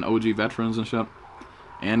some fucking OG veterans and shit.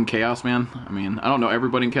 And Chaos, man. I mean, I don't know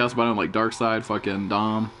everybody in Chaos, but I know, like, Darkseid, fucking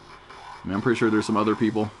Dom. I mean, I'm pretty sure there's some other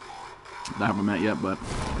people that I haven't met yet, but...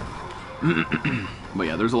 but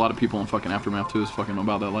yeah, there's a lot of people in fucking Aftermath, too, is fucking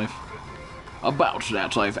about that life. About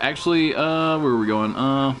that life. Actually, where are we going?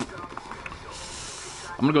 I'm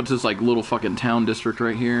gonna go to this, like, little fucking town district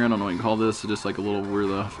right here. I don't know what you can call this. It's just, like, a little where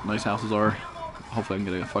the nice houses are. Hopefully I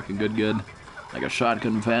can get a fucking good. Like a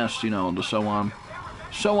shotgun vest, you know, just so on.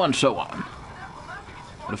 So on.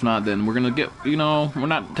 But if not, then we're gonna get, you know, we're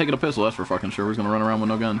not taking a pistol, that's for fucking sure. We're just gonna run around with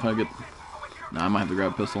no gun if I get... Nah, I might have to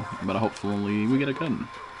grab a pistol, but hopefully we get a gun.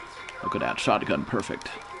 Look at that, shotgun, perfect.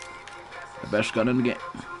 The best gun in the game.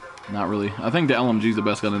 Not really. I think the LMG's the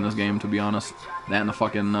best gun in this game, to be honest. That and the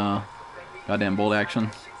fucking, goddamn bolt action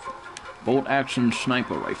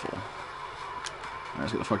sniper rifle. Alright,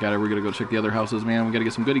 let's get the fuck out of here. We're gonna go check the other houses, man. We gotta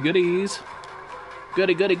get some goodies.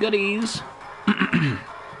 Goodies.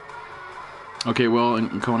 Okay, well,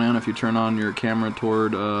 in Conan, if you turn on your camera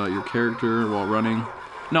toward your character while running...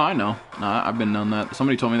 No, I know. No, I've been on that.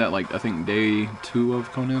 Somebody told me that, like, I think day 2 of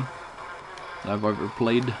Conan that I've ever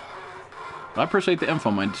played. But I appreciate the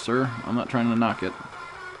info, my sir. I'm not trying to knock it.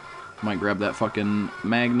 Might grab that fucking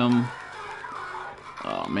Magnum.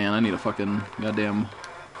 Oh, man, I need a fucking goddamn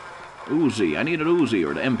Uzi. I need an Uzi,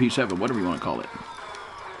 or the MP7, whatever you want to call it.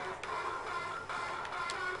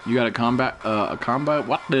 You got a combat?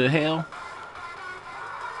 What the hell?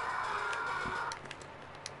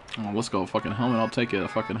 Oh, let's go. Fucking helmet. I'll take it. A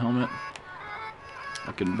fucking helmet.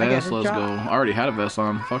 Fucking vest. Let's go. I already had a vest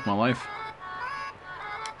on. Fuck my life.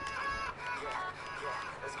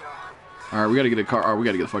 Alright, we gotta get a car. Alright, we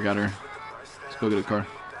gotta get the fuck out of here. Let's go get a car.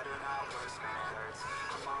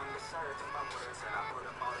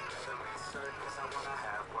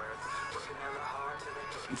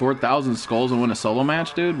 $4,000 skulls and win a solo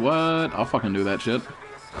match, dude? What? I'll fucking do that shit.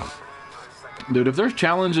 Dude, if there's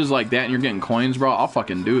challenges like that and you're getting coins, bro, I'll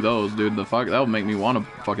fucking do those, dude. The fuck, that would make me want to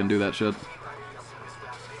fucking do that shit.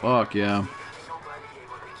 Fuck, yeah.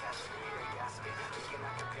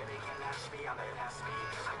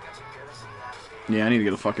 Yeah, I need to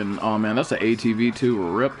get a fucking... Oh, man, that's an ATV, too.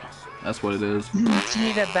 RIP. That's what it is. Do you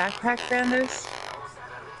need a backpack, Banders?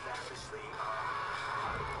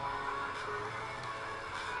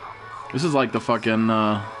 This is like the fucking,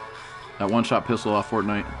 that one-shot pistol off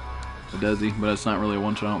Fortnite. The Desi, but it's not really a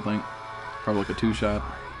one-shot, I don't think. Probably like a 2-shot,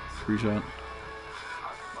 3-shot.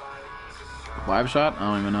 5-shot? I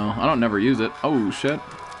don't even know. I don't never use it. Oh, shit.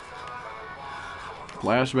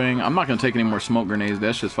 Flashbang. I'm not gonna take any more smoke grenades.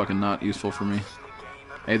 That's just fucking not useful for me.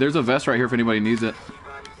 Hey, there's a vest right here if anybody needs it.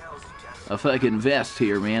 A fucking vest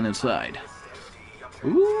here, man, inside.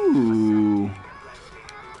 Ooh.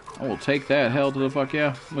 I will take that. Hell to the fuck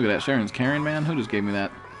yeah. Look at that. Sharon's carrying, man. Who just gave me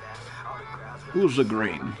that? Who's the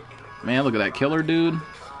green? Man, look at that killer, dude.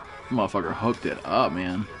 Motherfucker hooked it up,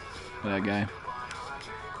 man. Look at that guy.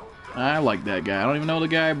 I like that guy. I don't even know the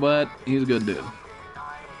guy, but he's a good dude.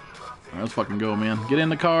 Alright, let's fucking go, man. Get in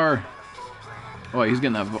the car. Oh, wait, he's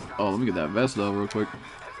getting that... Oh, let me get that vest, though, real quick.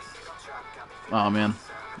 Oh, man.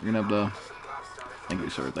 You're gonna have to... Thank you,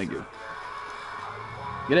 sir. Thank you.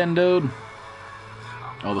 Get in, dude.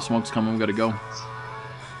 Oh, the smoke's coming. We gotta go.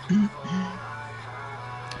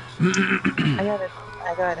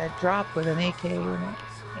 I got a drop with an AK,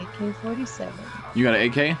 AK-47. You got an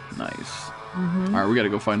AK? Nice. Alright, we gotta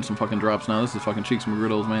go find some fucking drops now. This is fucking Cheeks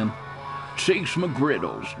McGriddles, man. Cheeks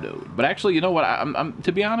McGriddles, dude. But actually, you know what? I'm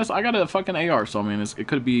to be honest, I got a fucking AR, so I mean, it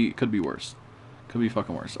could be worse. Could be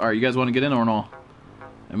fucking worse. Alright, you guys want to get in or no?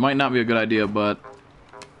 It might not be a good idea, but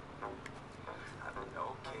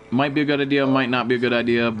might be a good idea, might not be a good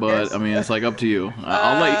idea, but Yes. I mean, it's like up to you.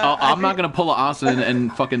 I'm not gonna pull a Austin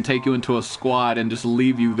and fucking take you into a squad and just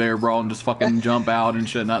leave you there, bro, and just fucking jump out and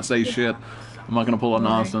shit, not say shit. I'm not gonna pull an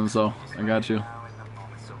Austin, so I got you.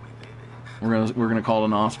 We're gonna call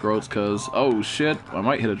an Oscroats, cause oh shit, I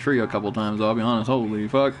might hit a tree a couple times. I'll be honest. Holy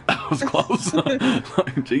fuck, that was close.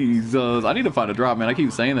 Like, Jesus, I need to find a drop, man. I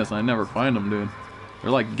keep saying this and I never find them, dude.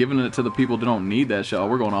 They're like giving it to the people that don't need that shit. Oh,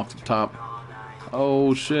 we're going off the top.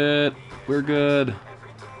 Oh shit, we're good.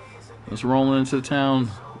 Let's roll into town.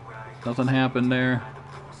 Nothing happened there.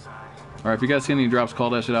 Alright, if you guys see any drops, call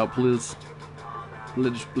that shit out, please.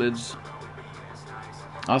 Please.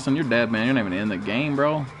 Austin, you're dead, man. You're not even in the game,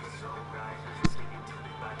 bro.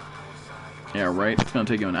 Yeah, right. It's gonna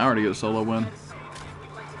take you an hour to get a solo win.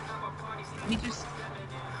 They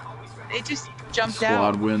just jumped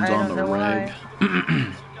out. Squad wins I on don't the know reg. why.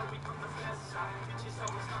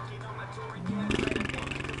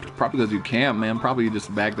 Probably because you camp, man. Probably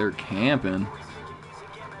just back there camping.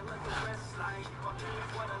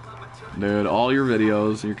 Dude, all your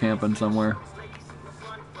videos, you're camping somewhere.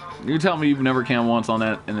 You tell me you've never camped once on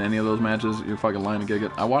that in any of those matches, you're fucking lying to kick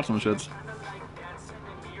it. I watch some shits.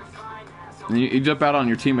 And you jump out on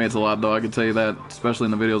your teammates a lot, though, I can tell you that. Especially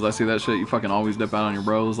in the videos I see that shit, you fucking always dip out on your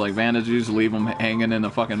bros. Like, Vantage, you just leave them hanging in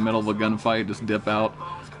the fucking middle of a gunfight, just dip out.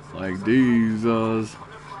 Like, Jesus.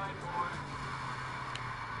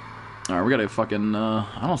 Alright, we got a fucking,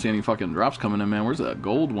 I don't see any fucking drops coming in, man. Where's that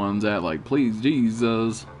gold ones at? Like, please,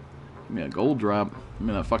 Jesus. Give me a gold drop. Give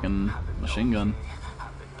me that fucking machine gun.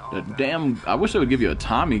 The damn, I wish they would give you a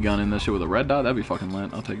Tommy gun in this shit with a red dot. That'd be fucking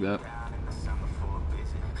lit. I'll take that.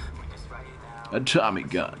 A Tommy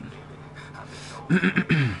gun.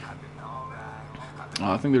 Oh,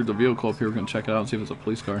 I think there's a vehicle up here. We're gonna check it out and see if it's a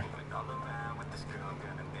police car.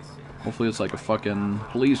 Hopefully it's like a fucking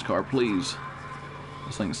police car, please.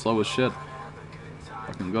 This thing's slow as shit.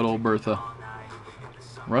 Fucking good old Bertha.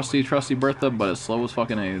 Rusty, trusty Bertha, but it's slow as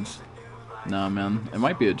fucking AIDS. Nah, man. It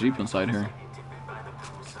might be a Jeep inside here.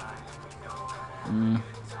 I'm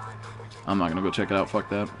not gonna go check it out. Fuck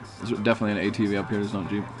that. There's definitely an ATV up here. There's no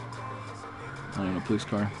Jeep. Not even a police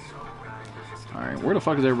car. Alright, where the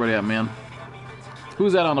fuck is everybody at, man?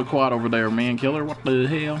 Who's that on the quad over there, man killer? What the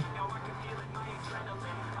hell?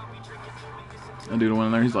 That dude went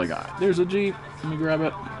in there. He's like, ah, there's a Jeep. Let me grab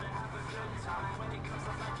it.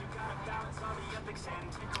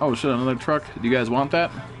 Oh shit, another truck. Do you guys want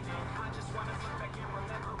that?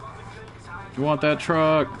 You want that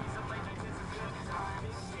truck?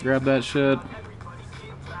 Grab that shit.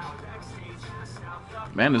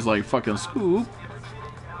 Man is like fucking scoop.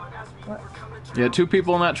 What? Yeah, 2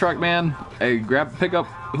 people in that truck, man. Hey, pick up.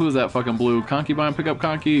 Who's that fucking blue? Concubine, pick up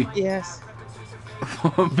Conky. Yes.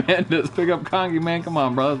 Bandits, pick up Conky, man. Come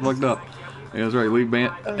on, bro. That's fucked up. Yeah, that's right. Leave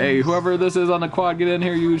band. Hey, whoever this is on the quad, get in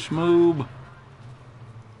here, you schmoob.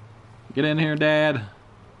 Get in here, Dad.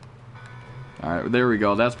 Alright, there we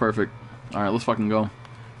go. That's perfect. Alright, let's fucking go.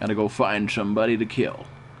 Gotta go find somebody to kill.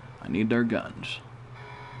 I need their guns.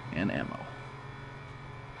 And ammo.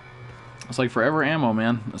 It's like forever ammo,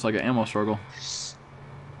 man. It's like an ammo struggle.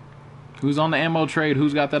 Who's on the ammo trade?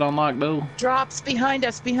 Who's got that unlocked, though? Drops behind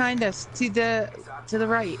us, to the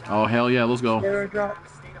right. Oh, hell yeah, let's go. There are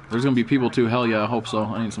drops. There's gonna be people too. Hell yeah, I hope so.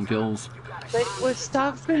 I need some kills. Wait, what?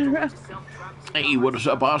 Stop spinning around. Hey, what's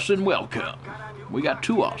up, Austin? Welcome. We got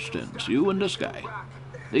 2 Austins, you and this guy.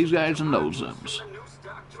 These guys and those ones.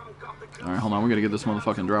 Alright, hold on. We gotta get this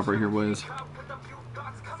motherfucking drop right here, boys.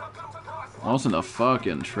 Oh, it's in the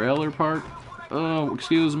fucking trailer park? Oh,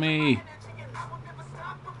 excuse me.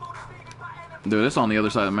 Dude, it's on the other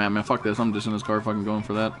side of the map, man. Fuck this. I'm just in this car fucking going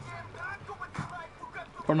for that.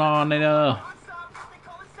 Banana.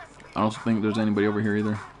 I don't think there's anybody over here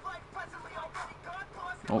either.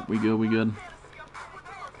 Oh, we good, we good.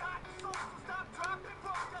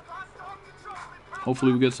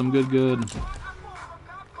 Hopefully we get some good.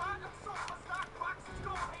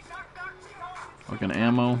 Fucking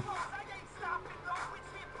ammo.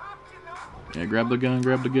 Yeah, grab the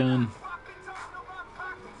gun.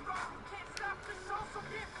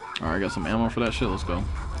 Alright, I got some ammo for that shit. Let's go.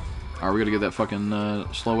 Alright, we gotta get that fucking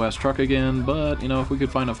slow-ass truck again, but, you know, if we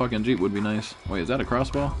could find a fucking Jeep would be nice. Wait, is that a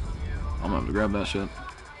crossbow? I'm gonna have to grab that shit.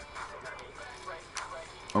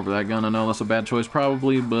 Over that gun, I know that's a bad choice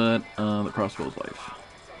probably, but the crossbow's life.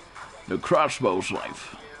 The crossbow's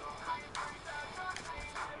life.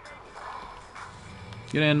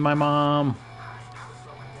 Get in, my mom.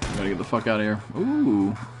 Gotta get the fuck out of here.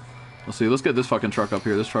 Ooh. Let's see, let's get this fucking truck up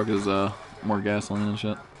here. This truck is more gasoline and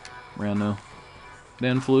shit. Brand new.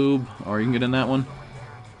 Get in, Floob. Or you can get in that one.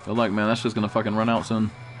 Good luck, man. That's just gonna fucking run out soon.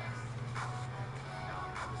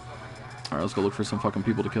 Alright, let's go look for some fucking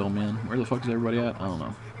people to kill, man. Where the fuck is everybody at? I don't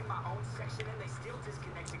know.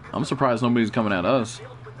 I'm surprised nobody's coming at us.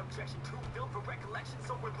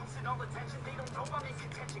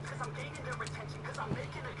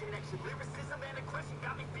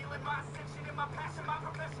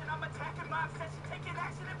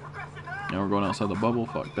 Yeah, we're going outside the bubble.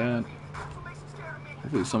 Fuck that.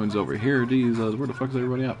 Hopefully somebody's over here. Jesus, where the fuck is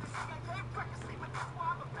everybody at?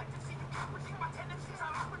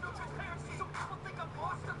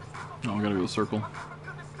 Oh, I gotta go circle.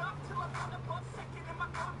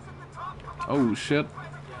 Oh shit.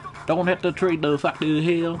 Don't have to trade the fuck to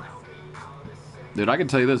hell. Dude, I can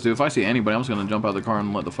tell you this, dude. If I see anybody, I'm just gonna jump out of the car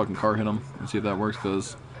and let the fucking car hit them and see if that works,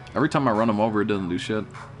 because every time I run them over, it doesn't do shit.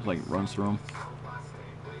 It like runs through them.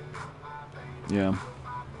 Yeah.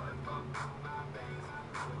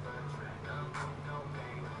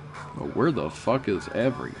 But where the fuck is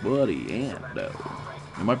everybody at, though?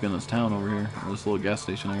 It might be in this town over here, or this little gas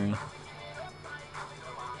station area.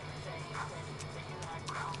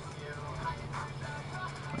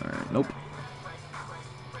 Alright, nope.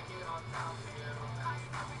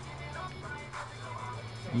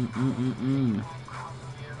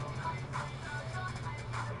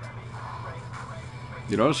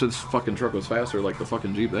 Dude, I wish this fucking truck was faster, like the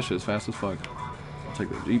fucking Jeep. That shit's fast as fuck. I'll take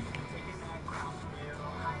the Jeep.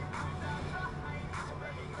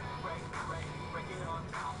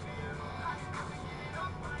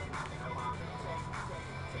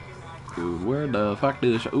 Dude, where the fuck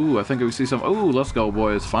did this? Ooh, I think we see some. Ooh, let's go,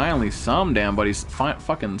 boys. Finally, some damn buddies.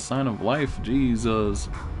 Fucking sign of life. Jesus.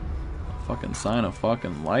 Fucking sign of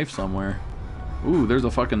fucking life somewhere. Ooh, there's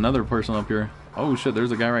a fucking another person up here. Oh shit,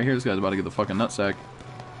 there's a guy right here. This guy's about to get the fucking nutsack.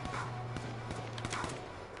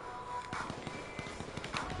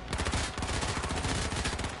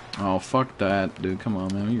 Oh, fuck that. Dude, come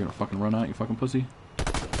on, man. You're gonna fucking run out, you fucking pussy.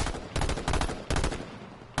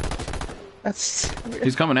 That's weird.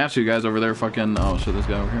 He's coming at you guys over there, fucking. Oh shit, this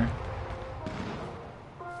guy over here.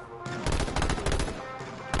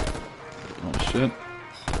 Oh shit.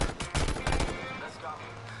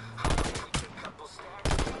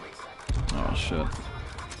 Oh shit.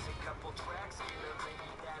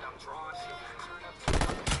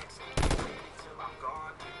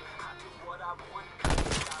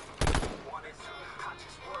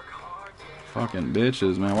 Fucking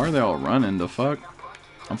bitches, man. Why are they all running? The fuck?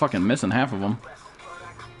 I'm fucking missing half of them.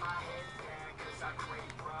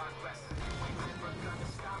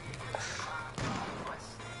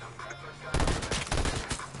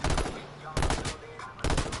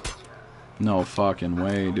 No fucking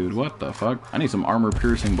way, dude. What the fuck? I need some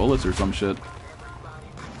armor-piercing bullets or some shit.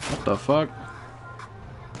 What the fuck?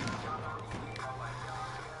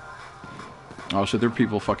 Oh shit, there are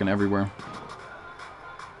people fucking everywhere.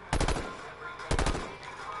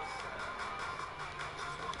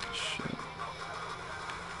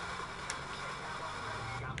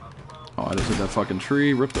 Oh, I just hit that fucking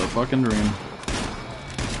tree, ripped the fucking dream.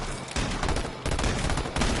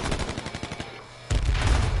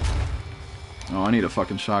 Oh, I need a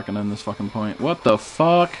fucking shotgun in this fucking point. What the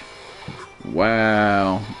fuck?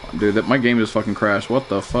 Wow. Dude, my game just fucking crashed. What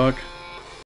the fuck?